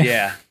release day.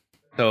 Yeah.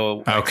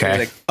 So okay.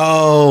 Like,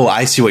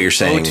 I see what you're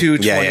saying.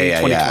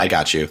 02/20, Yeah. I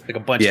got you. Like a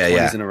bunch of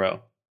 20s in a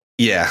row.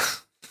 Yeah.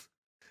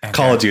 Okay.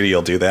 Call of Duty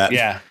will do that.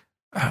 Yeah.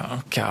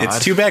 Oh god. It's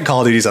too bad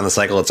Call of Duty's on the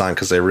cycle it's on,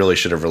 because they really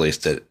should have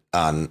released it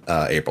on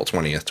April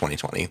 20th,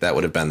 2020. That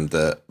would have been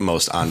the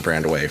most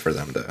on-brand way for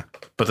them to.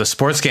 But the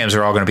sports games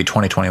are all going to be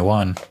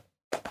 2021.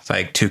 It's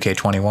like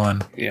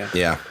 2K21. Yeah.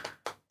 Yeah.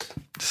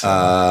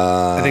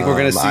 I think we're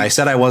going to see. I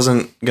said I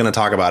wasn't going to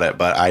talk about it,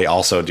 but I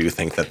also do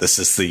think that this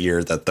is the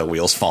year that the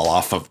wheels fall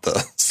off of the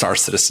Star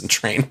Citizen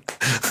train.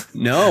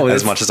 No.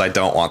 As much as I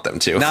don't want them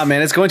to. Nah,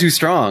 man, it's going too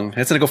strong.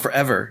 It's going to go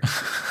forever.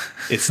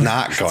 It's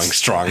not going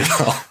strong,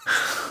 though.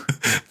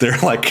 They're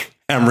like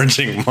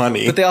hemorrhaging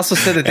money. But they also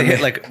said that they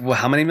hit like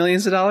how many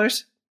millions of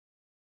dollars?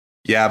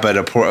 Yeah,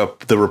 but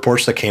the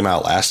reports that came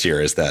out last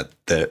year is that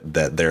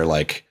they're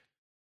like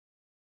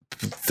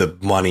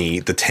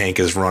the tank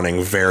is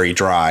running very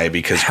dry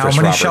because how Chris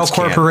many Roberts shell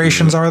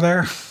corporations are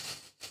there?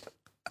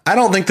 I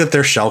don't think that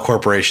they're shell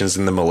corporations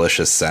in the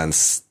malicious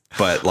sense,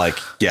 but like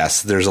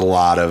yes, there's a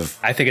lot of.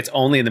 I think it's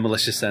only in the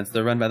malicious sense.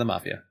 They're run by the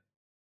mafia.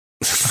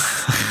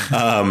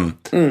 And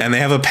they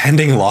have a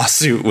pending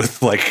lawsuit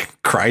with like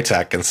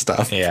Crytek and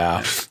stuff.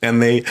 Yeah,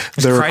 and is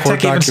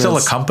Crytek even still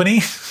a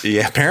company?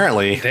 Yeah,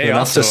 apparently they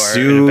also are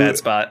in a bad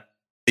spot.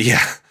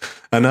 Yeah,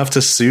 enough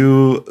to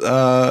sue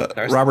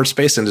Robert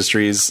Space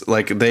Industries,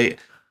 like they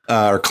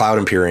or Cloud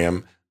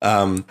Imperium.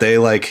 They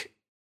like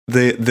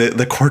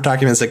the court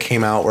documents that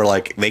came out were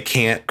like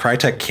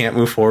Crytek can't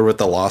move forward with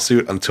the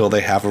lawsuit until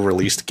they have a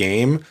released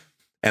game,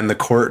 and the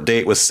court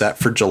date was set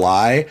for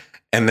July.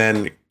 And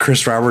then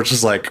Chris Roberts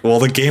was like, well,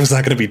 the game's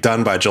not going to be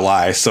done by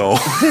July, so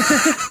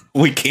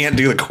we can't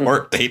do the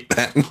court date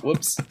then.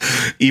 Whoops.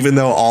 Even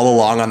though all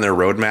along on their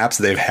roadmaps,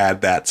 they've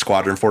had that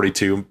Squadron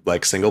 42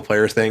 like single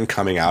player thing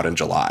coming out in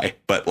July.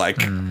 But like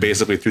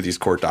basically through these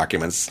court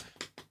documents,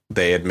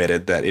 they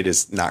admitted that it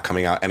is not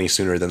coming out any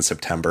sooner than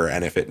September.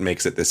 And if it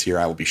makes it this year,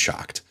 I will be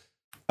shocked.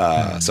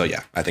 So,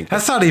 yeah, I think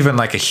that's not even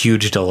like a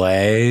huge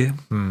delay.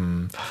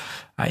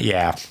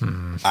 Yeah.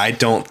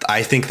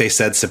 I think they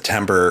said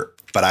September.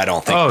 But I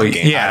don't think. Oh, the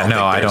game, yeah,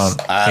 I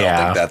don't. I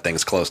don't think that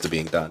thing's close to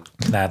being done.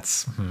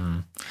 That's.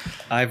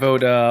 I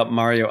vote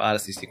Mario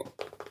Odyssey sequel.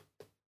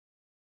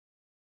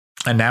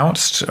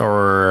 Announced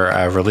or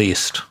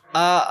released?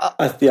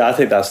 I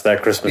think that's their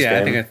Christmas game.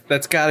 I think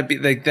that's got to be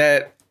like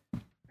that.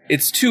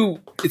 It's too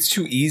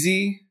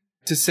easy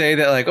to say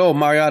that like, oh,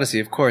 Mario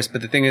Odyssey, of course.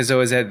 But the thing is, though,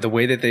 is that the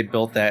way that they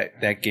built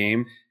that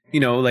game,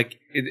 like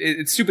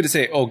it's stupid to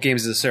say, oh,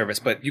 games as a service,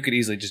 but you could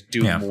easily just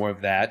do more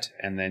of that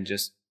and then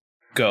just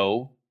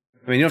go.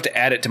 I mean, you don't have to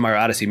add it to Mario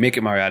Odyssey. Make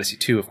it Mario Odyssey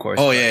 2, of course.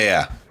 Oh,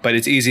 yeah. But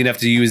it's easy enough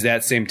to use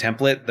that same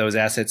template. Those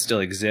assets still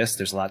exist.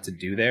 There's a lot to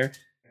do there.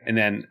 And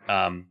then,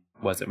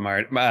 was it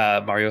Mario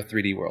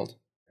 3D World?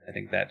 I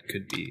think that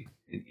could be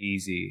an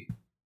easy...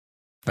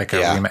 Like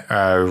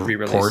a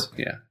re-release. port?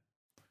 Yeah.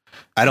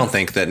 I don't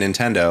think that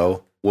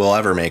Nintendo will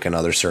ever make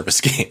another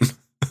service game.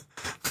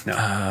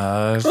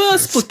 No.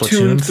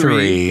 Splatoon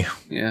 3.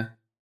 Yeah.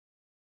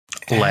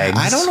 Legs.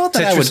 I don't know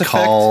that Tetris I would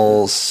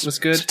Effect was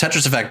good.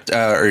 Tetris Effect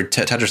or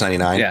Tetris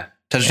 99. Yeah.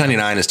 Tetris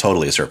 99 is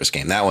totally a service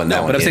game. That one.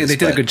 But I'm saying they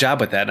did a good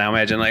job with that. Now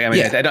imagine, like, I mean,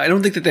 Yeah. I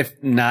don't think that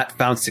they've not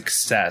found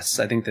success.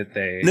 I think that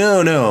they.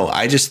 No.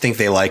 I just think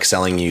they like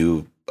selling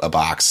you a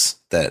box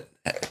that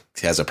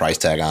has a price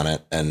tag on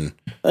it, and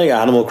I think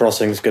Animal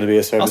Crossing is going to be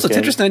a service Also,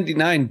 game. Tetris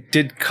 99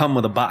 did come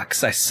with a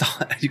box. I saw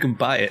it. You can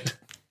buy it.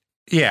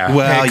 Yeah.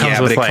 well, it comes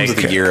yeah, with but it comes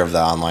with a year of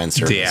the online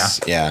service.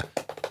 Yeah.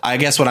 I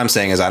guess what I'm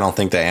saying is I don't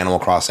think that Animal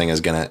Crossing has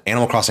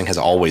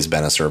always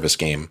been a service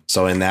game.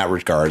 So in that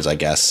regards, I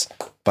guess,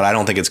 but I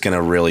don't think it's going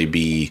to really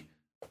be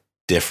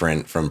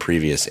different from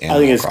previous Animal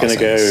I think it's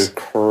Crossings. going to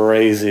go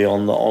crazy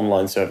on the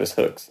online service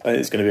hooks. I think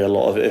it's going to be a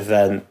lot of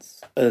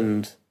events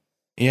and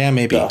Yeah,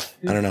 maybe. stuff.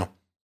 I don't know.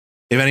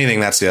 If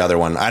anything, that's the other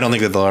one. I don't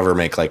think that they'll ever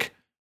make like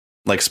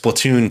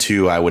Splatoon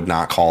 2, I would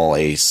not call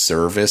a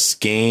service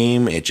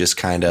game. It just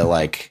kind of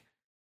like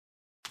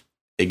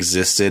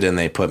existed and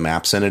they put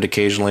maps in it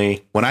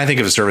occasionally. When I think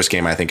of a service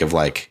game, I think of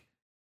like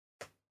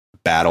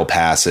battle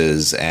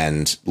passes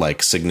and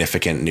like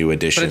significant new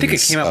additions. But I think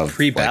it came out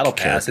pre-battle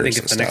pass. I think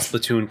if the next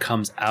stuff. Splatoon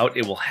comes out,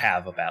 it will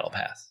have a battle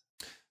pass.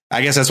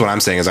 I guess that's what I'm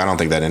saying is I don't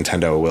think that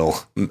Nintendo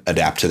will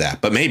adapt to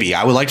that. But maybe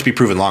I would like to be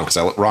proven wrong because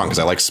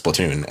I like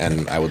Splatoon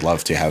and I would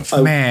love to have.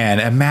 Man,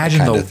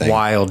 imagine the thing.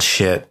 wild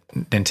shit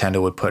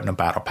Nintendo would put in a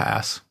battle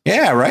pass.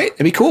 Yeah, right.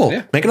 It'd be cool.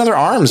 Yeah. Make another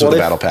ARMS with a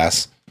battle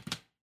pass.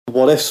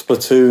 What if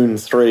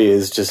Splatoon 3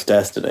 is just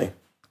Destiny?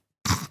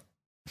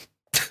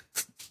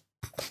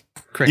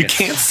 You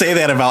can't say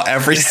that about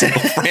every single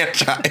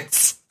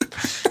franchise.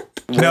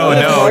 No,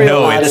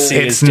 it's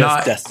just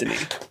not Destiny.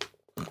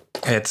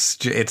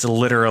 It's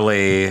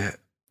literally.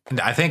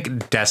 I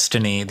think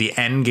Destiny, the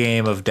end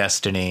game of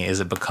Destiny, is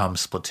it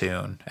becomes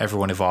Splatoon.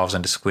 Everyone evolves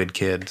into Squid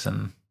Kids,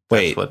 and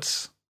Wait.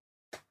 That's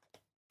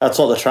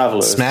what the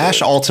Traveler Smash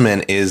is.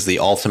 Ultimate is the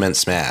ultimate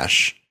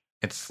Smash.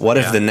 What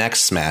if yeah. the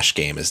next Smash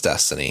game is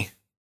Destiny?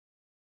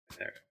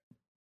 There.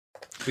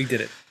 We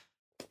did it.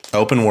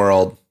 Open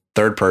world,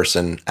 third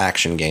person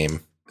action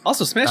game.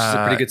 Also, Smash is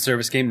a pretty good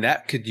service game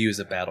that could use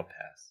a battle pass.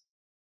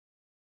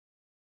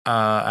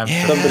 I'm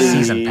Yeah. sure the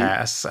season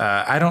pass.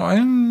 I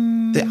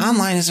don't. The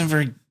online isn't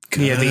very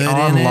good. Yeah, the in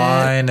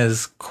online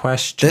is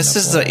questionable. This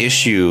is the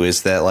issue: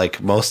 is that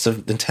like most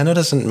of Nintendo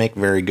doesn't make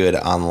very good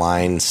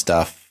online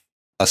stuff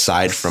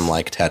aside from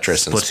like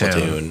Tetris and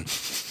Splatoon.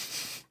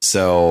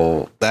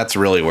 So that's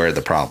really where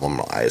the problem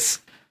lies.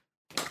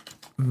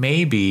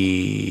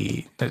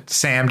 Maybe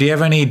Sam, do you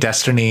have any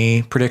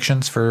Destiny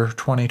predictions for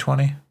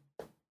 2020?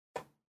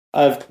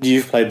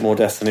 You've played more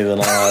Destiny than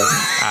I have.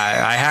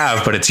 I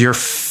have, but it's your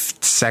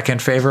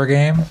second favorite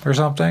game or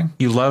something.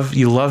 You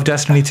love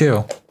Destiny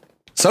 2.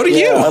 So do I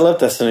you. love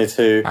Destiny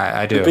 2.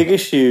 I do. The big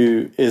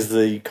issue is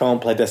that you can't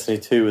play Destiny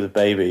 2 with a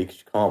baby because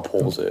you can't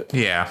pause it.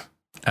 Yeah.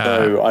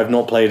 So I've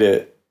not played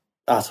it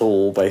at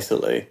all,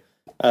 basically.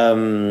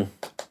 I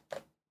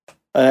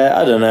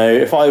don't know.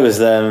 If I was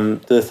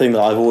them, the thing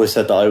that I've always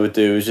said that I would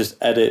do is just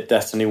edit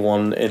Destiny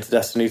 1 into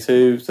Destiny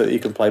 2 so that you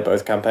can play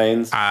both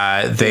campaigns.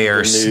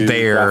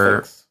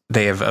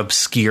 They have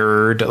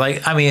obscured,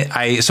 like, I mean,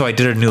 I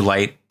did a new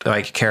light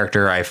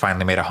character. I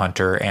finally made a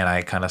hunter, and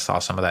I kind of saw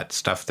some of that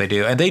stuff they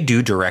do, and they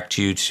do direct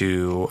you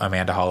to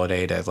Amanda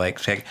Holiday to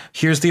like take,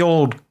 here's the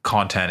old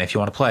content if you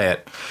want to play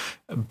it.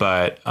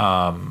 But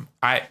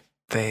I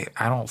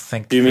don't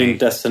think. Do you mean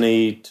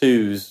Destiny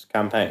 2's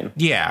campaign?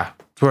 Yeah,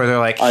 where they're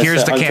like,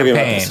 here's the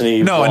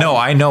campaign. No,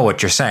 I know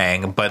what you're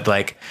saying, but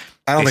like,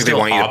 I don't think they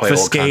want you to play old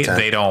obfuscate.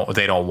 content.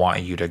 They don't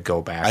want you to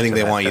go back. I think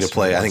they want you to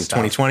play. I think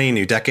 2020,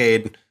 new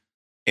decade,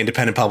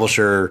 independent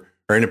publisher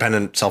or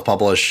independent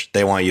self-publish.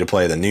 They want you to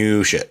play the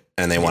new shit,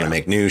 and they want to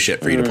make new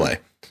shit for you to play.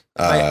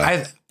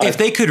 If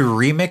they could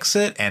remix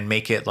it and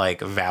make it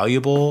like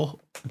valuable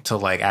to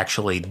like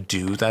actually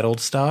do that old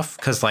stuff,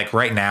 because like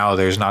right now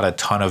there's not a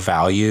ton of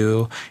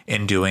value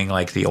in doing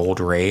like the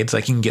old raids.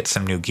 Like you can get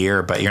some new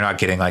gear, but you're not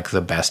getting like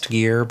the best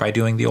gear by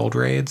doing the old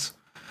raids.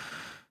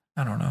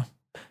 I don't know.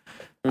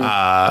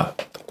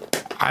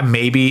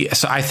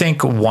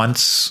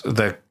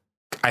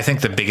 I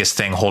think the biggest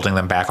thing holding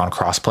them back on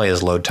crossplay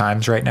is load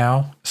times right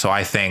now. So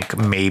I think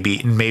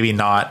maybe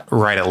not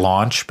right at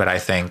launch, but I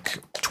think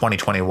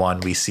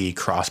 2021 we see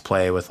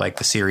crossplay with like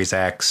the Series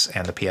X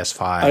and the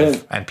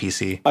PS5 and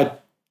PC. I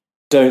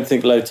don't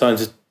think load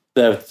times is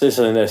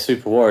something they're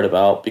super worried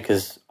about,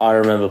 because I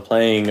remember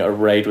playing a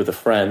raid with a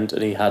friend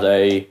and he had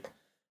a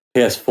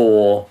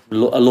PS4, a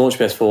launch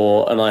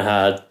PS4, and I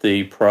had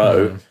the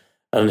Pro,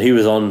 and he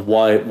was on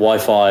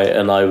Wi-Fi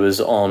and I was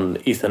on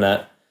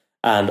Ethernet.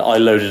 And I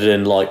loaded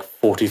in like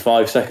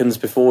 45 seconds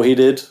before he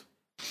did.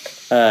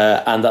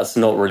 And that's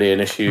not really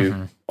an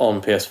issue on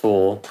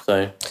PS4.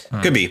 So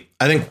Could be.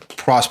 I think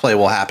crossplay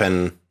will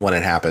happen when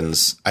it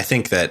happens. I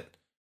think that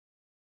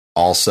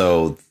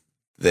also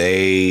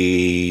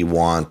they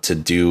want to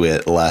do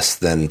it less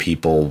than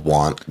people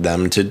want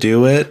them to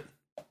do it.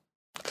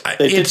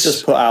 they did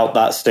just put out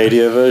that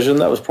Stadia version.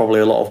 That was probably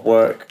a lot of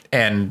work.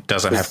 And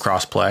doesn't have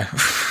crossplay.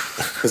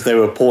 Because they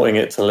were porting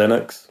it to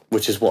Linux,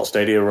 which is what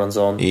Stadia runs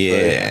on.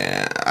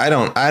 Yeah, I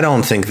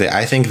don't think that.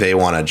 I think they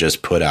want to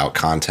just put out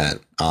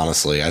content.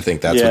 Honestly, I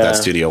think that's what that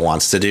studio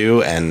wants to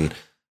do, and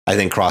I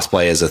think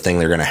crossplay is a thing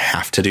they're going to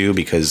have to do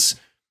because,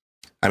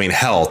 I mean,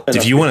 hell,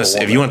 if you want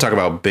to talk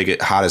about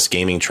hottest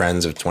gaming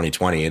trends of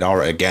 2020,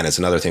 it's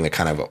another thing that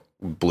kind of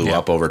blew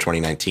up over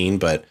 2019.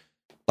 But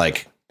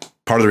like,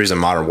 part of the reason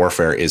Modern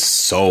Warfare is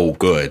so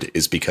good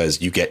is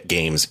because you get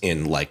games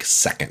in like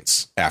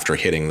seconds after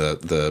hitting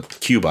the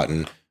Q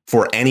button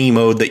for any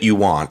mode that you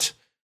want,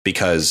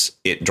 because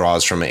it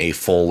draws from a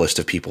full list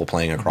of people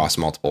playing across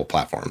multiple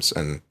platforms.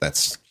 And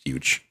that's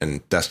huge.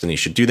 And Destiny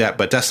should do that.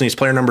 But Destiny's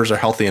player numbers are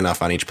healthy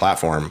enough on each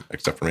platform,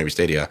 except for maybe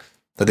Stadia,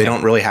 that they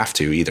don't really have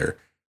to either.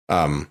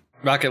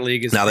 Rocket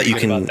League is now that you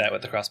can about that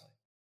with the crossplay.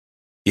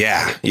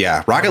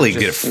 Yeah. Rocket League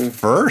did it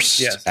first,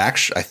 Yes.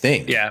 actually, I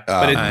think. Yeah,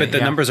 but the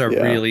numbers are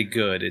really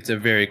good. It's a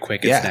very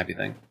quick and snappy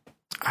thing.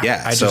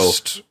 Yeah, I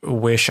just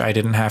wish I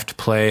didn't have to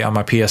play on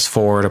my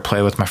PS4 to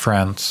play with my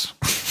friends.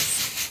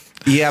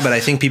 Yeah, but I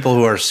think people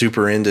who are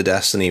super into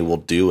Destiny will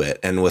do it.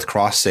 And with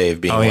cross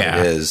save being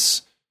it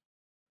is,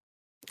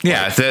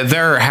 Yeah,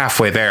 they're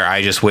halfway there.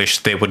 I just wish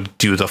they would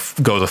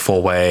go the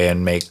full way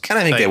and make. And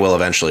I think they will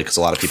eventually because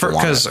a lot of people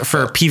want it. Because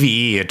for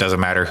PvE, it doesn't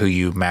matter who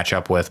you match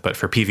up with, but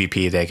for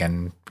PvP, they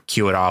can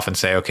queue it off and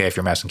say, okay, if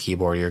you're mouse and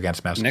keyboard, you're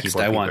against mouse and Next,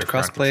 keyboard. I want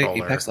crossplay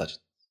Apex Legends.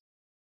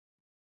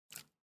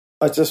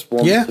 I just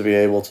want to be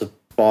able to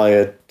buy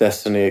a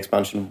Destiny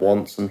expansion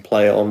once and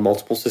play it on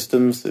multiple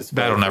systems.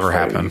 That'll never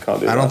happen.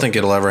 I don't think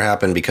it'll ever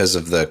happen because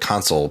of the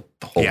console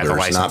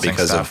holders, not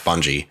because of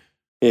Bungie.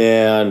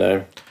 Yeah, I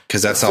know.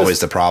 Because that's always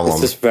the problem.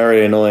 It's just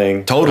very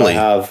annoying. Totally.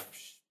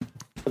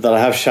 That I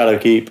have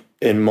Shadowkeep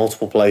in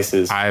multiple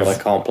places, but I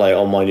can't play it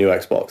on my new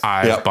Xbox.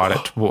 I've bought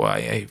it.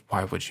 Why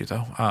would you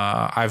though?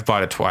 I've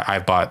bought it twice.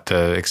 I've bought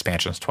the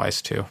expansions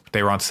twice too.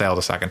 They were on sale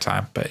the second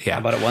time, but yeah,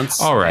 I bought it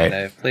once. All right, and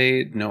I've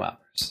played no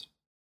hours.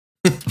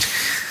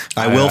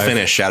 I will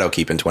finish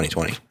Shadowkeep in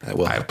 2020. I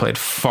will. I've played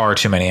far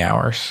too many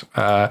hours.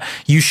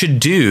 You should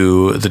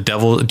do the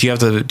Devil.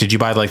 Did you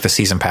buy like the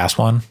season pass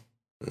one?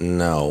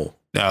 No.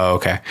 Oh,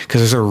 okay. Because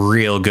there's a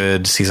real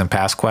good season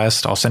pass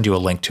quest. I'll send you a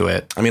link to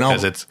it. I mean,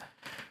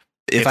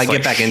 if I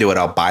get back into it,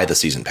 I'll buy the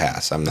season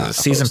pass. I'm not. The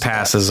season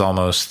pass is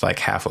almost like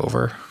half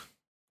over.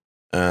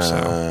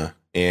 Yeah.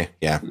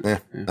 I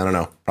don't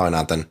know. Probably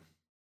not then.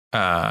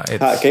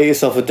 Get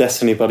yourself a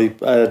Destiny buddy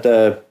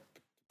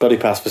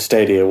pass for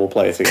Stadia. We'll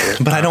play it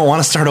together. But I don't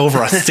want to start over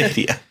on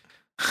Stadia.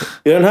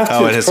 You don't have to.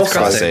 Oh, it is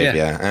cross save.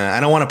 Yeah. I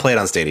don't want to play it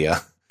on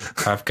Stadia.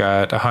 I've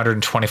got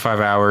 125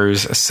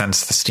 hours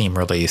since the Steam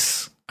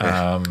release.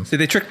 See,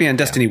 they tricked me on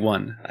Destiny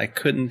 1. I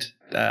couldn't.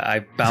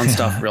 I bounced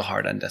off real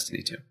hard on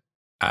Destiny 2.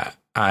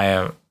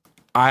 I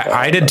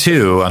did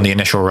too on the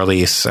initial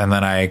release, and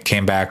then I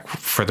came back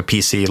for the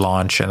PC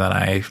launch, and then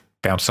I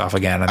bounced off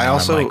again, and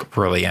I'm like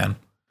really in.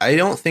 I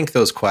don't think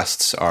those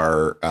quests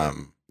are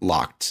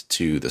locked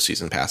to the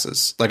season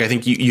passes. Like I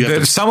think you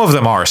have some of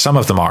them are.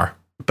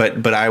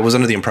 But I was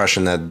under the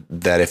impression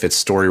that if it's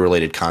story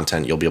related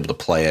content, you'll be able to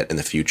play it in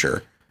the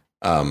future.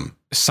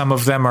 Some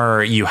of them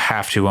are you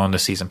have to own the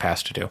season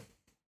pass to do.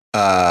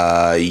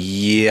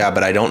 Yeah,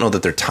 but I don't know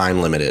that they're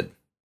time limited.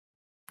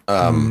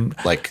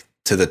 Like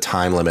to the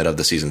time limit of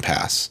the season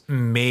pass.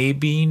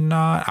 Maybe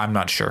not. I'm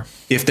not sure.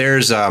 If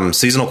there's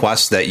seasonal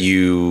quests that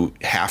you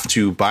have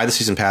to buy the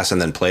season pass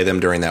and then play them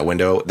during that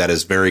window, that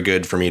is very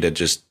good for me to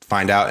just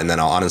find out, and then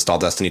I'll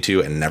uninstall Destiny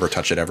 2 and never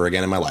touch it ever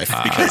again in my life,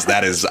 because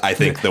that is, I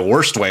think, the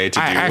worst way to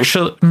do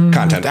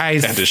content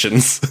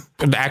additions.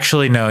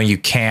 Actually, no, you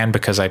can,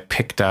 because I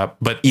picked up,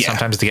 but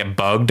sometimes they get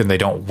bugged and they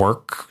don't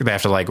work. They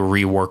have to like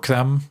rework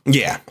them.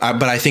 Yeah,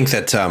 but I think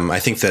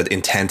that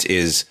intent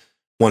is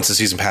once the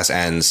season pass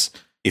ends,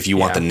 if you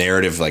want the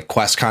narrative like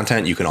quest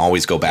content, you can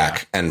always go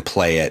back and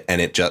play it, and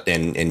it just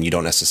and you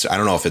don't necessarily. I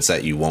don't know if it's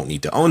that you won't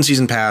need to own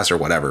season pass or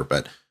whatever,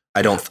 but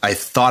I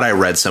thought I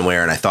read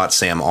somewhere, and I thought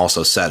Sam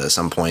also said at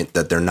some point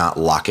that they're not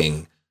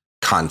locking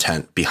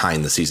content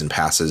behind the season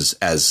passes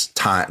as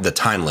the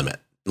time limit.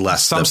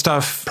 Less some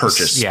stuff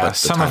purchase. Yeah,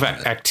 some of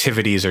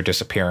activities are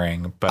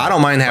disappearing, but I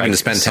don't mind having to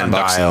spend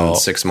 $10 in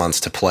 6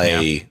 months to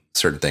play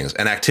certain things.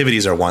 And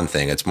activities are one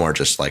thing. It's more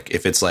just like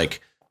if it's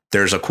like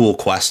there's a cool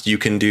quest you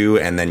can do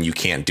and then you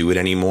can't do it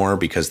anymore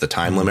because the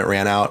time limit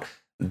ran out.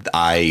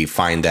 I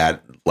find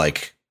that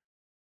like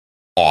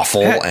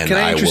awful, and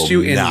I will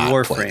you in not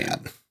Warframe? Play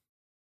that.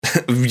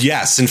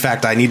 Yes, in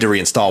fact, I need to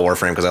reinstall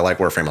Warframe because I like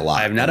Warframe a lot.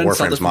 I have not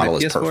installed Warframe's model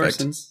is perfect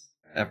since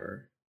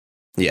ever.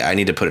 Yeah, I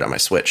need to put it on my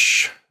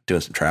Switch.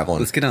 Doing some traveling.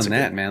 Let's get on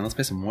that, man. Let's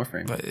play some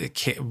Warframe.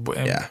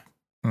 Yeah.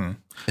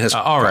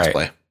 All right.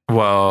 Play.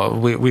 Well,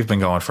 we've been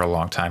going for a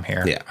long time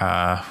here.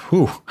 Yeah.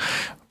 We're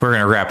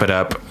gonna wrap it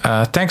up.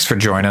 Thanks for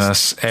joining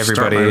us,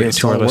 everybody,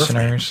 to our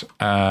listeners.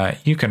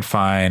 You can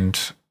find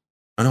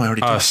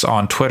us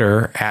on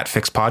Twitter at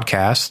Fix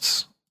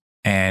Podcasts,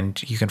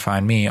 and you can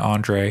find me,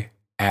 Andre,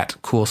 at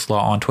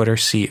Coolslaw on Twitter,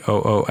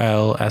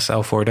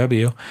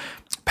 COOLSL4W.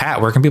 Pat,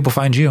 where can people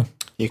find you?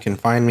 You can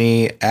find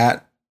me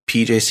at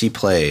PJC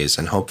Plays,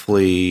 and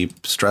hopefully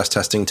stress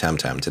testing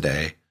Temtem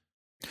today.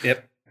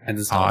 Yep. Mine's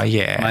installed. Oh,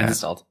 yeah. Mine's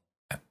installed.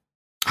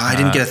 I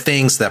didn't get a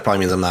thing, so that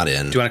probably means I'm not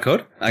in. Do you want a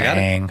code? I got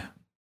it.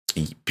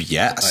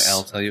 Yes.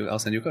 I'll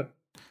send you a code.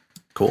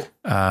 Cool.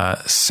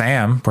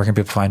 Sam, where can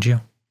people find you?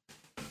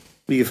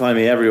 You can find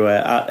me everywhere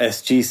at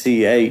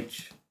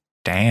SGCH.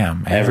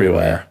 Damn.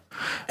 Everywhere.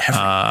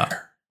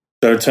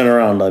 Don't turn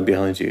around, I'm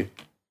behind you.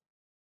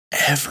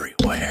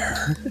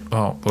 Everywhere.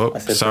 Oh,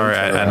 sorry,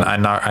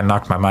 I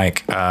knocked my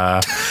mic.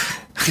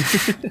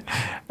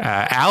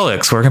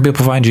 Alex, where can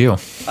people find you?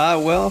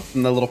 Well,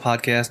 from the little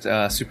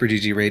podcast, Super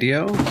GG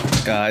Radio,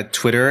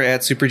 Twitter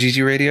at Super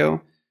GG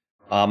Radio.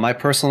 My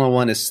personal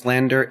one is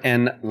Slander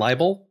and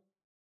Libel.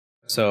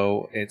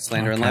 So it's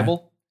Slander and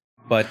Libel.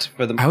 But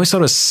for the I always thought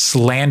it was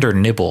Slander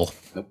Nibble.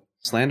 Nope.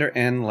 Slander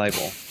and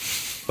Libel.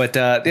 But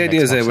the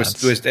idea is that it was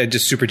just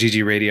Super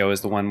GG Radio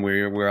is the one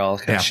where we're all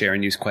kind of share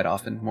and use quite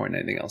often, more than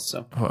anything else.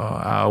 So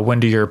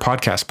when do your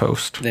podcast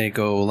post? They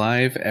go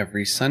live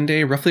every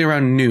Sunday, roughly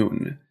around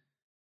noon.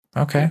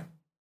 Okay.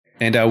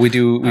 And we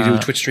do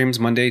Twitch streams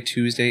Monday,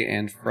 Tuesday,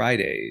 and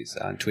Fridays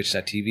on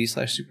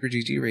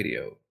twitch.tv/SuperGG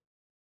Radio.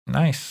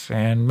 Nice.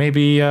 And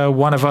maybe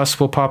one of us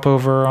will pop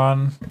over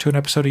on to an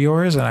episode of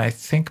yours. And I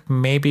think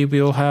maybe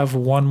we'll have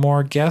one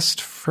more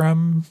guest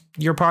from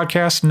your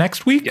podcast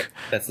next week. Yeah,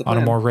 that's the on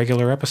plan. a more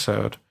regular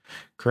episode.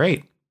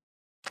 Great.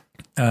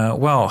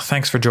 Well,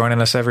 thanks for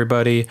joining us,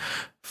 everybody,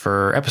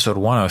 for episode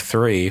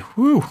 103.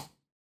 Woo!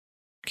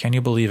 Can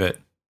you believe it?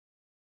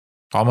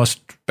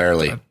 Almost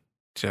Barely.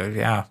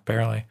 yeah,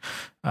 barely.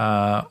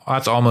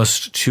 That's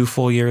almost 2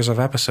 full years of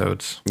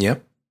episodes,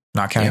 Yep.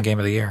 not counting Yep. Game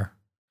of the Year.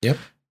 Yep.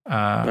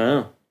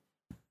 Wow.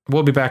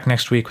 We'll be back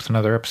next week with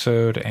another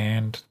episode,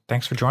 and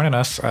thanks for joining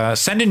us.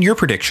 Send in your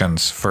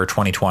predictions for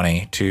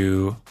 2020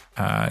 to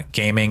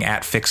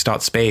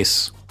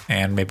gaming@fix.space,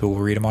 and maybe we'll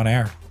read them on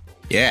air.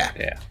 Yeah.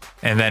 Yeah.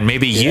 And then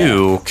maybe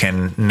you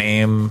can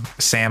name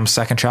Sam's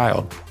second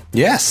child.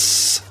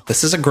 Yes.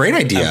 This is a great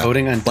idea. I'm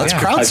voting on Let's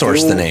Dan.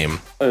 crowdsource I the do- name.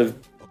 I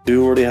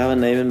do already have a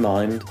name in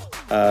mind.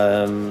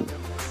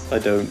 I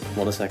don't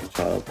want a second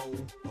child.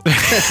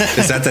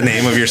 Is that the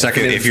name of your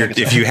second?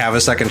 If you have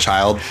a second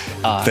child,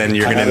 then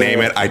you're gonna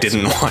name it. I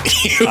didn't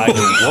want you.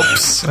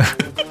 Whoops.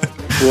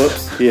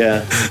 Whoops.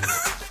 Yeah.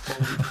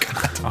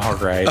 All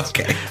right.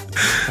 Okay.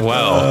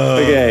 Well,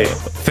 Okay.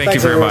 thank you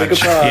Thanks, very everybody.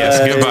 much. Goodbye.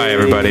 Yes, goodbye,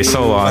 everybody.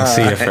 So long.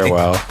 See you. Bye.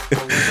 Farewell.